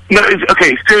 No,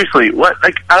 okay, seriously, what?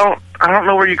 Like, I don't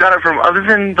know where you got it from, other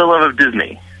than the love of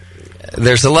Disney.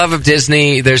 There's a love of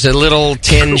Disney. There's a little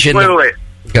tinge in Wait.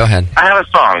 Go ahead. I have a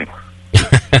song.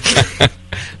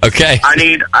 Okay. I'm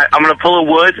going to pull a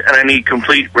wood, and I need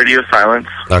complete radio silence.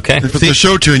 Okay. If it's a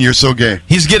show tune, you're so gay.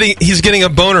 He's getting a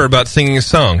boner about singing a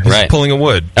song. He's Right. pulling a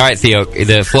wood. All right, Theo,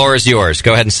 the floor is yours.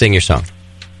 Go ahead and sing your song.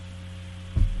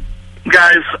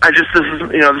 Guys, this is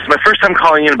my first time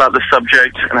calling in about this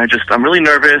subject, and I'm really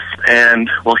nervous, and,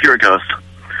 well, here it goes.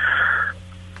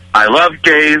 I love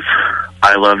gays.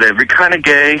 I love every kind of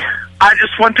gay. I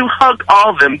just want to hug all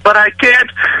of them, but I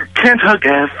can't hug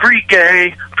every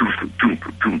gay.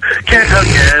 Can't hug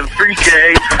every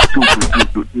gay.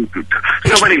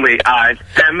 So anyway, I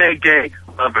am a gay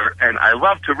lover, and I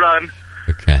love to run.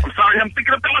 Okay. I'm sorry, I'm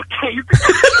thinking about gays.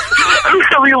 I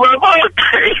really love all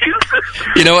gays.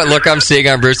 You know what look I'm seeing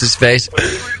on Bruce's face?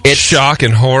 It's shock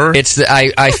and horror.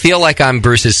 I feel like I'm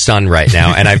Bruce's son right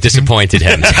now, and I've disappointed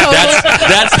him.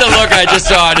 That's the look I just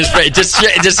saw on his face.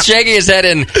 Just shaking his head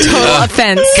in Total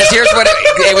offense. Because here's what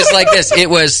it was like. This it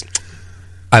was.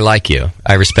 I like you.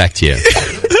 I respect you.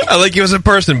 I like you as a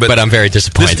person, but I'm very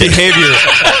disappointed. This behavior.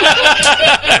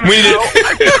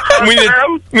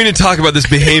 we need to talk about this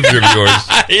behavior of yours.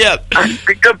 Yep. I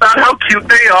think about how cute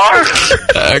they are.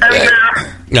 Okay.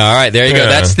 All right, there you go.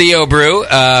 That's Theo Brew.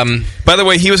 By the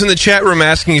way, he was in the chat room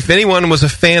asking if anyone was a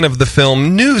fan of the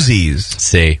film Newsies.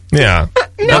 See. Yeah.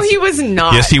 No, he was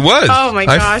not. Yes, he was. Oh my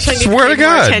gosh! I need swear to to pay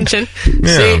more God. attention.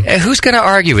 See, who's going to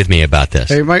argue with me about this?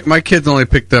 Hey, my kids only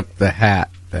picked up the hat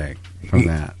thing from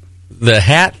that. The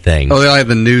hat thing? Oh, they only had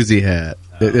the newsy hat.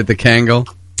 The Kangol?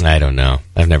 I don't know.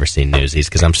 I've never seen Newsies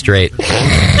because I'm straight.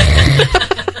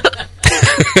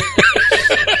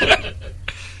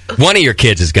 One of your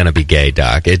kids is going to be gay,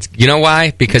 Doc. You know why?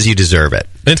 Because you deserve it.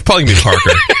 It's probably going to be Parker.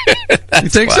 You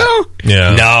think so?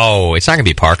 Yeah. No, it's not going to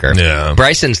be Parker. Yeah.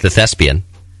 Bryson's the thespian.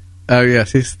 Oh,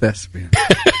 yes, he's thespian.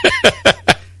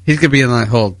 He's going to be in that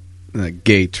whole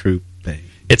gay troop thing.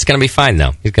 It's going to be fine,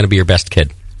 though. He's going to be your best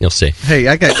kid. You'll see. Hey,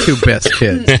 I got two best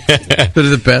kids. They're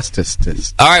the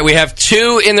bestest. All right, we have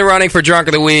two in the running for Drunk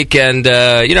of the Week, and,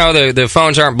 the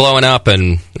phones aren't blowing up,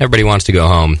 and everybody wants to go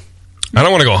home. I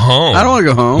don't want to go home. I don't want to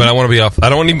go home. But I want to be off. I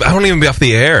don't even be off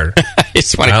the air.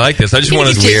 I like this. I just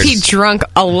want to He drunk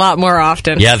a lot more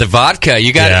often. Yeah, the vodka.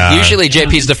 You got it. Usually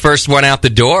JP's the first one out the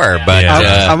door, but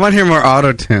I want to hear more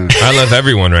auto-tune. I love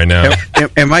everyone right now.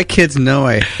 And my kids know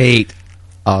I hate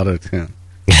auto-tune.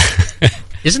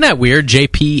 Isn't that weird?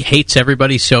 JP hates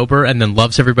everybody sober and then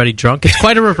loves everybody drunk. It's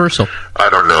quite a reversal. I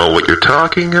don't know what you're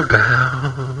talking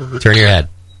about. Turn your head.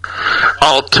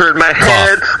 I'll turn my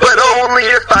head, but only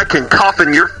if I can cough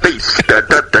in your face. All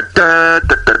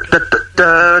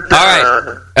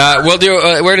right, we're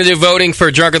going to do voting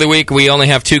for Drunk of the Week. We only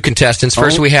have two contestants.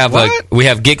 First, we have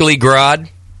Giggly Grodd,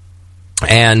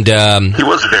 and he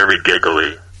was very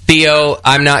giggly. Theo,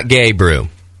 I'm not gay, Brew.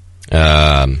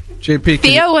 JP,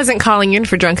 Theo wasn't calling in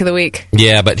for Drunk of the Week.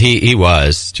 Yeah, but he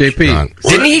was. JP, drunk.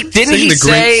 Didn't he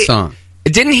say? Song.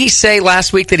 Didn't he say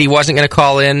last week that he wasn't going to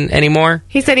call in anymore?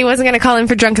 He said he wasn't going to call in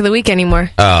for Drunk of the Week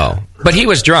anymore. Oh, but he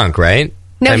was drunk, right?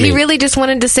 No, he really just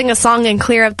wanted to sing a song and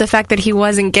clear up the fact that he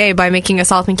wasn't gay by making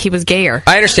us all think he was gayer.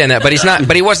 I understand that, but he's not.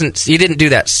 But he wasn't. He didn't do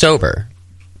that sober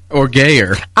or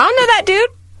gayer. I don't know that dude.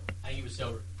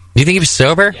 You think he was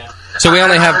sober? Yeah. So we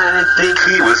only have. I think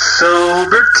he was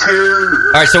sober too.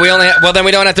 All right, so we only. Well, then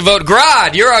we don't have to vote.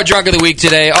 Grodd, you're our Drunk of the Week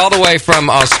today, all the way from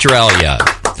Australia.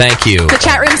 Thank you. The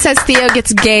chat room says Theo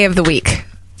gets gay of the week.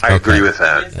 I agree with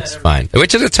that. That's fine.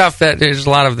 Which is a tough. There's a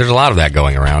lot of that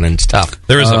going around, and it's tough.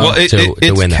 There is.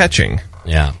 It's win catching.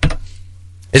 Yeah.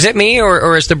 Is it me,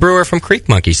 or is the brewer from Creek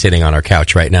Monkey sitting on our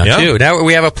couch right now, too? Now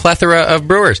we have a plethora of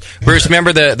brewers. Bruce,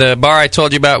 remember the bar I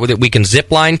told you about that we can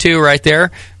zip line to right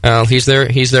there? He's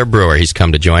their brewer. He's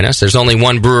come to join us. There's only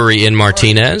one brewery in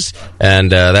Martinez,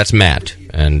 and that's Matt.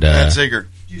 And Matt Sager.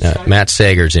 Matt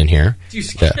Sager's in here.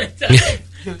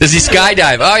 Does he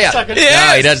skydive? Oh, yeah.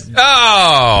 No, he does.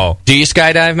 Oh. Do you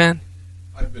skydive, man?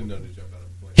 I've been known to jump out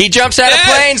of planes. He jumps out of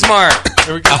planes, Mark.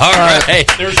 There we go. All right.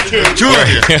 There's two of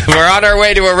you. We're on our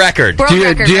way to a record. Do you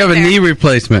have a knee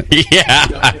replacement?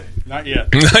 Yeah. Not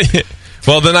yet.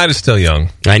 Well, the night is still young.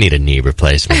 I need a knee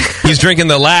replacement. He's drinking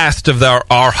the last of our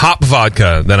hop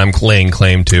vodka that I'm laying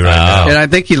claim to right now. And I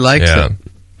think he likes it.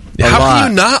 How can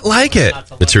you not like it?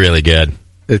 It's really good.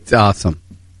 It's awesome.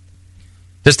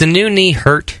 Does the new knee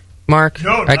hurt, Mark?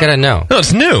 No, I gotta know. No,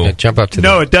 it's new. Yeah, jump up to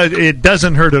No, it does. It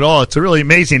doesn't hurt at all. It's really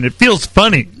amazing. It feels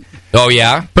funny. Oh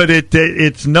yeah, but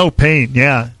it's no pain.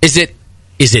 Yeah. Is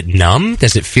it numb?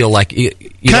 Does it feel like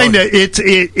kind of?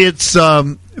 It's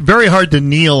very hard to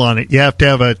kneel on it. You have to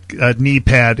have a knee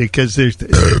pad because there's.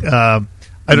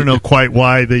 I don't know quite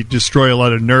why they destroy a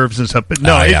lot of nerves and stuff, but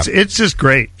no, it's just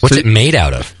great. What's it made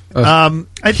out of?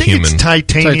 I think it's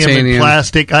titanium and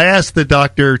plastic. I asked the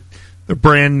doctor the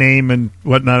brand name and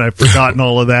whatnot. I've forgotten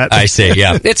all of that. I see.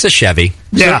 Yeah, it's a Chevy.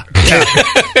 Yeah,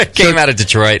 came out of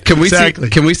Detroit. Can we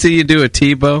see you do a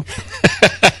Tebow?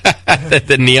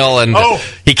 the kneel and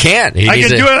he can't. I can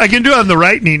do it. I can do it on the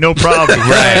right knee, no problem.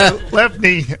 Right. Left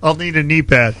knee, I'll need a knee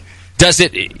pad. Does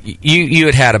it? You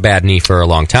had had a bad knee for a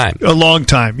long time. A long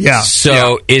time, yeah.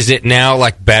 So is it now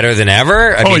like better than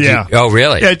ever? I mean, yeah. Oh,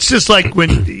 really? Yeah, it's just like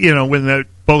when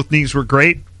both knees were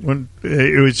great. When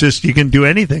it was just you can do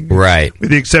anything, right?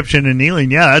 With the exception of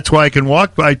kneeling. Yeah, that's why I can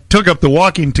walk. I took up the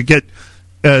walking to get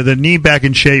the knee back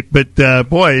in shape, but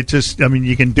boy, it just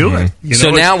you can do it.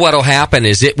 So now what'll happen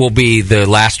is it will be the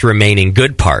last remaining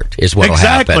good part is what'll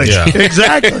happen. Yeah.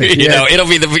 Exactly.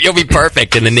 You'll be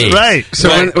perfect in the knee. Right.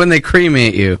 So when they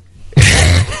cremate you,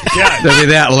 there'll be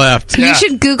that left. You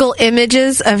should Google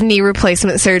images of knee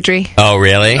replacement surgery. Oh,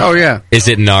 really? Oh, yeah. Is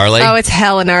it gnarly? Oh, it's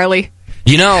hella gnarly.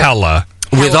 Hella.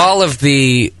 With all of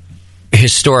the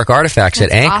historic artifacts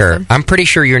at Anchor, awesome. I'm pretty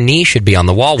sure your knee should be on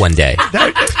the wall one day.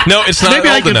 No, it's not Maybe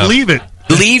old I can enough. leave it.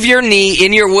 Leave your knee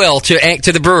in your will to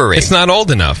the brewery. It's not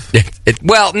old enough.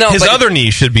 No. His other knee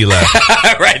should be left.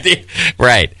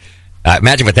 Right.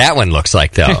 Imagine what that one looks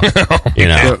like, though.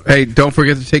 So, hey, don't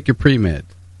forget to take your pre-med.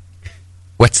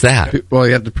 What's that? Well,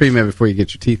 you have to pre-med before you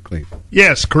get your teeth cleaned.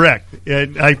 Yes, correct.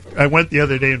 And I went the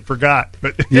other day and forgot.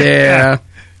 But yeah.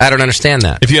 I don't understand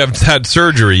that. If you have had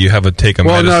surgery, you have to take a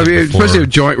medicine. Well, no, before. especially a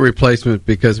joint replacement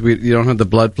because you don't have the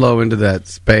blood flow into that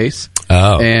space.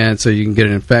 Oh. And so you can get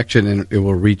an infection and it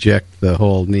will reject the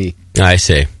whole knee. I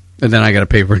see. And then I got to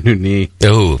pay for a new knee.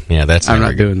 Oh, yeah, that's I'm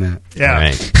not doing that. Yeah.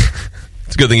 Right.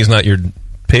 It's a good thing he's not your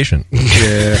patient.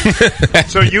 Yeah.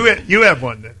 So you have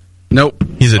one then? Nope.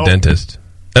 He's a dentist.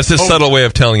 That's his subtle way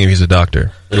of telling you he's a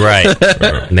doctor.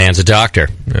 Right. Man's a doctor.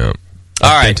 Yeah. All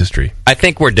right. Dentistry. I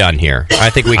think we're done here. I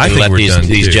think we can let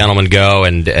these gentlemen go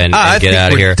and get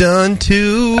out of here. Done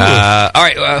too. All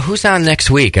right. Who's on next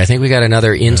week? I think we got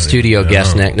another in-studio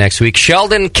guest next week.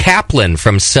 Sheldon Kaplan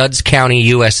from Suds County,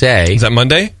 USA. Is that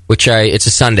Monday? It's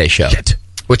a Sunday show.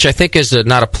 Which I think is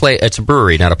not a place. It's a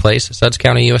brewery, not a place. Suds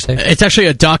County, USA. It's actually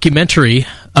a documentary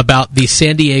about the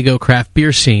San Diego craft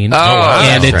beer scene. Oh, wow.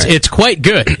 And That's right. it's quite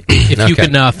good. If you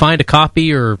can find a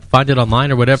copy or find it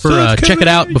online or whatever, check it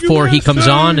out before he comes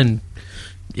on. And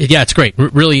yeah, it's great.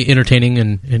 Really entertaining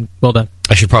and well done.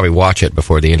 I should probably watch it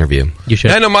before the interview. You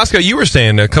should. I know, Moscow, you were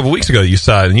saying a couple weeks ago you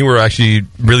saw it, and you were actually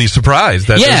really surprised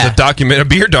that there's a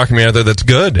beer documentary out there that's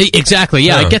good. Exactly,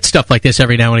 yeah. I get stuff like this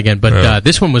every now and again, but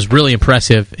this one was really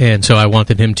impressive, and so I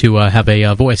wanted him to have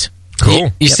a voice.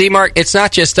 Cool. You see, Mark, it's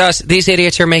not just us. These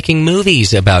idiots are making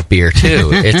movies about beer,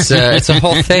 too. It's a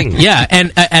whole thing. Yeah,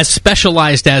 and as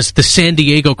specialized as the San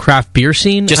Diego craft beer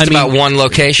scene. Just about one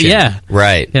location. Yeah.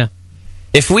 Right. Yeah.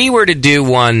 If we were to do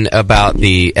one about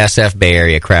the SF Bay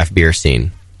Area craft beer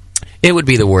scene, it would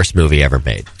be the worst movie ever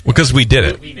made. Well, because we did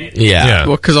it. Yeah.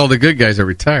 Well, because all the good guys are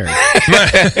retired.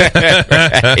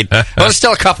 Right. Well, there's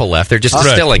still a couple left. They're just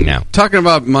distilling now. Talking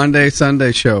about Monday,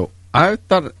 Sunday show, I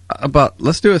thought about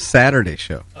let's do a Saturday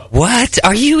show. What?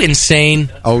 Are you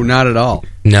insane? Oh, not at all.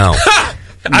 No.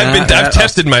 I've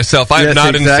tested myself. I'm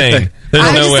not insane. There's I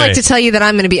would no just way. like to tell you that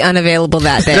I'm going to be unavailable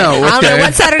that day. No, I don't know okay.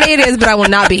 what Saturday it is, but I will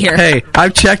not be here. Hey,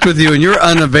 I've checked with you, and you're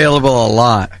unavailable a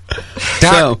lot.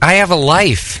 Doc, I have a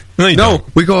life. No,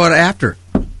 we go out after.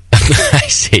 I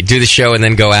see. Do the show and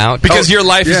then go out? Because your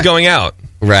life is going out.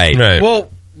 Right. Well,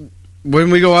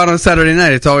 when we go out on Saturday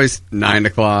night, it's always 9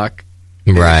 o'clock.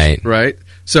 Right. Right?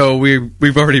 So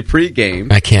we've already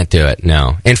pre-gamed. I can't do it.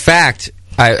 No. In fact,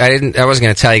 I wasn't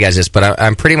going to tell you guys this, but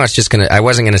I'm pretty much just going to. I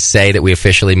wasn't going to say that we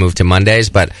officially moved to Mondays,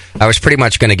 but I was pretty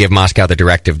much going to give Moscow the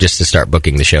directive just to start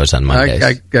booking the shows on Mondays.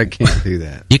 I can't do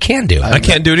that. You can do it. I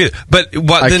can't do it either. But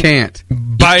what? I can't.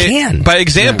 By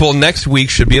example, next week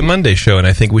should be a Monday show, and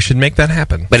I think we should make that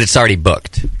happen. But it's already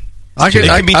booked. I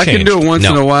can do it once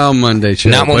in a while Monday show.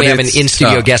 Not when we have an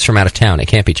in-studio guest from out of town. It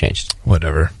can't be changed.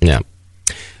 Whatever. Yeah.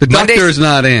 The doctor is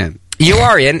not in. You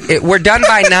are in. We're done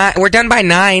by 9. We're done by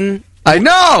 9. I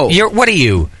know. What are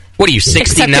you?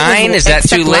 69? Is that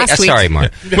too late? Sorry,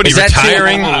 Mark. What are you,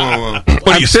 retiring? What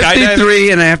are you, 53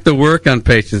 and I have to work on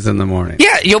Patients in the morning.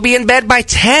 Yeah, you'll be in bed by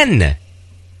 10.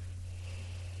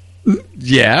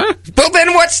 Yeah. Well,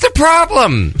 then what's the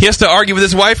problem? He has to argue with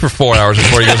his wife for 4 hours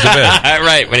before he goes to bed.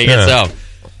 Right, when he gets home.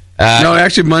 No,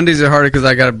 actually, Mondays are harder because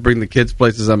I got to bring the kids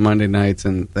places on Monday nights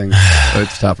and things. So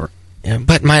it's tougher. Yeah,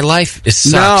 but my life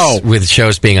sucks with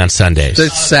shows being on Sundays.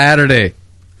 It's Saturday.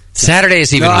 Saturday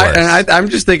is even worse. I'm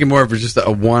just thinking more of just a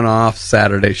one-off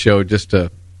Saturday show just to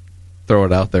throw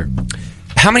it out there.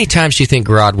 How many times do you think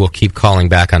Rod will keep calling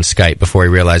back on Skype before he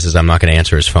realizes I'm not going to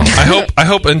answer his phone? I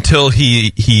hope until he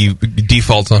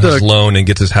defaults on his loan and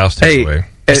gets his house taken away.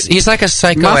 He's like a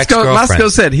psycho ex-girlfriend. Moscow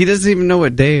said he doesn't even know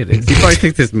what day it is. He probably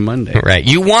thinks it's Monday. Right.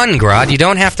 You won, Grod. You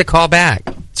don't have to call back.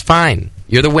 It's fine.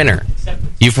 You're the winner.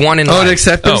 You've won in life. An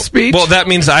acceptance speech? Well, that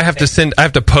means I have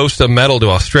to post a medal to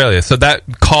Australia. So that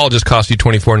call just cost you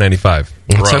 $24.95.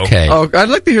 It's okay. Oh, I'd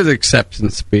like to hear the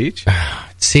acceptance speech.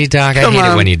 See, Doc, I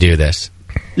hate it when you do this.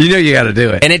 You know you got to do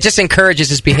it. And it just encourages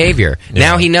his behavior.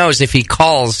 Now he knows if he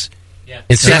calls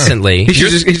incessantly, he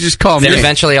just call me. Then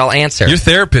eventually I'll answer. Your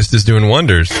therapist is doing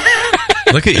wonders.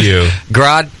 Look at you.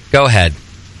 Grod, go ahead.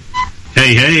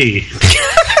 Hey.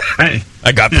 Hey.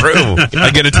 I got proof.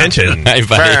 I get attention. Hey,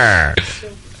 buddy.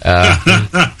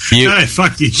 Hey,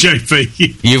 fuck you,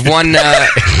 JP. You've won.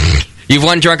 You've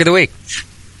won Drunk of the Week.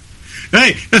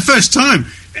 Hey, the first time.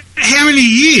 How many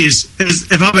years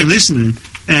have I been listening?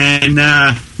 And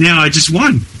now I just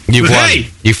won. You've won.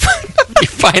 Hey, you've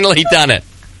finally done it.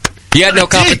 You had no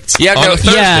competition.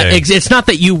 It's not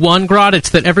that you won, Grod.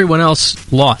 It's that everyone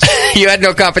else lost. You had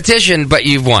no competition, but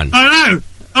you've won. I know.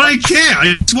 I don't care.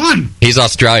 I just won. He's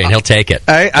Australian. He'll take it.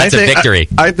 That's a victory.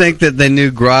 I think that they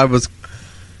knew Grod was,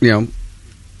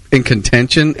 in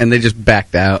contention, and they just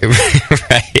backed out.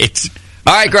 Right.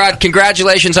 All right, Grod.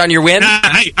 Congratulations on your win.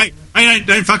 Hey,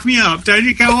 don't fuck me up. Don't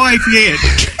you go away yet.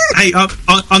 Hey,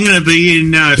 I'm going to be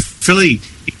in Philly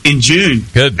in June.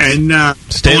 Good. And I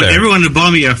want everyone to buy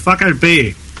me a fucking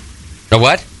beer. A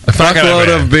what? A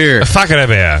fuckload of beer. A fucking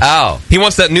beer. Oh. He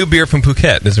wants that new beer from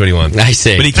Phuket, is what he wants. I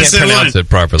see. But he can't pronounce it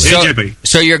properly.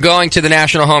 So you're going to the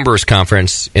National Homebrewers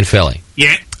Conference in Philly?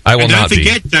 Yeah. I will not be.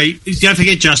 Don't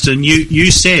forget, Justin,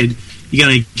 you said you're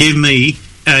going to give me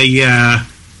an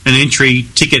entry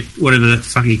ticket, whatever the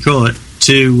fuck you call it,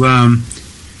 to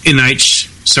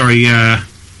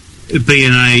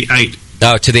BNA 8.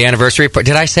 Oh, to the anniversary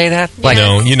party. Did I say that?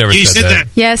 No, you never said that.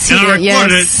 Yes, he did.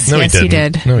 Yes, No, yes, he he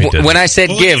did. No, he didn't. When I said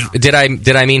give, did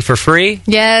I mean for free?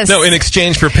 Yes. No, in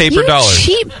exchange for paper dollars.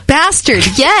 Cheap bastard.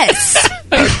 Yes.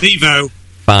 Vivo.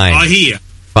 Fine. I hear.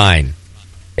 Fine.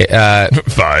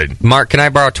 Fine. Mark, can I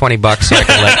borrow $20 so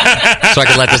I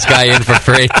can let this guy in for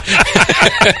free?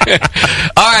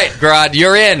 All right, Grod,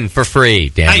 you're in for free.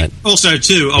 Damn it. Also,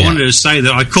 too, I wanted to say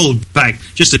that I called back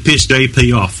just to piss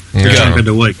DP off for Yeah. of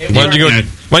the week. Why don't you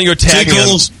go tag me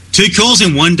on... Two calls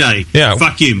in one day. Yeah.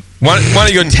 Fuck him. Why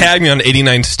don't you go tag me on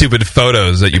 89 stupid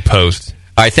photos that you post?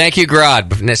 All right, thank you,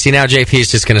 Grod. See, now JP is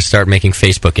just going to start making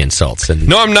Facebook insults. And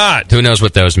no, I'm not. Who knows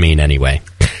what those mean anyway.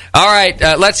 All right,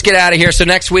 let's get out of here. So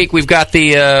next week we've got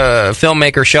the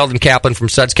filmmaker Sheldon Kaplan from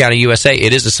Suds County, USA.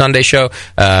 It is a Sunday show,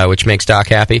 which makes Doc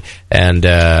happy. And do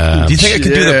you think I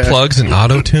could do the plugs in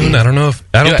auto-tune? I don't know if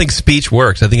I don't think speech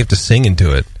works. I think you have to sing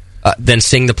into it. Then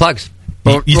sing the plugs.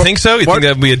 You think so? You think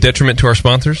that would be a detriment to our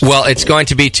sponsors? Well, it's going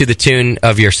to be to the tune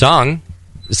of your song.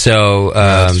 So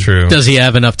that's true. Does he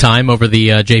have enough time over the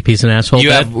JP's an asshole?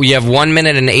 You have 1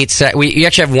 minute and 8 seconds. You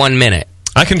actually have 1 minute.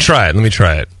 I can try it. Let me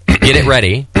try it. Get it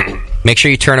ready. Make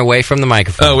sure you turn away from the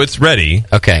microphone. Oh, it's ready.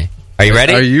 Okay. Are you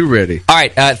ready? Are you ready? All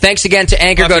right. Thanks again to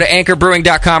Anchor. Go to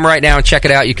anchorbrewing.com right now and check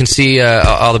it out. You can see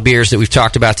all the beers that we've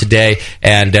talked about today.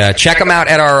 And check them out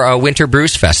at our Winter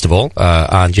Brews Festival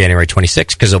on January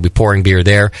 26th because they'll be pouring beer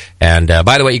there. And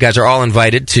by the way, you guys are all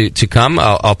invited to come.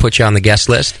 I'll put you on the guest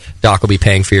list. Doc will be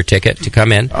paying for your ticket to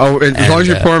come in. Oh, as long as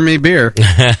you're pouring me beer.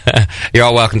 You're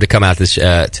all welcome to come out to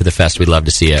the fest. We'd love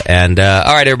to see you. And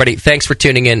all right, everybody, thanks for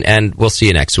tuning in, and we'll see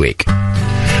you next week.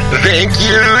 Thank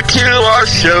you to our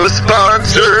show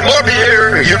sponsor, More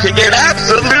Beer. You can get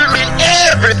absolutely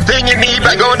everything you need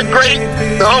by going to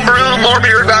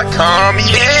greathomebrewmorebeer.com.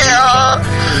 Yeah!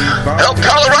 Help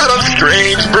Colorado's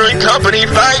strange brewing company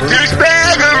fight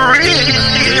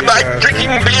douchebaggery by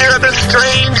drinking beer the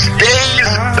strange days.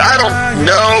 I don't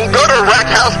know. Go to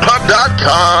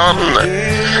rackhousepub.com.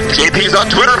 JP's on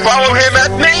Twitter. Follow him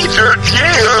at Major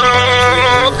Jill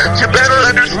to better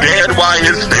understand why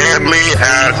his family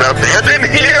has abandoned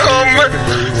him.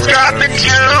 Scott the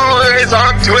Jew is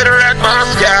on Twitter at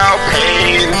Moscow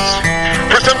Pains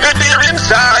for some good beer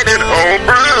inside and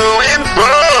homebrew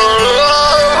info.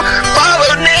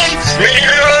 Follow Nate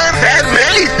Smith at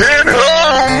Nathan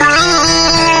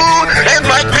Homebrew and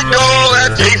Mike McDowell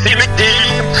at JC McD.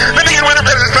 The Bean Winter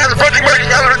Business Class approaching Market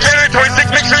Calendar January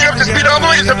 26. Make sure you're up to speed on the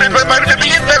latest updates by the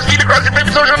Bean. That's feed across your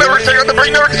favorite social networks. Check out the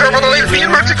Brewing Network. Serve on the latest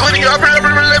Bean merch, including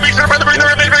Make sure to find the Brewing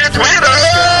Network on Twitter.